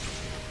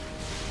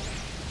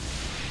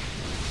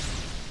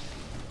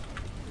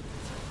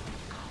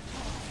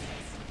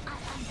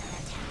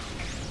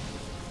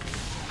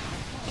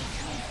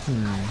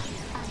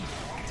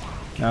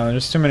 No,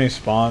 there's too many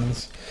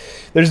spawns.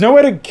 There's no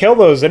way to kill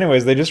those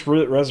anyways. They just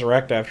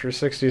resurrect after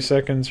 60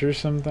 seconds or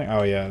something.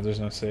 Oh yeah, there's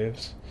no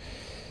saves.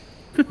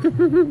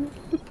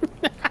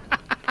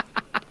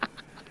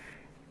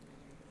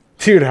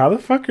 Dude, how the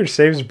fuck are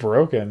saves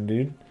broken,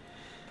 dude?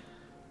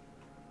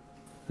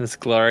 It's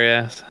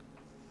glorious.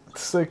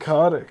 It's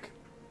psychotic.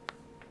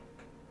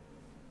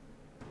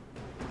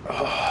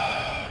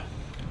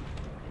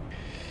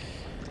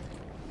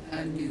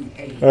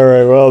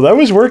 Alright, well, that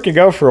was working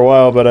out for a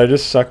while, but I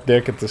just sucked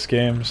dick at this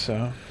game,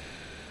 so...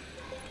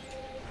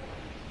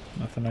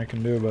 Nothing I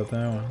can do about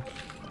that one.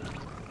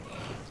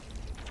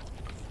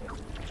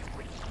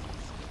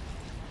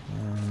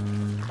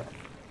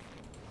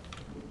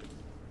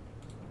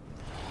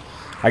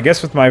 I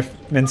guess with my...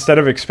 Instead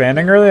of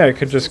expanding early, I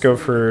could just go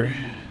for...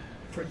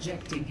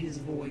 Projecting his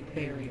void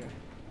barrier.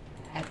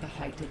 At the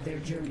height of their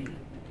journey,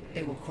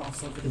 they will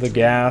cross over the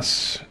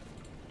gas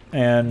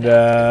and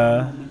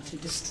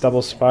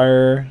double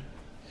spire.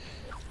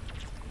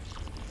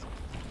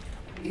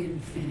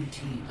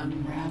 Infinity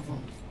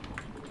unraveled.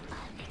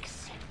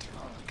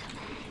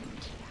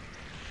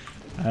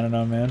 I don't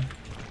know, man.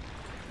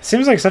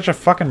 Seems like such a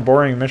fucking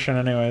boring mission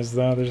anyways,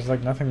 though. There's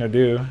like nothing to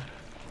do.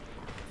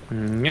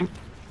 Yep.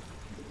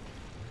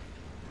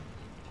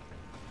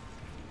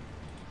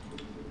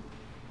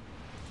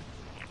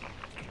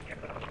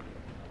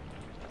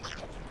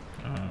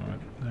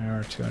 They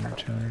are 200,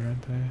 200,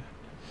 aren't they?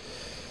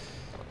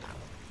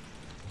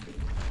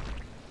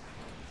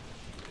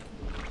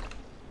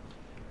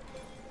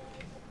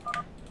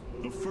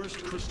 The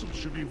first crystal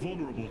should be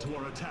vulnerable to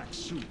our attacks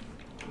soon.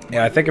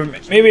 Yeah, I think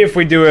maybe if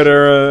we do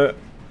it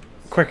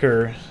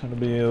quicker, it'll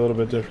be a little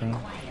bit different.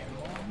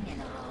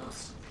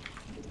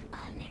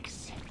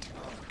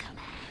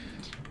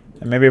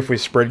 And maybe if we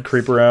spread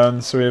creep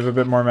around so we have a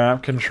bit more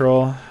map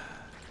control.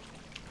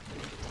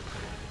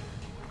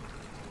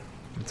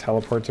 And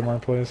teleport to more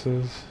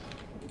places.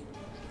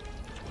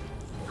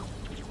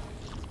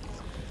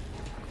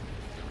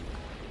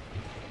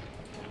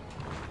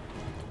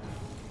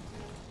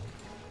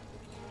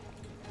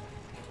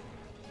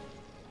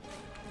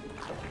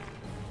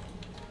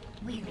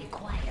 We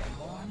require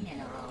more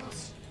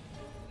minerals.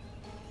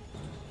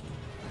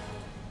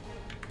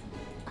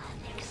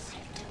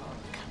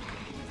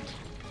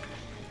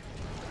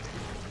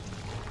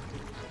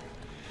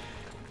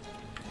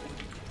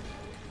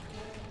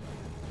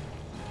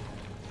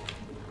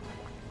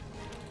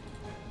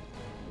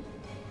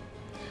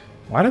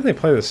 Why do they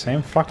play the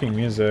same fucking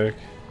music?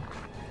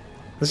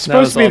 This is That supposed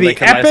was to be all the they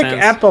could epic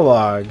license.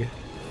 epilogue.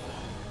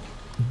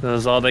 That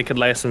was all they could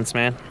license,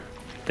 man.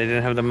 They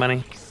didn't have the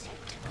money.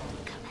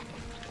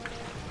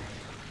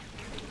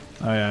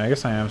 Oh yeah, I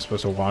guess I am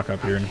supposed to walk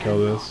up here and kill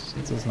this,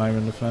 since it's not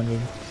even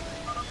defended.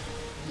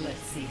 Let's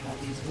see how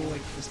these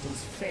void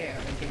crystals fare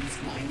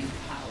against my new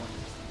power.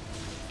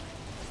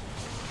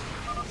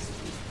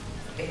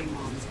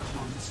 Amon's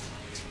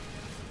construct.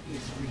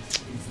 His reach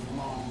is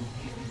long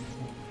here in the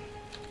void.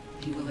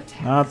 He will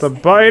attack. Not the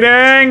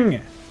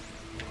biting!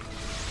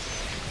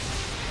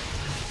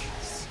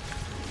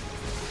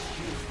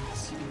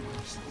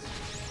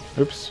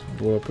 Oops,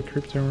 blew up a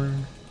crypto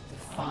room. The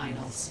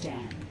final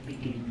stand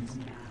begins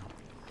now.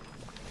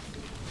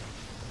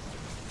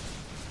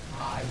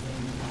 I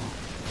will not.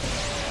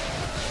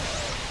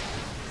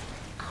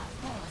 Our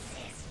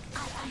forces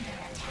are under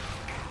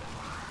attack.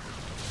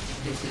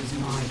 This is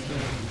my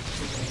burden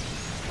today.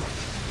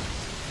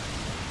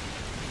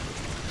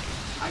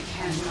 I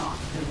cannot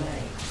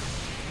delay.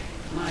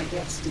 My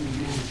destiny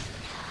now.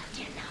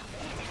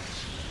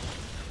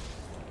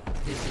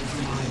 This is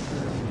my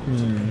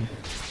burden.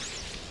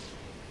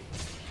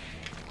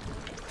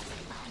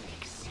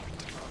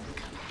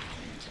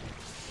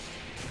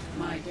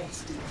 My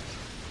destiny.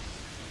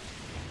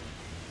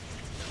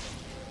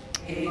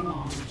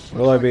 Amon.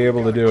 Will I be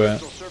able to do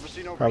it?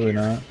 Probably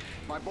not.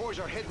 My boys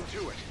are heading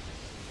to it.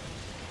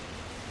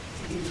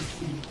 I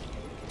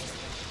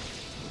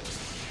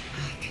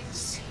can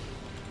see.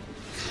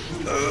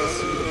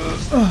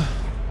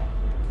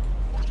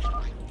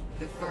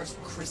 The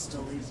first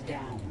crystal is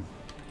down.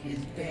 His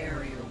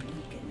barrier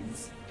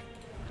weakens.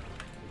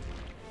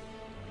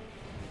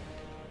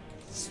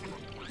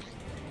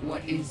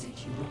 What is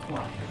it you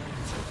require?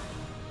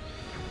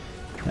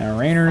 Now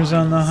Rainer's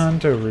on the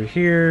hunt over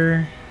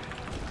here.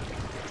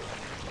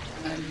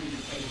 I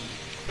need aid.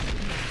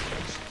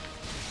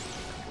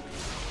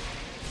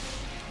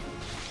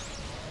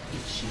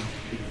 It shall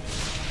be.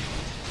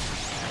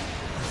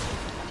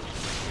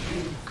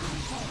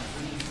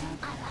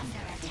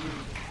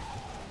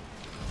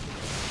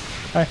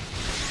 Hi.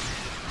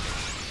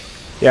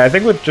 Yeah, I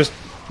think with just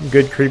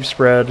good creep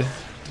spread, it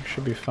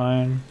should be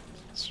fine.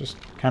 It's just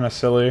kind of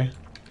silly.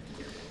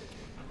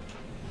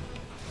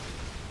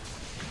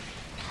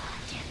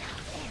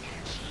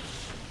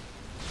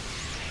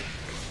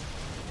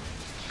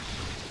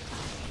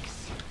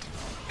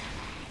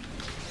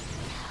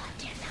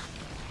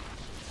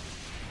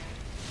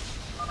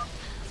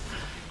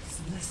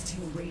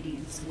 Celestial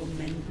radiance will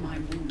mend my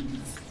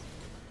wounds.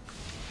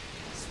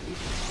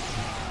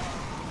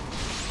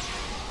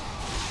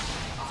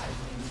 I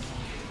will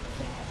not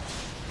fail.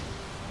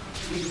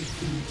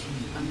 Infinity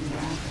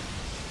unravel.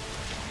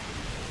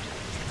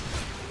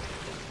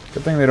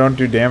 Good thing they don't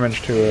do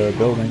damage to a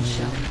building.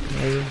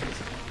 Maybe.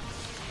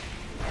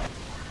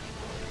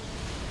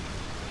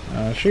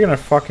 Is she gonna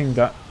fucking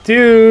die?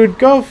 Dude,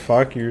 go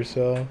fuck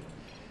yourself.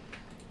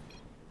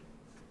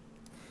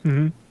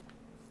 In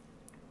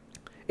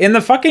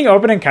the fucking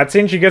opening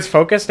cutscene, she gets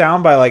focused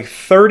down by like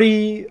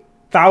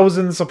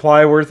 30,000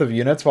 supply worth of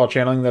units while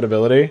channeling that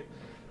ability.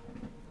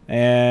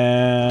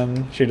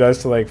 And she does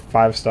to like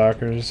 5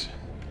 stalkers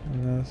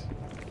in this.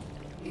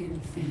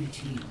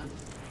 Infinity.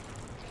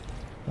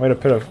 Way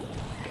to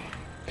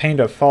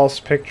paint a false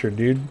picture,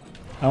 dude.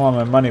 I want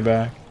my money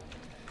back.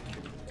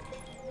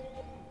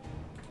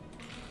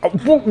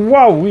 Oh,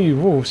 wow,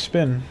 whoa,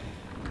 spin.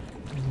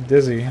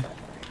 Dizzy.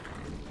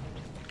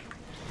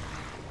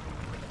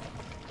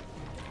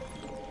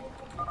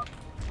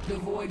 The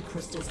void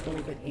crystals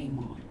orbit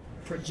Amon,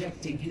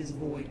 projecting his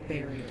void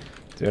barrier.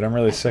 Dude, I'm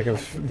really sick of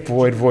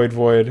void.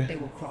 They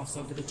will cross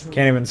over the terrain.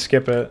 Can't even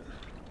skip it.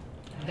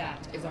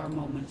 That is our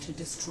moment to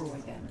destroy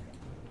them.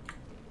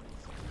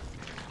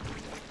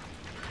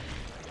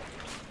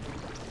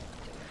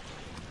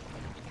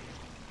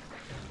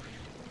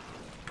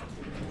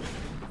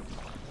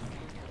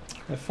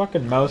 The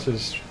fucking mouse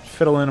is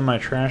fiddling in my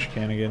trash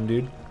can again,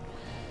 dude.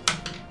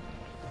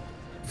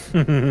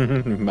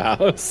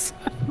 Mouse?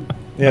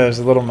 Yeah, there's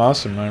a little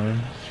mouse in my room.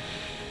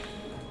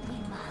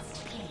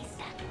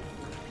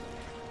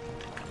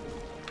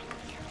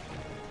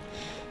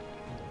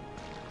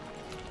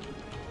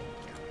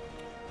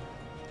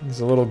 He's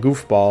a little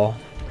goofball.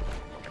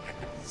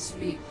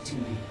 Speak to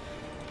me.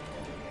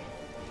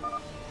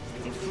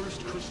 The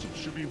first crystal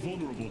should be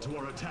vulnerable to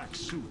our attack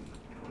soon.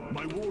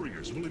 My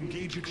warriors will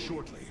engage it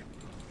shortly.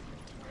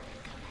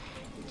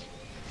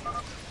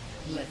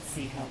 Let's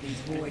see how these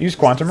void Use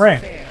Quantum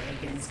crystals Ray. fare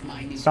against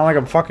my new It's not like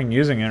I'm fucking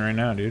using it right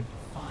now, dude.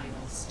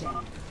 final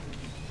stand.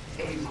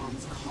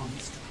 Amon's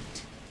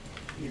construct.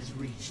 His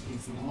reach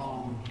is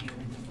long here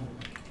in the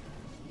void.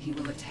 He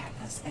will attack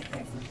us at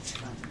every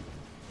turn.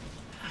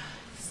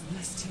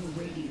 Celestial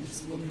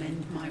radiance will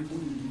mend my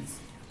wounds.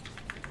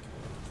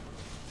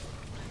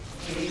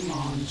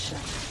 Amon shall.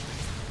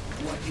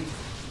 What is it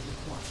you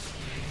require?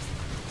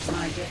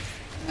 My death,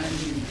 a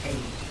new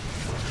aid.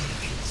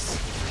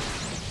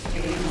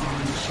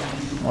 Amon shall.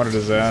 What a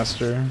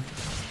disaster.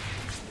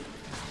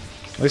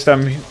 At least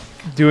I'm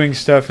doing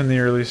stuff in the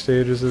early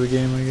stages of the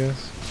game, I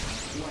guess.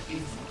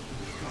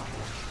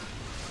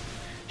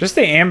 Just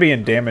the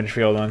ambient damage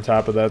field on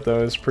top of that,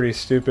 though, is pretty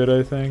stupid,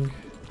 I think.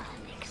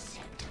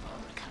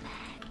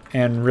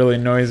 And really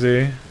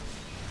noisy.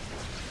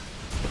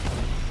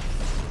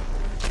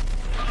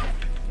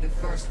 The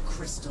first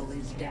crystal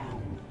is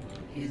down.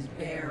 His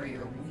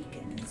barrier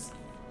weakens.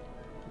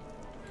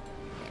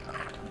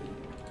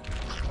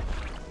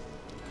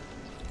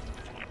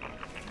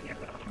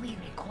 We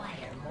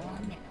require more.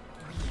 We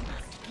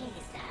must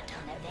place that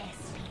on a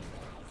vessel.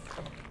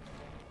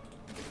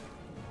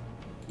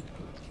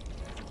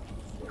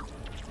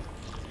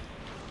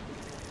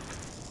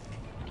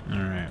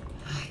 Alright.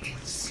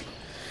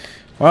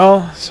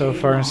 Well, so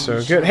far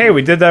so good. Hey,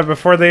 we did that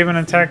before they even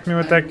attacked me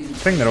with that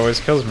thing that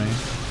always kills me.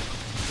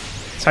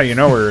 That's how you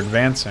know we're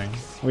advancing.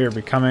 We are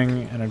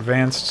becoming an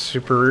advanced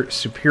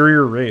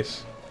superior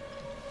race.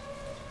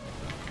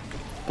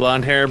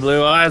 Blonde hair,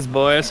 blue eyes,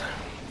 boys.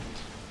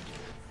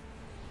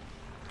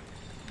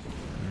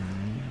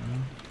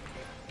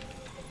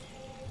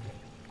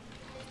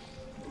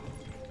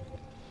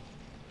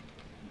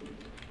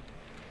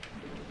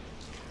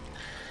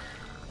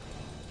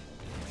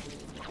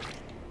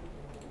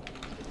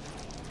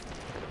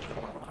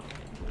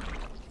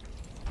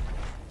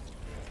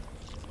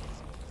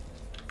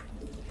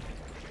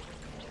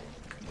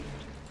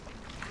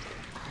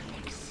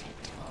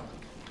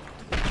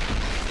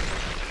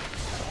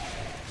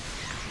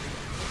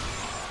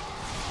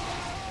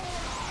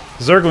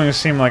 Zerglings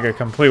seem like a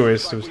complete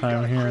waste of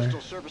time here. Crystal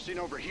surfacing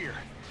over here.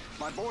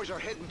 My boys are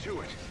heading to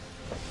it.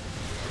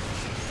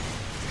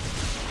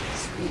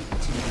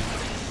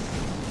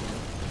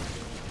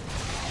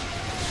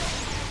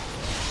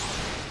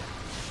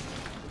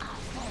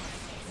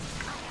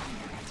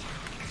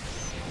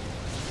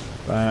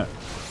 But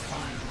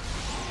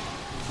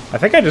I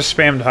think I just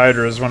spammed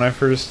Hydras when I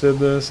first did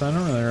this. I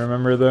don't really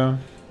remember though.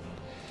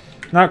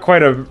 Not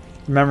quite a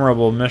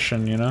memorable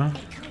mission, you know?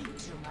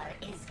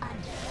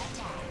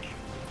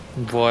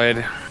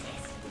 Void.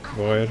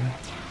 Void.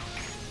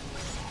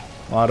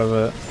 A lot of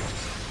it.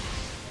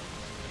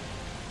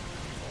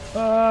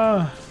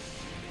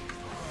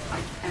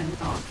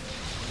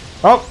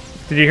 Oh,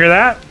 did you hear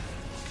that?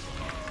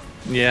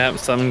 Yeah,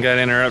 something got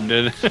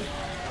interrupted.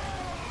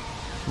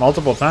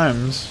 Multiple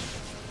times.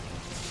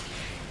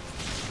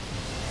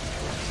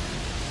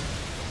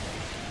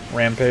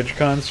 Rampage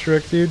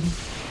construct, dude.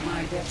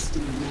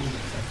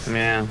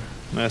 Yeah,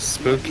 that's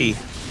spooky.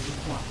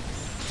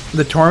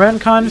 The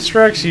Torment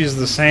constructs use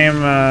the same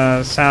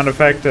sound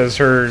effect as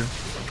her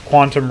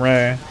Quantum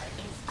Ray.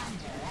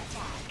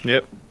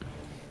 Yep.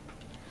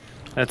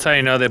 That's how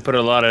you know they put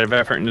a lot of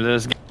effort into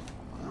this game.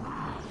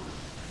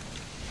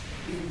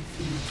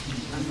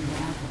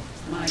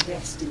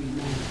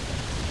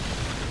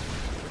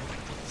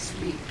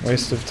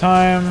 Waste of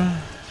time.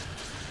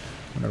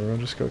 Whatever, we'll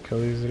just go kill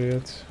these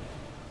idiots.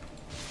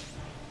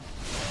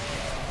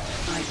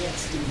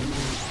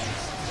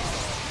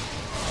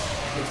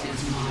 This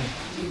is my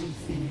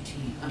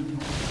infinity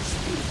unlocked.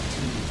 Speak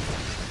to me.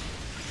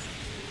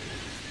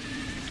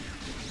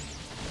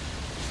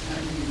 A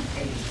new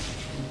age.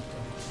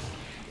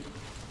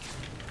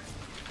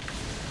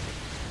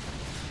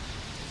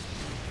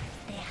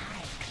 The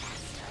hive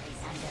cluster is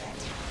under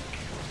attack.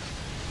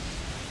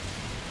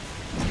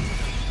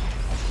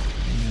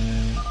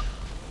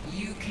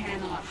 You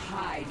cannot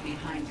hide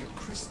behind your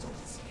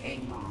crystals,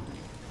 Amon.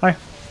 Hi.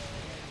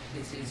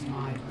 This is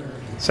my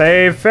burden.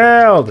 Save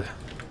failed.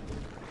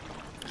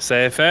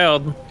 Save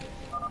failed.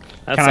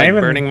 That's Can I like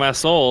even... burning my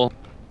soul.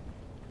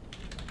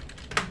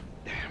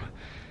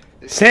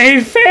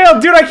 Save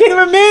failed! Dude, I can't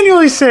even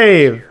manually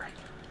save!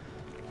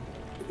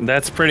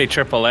 That's pretty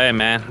AAA,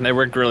 man. They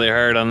worked really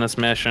hard on this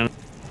mission.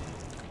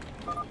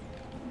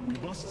 We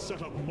must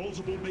set up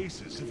multiple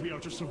bases if we are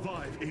to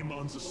survive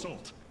Amon's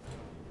assault.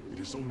 It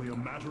is only a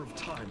matter of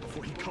time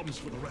before he comes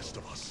for the rest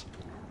of us.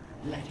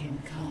 Let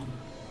him come.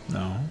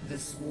 No.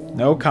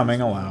 No coming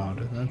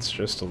allowed. That's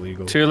just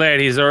illegal. Too late.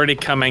 He's already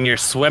coming. You're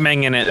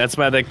swimming in it. That's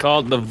why they call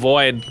it the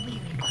Void.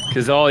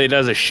 Because all he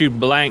does is shoot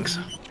blanks.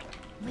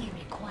 We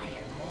require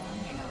more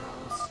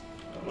minerals.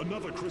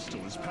 Another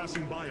crystal is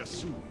passing by us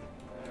soon.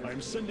 I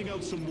am sending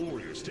out some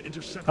warriors to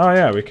intercept. Oh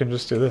yeah, we can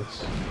just do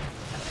this.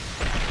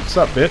 What's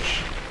up,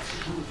 bitch?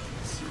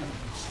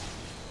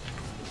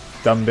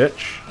 Dumb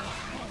bitch.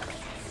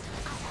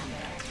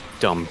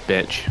 Dumb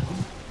bitch.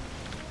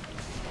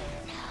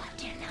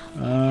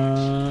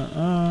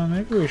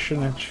 Maybe we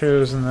shouldn't have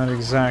chosen that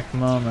exact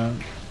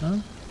moment. Huh?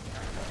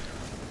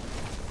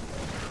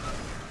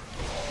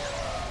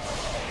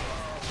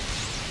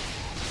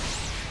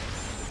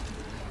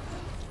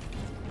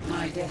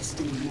 My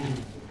destiny, man.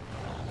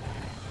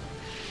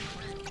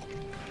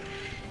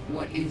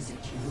 What is it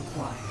you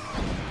require?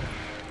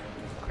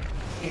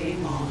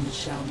 Amon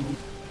shall move.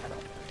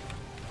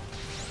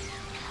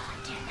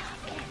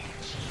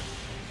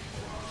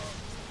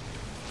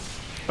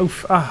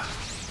 Oof, ah.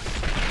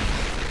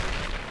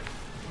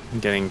 I'm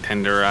getting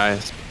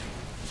tenderized.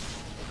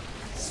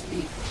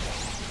 Speak.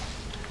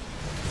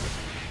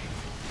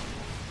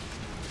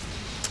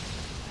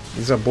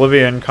 These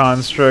Oblivion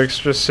constructs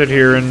just sit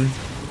here and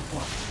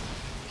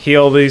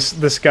heal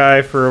this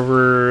guy for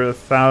over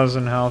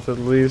 1,000 health at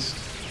least.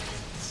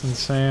 It's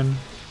insane.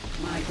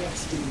 My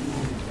destiny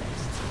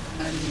manifests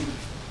anew.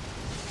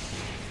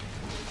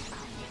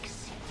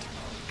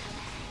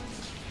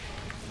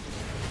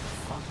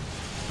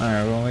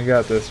 Alright, well, we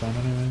got this one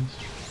anyways.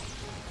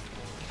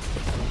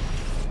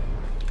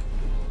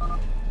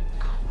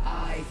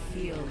 I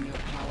feel your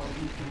power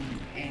weakening,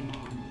 Amon.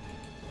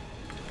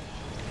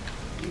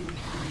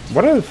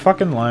 What a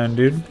fucking line,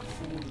 dude.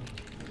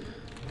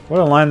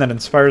 What a line that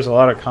inspires a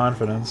lot of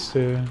confidence,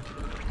 too.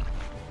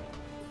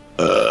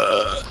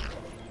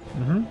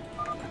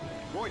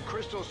 Void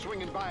crystal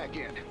swinging by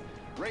again.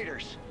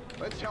 Raiders,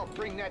 let's help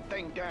bring that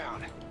thing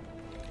down.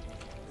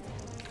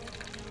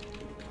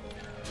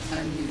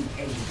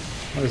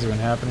 What is even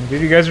happening?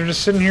 Dude, you guys are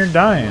just sitting here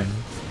dying.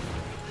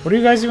 What are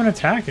you guys even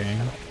attacking?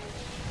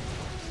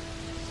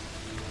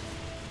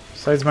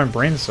 Besides my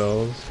brain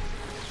cells.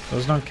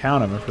 Those don't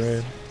count, I'm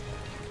afraid.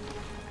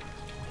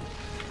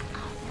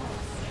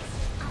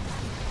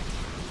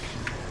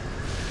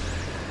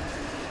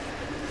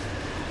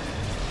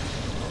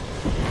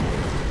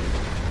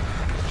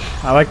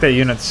 I like that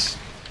units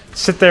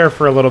sit there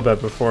for a little bit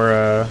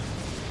before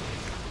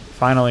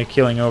finally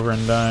keeling over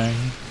and dying.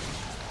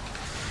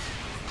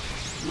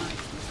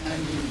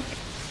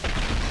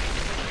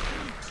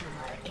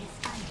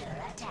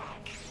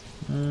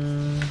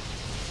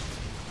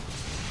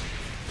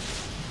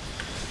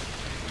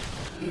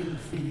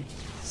 Infinite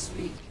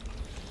speak.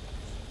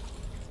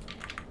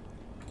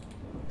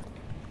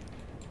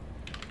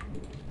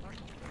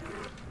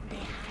 The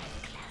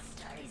hive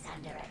cluster is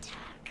under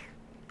attack.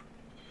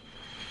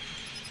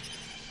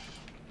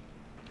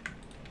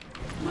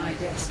 My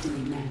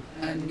destiny man,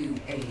 a new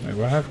age. Wait,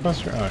 what hive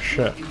cluster? Oh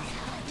shit.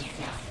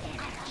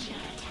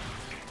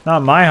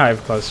 Not my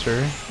hive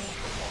cluster.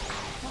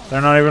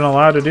 They're not even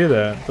allowed to do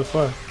that. What the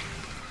fuck?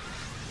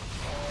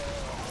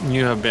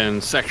 You have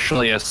been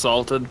sexually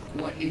assaulted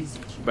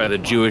by the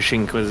Jewish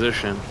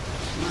Inquisition.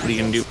 What are you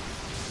gonna do?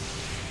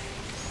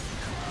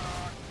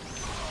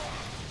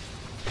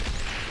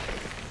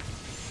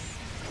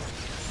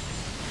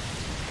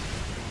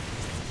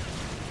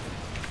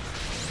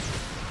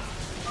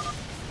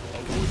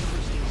 A void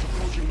crystal is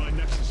approaching my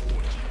nexus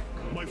point.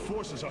 My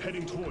forces are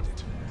heading toward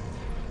it.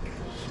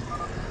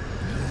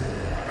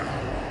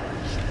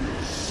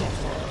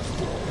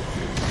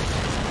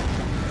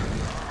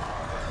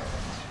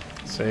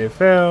 Save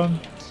failed.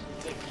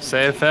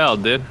 Save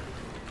failed, dude.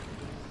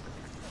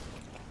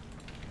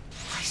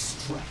 I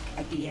struck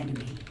at the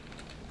enemy.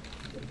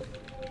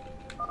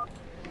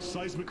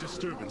 Seismic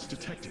disturbance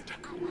detected.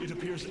 It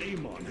appears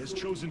Amon has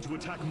chosen to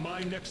attack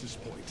my nexus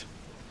point.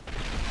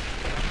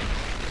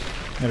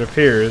 It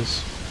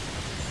appears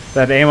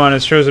that Amon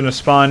has chosen to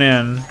spawn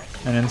in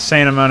an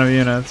insane amount of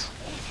units.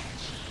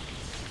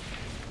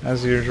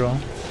 As usual.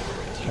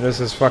 It is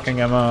his fucking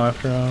MO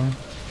after all.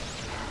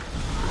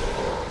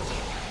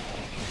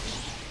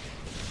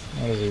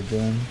 What is he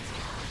doing?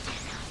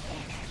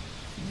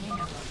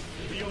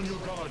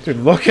 Dude,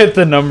 look at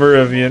the number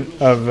of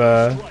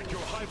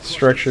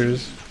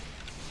structures.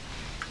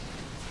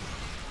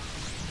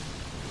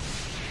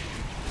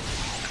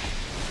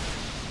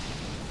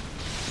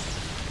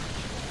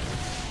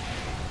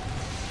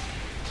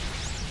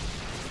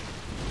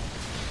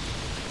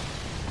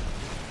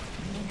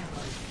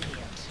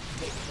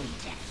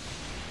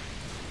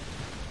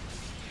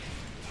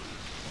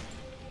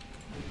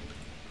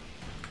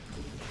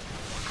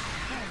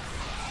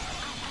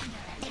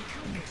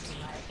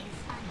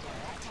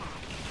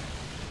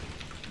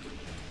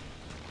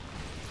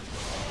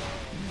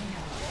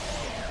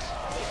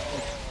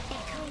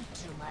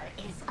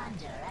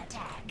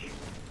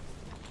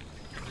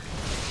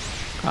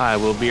 I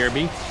will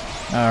BRB.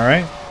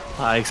 Alright.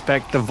 I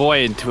expect the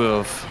void to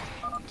have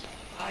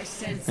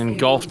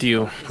engulfed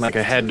you like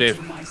a head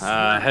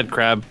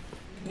crab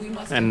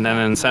and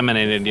then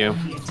inseminated you.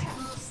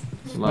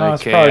 No,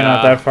 it's probably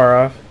not that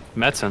far off.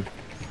 Medicine.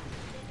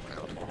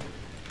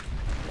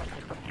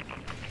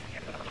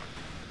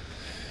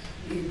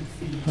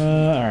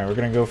 Alright, we're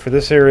gonna go for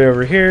this area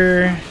over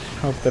here.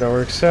 Hope that it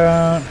works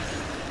out.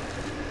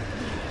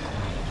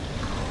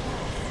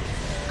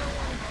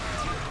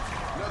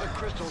 Another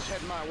crystal's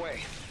heading my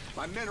way.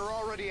 My men are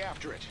already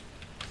after it.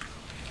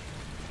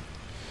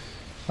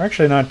 We're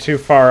actually not too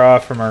far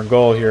off from our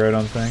goal here, I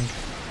don't think.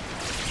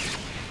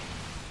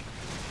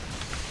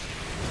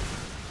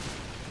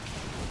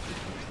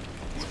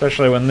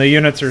 Especially when the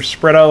units are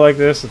spread out like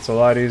this, it's a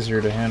lot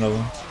easier to handle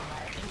them.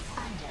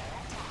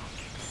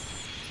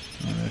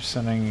 And they're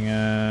sending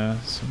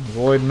some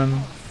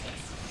Voidmen.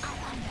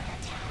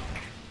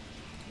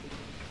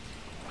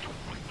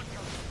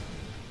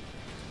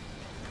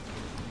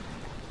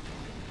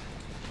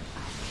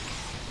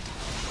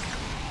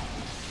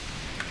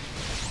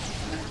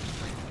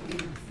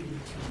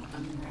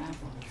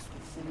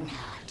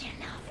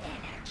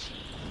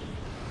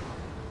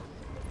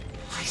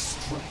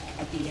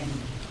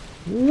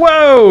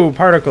 Whoa!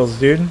 Particles,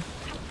 dude.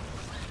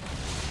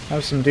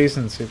 Have some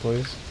decency,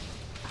 please.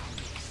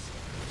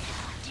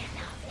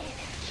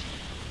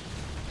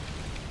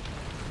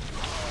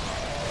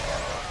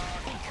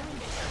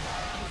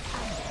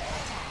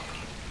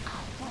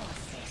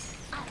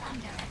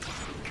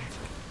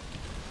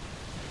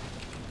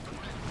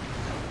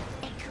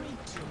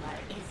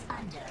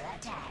 under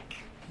attack.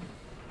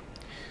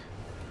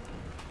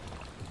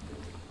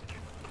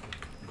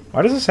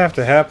 Why does this have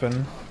to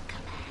happen?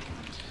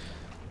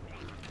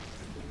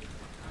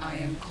 I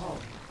am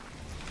called.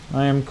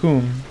 I am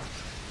Coom.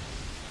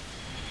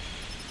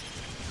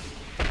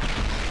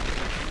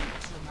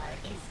 Tumor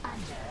is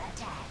under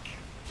attack.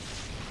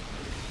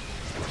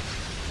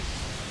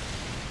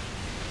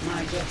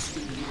 My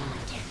destiny.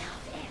 Not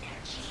enough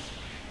energy.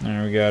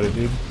 There, we got it,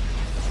 dude.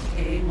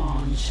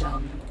 Amon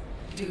Shaman,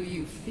 do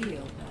you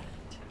feel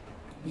that?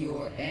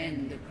 Your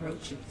end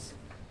approaches.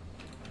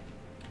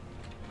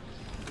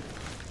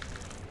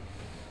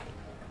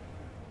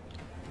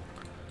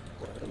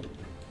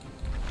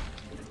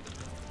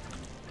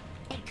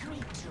 A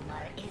creep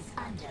tumor is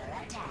under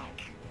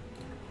attack.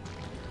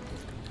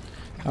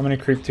 How many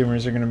creep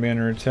tumors are going to be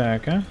under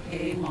attack, huh?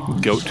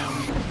 Goat.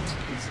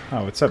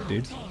 Oh, what's up,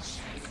 dude?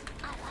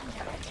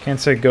 Can't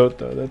say goat,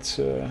 though. That's,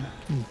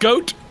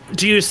 Goat?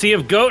 Do you see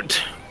of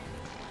goat?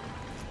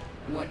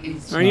 What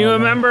is Are you a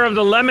member of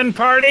the Lemon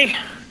Party?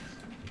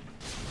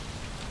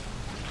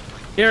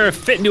 You ever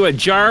fit into a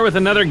jar with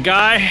another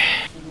guy?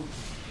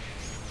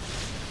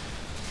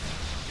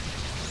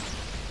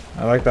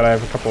 I like that I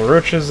have a couple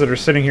roaches that are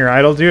sitting here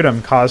idle, dude.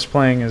 I'm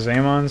cosplaying as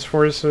Amon's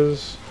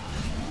forces.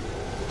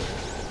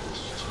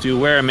 Do you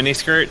wear a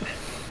miniskirt?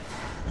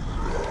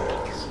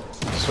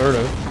 Sort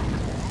of.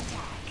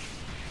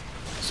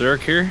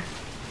 Zerk here?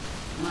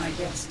 my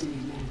destiny,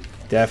 man?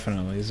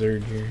 Definitely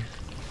Zerg here.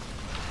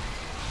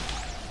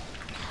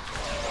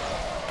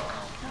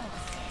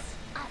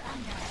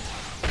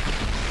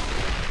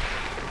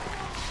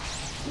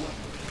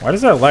 Why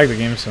does that lag the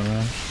game so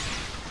much?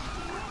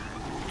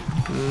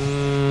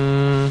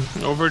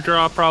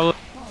 Overdraw probably.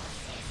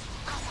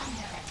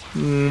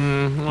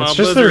 Well, It's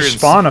just their Blizzard's-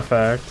 spawn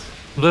effect.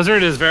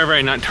 Blizzard is very,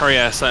 very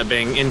notorious at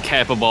being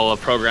incapable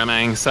of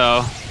programming,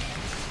 so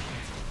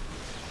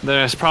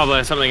there's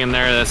probably something in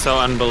there that's so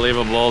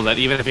unbelievable that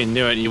even if you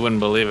knew it, you wouldn't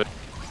believe it.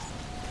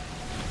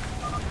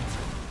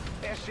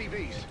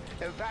 SCVs,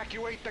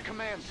 evacuate the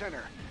command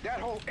center. That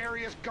whole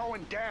area's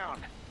going down.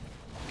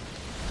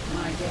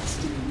 My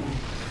destiny, man.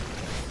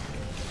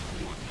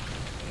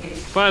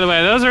 By the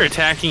way, those are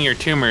attacking your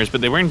tumors,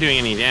 but they weren't doing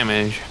any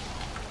damage.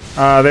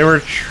 They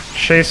were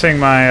chasing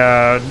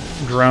my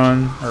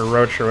drone or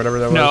roach or whatever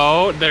that was.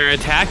 No, they're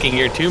attacking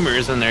your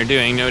tumors and they're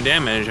doing no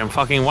damage. I'm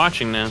fucking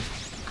watching now.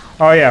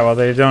 Oh yeah, well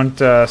they don't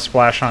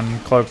splash on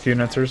cloaked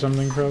units or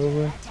something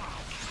probably.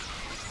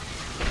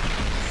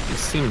 It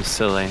seems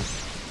silly.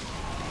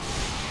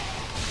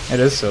 It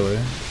is silly.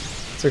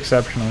 It's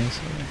exceptionally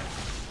silly.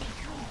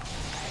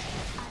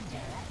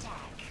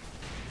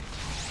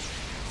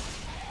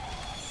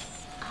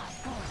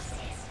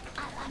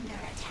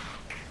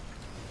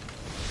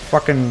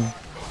 Fucking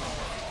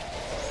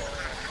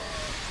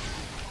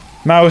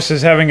mouse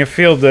is having a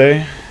field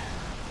day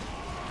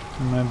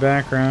in my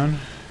background.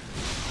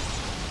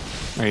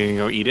 Are you gonna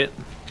go eat it?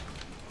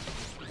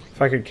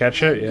 If I could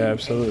catch it, yeah,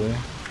 absolutely.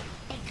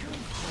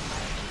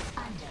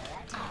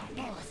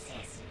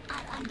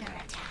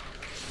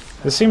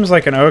 This seems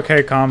like an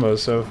okay combo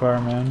so far,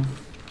 man.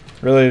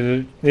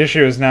 Really, the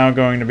issue is now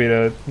going to be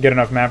to get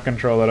enough map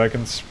control that I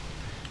can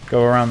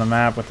go around the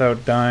map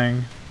without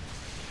dying.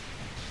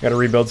 Gotta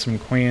rebuild some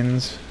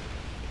queens.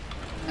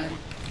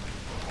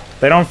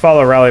 They don't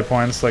follow rally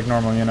points like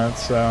normal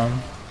units, so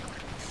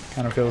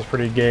kind of feels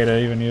pretty gay to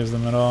even use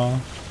them at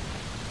all.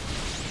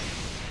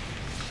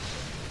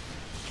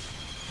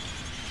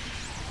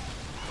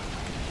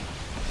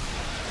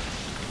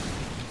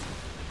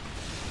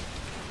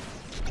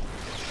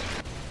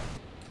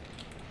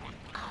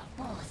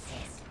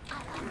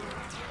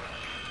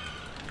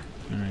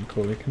 Alright,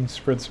 cool. We can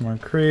spread some more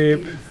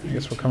creep. I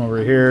guess we'll come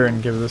over here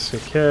and give this a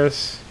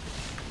kiss.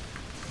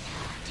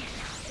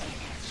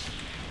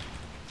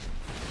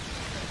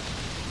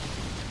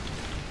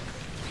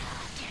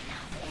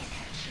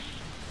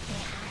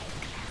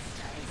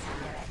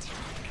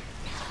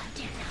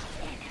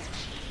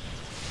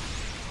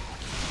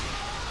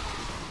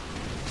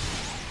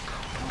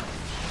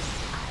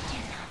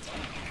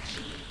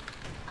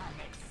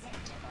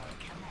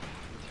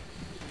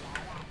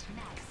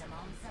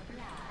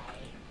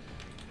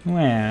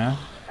 Yeah,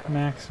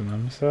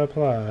 maximum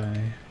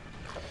supply.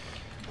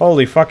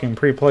 Holy fucking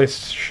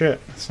pre-placed shit.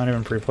 It's not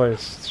even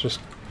pre-placed, it's just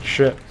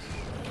shit.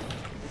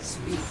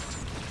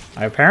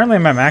 I apparently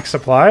am at max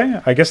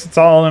supply? I guess it's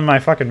all in my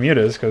fucking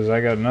mutas, because I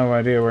got no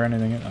idea where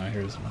anything is. Oh,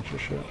 here's a bunch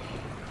of shit.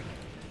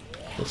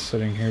 Just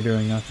sitting here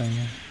doing nothing.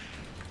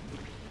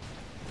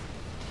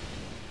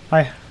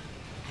 Hi.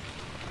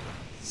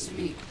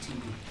 Speak to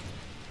me.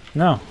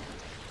 No.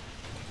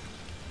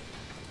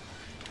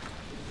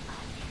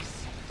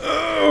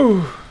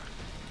 Oh!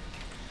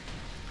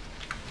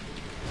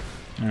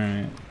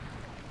 Alright.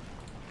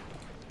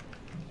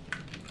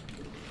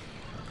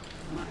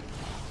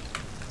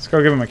 Let's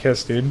go give him a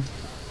kiss, dude.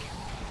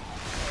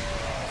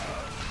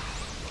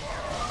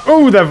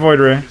 Oh, that void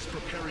ray.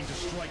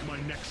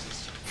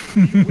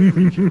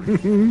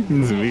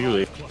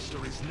 Really?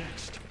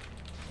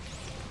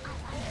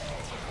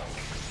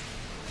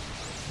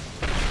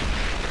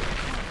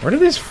 Where do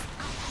these...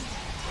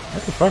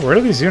 What the fuck? Where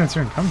do these units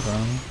even come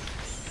from?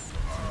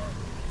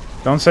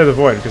 Don't say the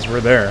void, because we're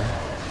there.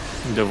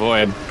 The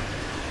void.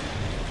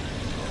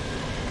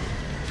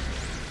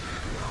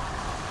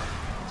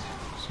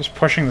 Just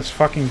pushing this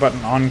fucking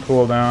button on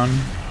cooldown.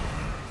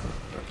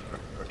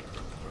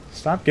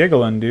 Stop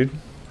giggling, dude.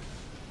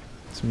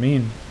 It's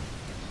mean.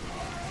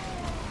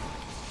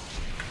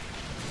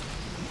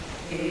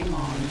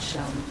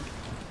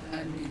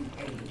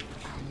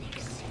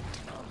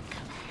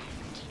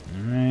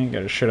 Alright,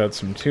 gotta shut out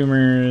some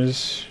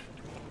tumors.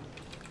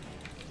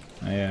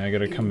 Oh, yeah, I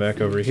gotta come back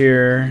over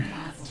here.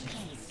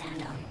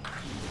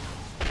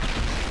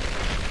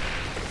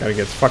 Gotta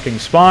get fucking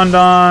spawned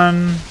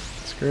on.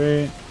 That's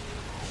great.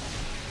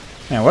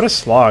 Man, what a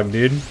slog,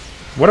 dude.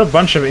 What a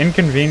bunch of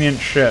inconvenient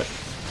shit.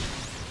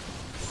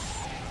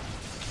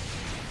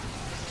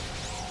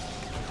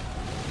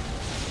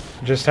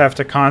 Just have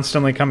to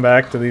constantly come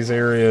back to these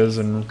areas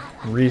and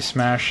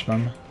re-smash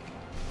them.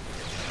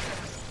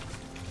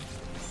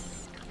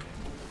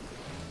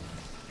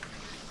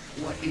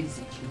 What is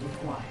it you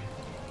require?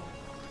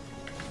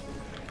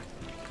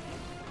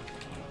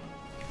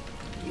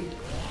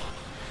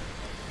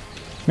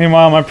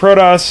 Meanwhile, my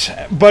Protoss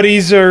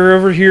buddies are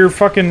over here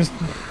fucking...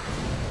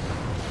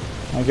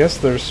 I guess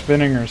they're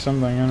spinning or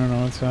something. I don't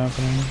know what's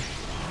happening.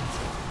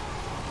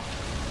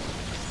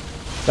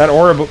 That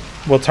orb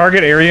will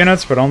target air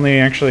units, but only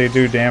actually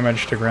do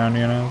damage to ground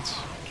units.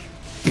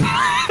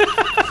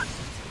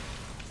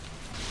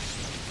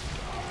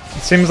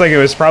 It seems like it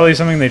was probably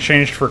something they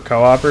changed for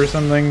co-op or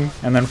something,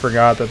 and then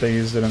forgot that they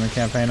used it in the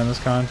campaign in this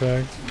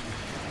context.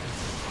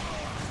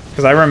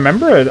 Because I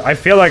remember it, I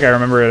feel like I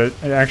remember it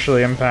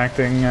actually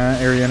impacting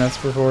air units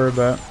before,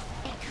 but...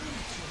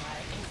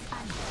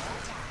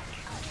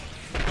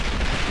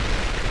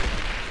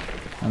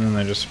 And then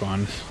they just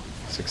spawned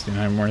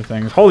 69 more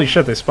things. Holy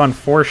shit, they spawned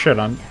 4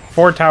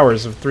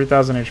 towers of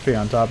 3000 HP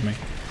on top of me.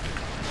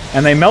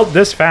 And they melt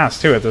this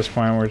fast too at this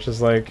point, which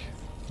is like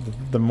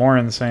the more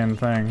insane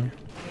thing.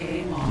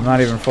 I'm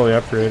not even fully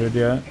upgraded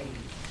yet.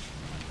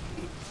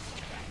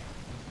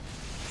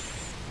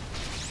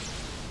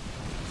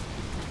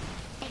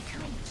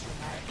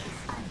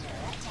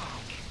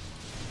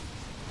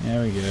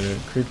 Yeah, we get it.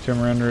 Creep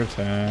tumor under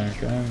attack.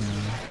 I don't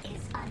know.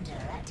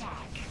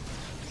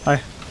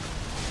 Hi.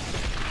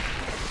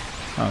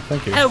 Oh,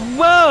 thank you.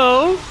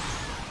 Whoa!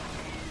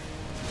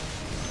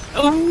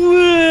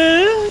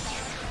 What?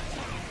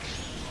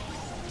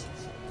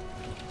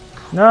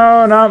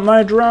 No, not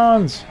my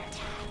drones!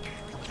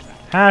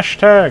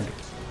 Hashtag!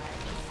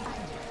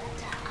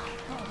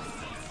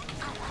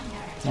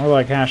 More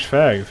like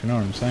hashtag, if you know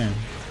what I'm saying.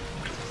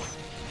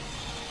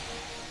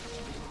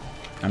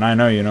 And I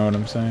know you know what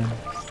I'm saying.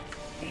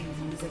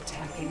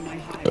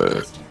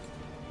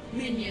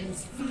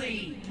 Minions,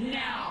 flee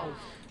now!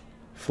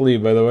 Flee,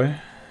 by the way.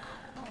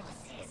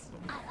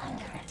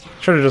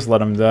 Should have just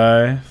let him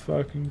die.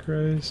 Fucking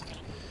Christ.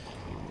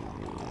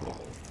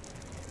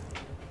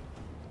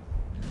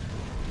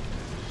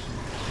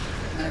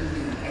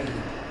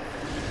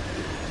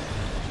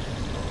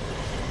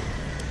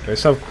 Do I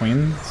still have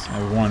queens? I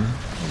have one.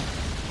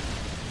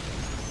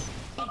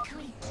 I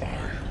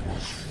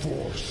was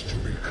forced to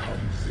become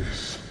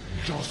this,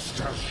 just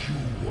as you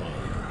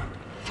were,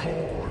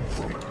 torn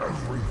from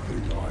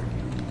everything I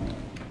knew.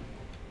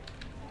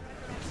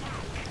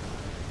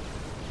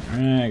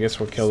 Alright, I guess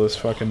we'll kill this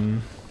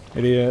fucking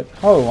idiot.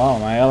 Oh wow,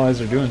 my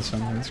allies are doing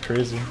something. That's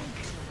crazy.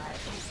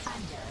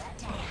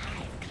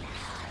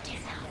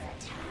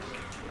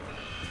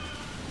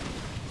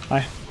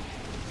 Hi.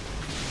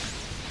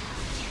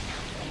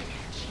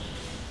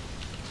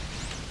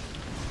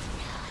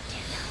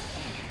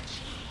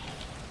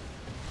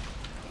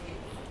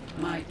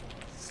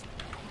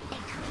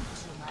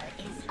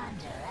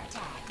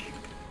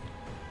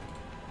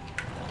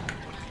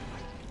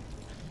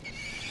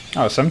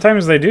 Oh,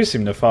 sometimes they do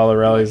seem to follow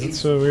rallies. It's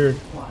so weird.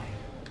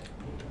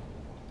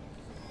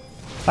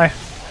 Hi.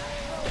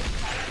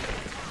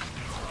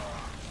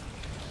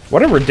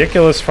 What a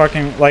ridiculous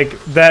fucking... Like,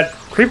 that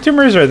creep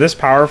tumors are this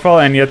powerful,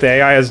 and yet the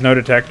AI has no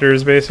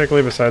detectors,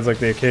 basically, besides, like,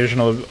 the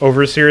occasional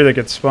overseer that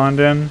gets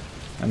spawned in,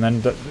 and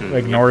then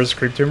ignores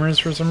creep tumors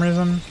for some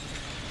reason.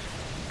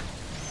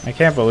 I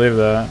can't believe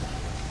that.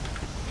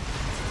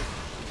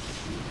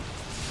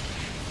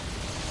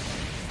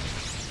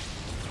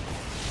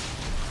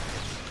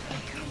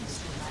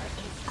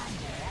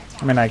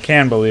 I mean, I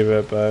can believe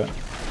it, but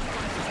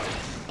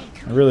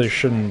I really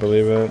shouldn't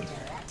believe it.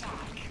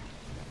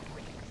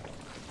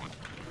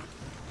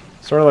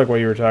 Sort of like what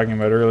you were talking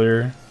about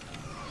earlier.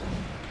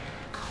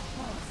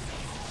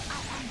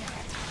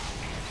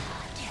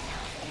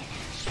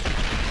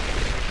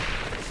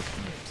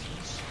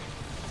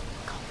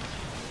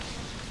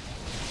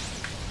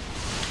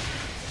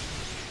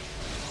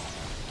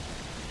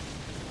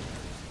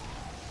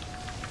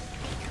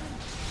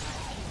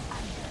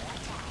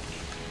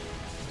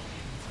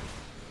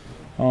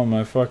 Oh,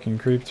 my fucking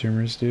creep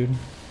tumors, dude.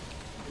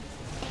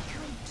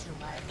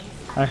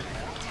 Hi.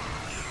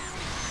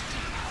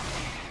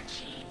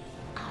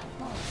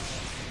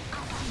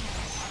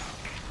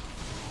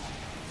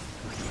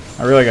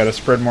 I really gotta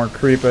spread more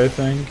creep, I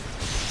think.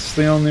 It's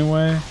the only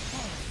way.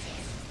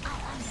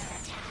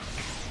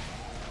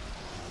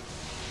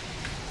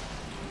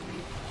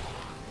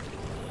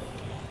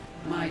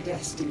 My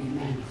destiny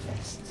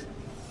manifests.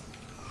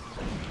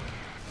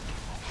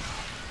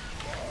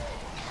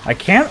 I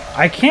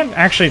can't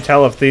actually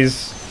tell if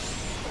these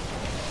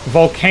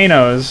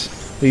volcanoes,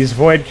 these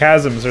void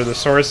chasms, are the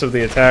source of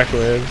the attack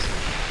waves.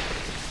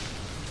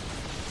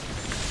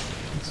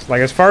 It's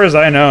like, as far as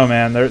I know,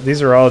 man,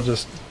 these are all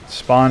just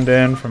spawned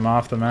in from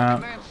off the map.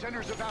 Command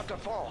center's about to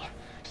fall.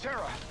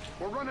 Sarah,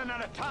 we're running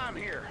out of time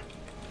here.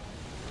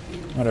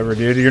 Whatever,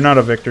 dude. You're not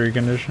a victory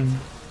condition.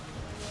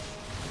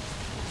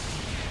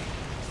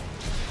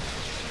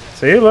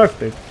 See, look,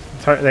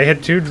 they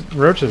hit 2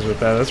 roaches with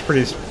that. That's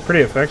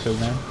pretty effective,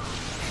 man.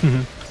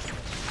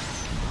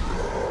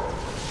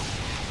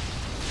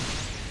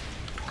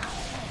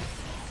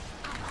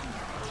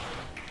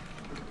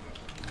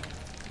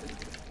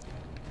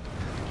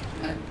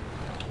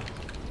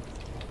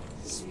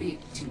 Speak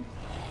to me.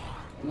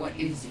 What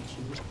is it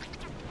you...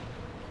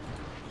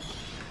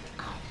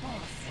 Our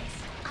forces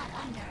are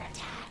under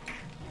attack.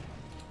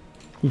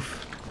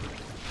 Oof.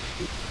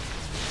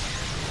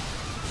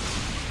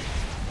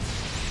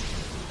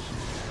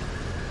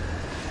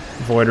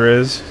 Void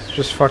Riz,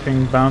 just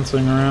fucking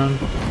bouncing around.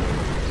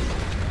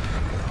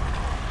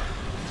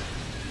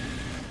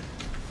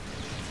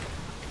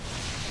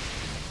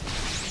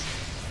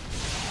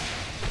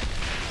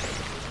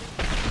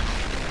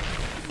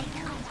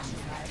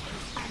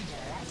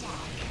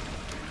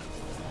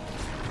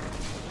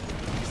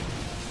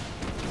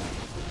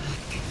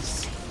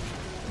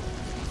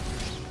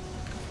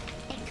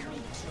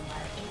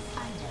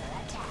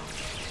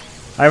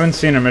 I haven't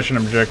seen a mission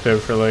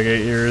objective for like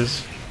 8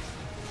 years.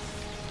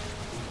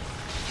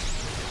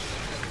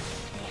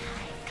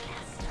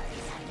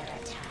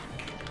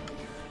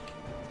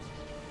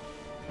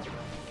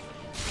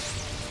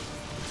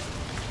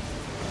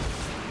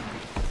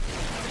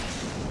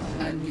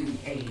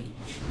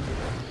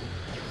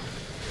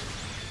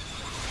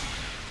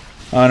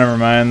 Oh, never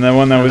mind. The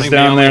one that was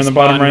down there in the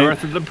bottom right.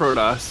 North of the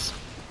Protoss.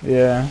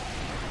 Yeah.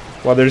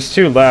 Well, there's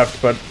 2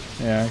 left, but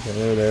yeah, okay,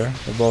 they're there.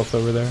 They're both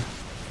over there.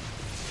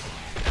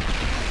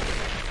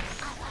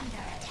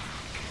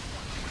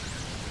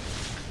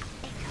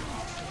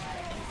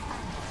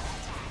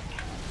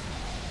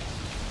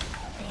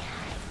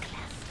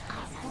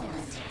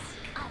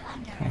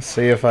 Let's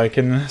see if I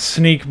can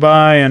sneak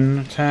by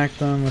and attack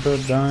them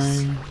without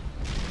dying.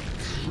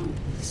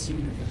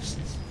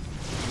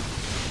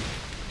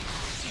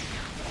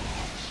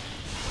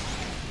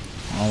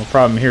 Well, the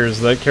problem here is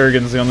that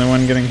Kerrigan's the only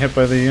one getting hit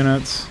by the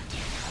units.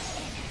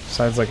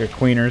 Besides like a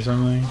queen or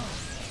something.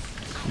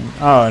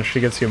 Oh, and she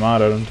gets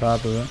Yamato on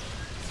top of it.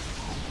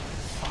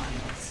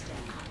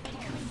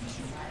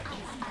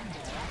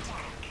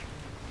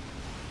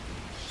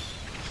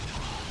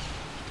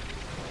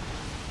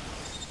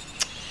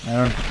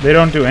 They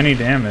don't do any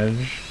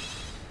damage.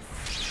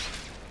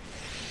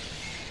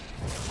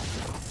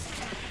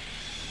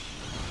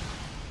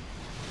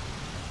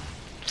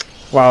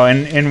 Wow,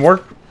 in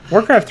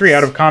Warcraft 3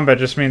 out of combat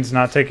just means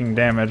not taking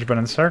damage, but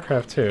in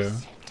StarCraft 2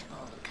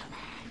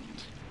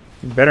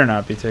 you better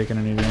not be taking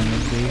any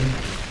damage, dude.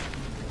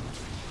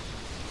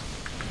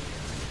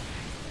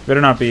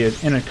 Better not be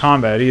in a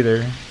combat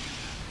either.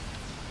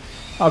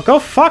 Oh, go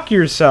fuck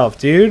yourself,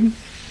 dude.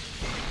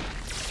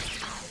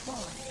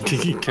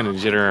 You kind of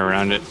jitter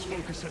around it.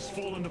 Focus has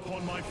fallen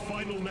upon my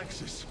final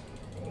nexus.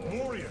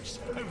 Warriors,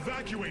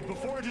 evacuate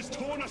before it is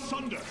torn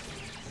asunder.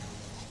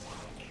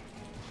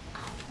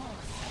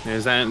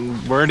 There's that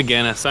word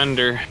again,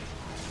 asunder.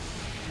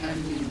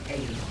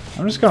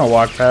 I'm just gonna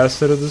walk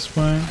past it at this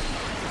point.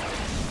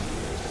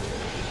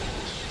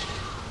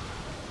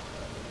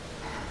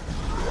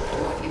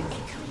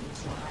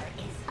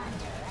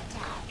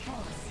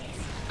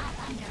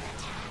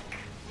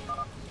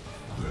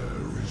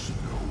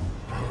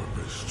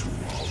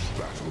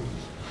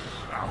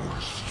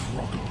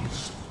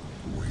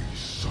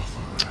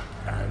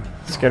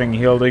 It's getting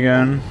healed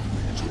again.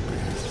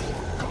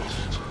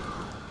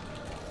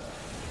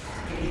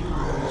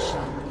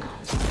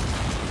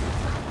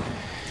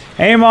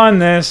 Aim on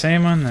this,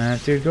 aim on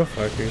that. Dude, go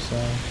fuck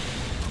yourself.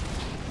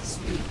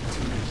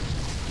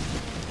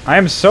 I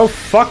am so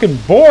fucking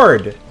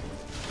bored.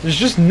 There's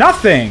just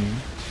nothing.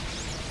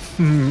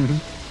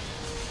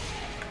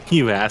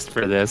 You asked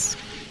for this.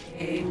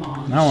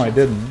 No, I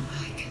didn't.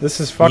 This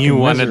is fucking You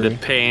wanted misery.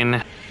 the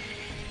pain.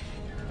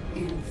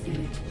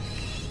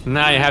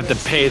 Now you have to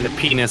pay the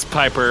penis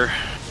piper.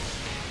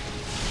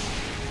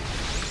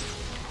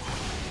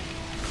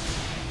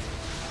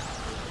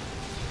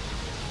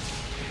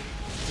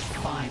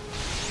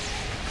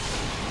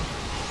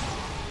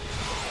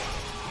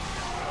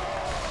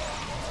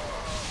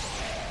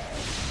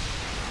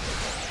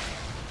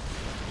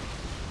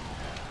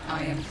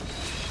 I am.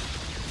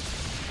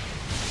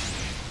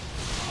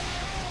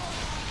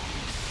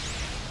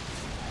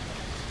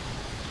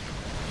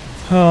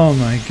 Oh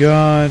my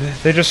god.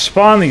 They just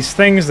spawn these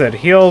things that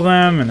heal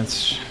them, and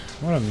it's...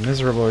 What a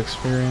miserable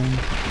experience.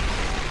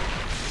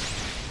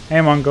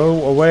 Amon,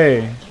 go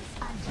away.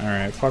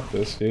 Alright, fuck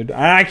this, dude.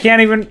 I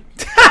can't even...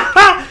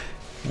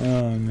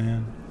 Oh,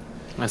 man.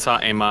 I saw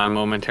Amon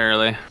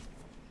momentarily.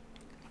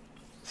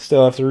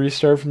 Still have to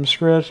restart from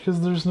scratch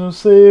because there's no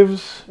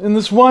saves in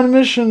this one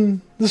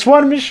mission. This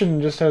one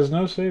mission just has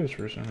no saves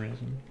for some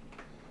reason.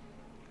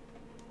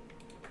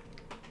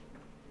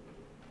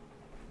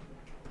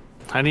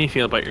 How do you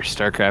feel about your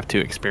StarCraft 2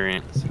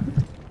 experience?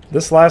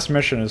 This last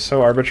mission is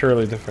so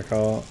arbitrarily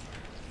difficult.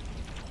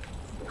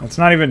 It's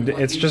not even...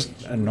 It's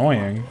just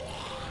annoying.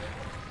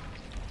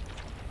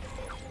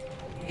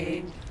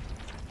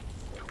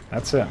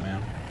 That's it,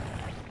 man.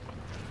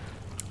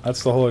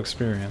 That's the whole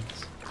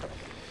experience.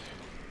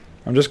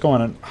 I'm just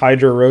going to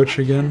Hydra Roach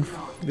again.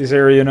 These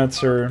area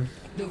units are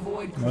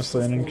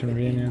mostly an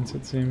inconvenience,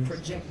 it seems.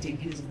 Projecting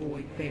his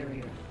void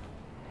barrier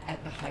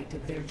at the height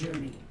of their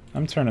journey.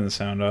 I'm turning the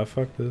sound off.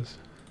 Fuck this.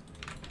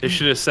 They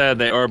should have said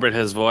they orbit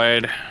his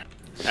void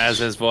as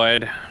his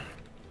void.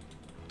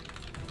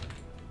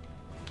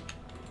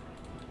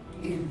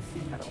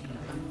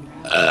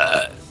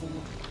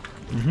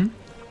 Mm-hmm.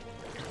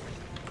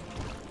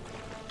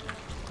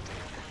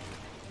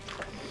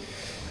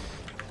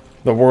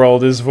 The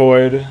world is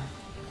void.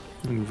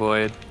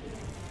 Void.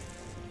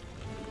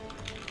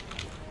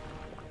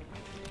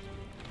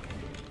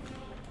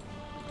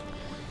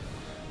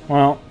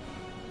 Well,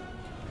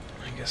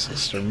 I guess I'll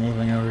start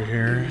moving over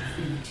here,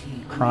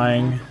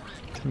 crying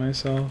to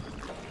myself.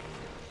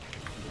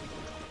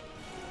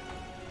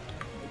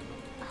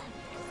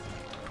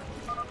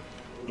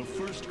 The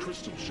first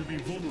crystal should be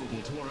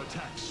vulnerable to our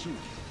attacks soon.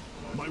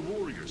 My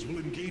warriors will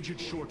engage it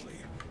shortly.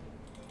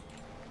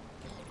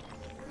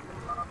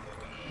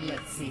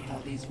 Let's see how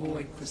these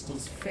void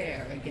crystals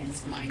fare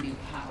against my new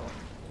power.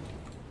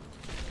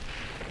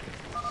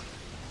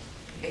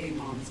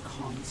 Amon's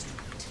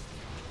construct.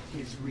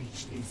 His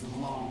reach is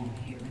long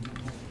here in the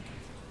void.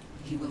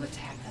 He will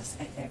attack us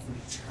at every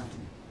turn.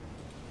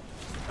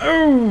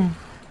 Oh!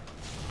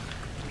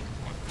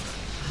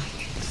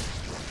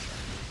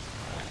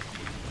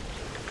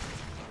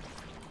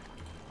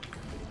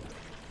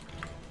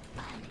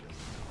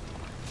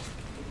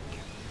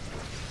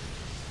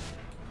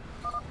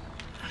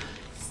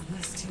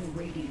 Celestial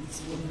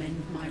radiance will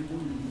mend my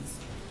wounds.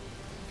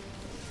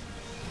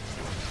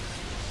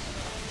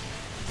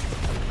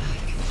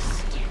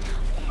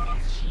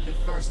 The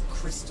first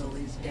crystal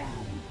is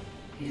down.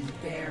 His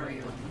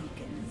barrier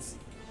weakens.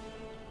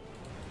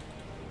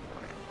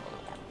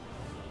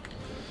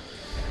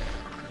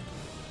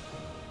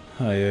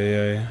 Ay,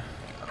 ay, ay.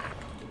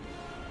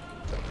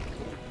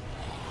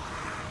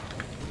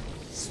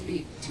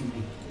 Speak to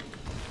me.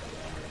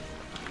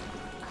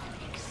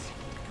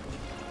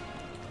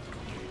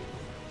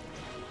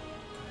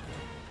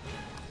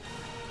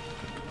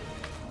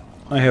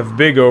 I have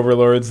big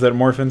overlords that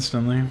morph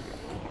instantly.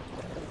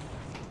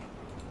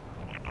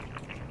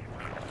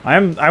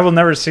 I will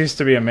never cease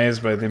to be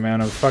amazed by the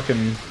amount of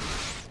fucking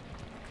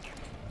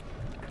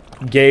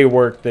gay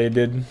work they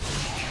did.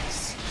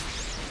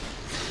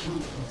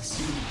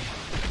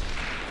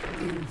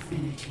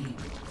 Infinity.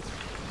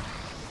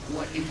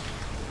 What is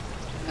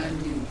a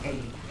new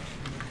age?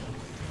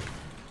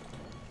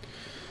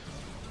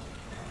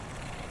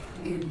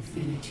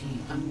 Infinity.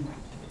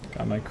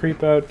 Got my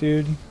creep out,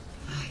 dude.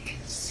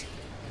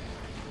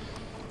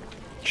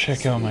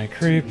 Check out my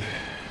creep.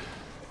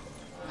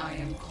 I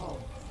am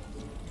called.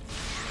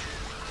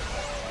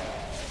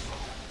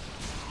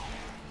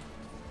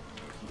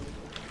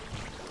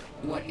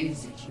 What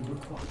is it you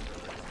require?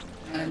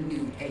 A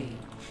new age.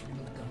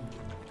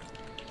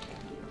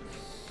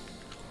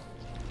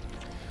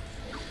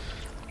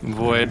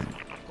 Void.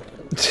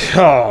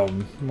 Oh,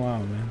 wow,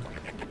 man.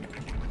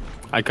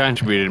 I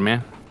contributed,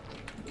 man.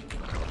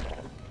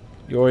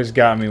 You always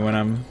got me when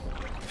I'm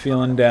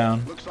feeling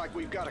down.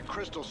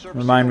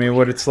 Remind me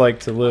what it's like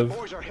to live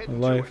a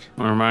life.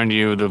 I'll remind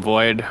you of the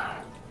void,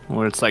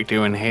 what it's like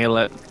to inhale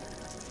it.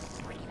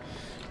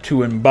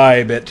 To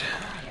imbibe it.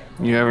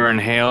 You ever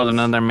inhaled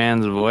another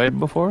man's void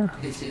before?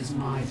 This is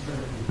my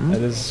burden.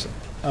 That is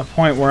a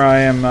point where I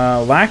am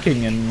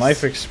lacking in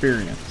life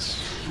experience.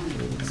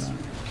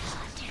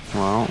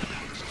 Well.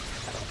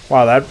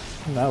 Wow, that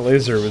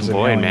laser was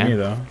Void, inhaling man. me,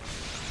 though.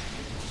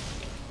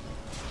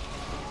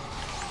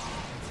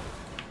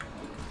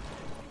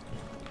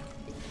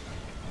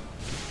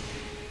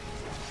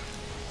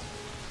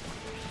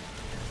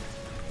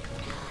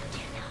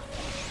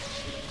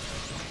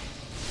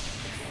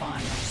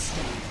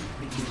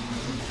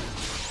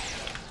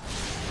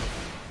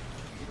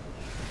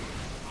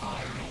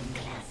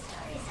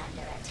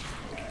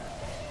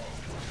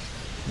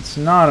 It's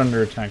not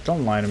under attack.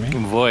 Don't lie to me.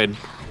 Void.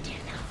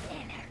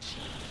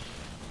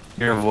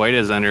 Your void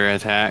is under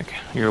attack.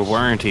 Your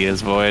warranty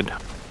is void.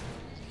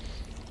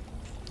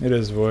 It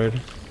is void.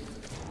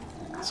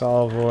 It's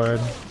all void.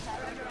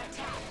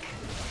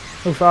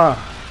 Oof, ah.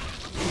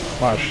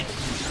 Watch.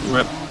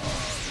 Rip.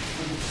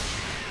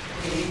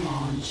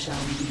 Amon shall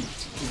meet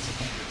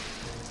his end.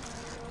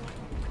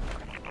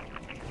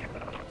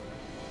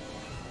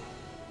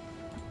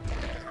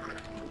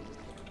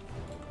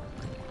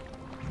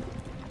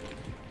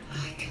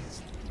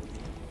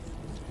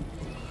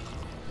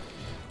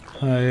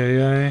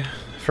 I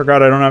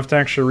forgot I don't have to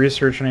actually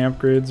research any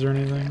upgrades or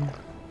anything.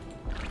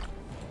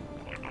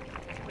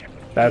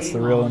 That's the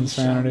real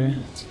insanity.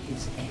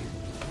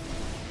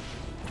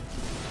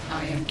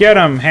 Get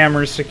him,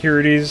 Hammer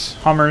Securities,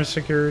 Hummer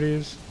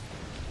Securities.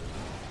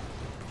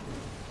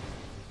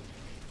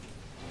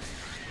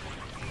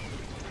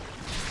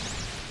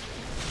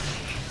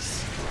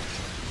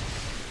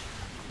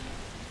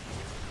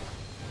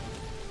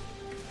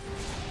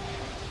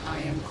 I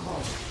am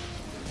called.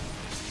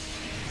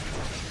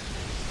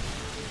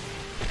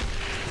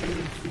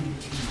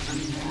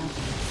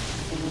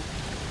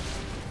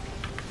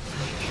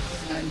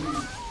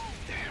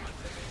 Damn,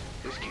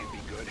 this can't be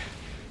good.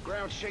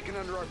 Ground's shaking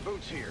under our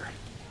boots here.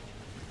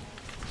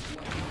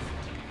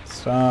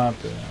 Stop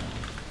it.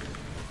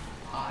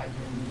 I will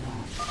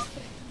not.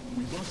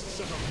 We must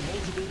set up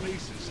multiple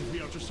bases if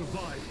we are to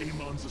survive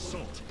Amon's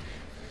assault.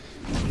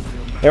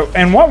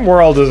 In what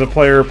world is a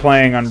player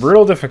playing on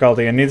brutal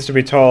difficulty and needs to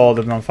be told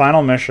in the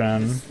final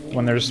mission,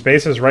 when there's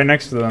spaces right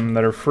next to them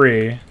that are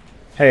free,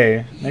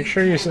 hey, make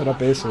sure you set up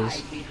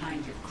bases?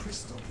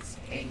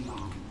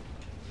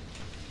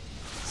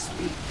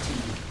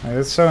 Like,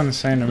 that's so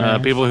insane to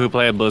me. People who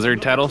play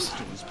Blizzard titles.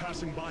 Is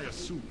passing by us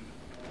soon.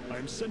 I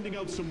am sending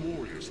out some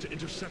warriors to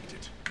intercept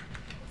it.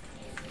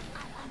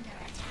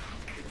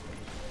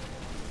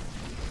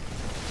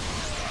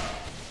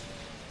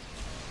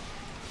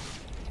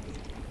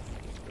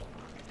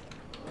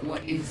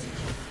 What is it?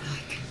 I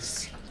can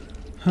see.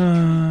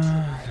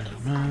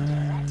 Never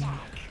mind.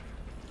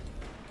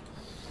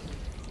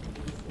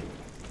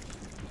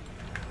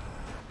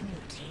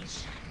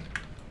 Mutation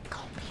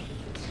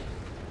complete.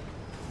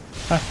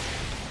 Huh.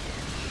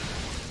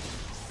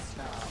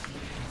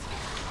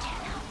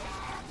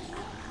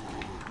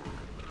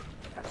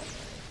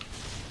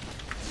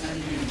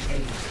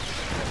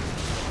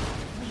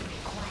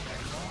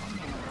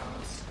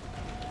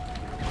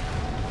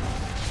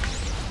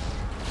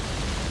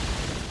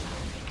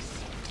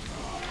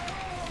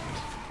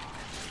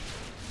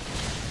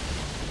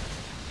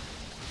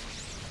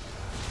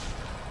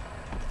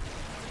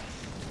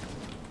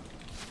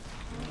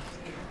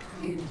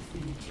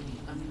 Infinity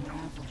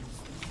unravels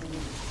the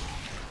void.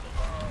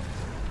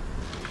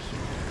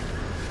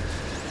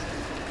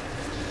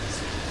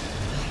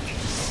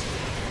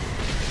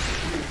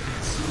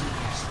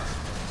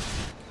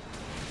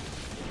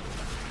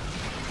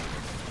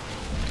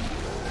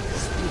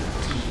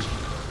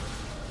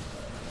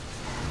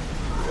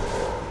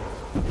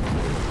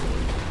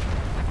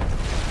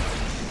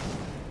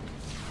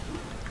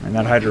 And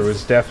that Hydra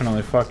was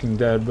definitely fucking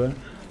dead, but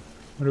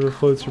whatever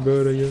floats your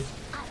boat, I guess.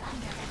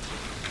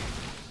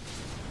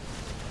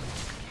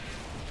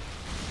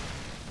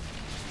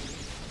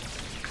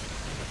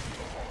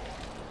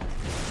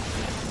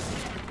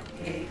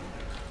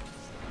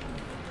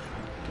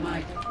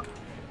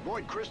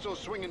 Void crystal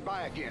swinging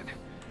by again.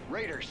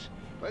 Raiders,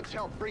 let's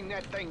help bring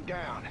that thing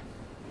down.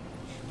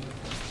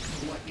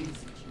 What is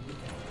it?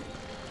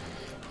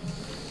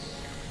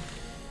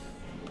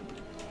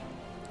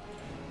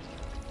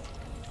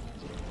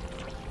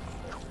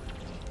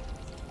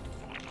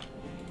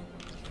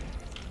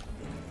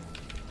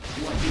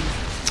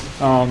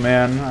 Oh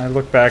man, I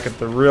looked back at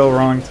the real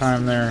wrong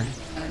time there.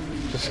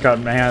 Just got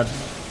mad.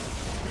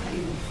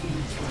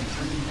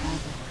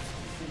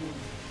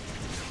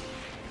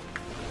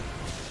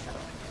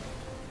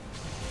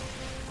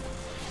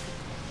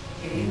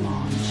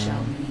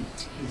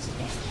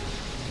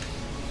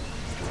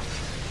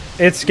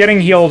 It's getting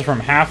healed from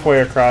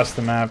halfway across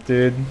the map,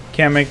 dude.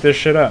 Can't make this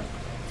shit up.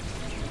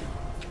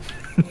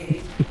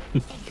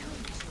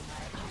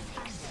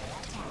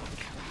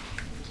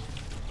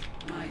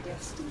 My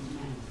destiny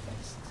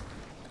manifests.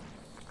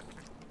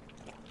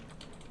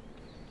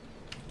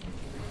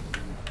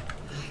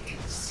 I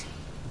can see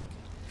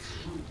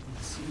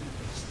countless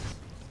universes.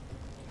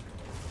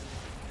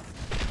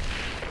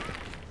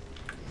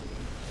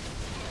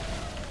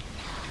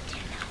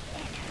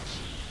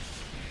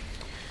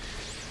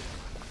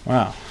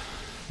 Wow.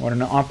 What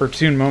an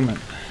opportune moment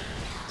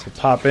to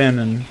pop in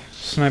and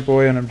snipe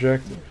away an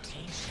objective.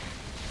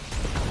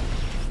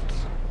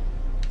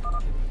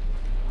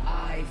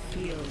 I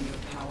feel your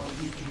power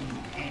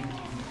weakening,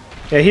 Amon.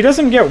 Yeah, he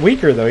doesn't get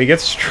weaker though, he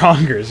gets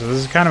stronger, so this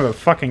is kind of a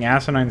fucking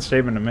asinine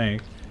statement to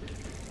make.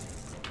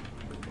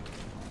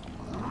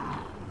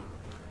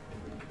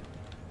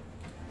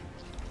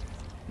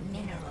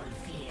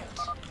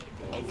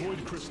 A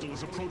void crystal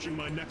is approaching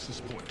my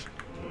nexus point.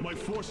 My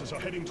forces are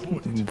heading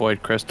toward it.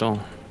 Void crystal.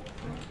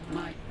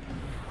 My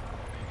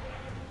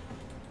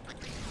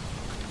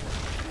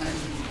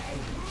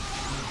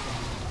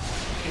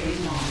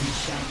Amon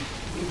shall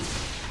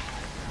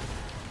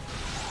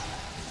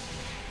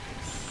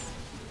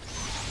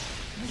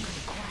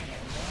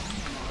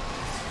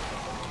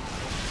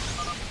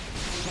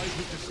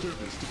Seismic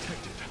disturbance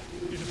detected.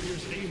 It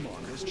appears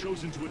Amon has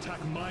chosen to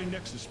attack my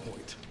nexus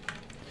point.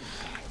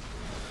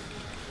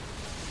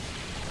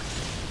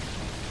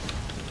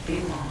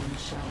 Amon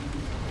shall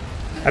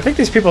I think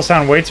these people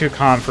sound way too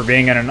calm for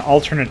being in an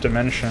alternate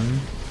dimension.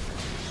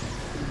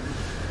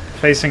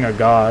 Facing a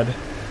god.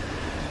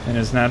 in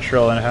his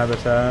natural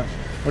habitat.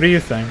 What do you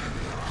think?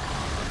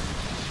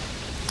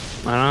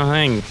 I don't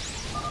think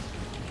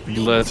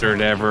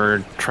Blizzard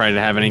ever tried to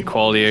have any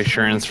quality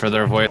assurance for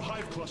their voice.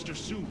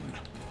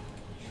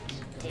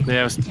 They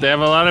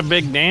have a lot of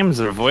big names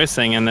they're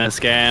voicing in this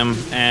game,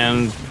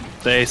 and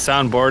they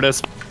sound bored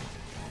as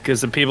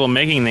because the people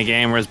making the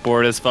game were as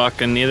bored as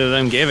fuck, and neither of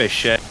them gave a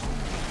shit.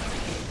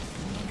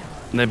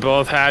 They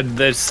both had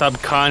this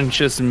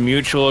subconscious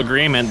mutual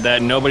agreement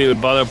that nobody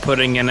would bother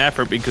putting in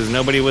effort because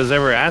nobody was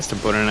ever asked to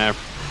put in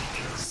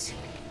effort.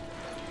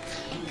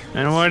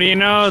 And what do you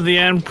know? The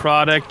end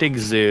product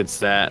exudes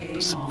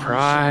that.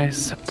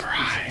 Surprise,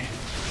 surprise.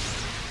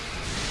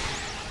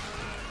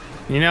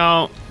 You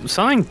know,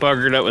 something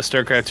buggered up with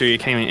StarCraft 2, you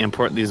can't even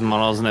import these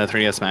models into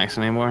 3ds Max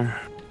anymore.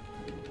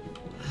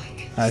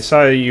 I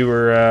saw you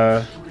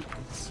were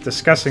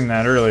discussing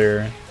that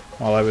earlier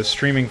while I was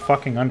streaming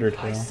fucking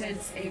Undertale.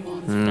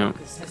 No.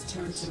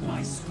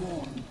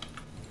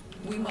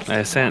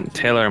 I sent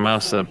Taylor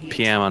Mouse a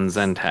PM on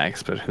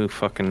Zentax, but who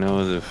fucking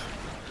knows if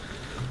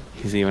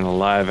he's even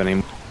alive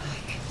anymore.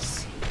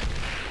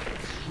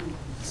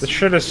 This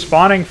shit is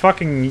spawning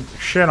fucking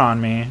shit on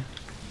me.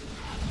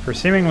 For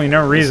seemingly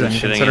no reason,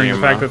 considering the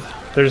fact that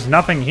there's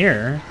nothing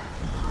here.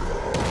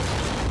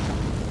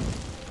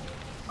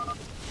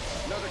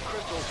 Another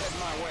crystal's heading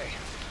my way.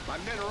 My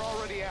men are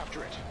already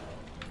after it.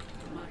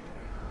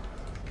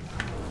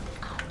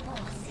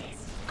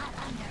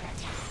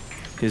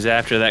 He's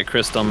after that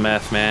crystal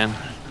meth, man.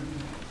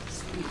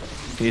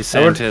 He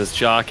sent his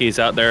jockeys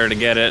out there to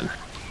get it.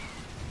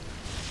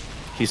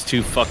 He's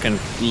too fucking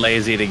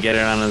lazy to get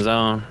it on his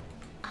own.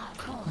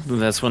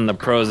 That's when the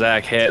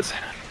Prozac hits.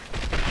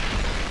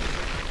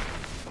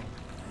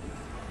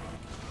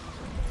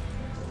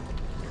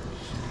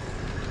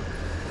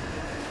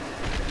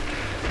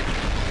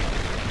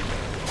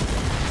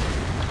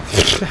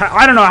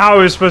 I don't know how I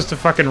was supposed to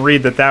fucking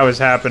read that that was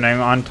happening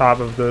on top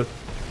of the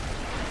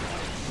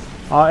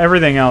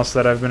everything else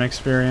that I've been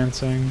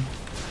experiencing.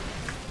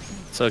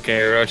 It's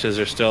okay, roaches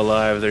are still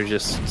alive, they're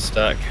just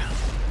stuck.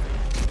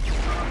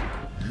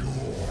 Your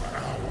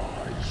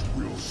allies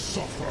will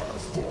suffer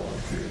for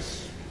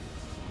this.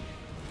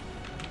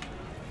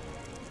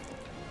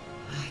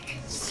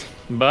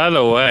 By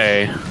the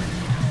way,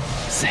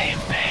 same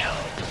failed.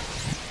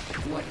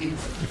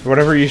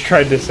 Whatever you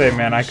tried to say,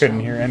 man, I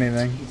couldn't hear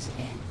anything.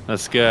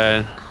 That's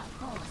good.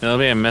 It'll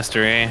be a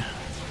mystery.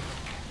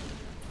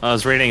 I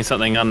was reading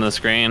something on the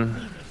screen.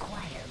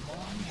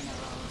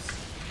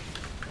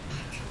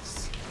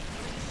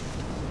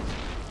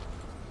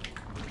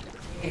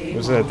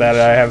 Was it that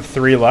I have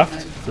 3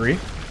 left? 3?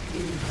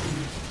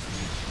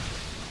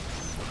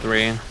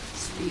 3.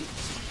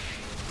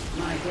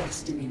 My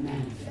destiny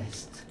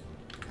manifests.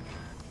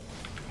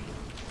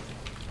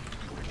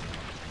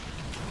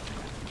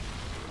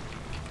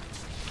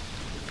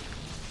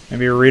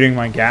 Maybe you're reading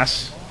my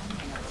gas.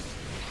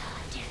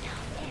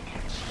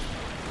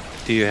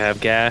 Do you have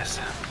gas?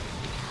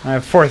 I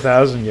have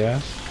 4,000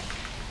 gas.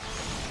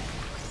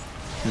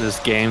 Does this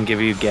game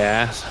give you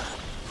gas?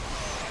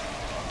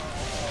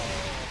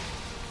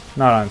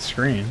 Not on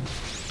screen.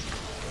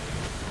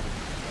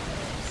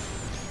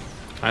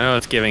 I know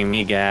it's giving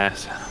me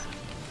gas.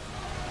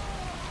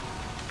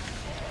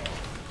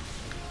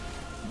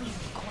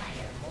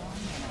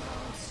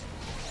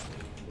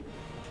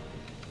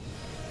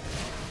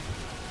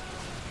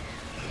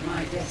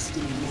 My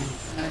destiny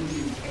a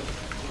new age.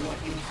 What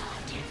is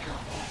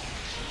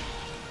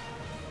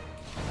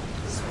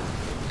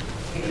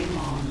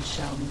Amon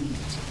shall lead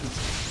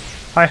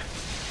his. Hi.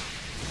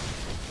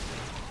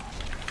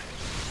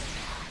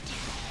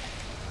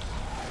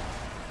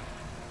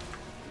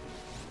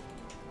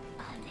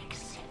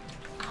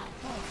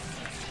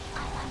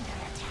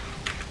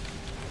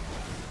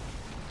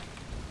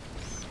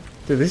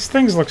 Dude, these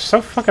things look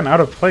so fucking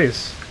out of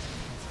place.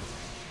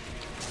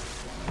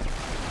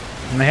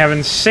 And they have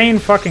insane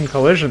fucking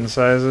collision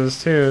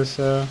sizes too,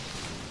 so...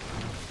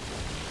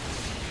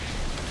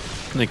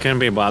 They couldn't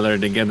be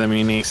bothered to give them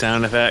unique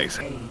sound effects.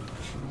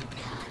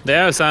 They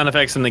have sound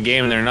effects in the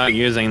game they're not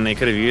using they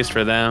could have used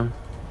for them.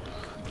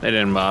 They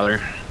didn't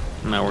bother.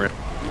 Not worth.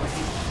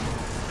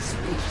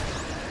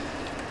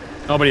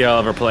 Nobody will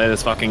ever play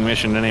this fucking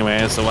mission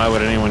anyway, so why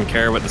would anyone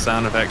care what the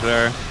sound effects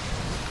are?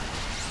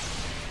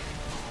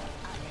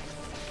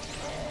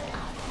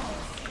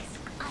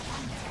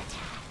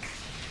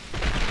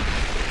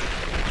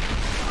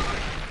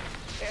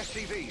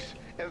 SCVs,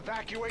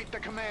 evacuate the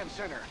command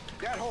center.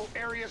 That whole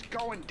area's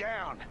going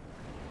down.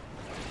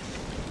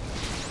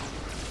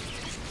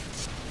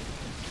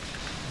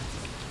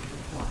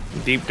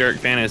 Deep dark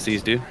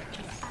fantasies, dude.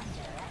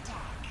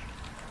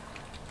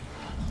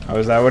 Oh,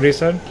 is that what he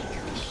said?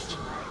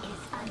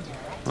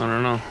 I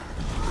don't know.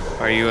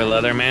 Are you a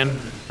leather man?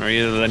 Are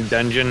you the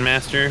dungeon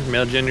master,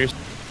 Mailgender?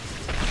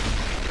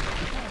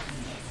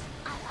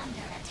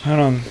 I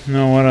don't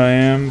know what I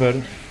am, but...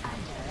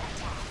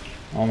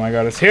 Oh my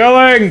god, it's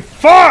healing!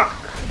 Fuck!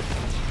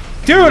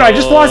 Dude, I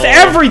just lost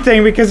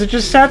everything because it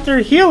just sat there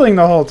healing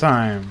the whole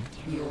time.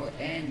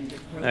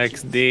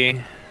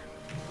 XD.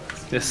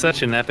 It's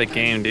such an epic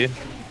game, dude.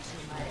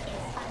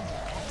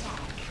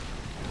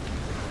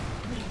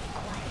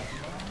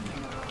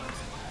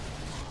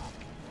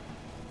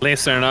 At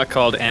least they're not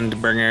called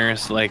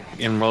Endbringers like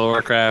in World of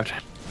Warcraft.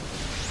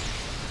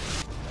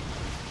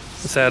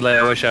 Sadly,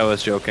 I wish I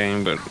was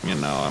joking, but you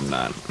know, I'm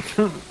not.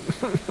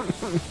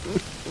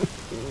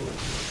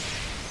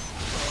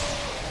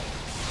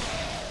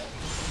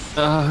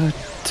 Oh,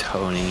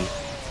 Tony.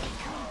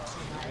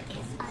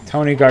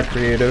 Tony got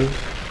creative.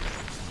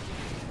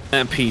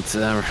 That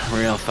pizza,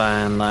 real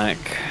fine,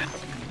 like.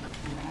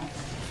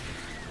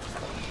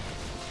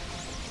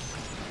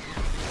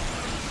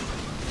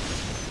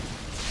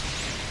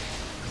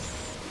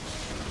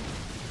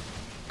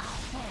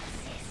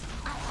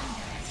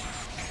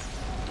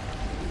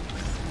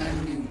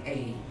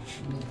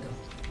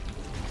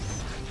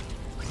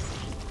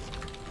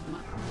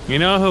 You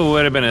know who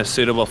would have been a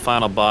suitable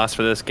final boss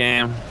for this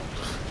game?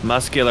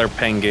 Muscular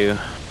Pengu.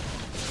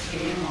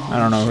 I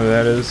don't know who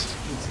that is.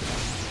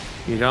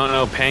 You don't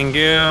know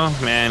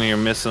Pengu? Man, you're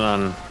missing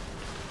on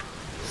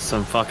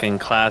some fucking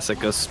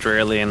classic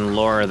Australian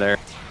lore there.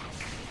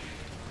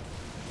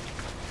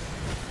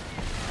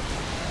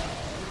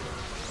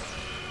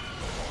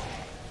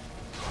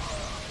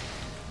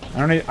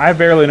 I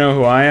barely know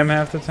who I am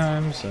half the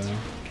time, so.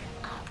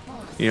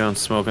 You don't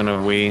smoke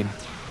enough weed.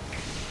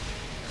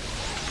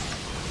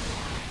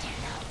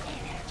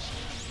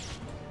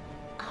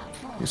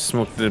 You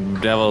smoke the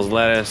devil's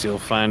lettuce, you'll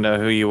find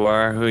out who you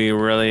are, who you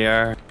really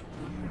are.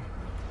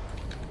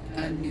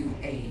 A new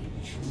age.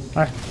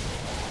 Hi.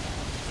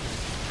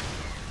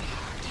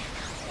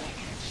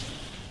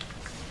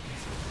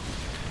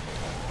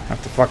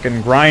 Have to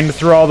fucking grind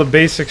through all the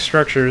basic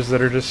structures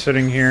that are just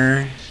sitting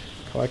here,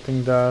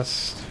 collecting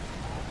dust.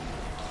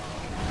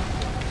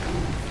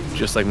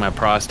 Just like my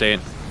prostate.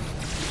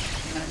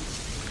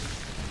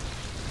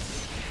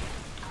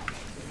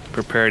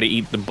 Prepare to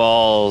eat the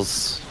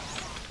balls.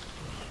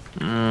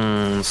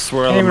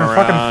 Swirl Can't them even around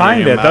fucking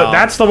find in your it. mouth.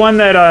 That's the one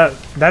that,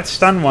 that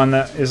stun one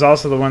that is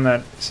also the one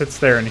that sits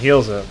there and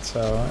heals it.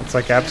 So it's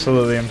like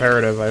absolutely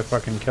imperative I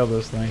fucking kill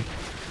this thing.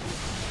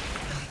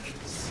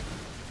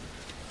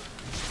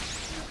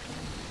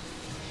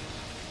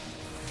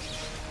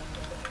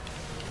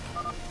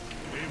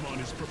 Amon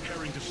is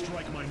preparing to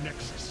strike my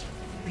nexus.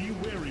 Be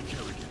wary,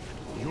 Kerrigan.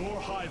 Your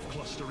hive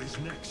cluster is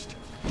next.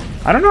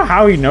 I don't know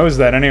how he knows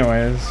that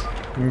anyways.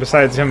 I mean,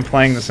 besides him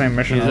playing the same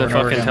mission He's over a and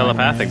over fucking again.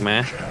 telepathic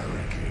man.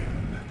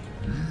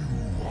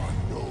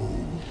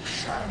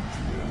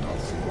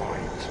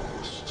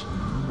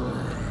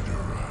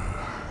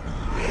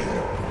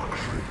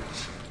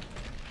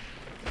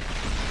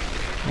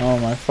 Oh,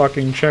 my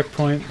fucking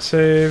checkpoint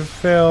save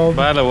failed.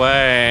 By the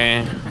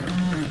way,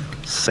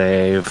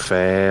 save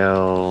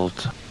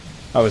failed.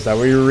 Oh, is that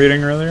what you were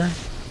reading earlier?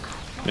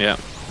 Yep.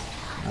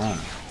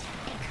 Ah.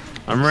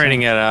 I'm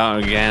reading it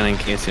out again in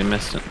case you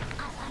missed it.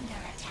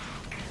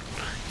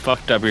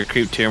 Fucked up your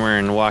creep tumor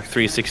and walked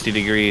 360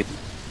 degrees.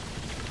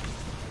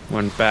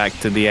 Went back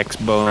to the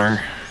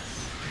ex-boner.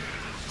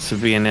 To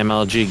be an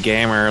MLG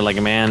gamer like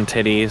man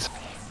titties.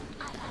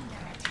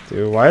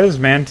 Dude, why does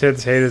Man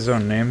Tits hate his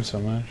own name so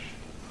much?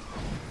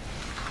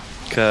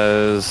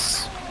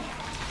 Because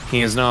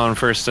he is known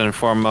first and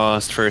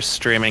foremost for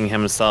streaming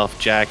himself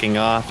jacking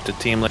off to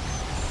Team Liquid.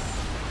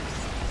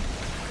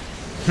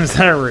 Is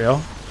that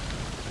real?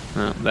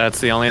 No, that's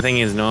the only thing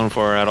he's known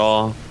for at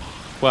all.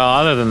 Well,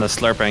 other than the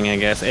slurping, I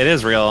guess. It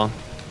is real.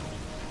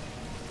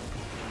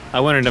 I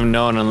wouldn't have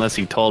known unless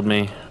he told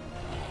me.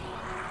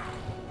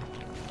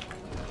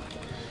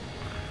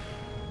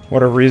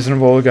 What a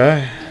reasonable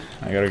guy.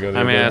 I gotta go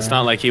there. I mean, it's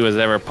not like he was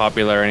ever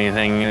popular or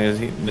anything.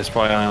 There's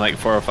probably only like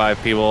 4 or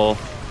 5 people.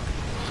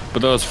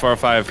 But those 4 or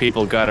 5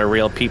 people got a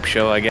real peep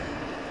show, I guess.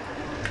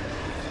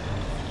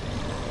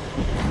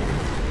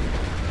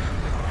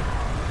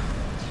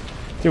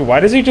 Dude, why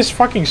does he just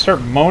fucking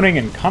start moaning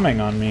and coming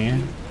on me?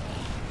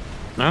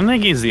 I don't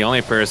think he's the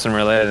only person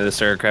related to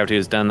StarCraft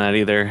who's done that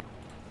either.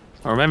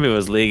 Or maybe it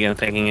was League I'm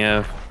thinking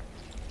of.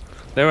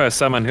 There was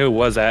someone who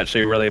was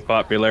actually really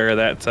popular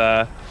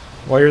that,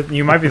 Well,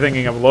 you might be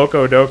thinking of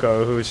Loco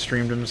Doco, who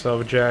streamed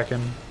himself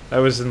jacking. That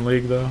was in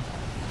League, though.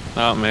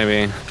 Oh,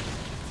 maybe.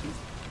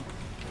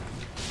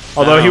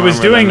 Although he was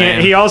doing it,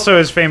 he also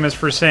is famous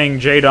for saying,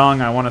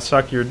 "J-Dong, I want to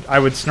suck your... I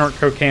would snort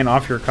cocaine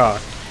off your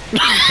cock."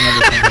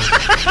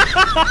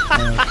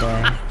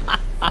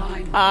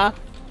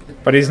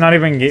 But he's not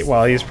even gay.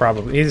 Well, he's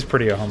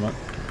pretty a homo.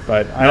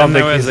 But I don't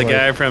think there was he's a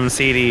guy from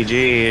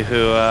CDG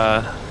who,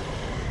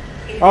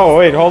 Oh,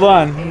 wait, hold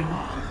on.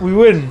 We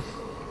win.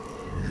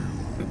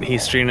 He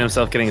streamed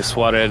himself getting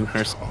swatted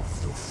or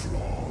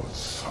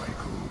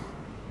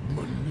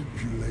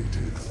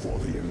Manipulated for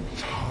the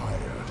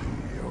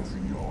entirety of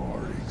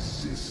your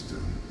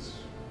existence.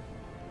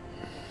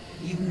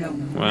 You know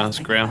well, that's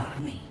grim.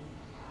 about me.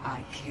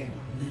 I care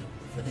little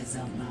for the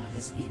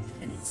Zelnar's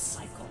infinite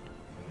cycle.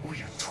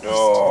 We are twisted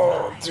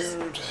lives.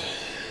 Dude.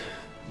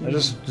 I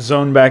just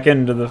zoned back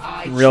into the...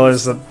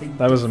 realized that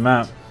that was a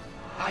map.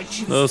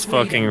 Those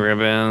fucking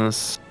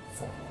ribbons.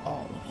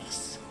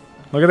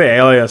 Look at the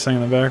aliasing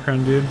in the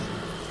background, dude.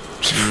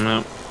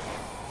 Nope.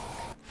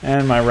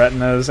 And my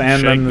retinas,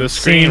 and Shake then the the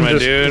screen, scene my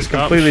just dude. is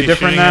completely she's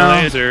different shooting a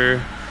now.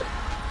 laser.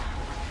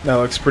 That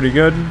looks pretty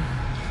good.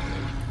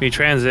 We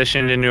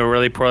transitioned into a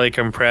really poorly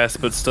compressed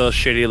but still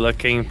shitty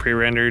looking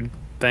pre-rendered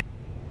thing.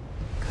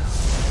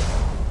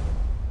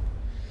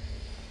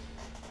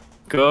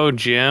 Go,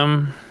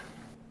 Jim.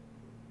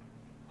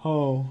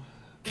 Oh.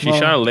 She Well,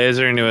 shot a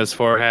laser into his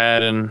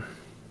forehead and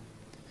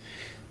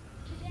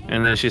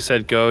then she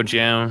said, "Go,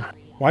 Jim."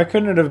 why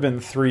couldn't it have been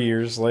 3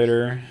 years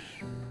later?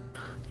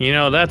 You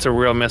know, that's a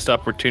real missed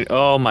opportunity.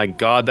 Oh my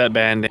god, that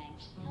band.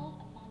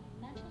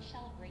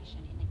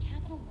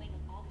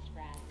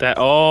 That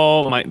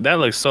that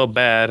looks so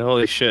bad.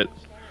 Holy shit.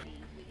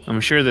 I'm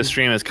sure the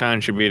stream is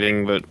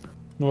contributing, but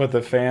With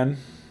the fan?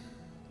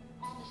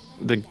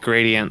 the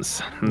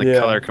gradients and the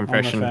color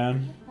compression. On the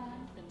fan.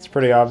 It's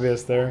pretty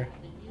obvious there.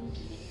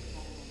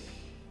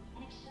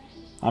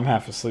 I'm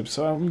half asleep,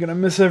 so I'm gonna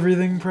miss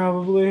everything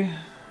probably.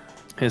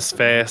 His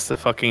face, the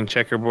fucking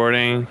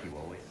checkerboarding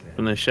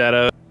from the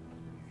shadow.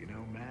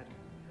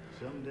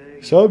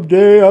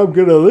 Someday I'm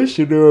gonna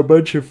listen to a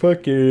bunch of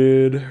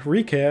fucking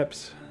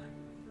recaps.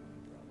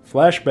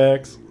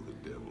 Flashbacks.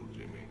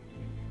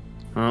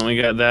 Well, we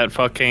got that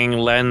fucking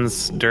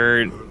lens,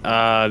 dirt,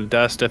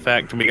 dust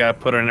effect we gotta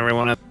put on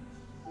everyone.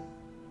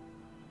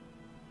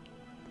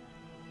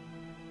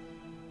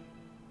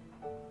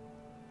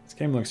 This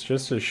game looks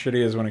just as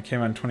shitty as when it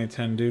came out in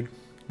 2010, dude.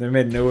 They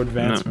made no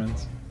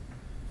advancements.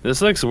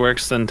 This looks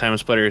worse than Time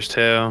Splitters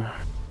 2.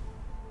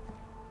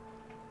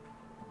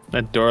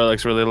 That door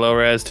looks really low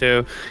res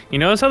too. You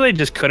notice how they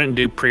just couldn't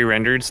do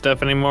pre-rendered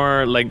stuff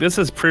anymore? Like, this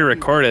is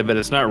pre-recorded, but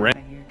it's not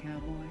rendered.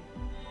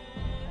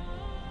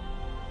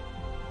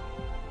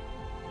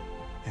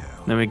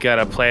 Then we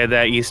gotta play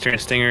that Eastern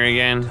Stinger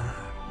again.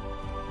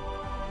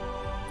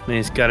 Then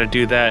he's gotta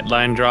do that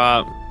line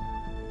drop.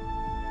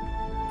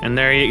 And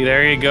there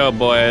you go,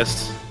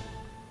 boys.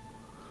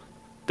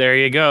 There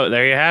you go.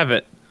 There you have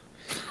it.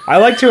 I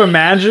like to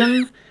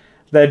imagine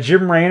that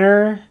Jim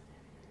Raynor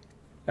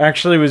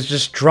actually was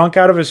just drunk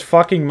out of his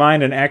fucking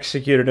mind and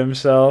executed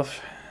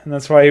himself, and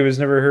that's why he was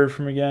never heard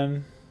from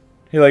again.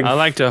 He I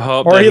like to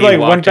hope or that he like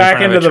walked went back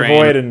in front into of a the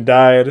train. void and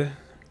died.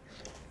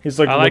 He's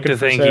like I like looking to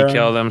for think Sarah. he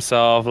killed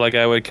himself, like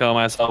I would kill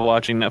myself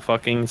watching that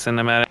fucking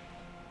cinematic.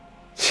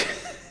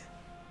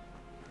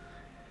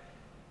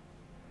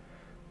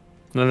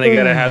 Then they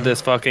gotta have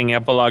this fucking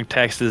epilogue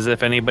text as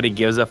if anybody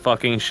gives a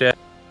fucking shit.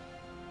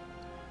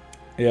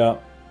 Yeah.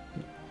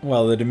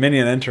 Well, the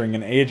Dominion entering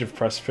an age of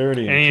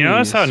prosperity. And you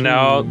notice how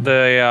now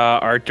the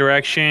art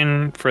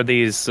direction for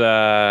these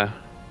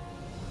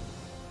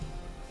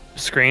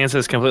screens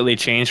has completely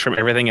changed from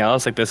everything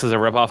else? Like, this is a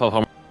ripoff of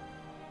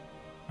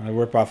A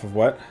rip off of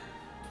what?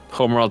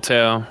 Homeworld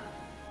 2.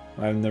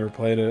 I've never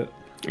played it.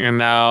 And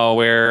now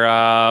we're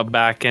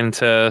back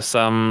into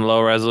some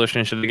low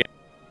resolution shit again.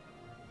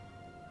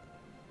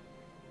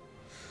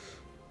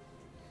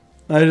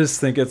 I just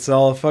think it's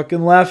all a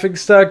fucking laughing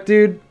stock,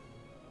 dude.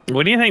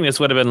 What do you think this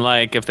would have been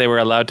like if they were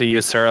allowed to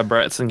use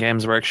Cerebrats and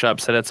Games Workshop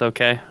said it's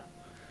okay?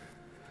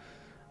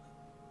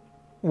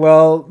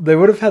 Well, they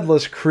would have had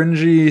less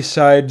cringy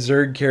side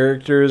Zerg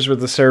characters,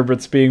 with the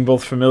Cerebrats being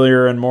both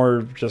familiar and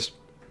more just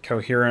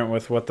coherent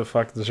with what the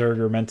fuck the Zerg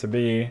are meant to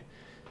be.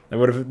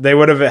 They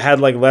would have had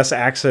like less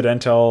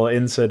incidental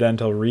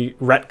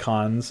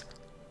retcons,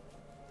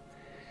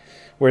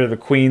 where the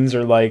queens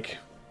are like,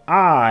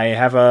 I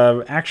have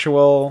a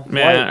actual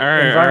Man, our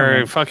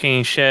environment.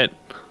 fucking shit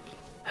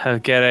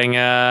of getting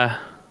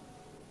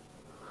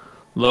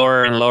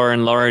lower and lower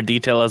and lower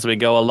detail as we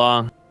go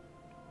along.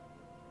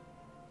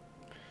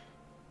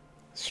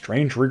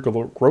 Strange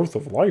growth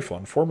of life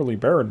on formerly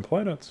barren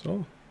planets.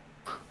 Oh.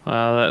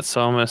 Wow, that's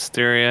so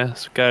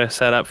mysterious. Got to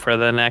set up for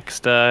the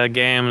next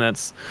game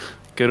that's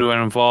going to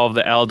involve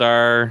the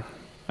Eldar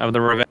of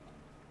the Revenge.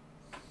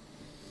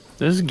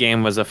 This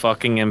game was a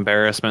fucking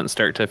embarrassment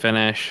start to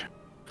finish.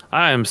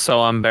 I am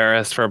so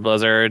embarrassed for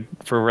Blizzard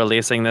for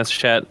releasing this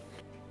shit.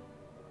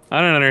 I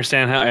don't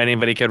understand how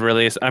anybody could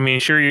release... I mean,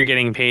 sure, you're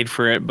getting paid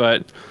for it,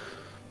 but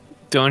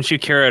don't you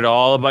care at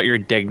all about your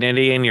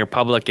dignity and your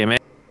public image?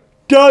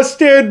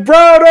 Dustin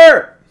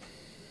Browder!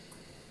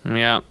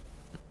 Yeah.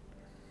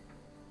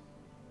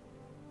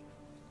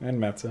 And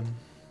Metzen.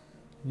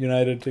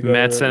 United together.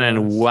 Metzen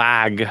and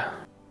Wag.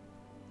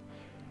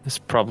 It's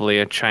probably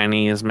a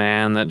Chinese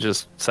man that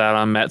just sat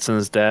on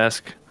Metzen's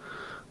desk,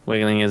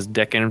 wiggling his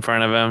dick in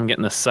front of him,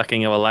 getting the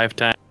sucking of a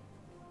lifetime.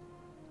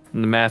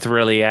 And the meth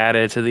really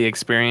added to the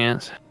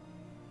experience.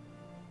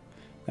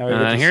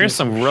 Here's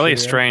some really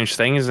strange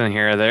things in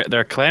here.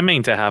 They're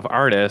claiming to have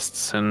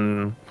artists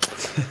and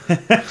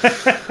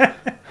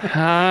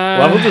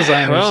level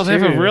designers. Well, they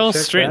have a too. real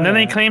Check strange. that Then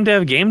they out. claim to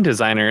have game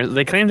designers.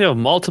 They claim to have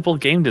multiple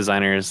game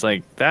designers.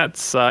 Like,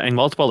 that's and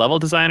multiple level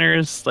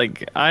designers.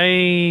 Like,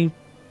 I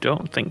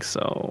don't think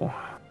so.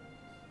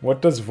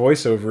 What does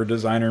voiceover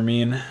designer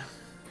mean?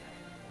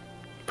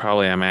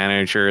 Probably a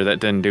manager that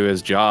didn't do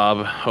his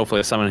job.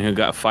 Hopefully someone who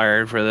got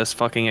fired for this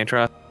fucking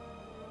atrocity.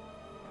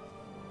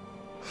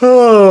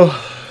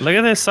 Oh. Look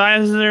at the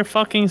size of their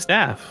fucking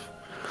staff.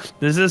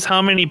 This is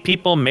how many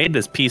people made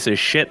this piece of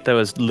shit that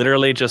was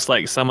literally just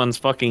like someone's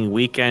fucking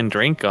weekend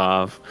drink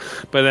off.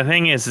 But the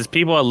thing is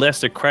people a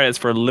list of credits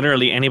for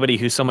literally anybody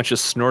who so much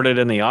as snorted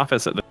in the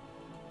office at the...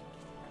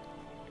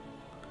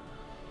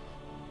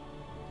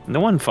 No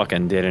one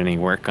fucking did any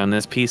work on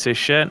this piece of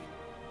shit.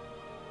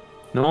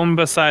 No one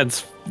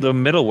besides the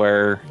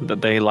middleware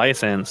that they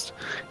licensed.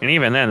 And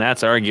even then,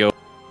 that's arguable.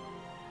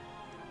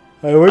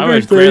 I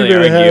would really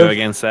argue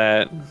against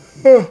that.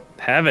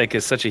 Havoc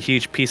is such a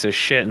huge piece of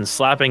shit, and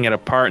slapping it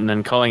apart and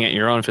then calling it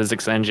your own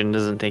physics engine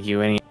doesn't take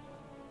you any...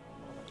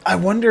 I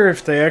wonder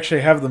if they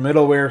actually have the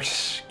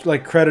middleware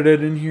like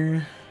credited in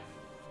here.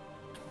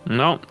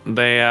 No,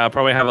 they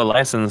probably have a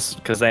license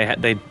because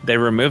they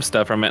removed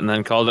stuff from it and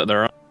then called it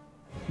their own.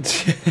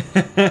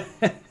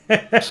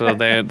 So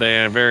they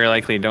very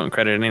likely don't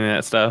credit any of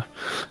that stuff.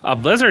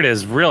 Blizzard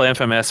is real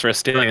infamous for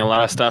stealing a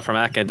lot of stuff from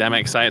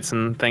academic sites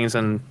and things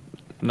and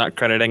not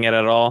crediting it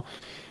at all.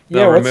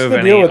 They'll remove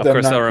what's the deal with them?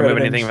 Of course, they'll remove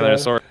anything from their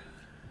source.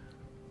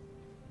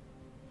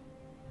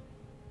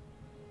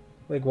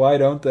 Like, why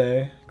don't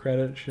they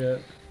credit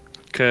shit?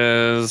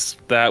 Because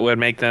that would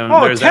make them...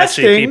 Oh, there's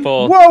testing? actually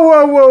people...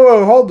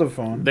 Whoa, hold the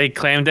phone. They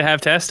claim to have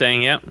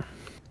testing, yep.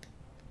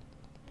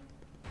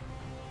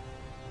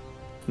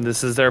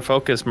 This is their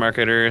focus,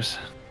 marketers.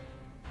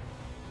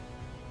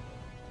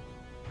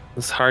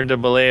 It's hard to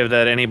believe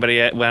that any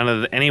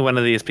one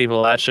of these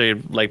people actually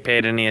like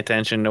paid any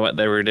attention to what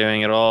they were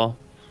doing at all,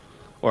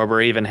 or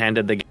were even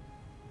handed the game.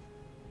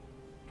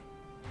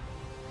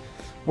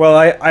 Well,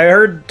 I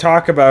heard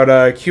talk about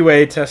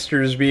QA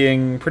testers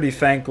being pretty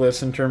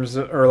thankless in terms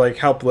of, or like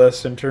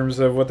helpless in terms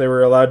of what they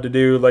were allowed to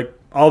do. Like,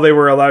 all they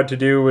were allowed to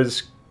do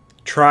was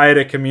try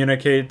to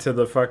communicate to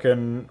the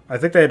fucking... I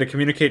think they had to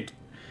communicate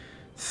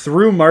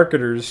through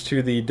marketers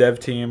to the dev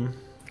team.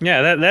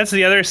 Yeah, that's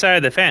the other side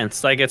of the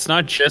fence. Like, it's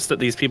not just that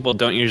these people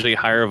don't usually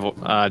hire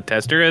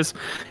testers.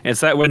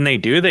 It's that when they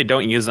do, they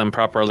don't use them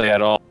properly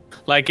at all.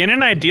 Like, in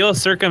an ideal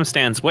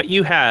circumstance, what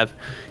you have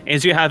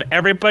is you have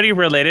everybody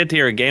related to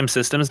your game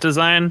systems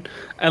design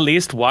at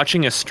least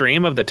watching a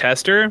stream of the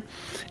tester,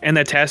 and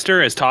the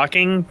tester is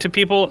talking to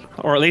people,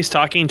 or at least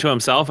talking to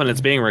himself, and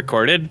it's being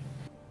recorded.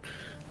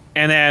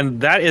 And then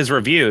that is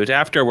reviewed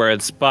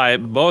afterwards by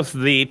both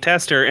the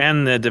tester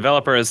and the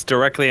developer is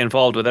directly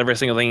involved with every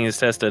single thing he's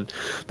tested.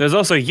 There's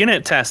also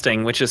unit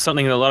testing, which is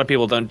something that a lot of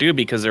people don't do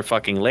because they're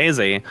fucking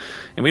lazy.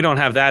 And we don't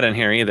have that in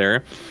here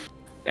either.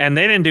 And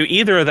they didn't do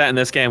either of that in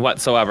this game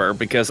whatsoever,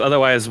 because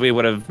otherwise we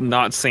would have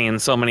not seen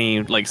so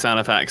many like sound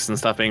effects and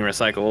stuff being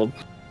recycled.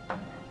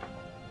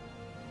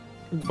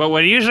 But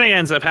what usually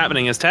ends up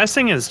happening is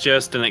testing is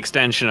just an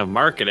extension of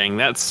marketing.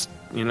 That's...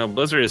 You know,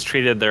 Blizzard has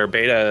treated their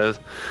beta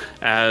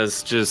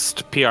as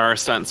just PR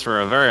stunts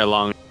for a very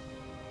long...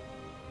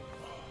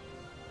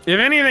 If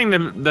anything,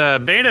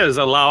 the betas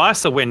allow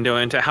us a window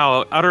into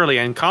how utterly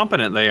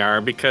incompetent they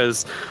are,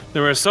 because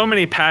there were so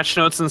many patch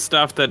notes and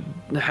stuff that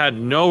had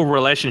no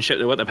relationship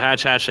to what the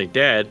patch actually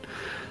did.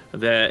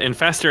 The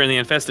Infestor and the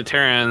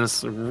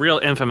Infestitarians, real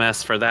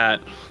infamous for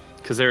that,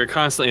 because they were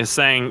constantly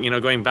saying, you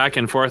know, going back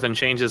and forth and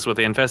changes with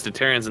the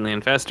Infestitarians and the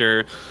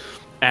Infestor,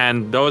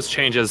 and those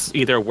changes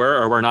either were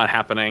or were not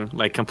happening,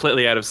 like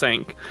completely out of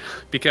sync,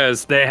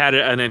 because they had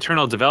an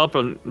internal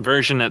development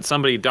version that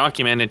somebody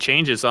documented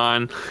changes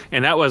on,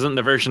 and that wasn't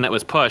the version that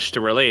was pushed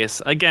to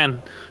release. Again,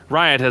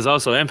 Riot is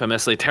also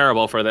infamously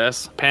terrible for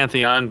this,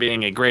 Pantheon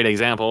being a great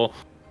example.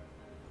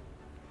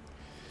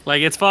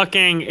 Like, it's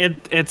fucking...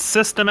 It's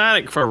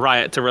systematic for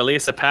Riot to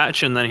release a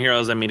patch and then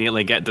heroes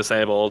immediately get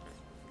disabled.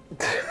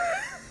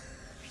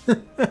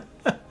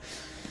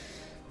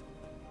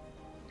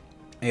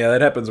 Yeah,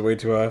 that happens way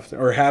too often.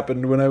 Or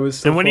happened when I was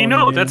still... And when you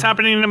know, that's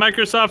happening to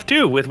Microsoft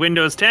too, with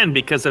Windows 10,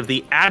 because of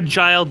the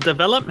agile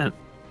development.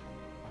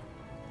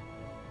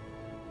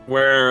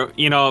 Where,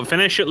 you know,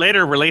 finish it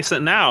later, release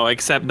it now,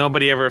 except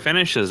nobody ever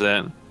finishes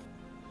it.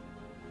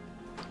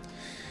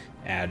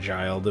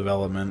 Agile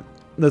development.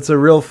 That's a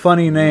real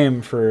funny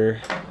name for...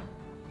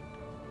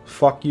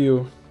 Fuck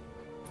you.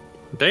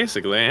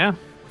 Basically, yeah.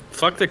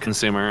 Fuck the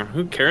consumer.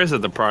 Who cares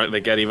if the product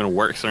they get even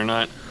works or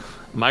not?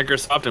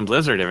 Microsoft and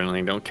Blizzard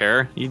evidently don't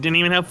care. You didn't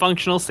even have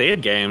functional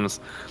save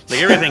games.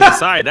 Like, everything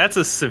aside, that's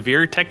a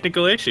severe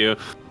technical issue.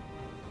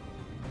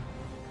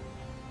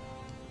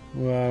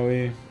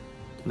 Wowie.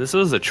 This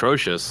was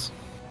atrocious.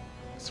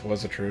 This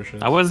was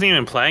atrocious. I wasn't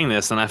even playing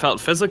this, and I felt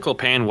physical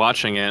pain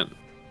watching it.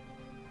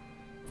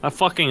 I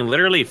fucking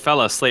literally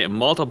fell asleep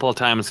multiple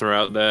times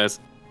throughout this.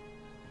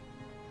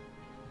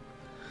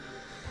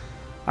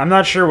 I'm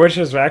not sure which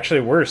is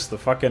actually worse, the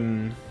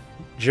fucking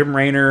Jim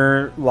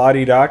Raynor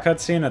la-di-da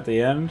cutscene at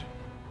the end,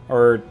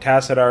 or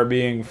Tassadar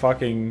being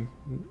fucking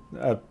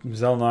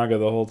Zelnaga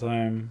the whole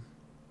time.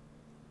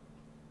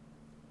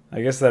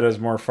 I guess that has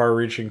more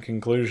far-reaching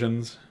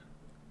conclusions.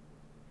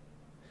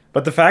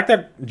 But the fact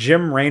that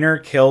Jim Raynor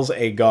kills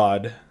a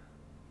god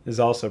is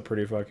also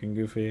pretty fucking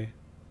goofy.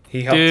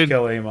 He helped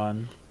kill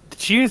Amon.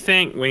 Did you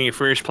think when you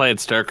first played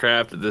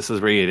StarCraft that this is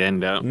where you'd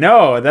end up?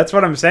 No, that's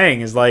what I'm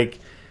saying, is like...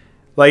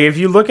 Like, if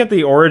you look at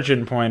the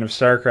origin point of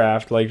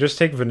StarCraft, like, just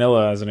take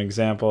vanilla as an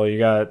example. You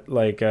got,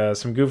 like,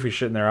 some goofy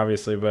shit in there,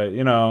 obviously, but,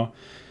 you know,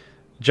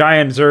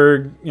 giant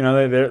Zerg, you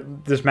know, they're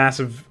this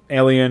massive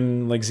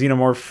alien, like,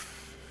 xenomorph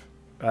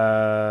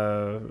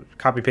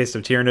copy-paste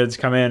of Tyranids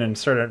come in and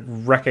start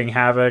wrecking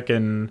havoc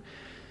in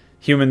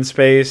human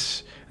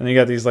space. And then you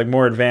got these, like,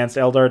 more advanced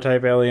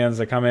Eldar-type aliens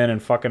that come in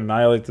and fucking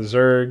annihilate the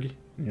Zerg.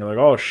 And you're like,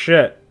 oh,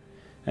 shit.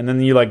 And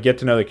then you, like, get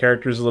to know the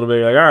characters a little bit.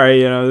 You're like, all right,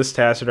 you know, this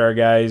Tassadar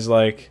guy, he's,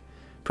 like,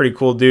 pretty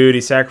cool dude.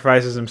 He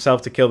sacrifices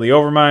himself to kill the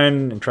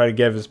Overmind and try to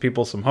give his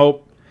people some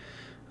hope.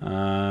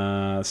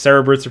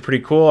 Cerebrits are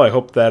pretty cool. I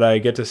hope that I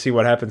get to see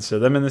what happens to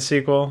them in the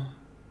sequel.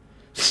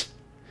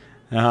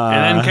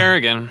 And then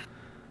Kerrigan.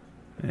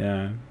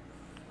 Yeah.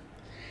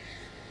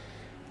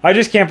 I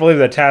just can't believe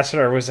that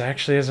Tassadar was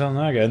actually a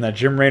Xel'Naga, and that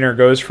Jim Raynor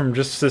goes from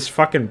just this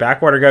fucking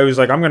backwater guy who's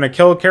like, I'm gonna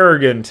kill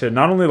Kerrigan, to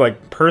not only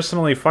like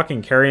personally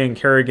fucking carrying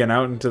Kerrigan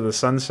out into the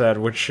sunset,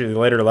 which he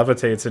later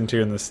levitates into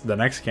in the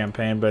next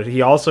campaign, but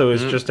he also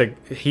is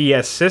he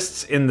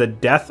assists in the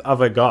death of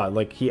a god.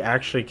 Like, he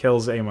actually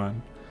kills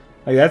Aemon.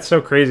 Like, that's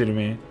so crazy to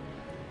me.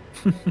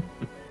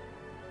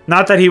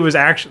 Not that he was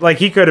actually, like,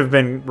 he could have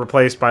been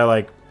replaced by,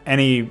 like,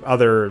 any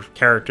other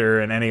character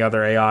and any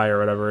other AI or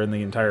whatever in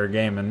the entire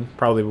game, and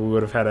probably we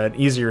would have had an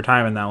easier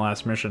time in that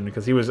last mission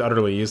because he was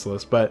utterly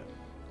useless. But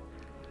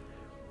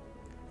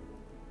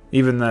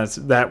even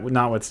that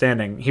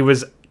notwithstanding, he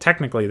was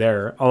technically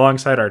there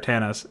alongside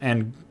Artanis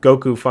and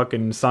Goku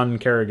fucking son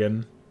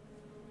Kerrigan.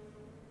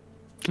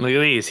 Look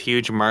at these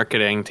huge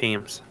marketing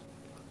teams.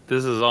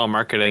 This is all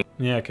marketing.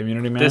 Yeah,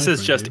 community management. This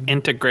is just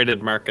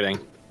integrated marketing.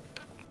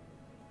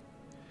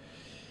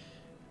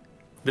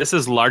 This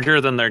is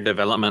larger than their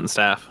development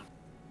staff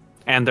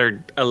and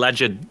their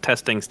alleged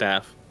testing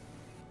staff.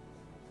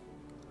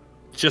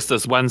 Just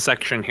this one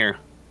section here.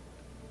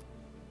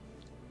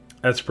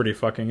 That's pretty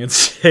fucking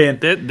insane.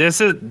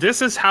 This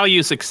is how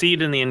you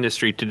succeed in the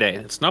industry today.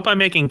 It's not by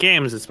making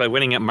games, it's by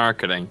winning at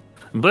marketing.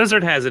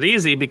 Blizzard has it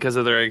easy because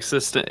of their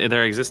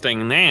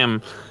existing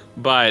name,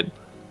 but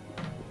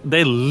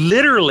they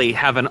literally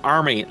have an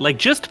army. Like,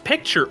 just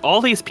picture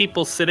all these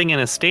people sitting in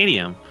a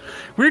stadium.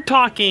 We're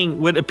talking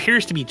what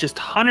appears to be just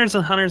hundreds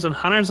and hundreds and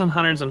hundreds and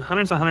hundreds and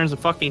hundreds and hundreds of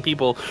fucking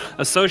people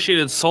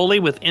associated solely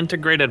with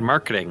integrated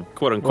marketing,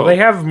 quote unquote. Well, they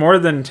have more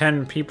than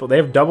 10 people. They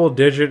have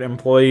double-digit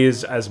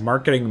employees as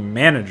marketing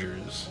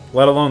managers,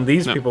 let alone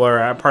these people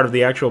are part of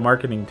the actual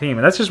marketing team.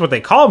 And that's just what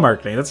they call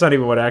marketing. That's not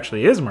even what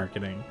actually is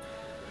marketing.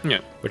 Yeah,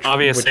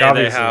 obviously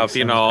they have,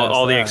 you know,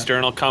 all the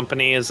external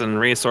companies and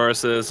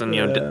resources and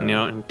you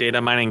know data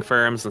mining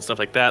firms and stuff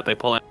like that. They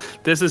pull in.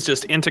 This is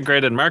just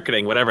integrated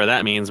marketing, whatever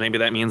that means. Maybe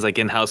that means like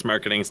in-house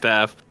marketing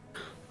staff.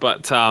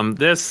 But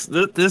this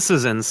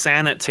is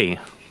insanity.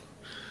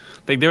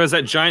 Like, there was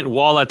that giant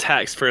wall of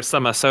text for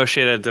some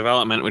associated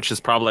development, which is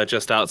probably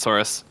just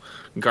outsource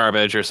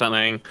garbage or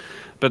something.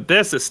 But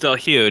this is still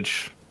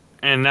huge.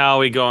 And now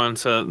we go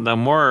into the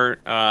more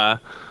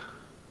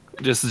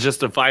just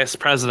the vice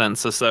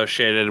presidents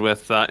associated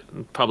with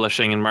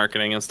publishing and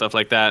marketing and stuff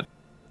like that.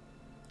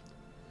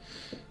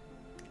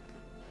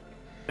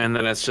 And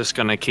then it's just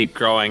going to keep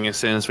growing as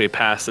soon as we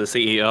pass the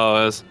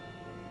CEOs.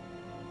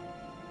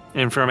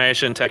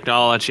 Information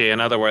technology, in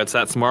other words,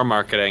 that's more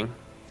marketing.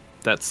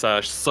 That's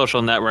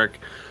social network,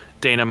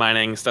 data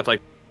mining, stuff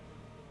like,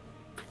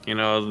 you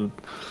know,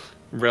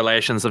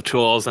 relations of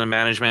tools and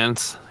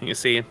management. You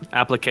see,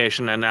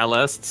 application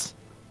analysts,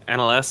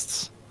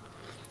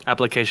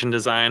 application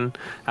design,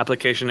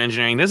 application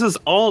engineering. This is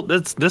all.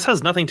 This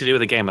has nothing to do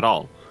with the game at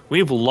all.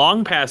 We've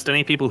long passed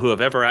any people who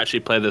have ever actually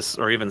played this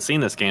or even seen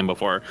this game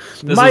before.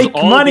 This is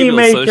all people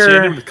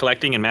associated with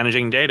collecting and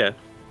managing data.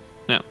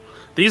 No,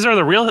 these are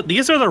the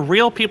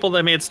real people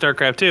that made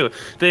StarCraft 2.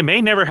 They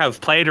may never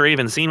have played or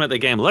even seen what the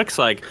game looks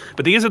like,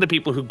 but these are the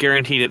people who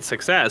guaranteed its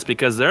success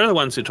because they're the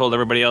ones who told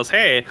everybody else,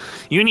 "Hey,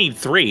 you need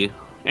 3,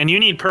 and you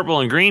need purple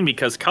and green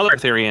because color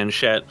theory and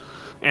shit."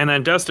 And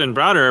then Dustin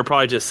Browder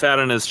probably just sat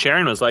in his chair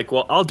and was like,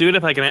 well, I'll do it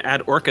if I can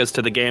add orcas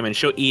to the game and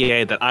show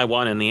EA that I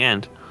won in the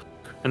end.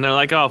 And they're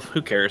like, oh,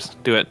 who cares?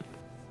 Do it.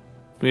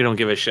 We don't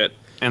give a shit.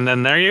 And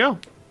then there you go.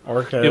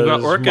 You've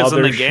got orcas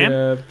in the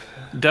game.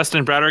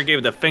 Dustin Browder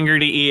gave the finger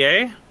to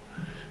EA.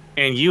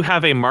 And you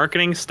have a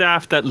marketing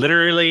staff that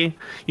literally,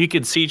 you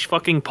could siege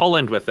fucking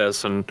Poland with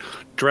this and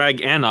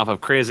drag N off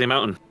of Crazy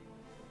Mountain.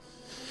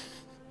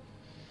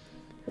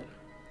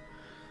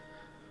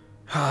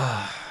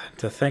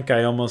 To think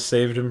I almost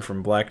saved him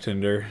from Black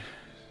Tinder.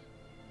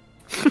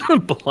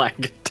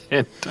 Black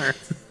Tinder.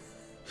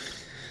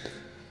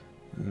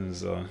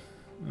 This is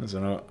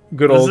a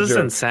good old joke. This is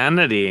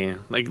insanity.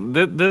 Like,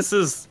 this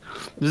is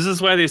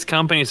why these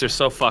companies are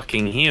so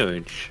fucking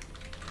huge.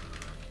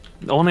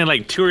 Only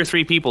like 2 or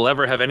 3 people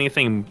ever have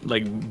anything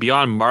like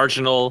beyond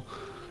marginal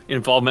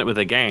involvement with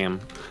a game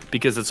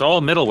because it's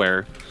all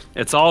middleware.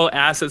 It's all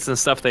assets and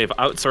stuff they've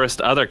outsourced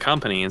to other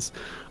companies.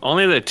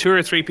 Only the 2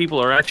 or 3 people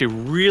are actually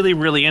really,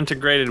 really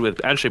integrated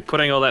with actually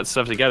putting all that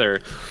stuff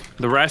together.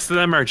 The rest of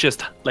them are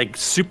just like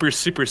super,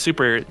 super,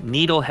 super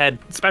needlehead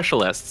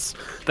specialists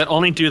that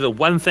only do the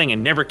one thing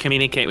and never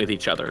communicate with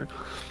each other.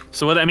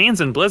 So what that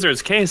means in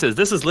Blizzard's case is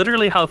this is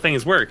literally how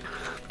things work.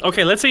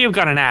 Okay, let's say you've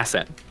got an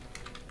asset.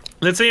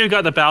 Let's say you've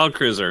got the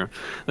battlecruiser.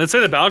 Let's say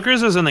the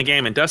battlecruiser's in the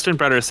game and Dustin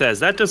Brother says,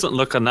 that doesn't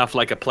look enough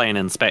like a plane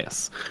in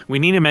space. We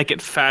need to make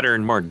it fatter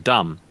and more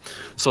dumb.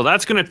 So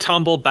that's going to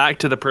tumble back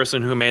to the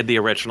person who made the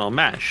original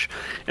mesh.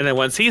 And then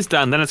once he's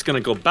done, then it's going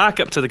to go back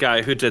up to the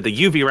guy who did the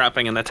UV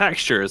wrapping and the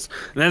textures.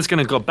 And then it's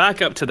going to go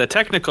back up to the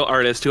technical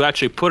artist who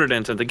actually put it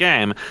into the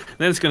game. And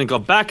then it's going to go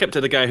back up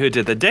to the guy who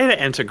did the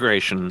data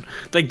integration.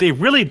 Like, they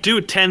really do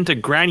tend to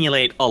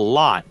granulate a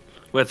lot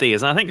with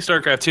these. And I think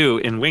StarCraft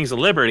 2 in Wings of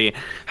Liberty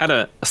had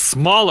a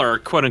smaller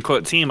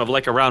quote-unquote team of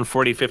like around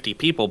 40, 50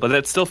 people, but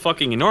that's still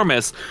fucking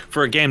enormous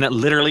for a game that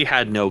literally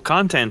had no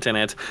content in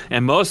it,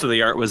 and most of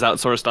the art was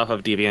outsourced off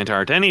of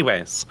DeviantArt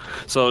anyways.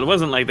 So it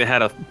wasn't like they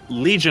had a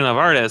legion of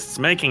artists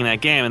making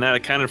that game, and that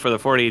accounted for the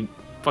 40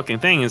 fucking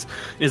things.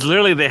 Is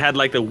literally they had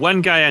like the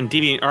one guy on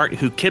DeviantArt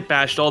who kit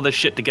bashed all this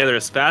shit together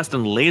as fast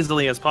and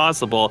lazily as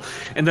possible,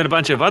 and then a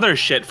bunch of other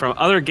shit from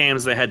other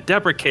games they had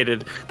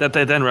deprecated that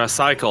they then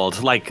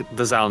recycled, like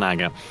the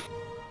Zalnaga.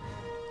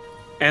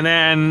 And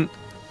then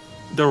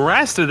the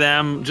rest of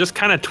them just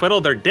kind of twiddle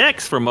their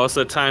dicks for most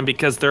of the time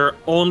because they're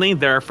only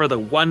there for the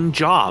one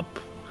job.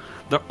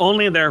 They're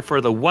only there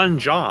for the one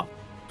job.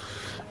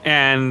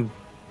 And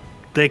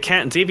they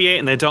can't deviate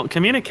and they don't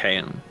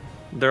communicate.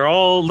 They're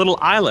all little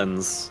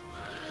islands.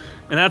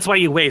 And that's why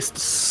you waste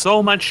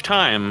so much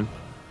time,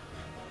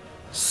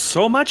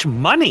 so much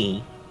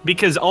money,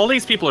 because all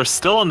these people are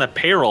still on the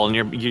payroll and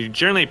you're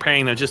generally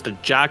paying them just to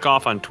jack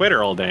off on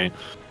Twitter all day.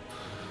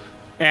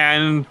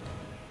 And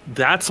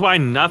that's why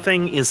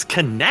nothing is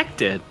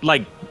connected.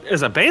 Like,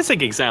 as a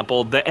basic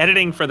example, the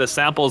editing for the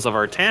samples of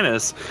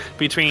Artanis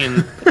between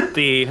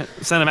the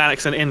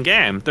cinematics and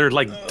in-game, they're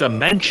like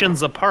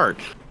dimensions apart.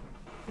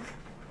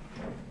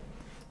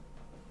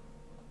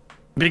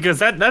 Because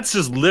that's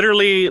just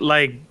literally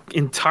like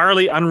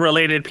entirely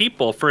unrelated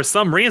people for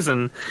some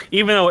reason,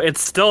 even though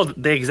it's still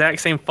the exact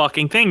same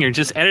fucking thing. You're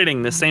just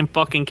editing the same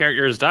fucking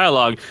character's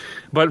dialogue,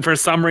 but for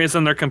some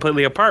reason they're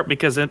completely apart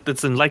because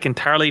it's in like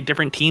entirely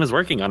different teams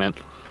working on it.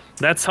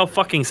 That's how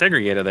fucking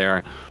segregated they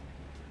are.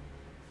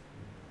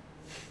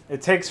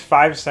 It takes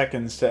 5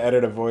 seconds to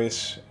edit a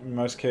voice in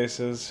most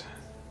cases.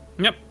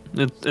 Yep.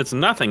 It's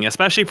nothing,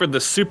 especially for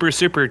the super,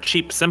 super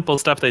cheap, simple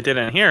stuff they did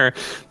in here.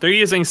 They're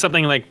using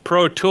something like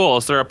Pro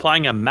Tools. They're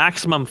applying a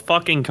maximum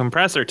fucking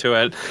compressor to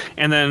it,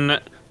 and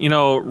then, you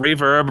know,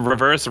 reverb,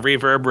 reverse,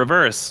 reverb,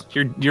 reverse.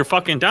 You're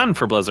fucking done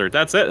for Blizzard.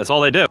 That's it. That's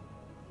all they do.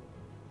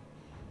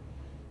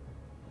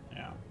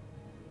 Yeah.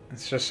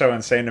 It's just so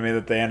insane to me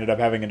that they ended up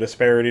having a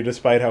disparity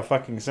despite how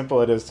fucking simple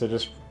it is to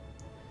just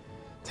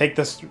take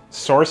the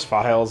source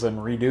files and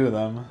redo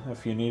them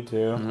if you need to.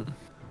 Mm-hmm.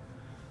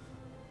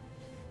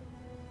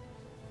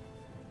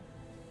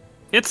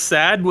 It's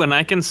sad when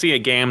I can see a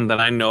game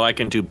that I know I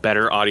can do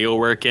better audio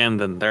work in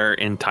than their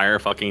entire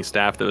fucking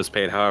staff that was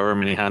paid however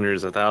many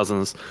hundreds of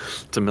thousands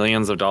to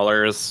millions of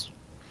dollars,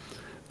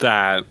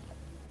 that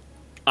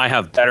I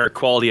have better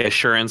quality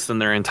assurance than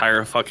their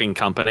entire fucking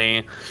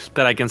company,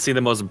 that I can see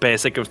the most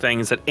basic of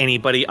things that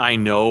anybody I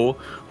know,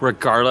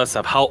 regardless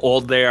of how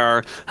old they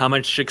are, how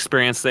much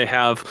experience they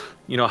have,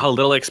 you know, how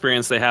little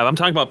experience they have. I'm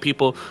talking about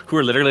people who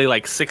are literally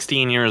like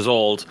 16 years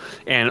old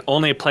and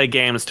only play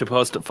games to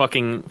post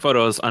fucking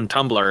photos on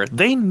Tumblr.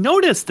 They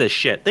notice this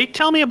shit. They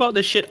tell me about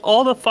this shit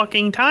all the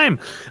fucking time.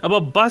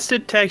 About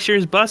busted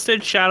textures,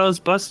 busted shadows,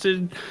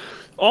 busted...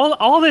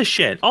 All this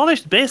shit. All this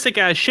basic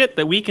ass shit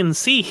that we can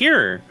see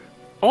here.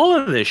 All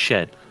of this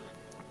shit.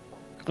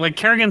 Like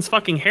Kerrigan's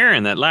fucking hair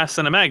in that last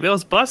cinematic, that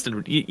was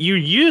busted. You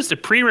used a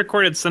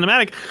pre-recorded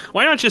cinematic.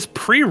 Why not just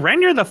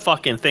pre-render the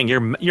fucking thing?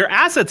 Your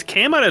assets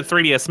came out of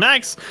 3ds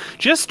Max.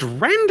 Just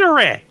render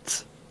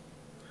it.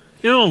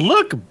 It'll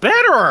look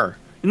better.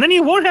 And then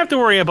you won't have to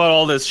worry about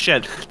all this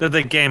shit that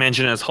the game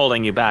engine is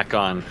holding you back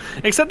on.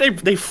 Except they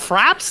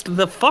frapsed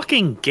the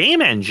fucking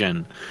game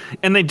engine.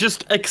 And they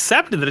just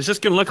accepted that it's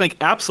just going to look like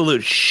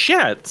absolute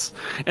shit.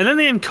 And then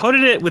they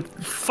encoded it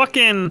with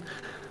fucking...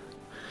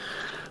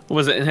 What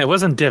was it? It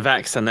wasn't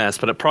DivX in this,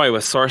 but it probably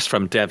was sourced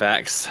from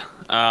DivX.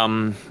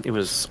 It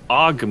was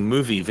OGG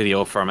movie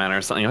video format or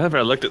something. If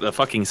I looked at the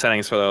fucking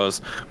settings for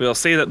those, we'll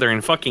see that they're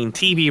in fucking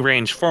TV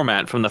range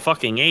format from the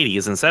fucking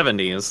 80s and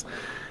 70s.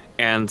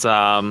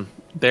 And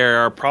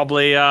they're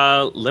probably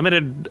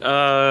limited,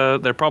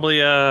 they're probably,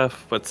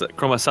 what's it,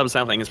 chroma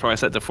subsampling is probably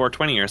set to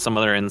 420 or some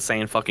other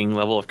insane fucking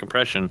level of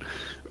compression.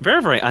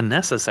 Very, very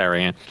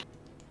unnecessary.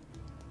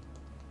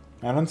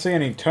 I don't see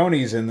any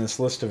Tonys in this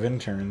list of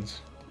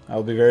interns.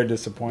 I'll be very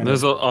disappointed.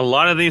 There's a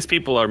lot of these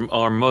people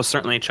are most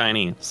certainly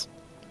Chinese.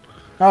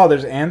 Oh,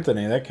 there's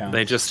Anthony. That counts.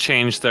 They just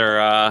changed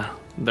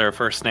their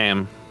first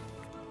name.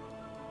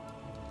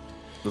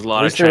 There's a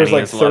lot of Chinese,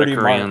 like 30 a lot of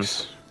Koreans.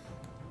 marks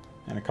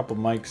and a couple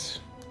mics.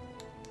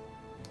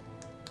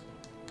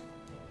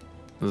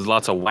 There's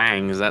lots of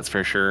Wangs, that's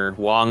for sure.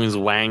 Wongs,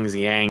 Wangs,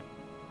 Yang.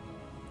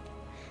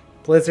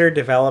 Blizzard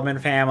development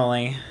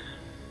family.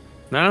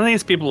 None of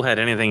these people had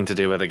anything to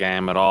do with the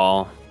game at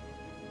all.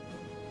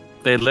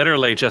 They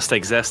literally just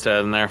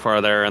existed, and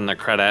therefore they're in the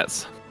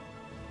credits.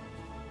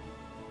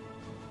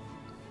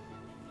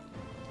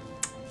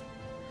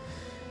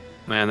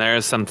 Man,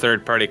 there's some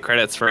third-party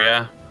credits for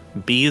you.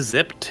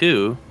 B-Zip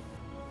 2.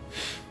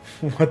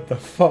 What the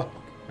fuck?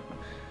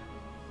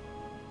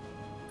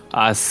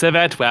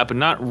 Civet Web,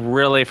 not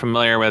really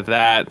familiar with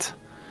that.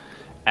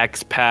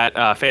 Expat,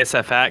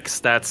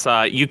 FaceFX, that's,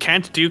 you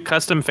can't do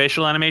custom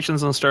facial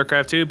animations on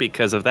StarCraft 2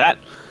 because of that.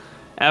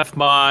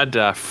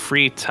 Fmod,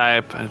 free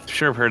type, I'm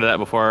sure I've heard of that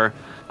before.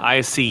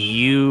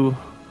 ICU,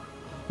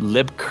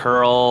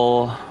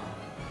 libcurl,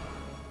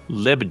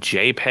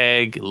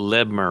 libjpeg,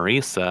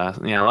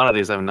 libmarisa. Yeah, a lot of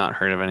these I've not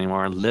heard of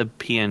anymore.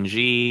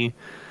 libpng,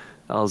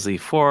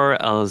 LZ4,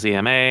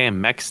 LZMA,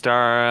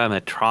 Mexstar,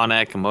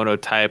 Metronic,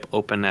 Mototype,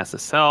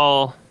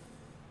 OpenSSL.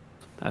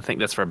 I think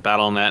that's for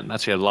BattleNet.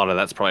 Actually, a lot of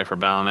that's probably for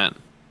BattleNet.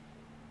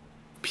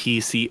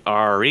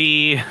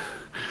 PCRE,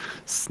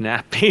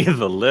 Snappy,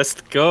 the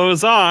list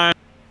goes on.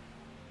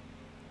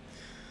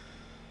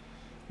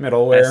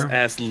 Middleware.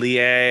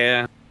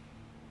 SSLEA.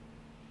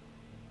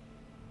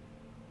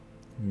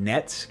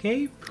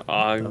 Netscape?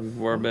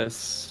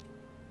 Orbis.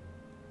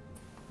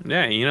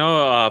 Yeah, you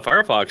know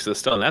Firefox is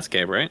still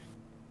Netscape, right?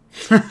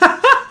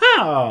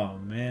 Oh,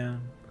 man.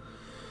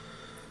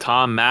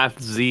 Tom Math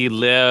Z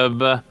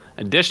Lib.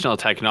 Additional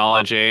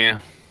technology.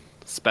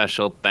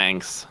 Special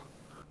thanks.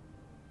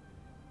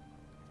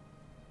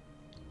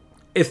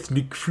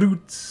 Ethnic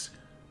flutes.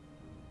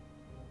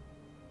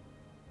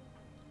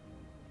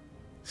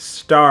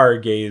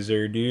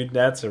 Stargazer, dude.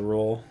 That's a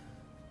role.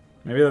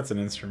 Maybe that's an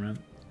instrument.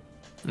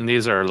 And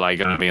these are like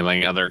gonna be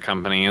like other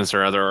companies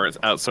or other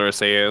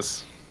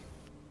outsourcees.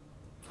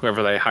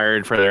 Whoever they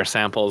hired for their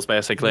samples,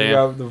 basically. You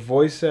got the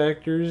voice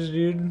actors,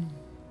 dude.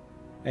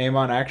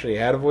 Amon actually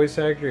had a voice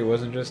actor. He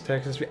wasn't just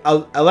Texas.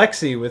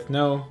 Alexi with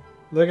no...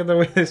 Look at the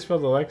way they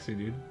spelled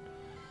Alexi,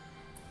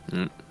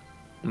 dude.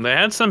 They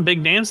had some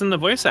big names in the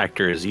voice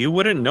actors. You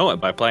wouldn't know it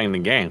by playing the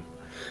game.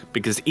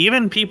 Because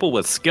even people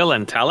with skill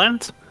and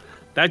talent,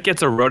 that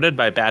gets eroded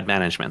by bad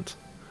management.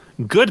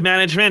 Good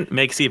management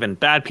makes even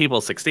bad people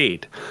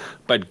succeed.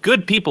 But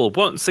good people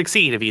won't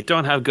succeed if you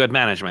don't have good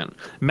management.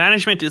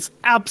 Management is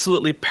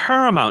absolutely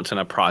paramount in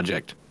a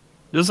project.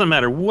 Doesn't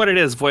matter what it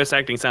is, voice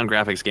acting, sound,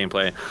 graphics,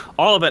 gameplay.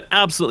 All of it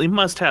absolutely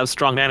must have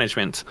strong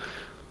management.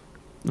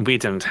 We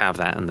didn't have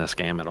that in this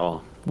game at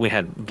all.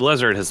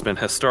 Blizzard has been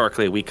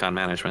historically weak on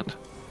management.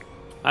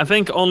 I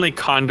think only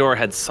Condor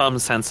had some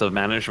sense of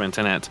management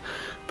in it,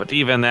 but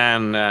even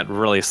then, that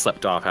really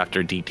slipped off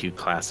after D2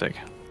 Classic.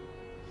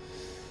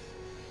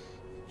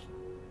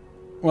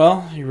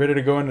 Well, you ready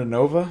to go into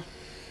Nova?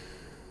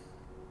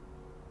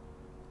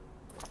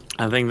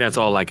 I think that's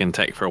all I can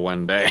take for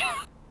one day.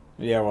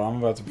 Yeah, well, I'm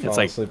about to fall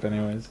asleep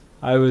anyways.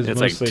 It's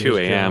like 2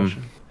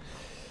 a.m.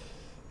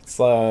 It's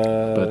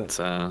But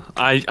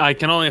I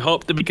can only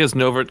hope that because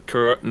Nova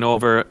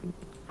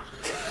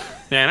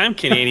man, I'm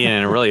Canadian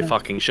and it really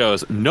fucking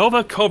shows.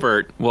 Nova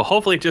Covert will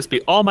hopefully just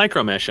be all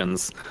micro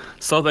missions,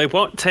 so they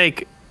won't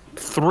take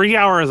 3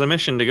 hours a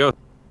mission to go.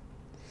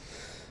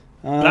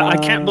 I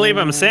can't believe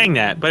I'm saying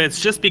that, but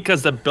it's just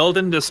because the build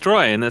and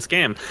destroy in this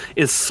game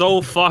is so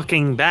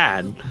fucking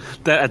bad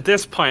that at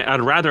this point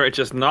I'd rather it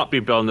just not be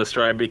build and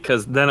destroy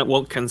because then it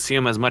won't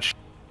consume as much.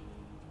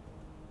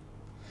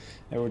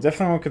 It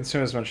definitely won't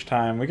consume as much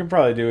time. We can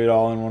probably do it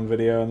all in one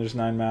video, and there's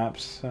 9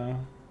 maps, so...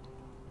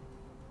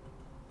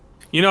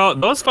 You know,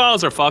 those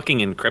files are fucking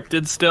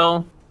encrypted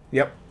still.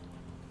 Yep.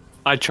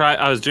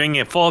 I was doing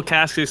a full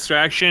cache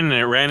extraction, and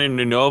it ran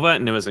into Nova,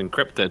 and it was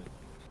encrypted.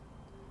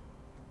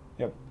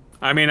 Yep.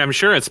 I mean, I'm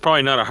sure it's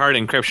probably not a hard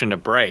encryption to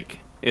break.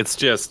 It's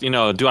just, you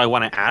know, do I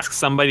want to ask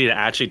somebody to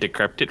actually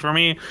decrypt it for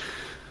me?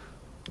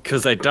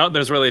 Because I doubt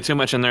there's really too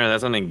much in there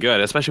that's something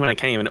good, especially when I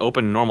can't even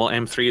open normal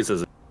M3s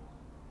as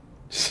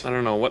I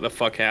don't know what the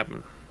fuck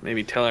happened.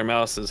 Maybe Taylor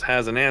Mouse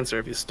has an answer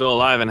if he's still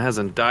alive and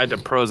hasn't died to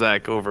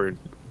Prozac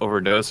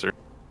overdose. Or...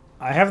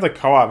 I have the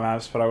co-op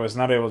maps, but I was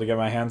not able to get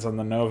my hands on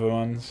the Nova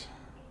ones.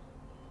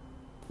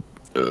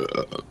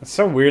 It's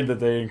so weird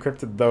that they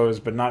encrypted those,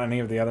 but not any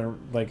of the other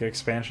like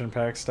expansion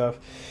pack stuff,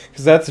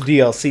 because that's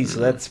DLC, so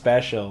that's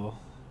special.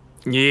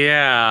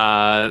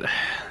 Yeah,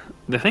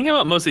 the thing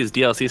about most of these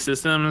DLC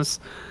systems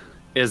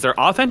is their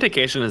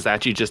authentication is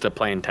actually just a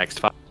plain text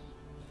file.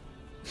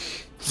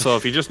 So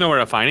if you just know where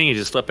to find it, you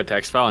just flip a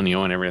text file and you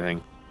own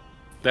everything.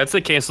 That's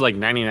the case with like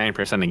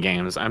 99% of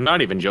games. I'm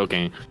not even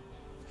joking.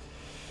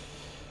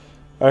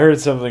 I heard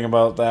something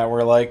about that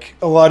where like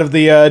a lot of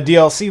the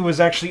DLC was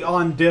actually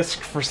on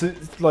disc for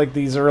like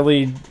these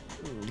early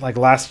like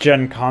last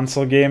gen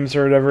console games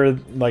or whatever,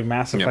 like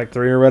Mass Effect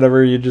 3 or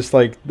whatever. You just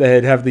like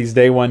they'd have these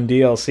day one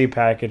DLC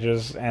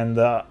packages, and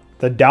the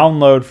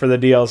download for the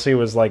DLC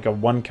was like a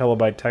 1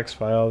 kilobyte text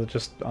file that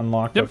just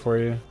unlocked it for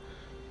you.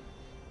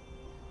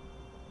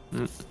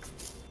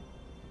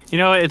 You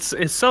know, it's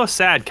so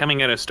sad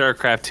coming out of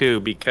StarCraft 2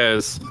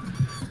 because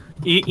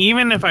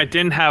Even if I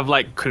didn't have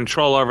like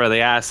control over the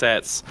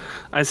assets,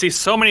 I see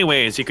so many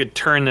ways you could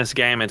turn this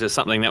game into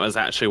something that was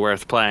actually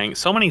worth playing.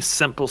 So many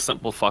simple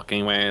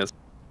fucking ways.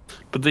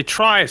 But they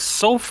try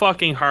so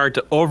fucking hard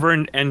to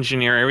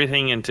over-engineer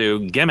everything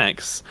into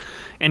gimmicks.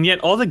 And yet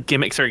all the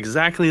gimmicks are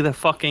exactly the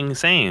fucking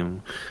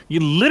same. You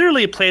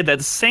literally played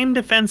that same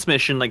defense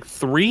mission like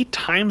 3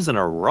 times in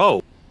a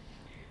row.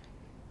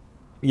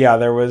 Yeah,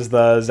 there was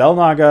the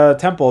Zelnaga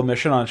Temple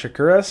mission on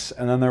Shakuras,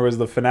 and then there was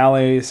the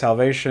finale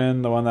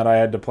Salvation, the one that I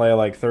had to play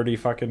like 30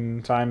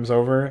 fucking times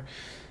over.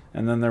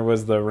 And then there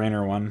was the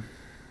Rainer one.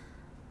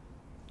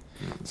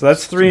 So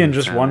that's 3 in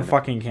just one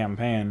fucking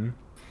campaign.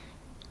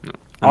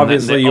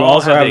 Obviously, you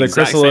also have the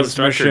Chrysalis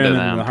mission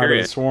and the Heart of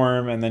the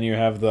Swarm, and then you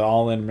have the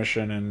All-In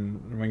mission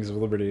and Wings of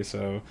Liberty.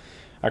 So,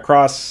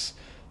 across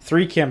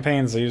 3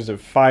 campaigns, they used it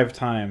 5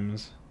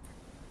 times.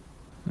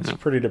 It's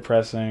pretty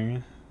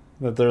depressing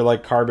that they're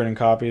like carbon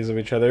copies of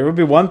each other. It would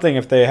be one thing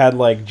if they had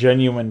like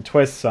genuine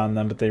twists on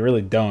them, but they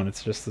really don't.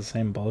 It's just the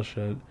same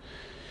bullshit.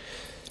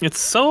 It's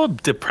so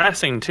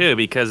depressing too,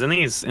 because in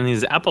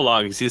these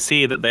epilogues you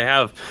see that they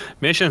have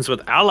missions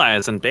with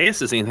allies and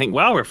bases, and you think,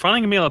 wow, we're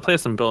finally gonna be able to play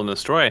some build and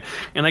destroy.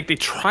 And like they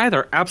try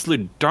their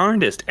absolute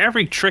darndest,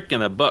 every trick in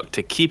the book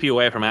to keep you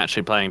away from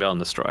actually playing build and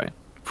destroy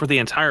for the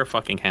entire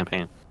fucking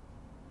campaign.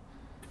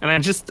 And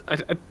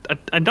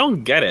I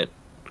don't get it.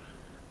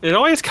 It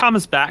always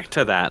comes back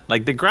to that.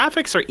 Like, the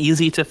graphics are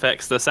easy to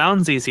fix, the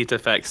sound's easy to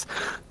fix,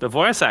 the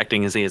voice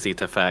acting is easy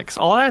to fix,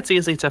 all that's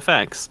easy to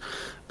fix.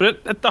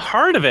 But at the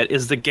heart of it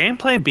is the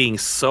gameplay being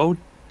so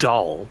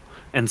dull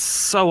and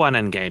so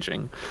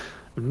unengaging.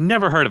 I've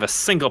never heard of a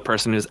single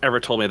person who's ever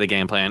told me the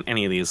gameplay on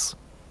any of these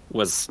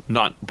was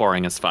not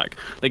boring as fuck.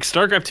 Like,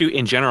 StarCraft 2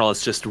 in general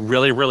is just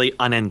really, really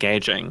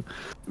unengaging.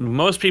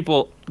 Most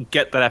people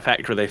get that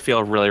effect where they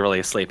feel really,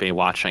 really sleepy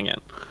watching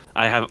it.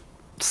 I have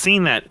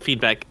seen that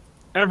feedback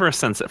ever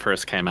since it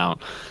first came out,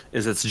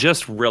 is it's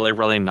just really,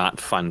 really not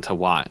fun to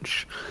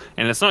watch.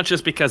 And it's not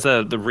just because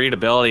the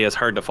readability is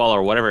hard to follow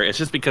or whatever, it's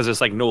just because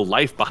there's like no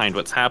life behind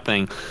what's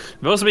happening,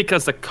 but also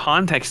because the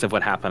context of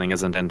what's happening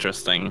isn't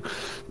interesting.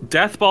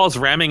 Death balls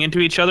ramming into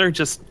each other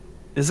just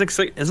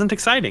isn't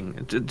exciting.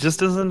 It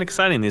just isn't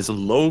exciting. These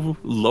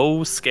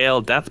low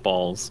scale death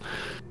balls.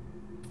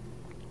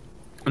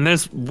 And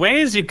there's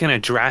ways you can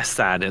address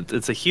that.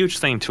 It's a huge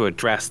thing to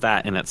address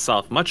that in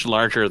itself, much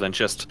larger than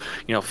just,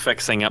 you know,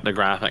 fixing up the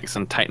graphics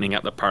and tightening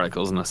up the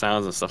particles and the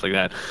sounds and stuff like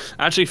that.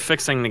 Actually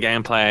fixing the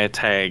gameplay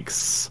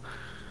takes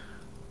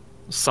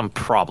some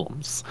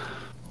problems,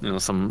 you know,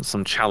 some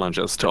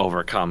challenges to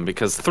overcome,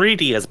 because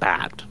 3D is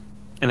bad.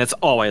 And it's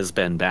always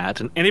been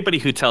bad. And anybody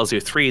who tells you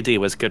 3D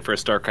was good for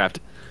StarCraft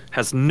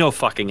has no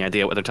fucking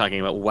idea what they're talking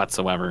about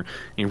whatsoever.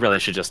 You really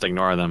should just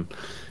ignore them.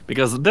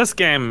 Because this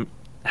game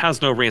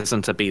has no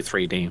reason to be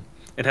 3D.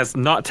 It has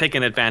not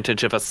taken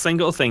advantage of a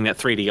single thing that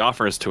 3D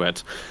offers to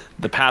it.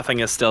 The pathing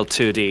is still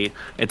 2D.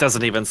 It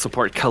doesn't even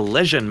support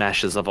collision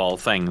meshes of all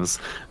things.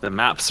 The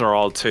maps are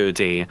all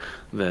 2D.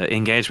 The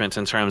engagement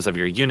in terms of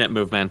your unit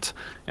movement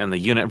and the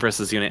unit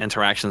versus unit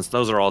interactions,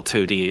 those are all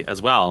 2D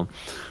as well.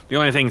 The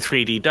only thing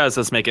 3D does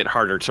is make it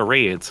harder to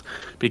read,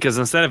 because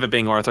instead of it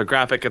being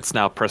orthographic, it's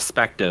now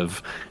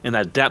perspective, and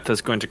that depth is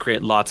going to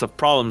create lots of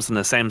problems in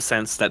the same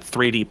sense that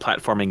 3D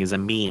platforming is a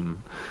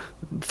meme.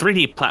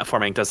 3D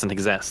platforming doesn't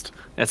exist.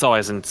 It's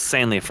always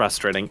insanely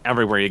frustrating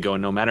everywhere you go,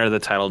 no matter the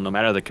title, no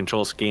matter the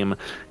control scheme.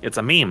 It's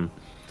a meme,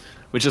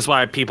 which is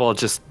why people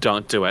just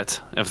don't do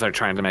it if they're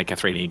trying to make a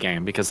 3D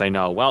game, because they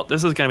know, well,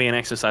 this is going to be an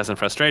exercise in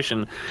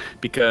frustration,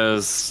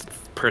 because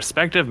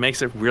perspective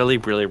makes it really,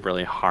 really,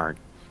 really hard,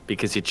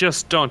 because you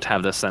just don't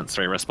have the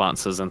sensory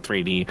responses in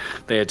 3D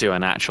that you do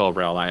in actual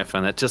real life,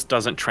 and it just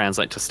doesn't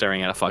translate to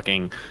staring at a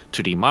fucking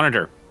 2D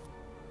monitor.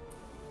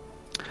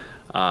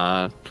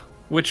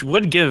 Which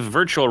would give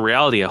virtual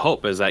reality a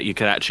hope, is that you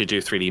could actually do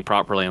 3D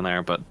properly in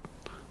there, but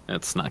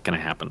it's not going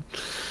to happen.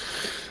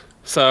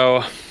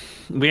 So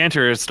we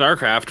enter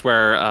StarCraft,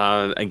 where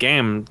a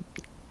game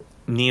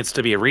needs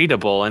to be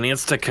readable and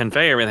needs to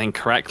convey everything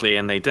correctly,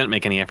 and they didn't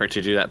make any effort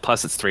to do that.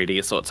 Plus it's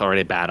 3D, so it's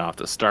already bad off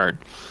the start.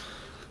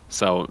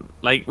 So,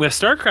 like, with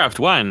StarCraft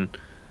 1,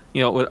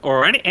 you know,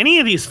 or any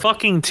of these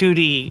fucking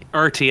 2D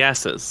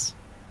RTSs,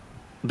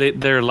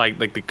 they're like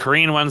the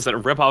Korean ones that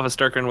rip off of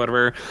StarCraft and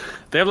whatever.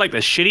 They have like the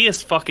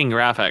shittiest fucking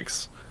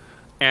graphics,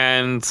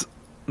 and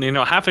you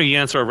know, half the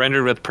units are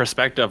rendered with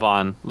perspective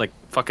on, like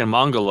fucking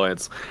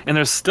mongoloids, and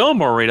they're still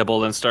more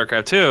readable than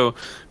StarCraft 2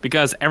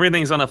 because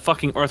everything's on a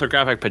fucking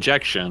orthographic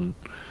projection.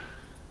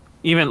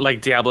 Even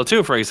like Diablo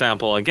 2, for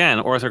example, again,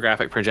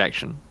 orthographic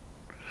projection.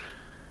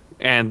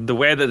 And the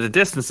way that the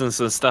distances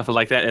and stuff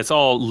like that, it's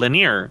all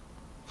linear,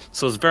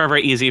 so it's very,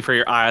 very easy for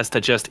your eyes to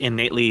just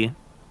innately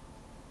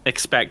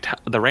expect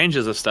the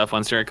ranges of stuff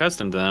once you're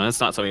accustomed to them.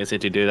 It's not so easy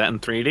to do that in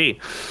 3D.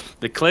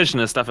 The collision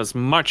and stuff is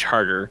much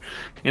harder,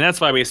 and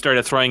that's why we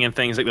started throwing in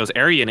things like those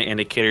area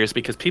indicators,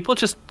 because people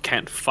just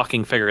can't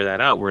fucking figure that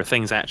out where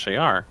things actually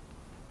are.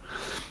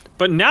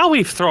 But now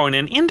we've thrown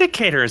in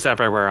indicators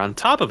everywhere on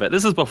top of it.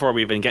 This is before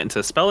we even get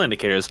into spell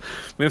indicators.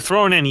 We've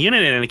thrown in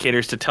unit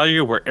indicators to tell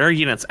you where air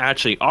units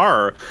actually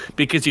are,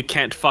 because you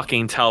can't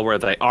fucking tell where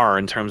they are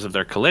in terms of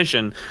their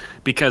collision,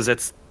 because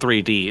it's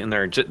 3D and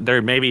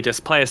they're maybe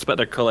displaced, but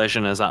their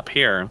collision is up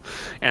here,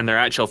 and their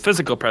actual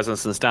physical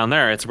presence is down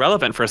there. It's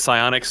relevant for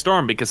Psionic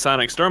Storm, because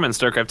Psionic Storm in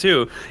StarCraft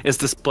 2 is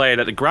displayed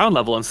at the ground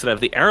level instead of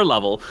the air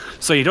level,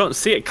 so you don't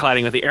see it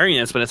colliding with the air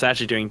units, but it's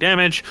actually doing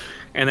damage.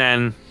 And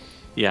then,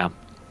 yeah.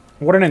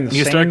 What an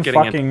insane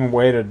fucking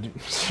way to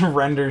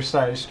render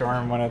Psi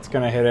Storm when it's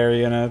going to hit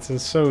area units.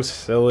 It's so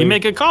silly. You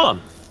make a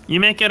column. You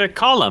make it a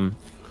column.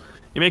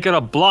 You make it a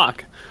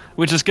block,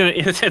 which is going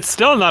to... It's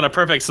still not a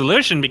perfect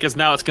solution, because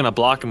now it's going to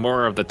block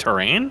more of the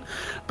terrain,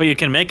 but you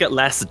can make it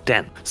less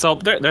dense. So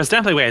there's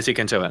definitely ways you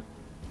can do it.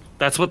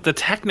 That's what the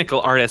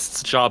technical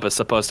artist's job is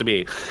supposed to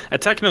be. A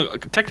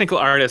technical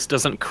artist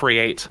doesn't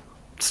create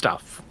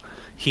stuff.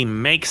 He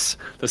makes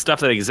the stuff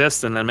that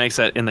exists and then makes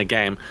it in the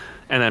game,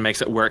 and then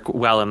makes it work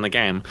well in the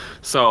game.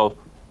 So,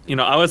 you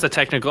know, I was a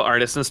technical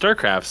artist in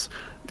StarCrafts.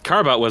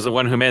 Carbot was the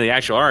one who made the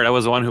actual art. I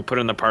was the one who put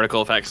in the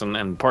particle effects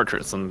and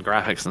portraits and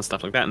graphics and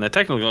stuff like that. And the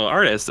technical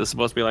artist is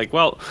supposed to be like,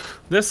 well,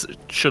 this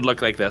should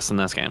look like this in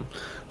this game.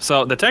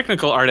 So the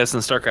technical artists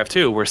in StarCraft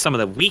 2 were some of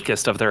the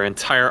weakest of their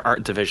entire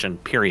art division,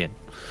 period.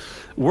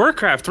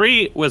 Warcraft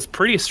 3 was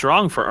pretty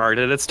strong for art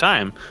at its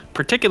time,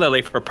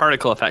 particularly for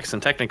particle effects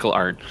and technical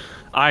art.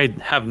 I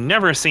have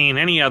never seen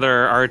any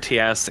other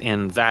RTS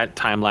in that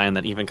timeline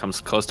that even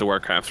comes close to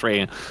Warcraft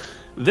 3.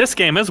 This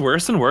game is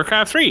worse than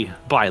Warcraft 3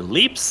 by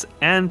leaps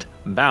and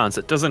bounds.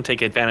 It doesn't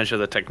take advantage of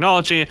the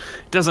technology, it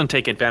doesn't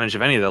take advantage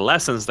of any of the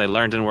lessons they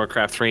learned in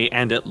Warcraft 3,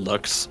 and it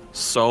looks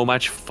so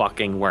much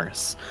fucking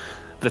worse.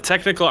 The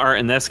technical art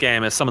in this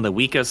game is some of the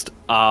weakest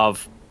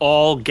of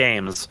all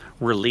games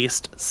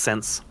released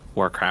since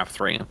Warcraft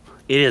 3.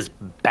 It is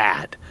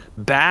bad.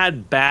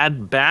 Bad,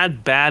 bad,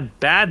 bad, bad,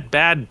 bad,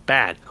 bad,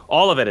 bad.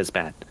 All of it is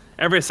bad.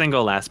 Every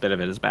single last bit of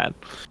it is bad.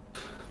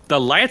 The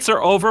lights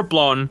are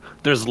overblown.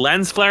 There's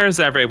lens flares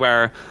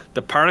everywhere.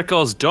 The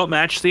particles don't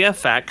match the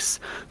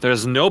effects.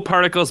 There's no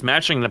particles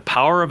matching the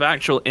power of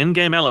actual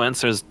in-game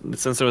elements.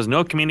 Since there was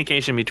no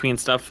communication between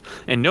stuff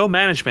and no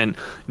management,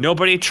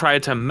 nobody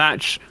tried to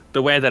match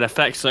the way that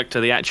effects look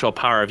to the actual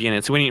power of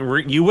units. When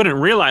you wouldn't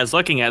realize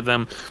looking at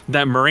them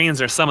that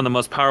Marines are some of the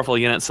most powerful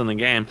units in the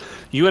game.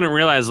 You wouldn't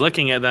realize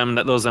looking at them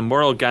that those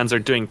Immortal guns are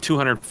doing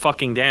 200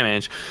 fucking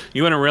damage.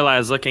 You wouldn't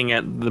realize looking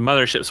at the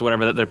motherships or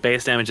whatever that their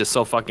base damage is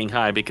so fucking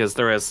high, because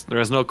there is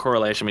no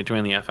correlation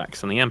between the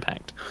effects and the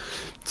impact.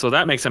 So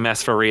that makes a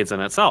mess for reads in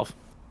itself.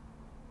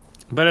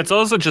 But it's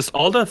also just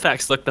all the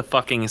effects look the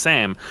fucking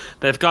same.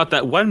 They've got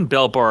that one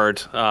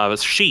billboard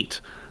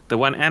sheet, the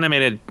one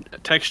animated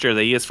texture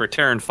they use for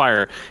Terran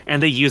Fire,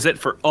 and they use it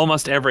for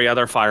almost every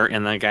other fire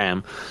in the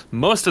game.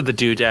 Most of the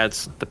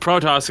doodads, the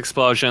Protoss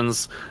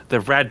explosions,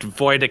 the red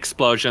void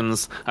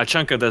explosions, a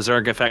chunk of the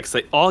Zerg effects,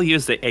 they all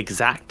use the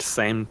exact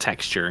same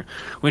texture,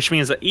 which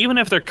means that even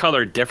if they're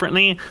colored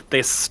differently,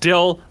 they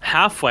still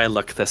halfway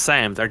look the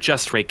same. They're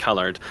just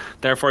recolored.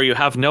 Therefore, you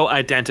have no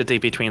identity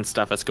between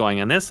stuff that's going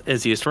in. This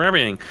is used for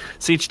everything.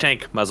 Siege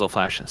tank, muzzle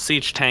flash,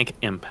 siege tank,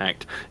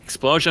 impact,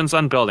 explosions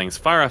on buildings,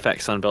 fire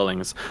effects on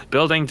buildings,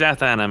 building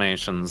death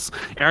animations,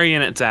 air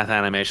unit death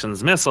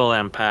animations, missile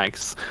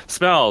impacts,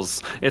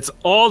 spells. It's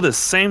all the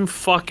same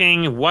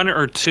fucking one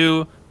or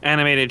two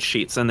animated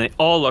sheets, and they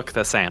all look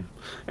the same.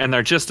 And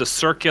they're just a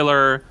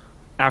circular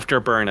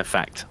afterburn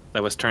effect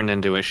that was turned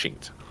into a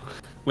sheet,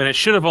 when it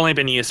should have only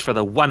been used for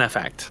the one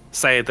effect,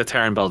 say the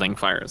Terran building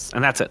fires,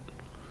 and that's it.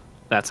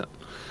 That's it.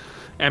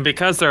 And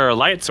because their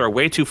lights are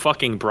way too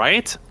fucking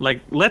bright,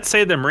 like, let's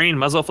say the Marine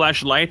muzzle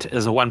flash light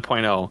is a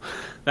 1.0.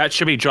 That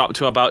should be dropped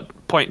to about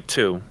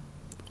 0.2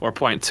 or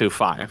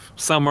 0.25,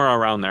 somewhere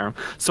around there.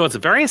 So it's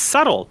very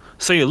subtle.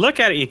 So you look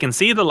at it, you can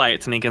see the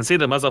lights, and you can see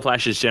the muzzle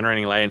flash is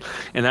generating light,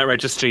 and that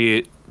register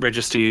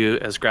you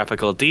as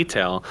graphical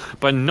detail,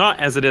 but not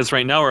as it is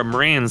right now, where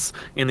Marines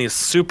in these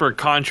super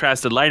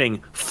contrasted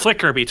lighting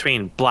flicker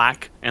between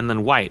black and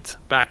then white,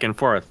 back and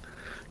forth,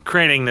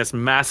 creating this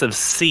massive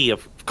sea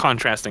of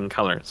contrasting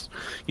colors.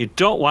 You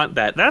don't want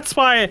that. That's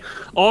why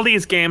all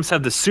these games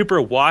have the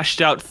super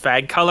washed out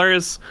fag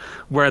colors,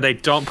 where they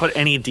don't put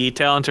any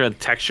detail into the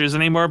textures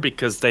anymore,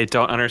 because they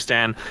don't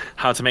understand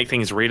how to make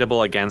things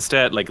readable against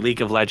it, like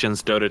League of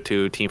Legends, Dota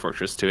 2, Team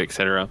Fortress 2,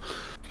 etc.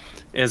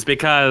 Is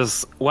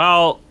because,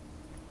 well,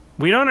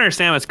 we don't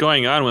understand what's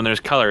going on when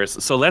there's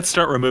colors, so let's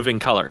start removing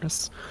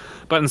colors.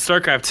 But in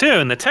StarCraft 2,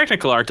 in the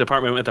technical art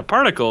department with the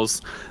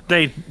particles,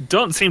 they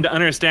don't seem to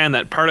understand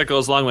that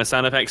particles along with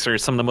sound effects are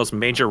some of the most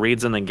major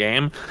reads in the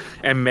game,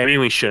 and maybe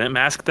we shouldn't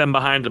mask them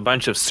behind a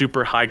bunch of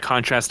super high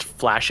contrast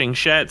flashing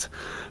shit,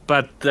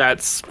 but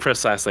that's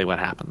precisely what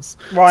happens.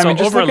 Well, I mean,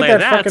 just look at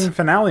that fucking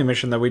finale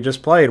mission that we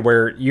just played,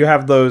 where you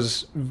have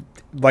those,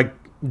 like,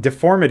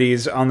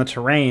 deformities on the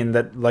terrain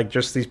that, like,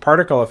 just these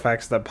particle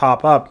effects that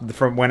pop up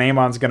from when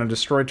Amon's going to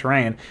destroy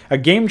terrain. A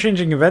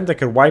game-changing event that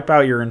could wipe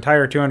out your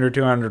entire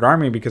 200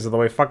 army because of the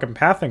way fucking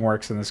pathing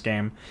works in this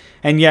game.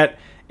 And yet,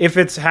 if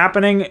it's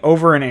happening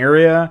over an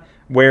area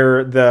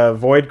where the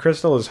void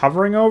crystal is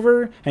hovering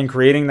over and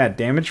creating that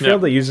damage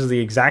field that uses the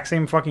exact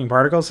same fucking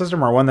particle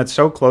system, or one that's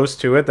so close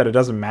to it that it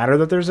doesn't matter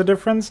that there's a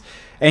difference,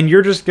 and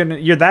you're just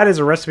gonna, that is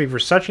a recipe for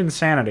such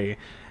insanity.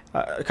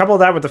 Couple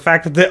that with the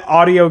fact that the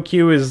audio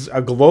cue is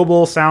a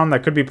global sound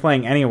that could be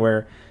playing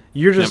anywhere,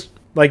 you're just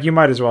like, you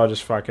might as well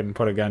just fucking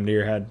put a gun to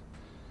your head.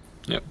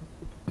 Yep.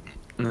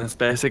 And that's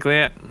basically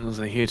it. It was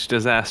a huge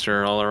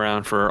disaster all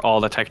around for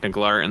all the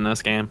technical art in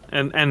this game.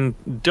 And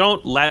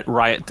don't let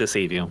Riot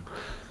deceive you.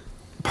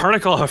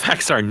 Particle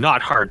effects are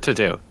not hard to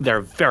do.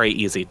 They're very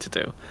easy to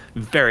do.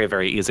 Very,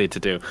 very easy to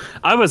do.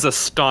 I was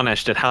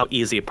astonished at how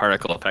easy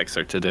particle effects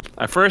are to do.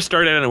 I first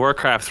started in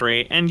Warcraft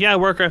 3, and yeah,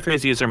 Warcraft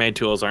 3's user-made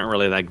tools aren't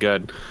really that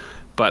good.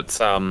 But,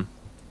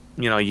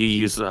 you know, you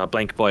use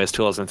Blank Boy as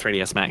tools in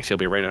 3ds Max, you'll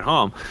be right at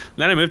home.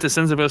 Then I moved to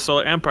Sins of a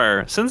Solar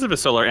Empire. Sins of a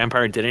Solar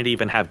Empire didn't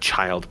even have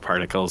child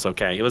particles,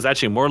 okay? It was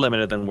actually more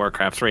limited than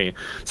Warcraft 3.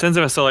 Sins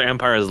of a Solar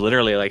Empire is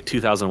literally like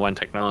 2001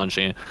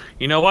 technology.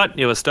 You know what?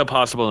 It was still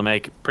possible to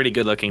make pretty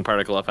good-looking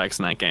particle effects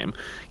in that game.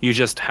 You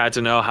just had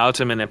to know how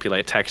to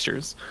manipulate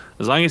textures.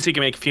 As long as you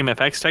can make Fume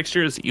FX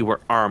textures, you were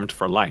armed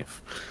for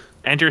life.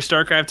 Enter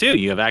StarCraft 2.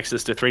 You have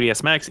access to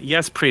 3ds Max.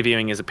 Yes,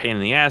 previewing is a pain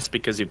in the ass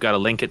because you've got to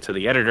link it to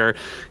the editor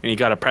and you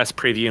got to press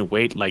preview and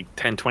wait like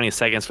 10-20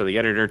 seconds for the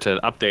editor to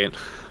update.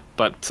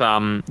 But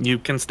you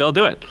can still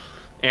do it.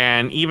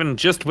 And even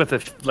just with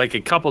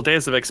a couple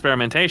days of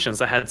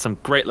experimentations, I had some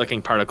great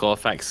looking particle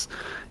effects.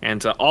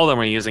 And all of them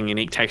were using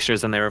unique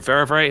textures, and they were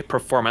very, very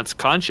performance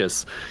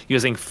conscious,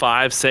 using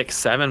 5, 6,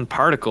 7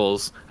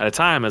 particles at a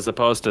time as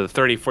opposed to the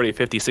 30, 40,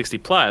 50, 60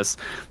 plus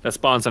that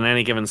spawns on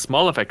any given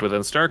small effect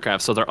within StarCraft.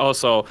 So they're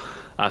also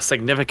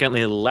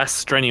significantly less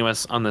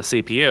strenuous on the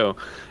CPU.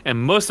 And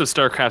most of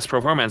StarCraft's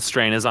performance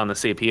strain is on the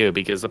CPU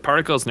because the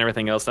particles and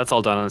everything else, that's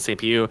all done on the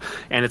CPU,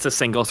 and it's a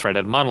single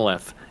threaded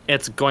monolith.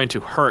 It's going to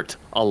hurt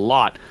a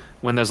lot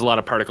when there's a lot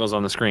of particles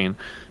on the screen,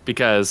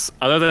 because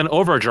other than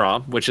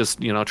overdraw, which is,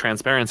 you know,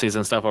 transparencies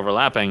and stuff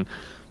overlapping,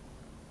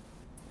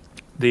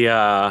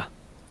 the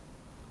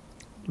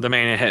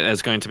main hit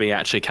is going to be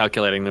actually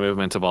calculating the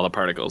movement of all the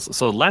particles.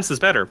 So less is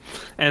better,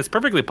 and it's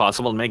perfectly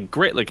possible to make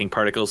great looking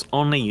particles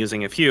only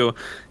using a few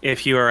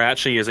if you are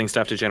actually using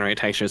stuff to generate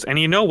textures. And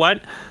you know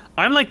what?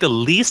 I'm like the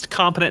least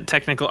competent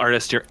technical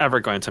artist you're ever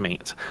going to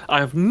meet. I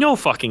have no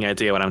fucking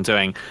idea what I'm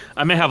doing.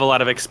 I may have a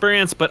lot of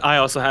experience, but I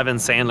also have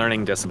insane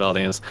learning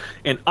disabilities.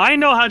 And I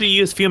know how to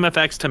use Fume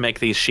FX to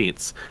make these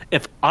sheets.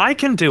 If I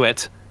can do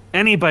it,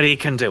 anybody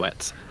can do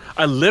it.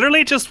 I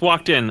literally just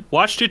walked in,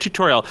 watched a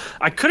tutorial.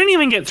 I couldn't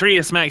even get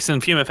 3ds Max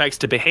and Fume FX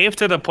to behave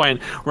to the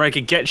point where I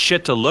could get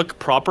shit to look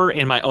proper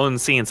in my own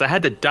scenes. I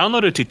had to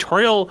download a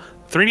tutorial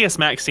 3ds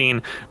Max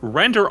scene,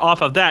 render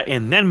off of that,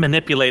 and then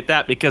manipulate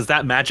that because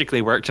that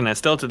magically worked, and I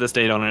still to this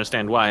day don't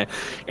understand why.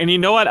 And you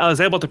know what? I was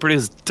able to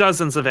produce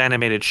dozens of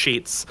animated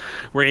sheets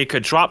where you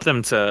could drop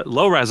them to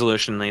low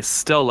resolution and they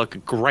still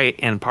look great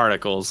in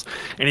particles.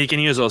 And you can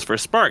use those for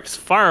sparks,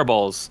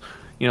 fireballs,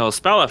 you know,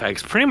 spell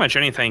effects, pretty much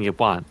anything you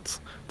want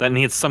that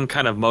needs some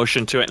kind of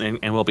motion to it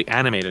and will be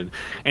animated.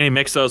 And you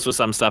mix those with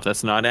some stuff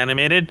that's not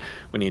animated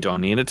when you don't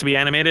need it to be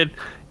animated,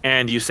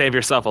 and you save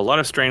yourself a lot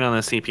of strain on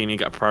the CPU, and you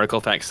got particle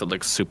effects that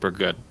look super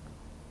good.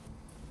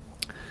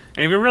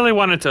 And if you really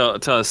wanted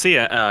to see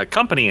a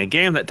company, a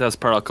game that does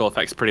particle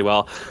effects pretty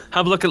well,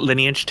 have a look at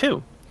Lineage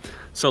 2.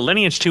 So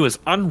Lineage 2 is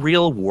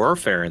Unreal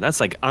Warfare. That's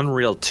like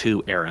Unreal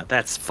 2 era.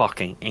 That's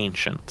fucking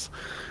ancient.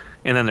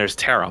 And then there's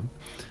Terra.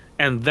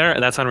 And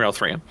that's Unreal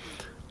 3.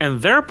 And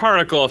their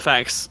particle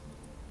effects,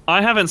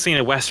 I haven't seen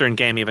a Western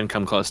game even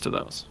come close to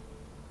those.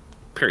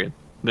 Period.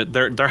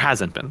 There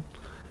hasn't been.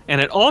 And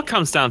it all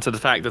comes down to the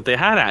fact that they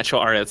had actual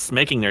artists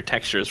making their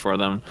textures for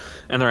them,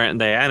 and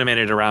they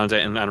animated around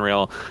it in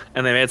Unreal,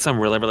 and they made some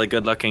really, really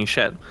good looking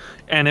shit.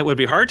 And it would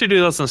be hard to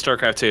do this in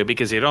StarCraft 2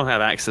 because you don't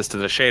have access to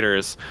the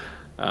shaders.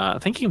 I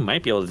think you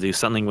might be able to do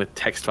something with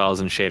text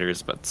files and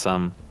shaders, but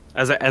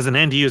as an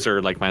end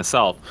user like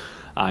myself,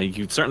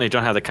 you certainly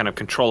don't have the kind of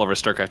control over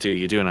StarCraft 2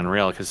 you do in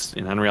Unreal, because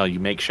in Unreal you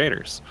make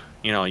shaders.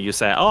 You know, you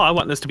say, oh, I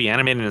want this to be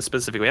animated in a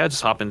specific way. I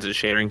just hop into the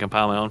shader and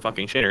compile my own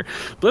fucking shader.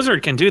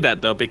 Blizzard can do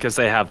that, though, because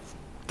they have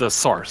the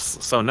source.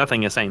 So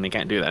nothing is saying they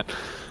can't do that.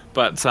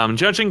 But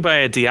judging by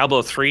a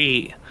Diablo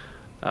 3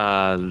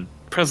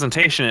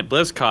 presentation at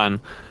BlizzCon,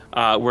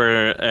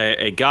 where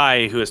a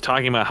guy who was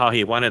talking about how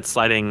he wanted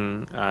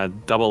sliding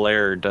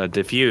double-layered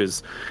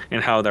diffuse,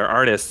 and how their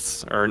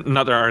artists, or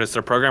not their artists,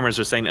 their programmers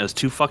are saying it was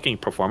too fucking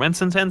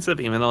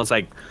performance-intensive, even though it's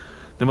like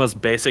the most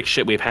basic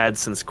shit we've had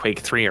since Quake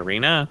 3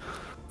 Arena.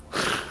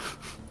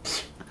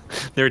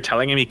 They were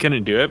telling him he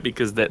couldn't do it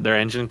because their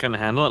engine couldn't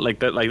handle it like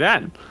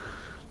that.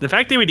 The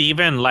fact they would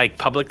even like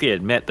publicly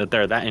admit that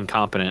they're that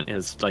incompetent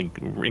is like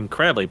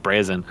incredibly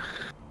brazen.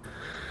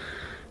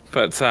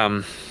 But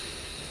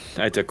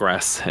I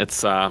digress.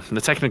 It's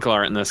the technical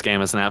art in this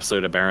game is an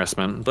absolute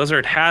embarrassment.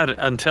 Blizzard had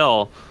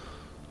until,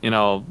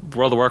 World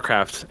of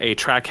Warcraft a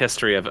track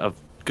history of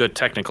good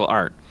technical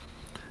art,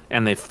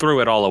 and they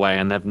threw it all away,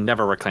 and they've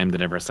never reclaimed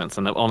it ever since,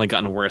 and they've only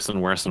gotten worse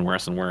and worse and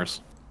worse and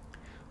worse.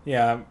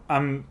 Yeah,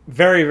 I'm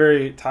very,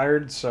 very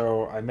tired,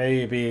 so I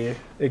may be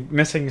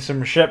missing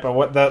some shit, but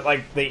what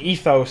the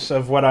ethos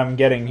of what I'm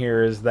getting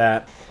here is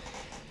that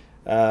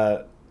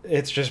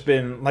it's just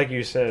been, like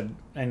you said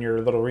in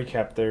your little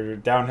recap there,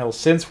 downhill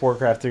since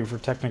Warcraft 3 for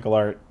technical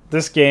art.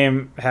 This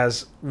game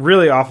has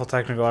really awful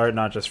technical art,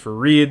 not just for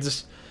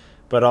reads,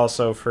 but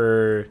also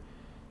for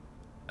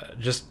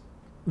just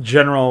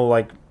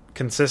general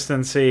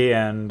consistency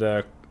and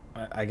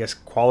I guess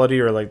quality,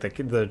 or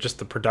just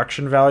the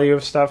production value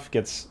of stuff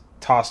gets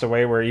tossed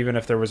away, where even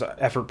if there was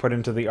effort put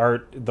into the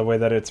art, the way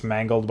that it's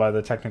mangled by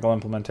the technical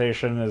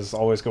implementation is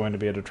always going to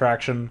be a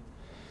detraction.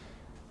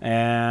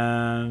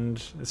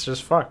 And it's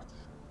just fucked.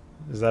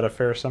 Is that a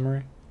fair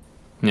summary?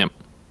 Yep.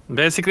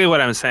 Basically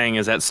what I'm saying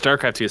is that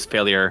StarCraft 2's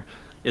failure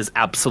is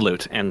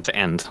absolute end to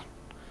end.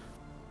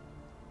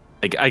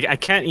 I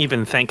can't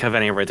even think of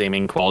any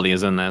redeeming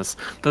qualities in this.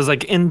 There's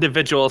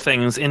individual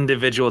things,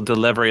 individual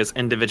deliveries,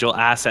 individual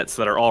assets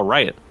that are all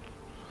right.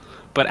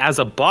 But as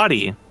a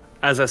body,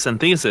 as a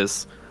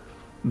synthesis,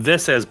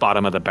 this is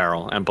bottom of the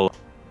barrel and below.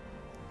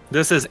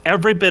 This is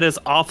every bit as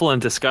awful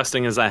and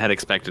disgusting as I had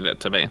expected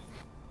it to be.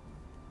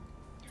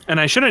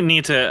 And I shouldn't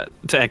need to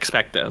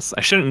expect this.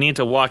 I shouldn't need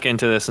to walk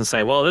into this and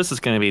say, well, this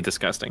is going to be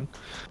disgusting.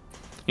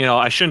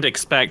 I shouldn't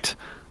expect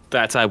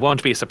that I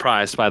won't be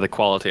surprised by the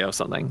quality of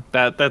something.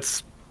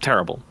 That's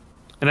terrible.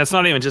 And that's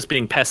not even just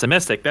being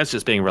pessimistic, that's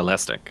just being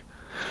realistic.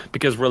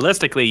 Because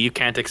realistically, you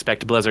can't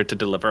expect Blizzard to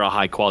deliver a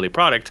high-quality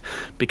product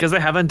because they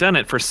haven't done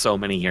it for so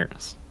many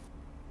years.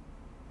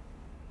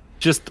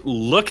 Just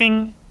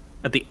looking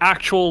at the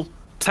actual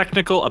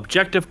technical,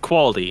 objective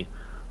quality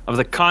of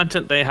the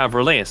content they have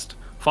released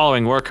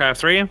following Warcraft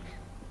 3,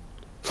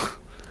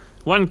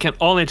 one can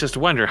only just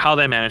wonder how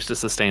they managed to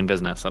sustain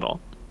business at all.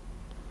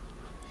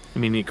 I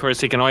mean, of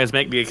course, you can always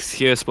make the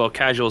excuse, well,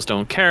 casuals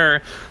don't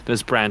care,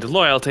 there's brand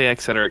loyalty,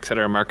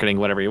 etc., marketing,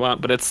 whatever you want,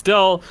 but it's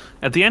still,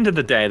 at the end of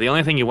the day, the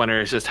only thing you wonder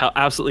is just how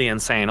absolutely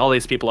insane all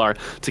these people are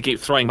to keep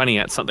throwing money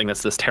at something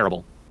that's this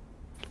terrible.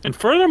 And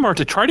furthermore,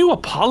 to try to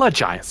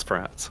apologize for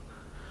it.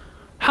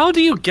 How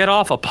do you get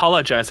off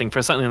apologizing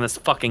for something that's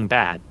fucking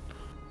bad?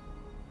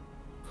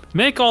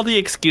 Make all the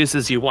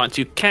excuses you want,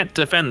 you can't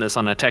defend this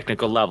on a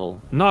technical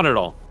level. Not at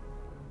all.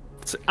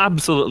 It's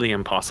absolutely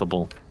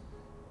impossible.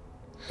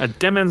 A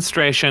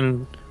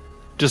demonstration,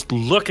 just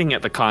looking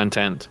at the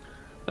content,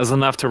 is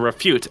enough to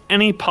refute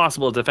any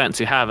possible defense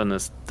you have in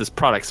this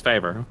product's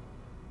favor.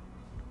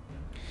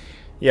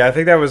 Yeah, I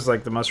think that was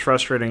the most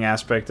frustrating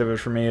aspect of it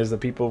for me, is that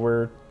people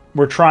were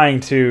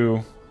trying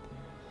to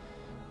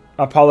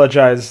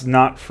apologize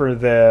not for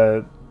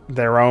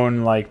their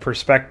own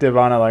perspective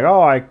on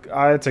it,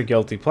 it's a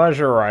guilty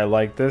pleasure, or I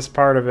like this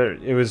part of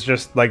it. It was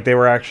just they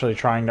were actually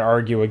trying to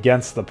argue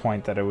against the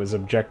point that it was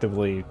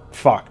objectively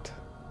fucked.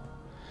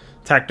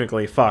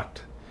 Technically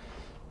fucked,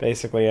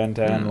 basically end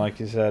to end, like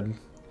you said.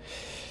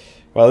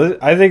 Well,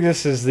 I think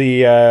this is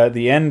the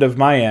end of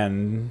my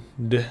end,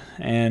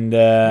 and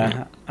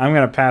I'm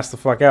gonna pass the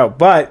fuck out.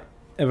 But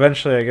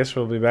eventually, I guess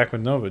we'll be back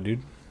with Nova,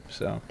 dude.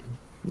 So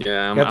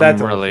yeah, I'm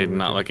really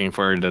not looking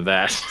forward to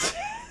that.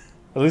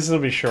 At least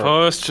it'll be short.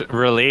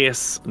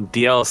 Post-release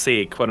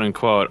DLC, quote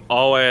unquote,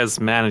 always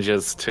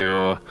manages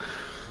to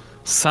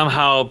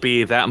somehow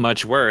be that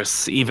much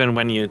worse, even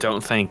when you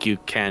don't think you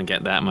can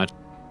get that much.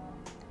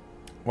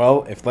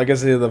 Well, if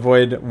Legacy of the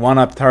Void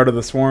one-upped Heart of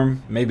the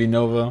Swarm, maybe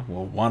Nova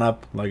will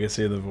one-up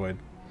Legacy of the Void.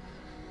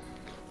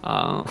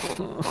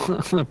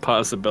 The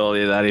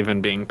possibility of that even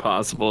being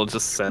possible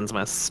just sends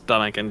my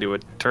stomach into a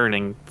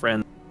turning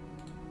frenzy.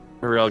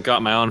 I really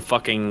got my own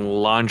fucking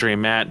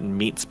laundromat and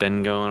meat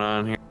spin going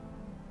on here.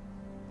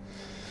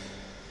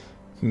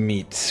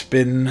 Meat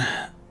spin.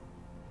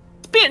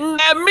 Spitting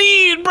that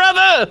meat,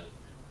 brother!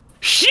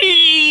 Shit!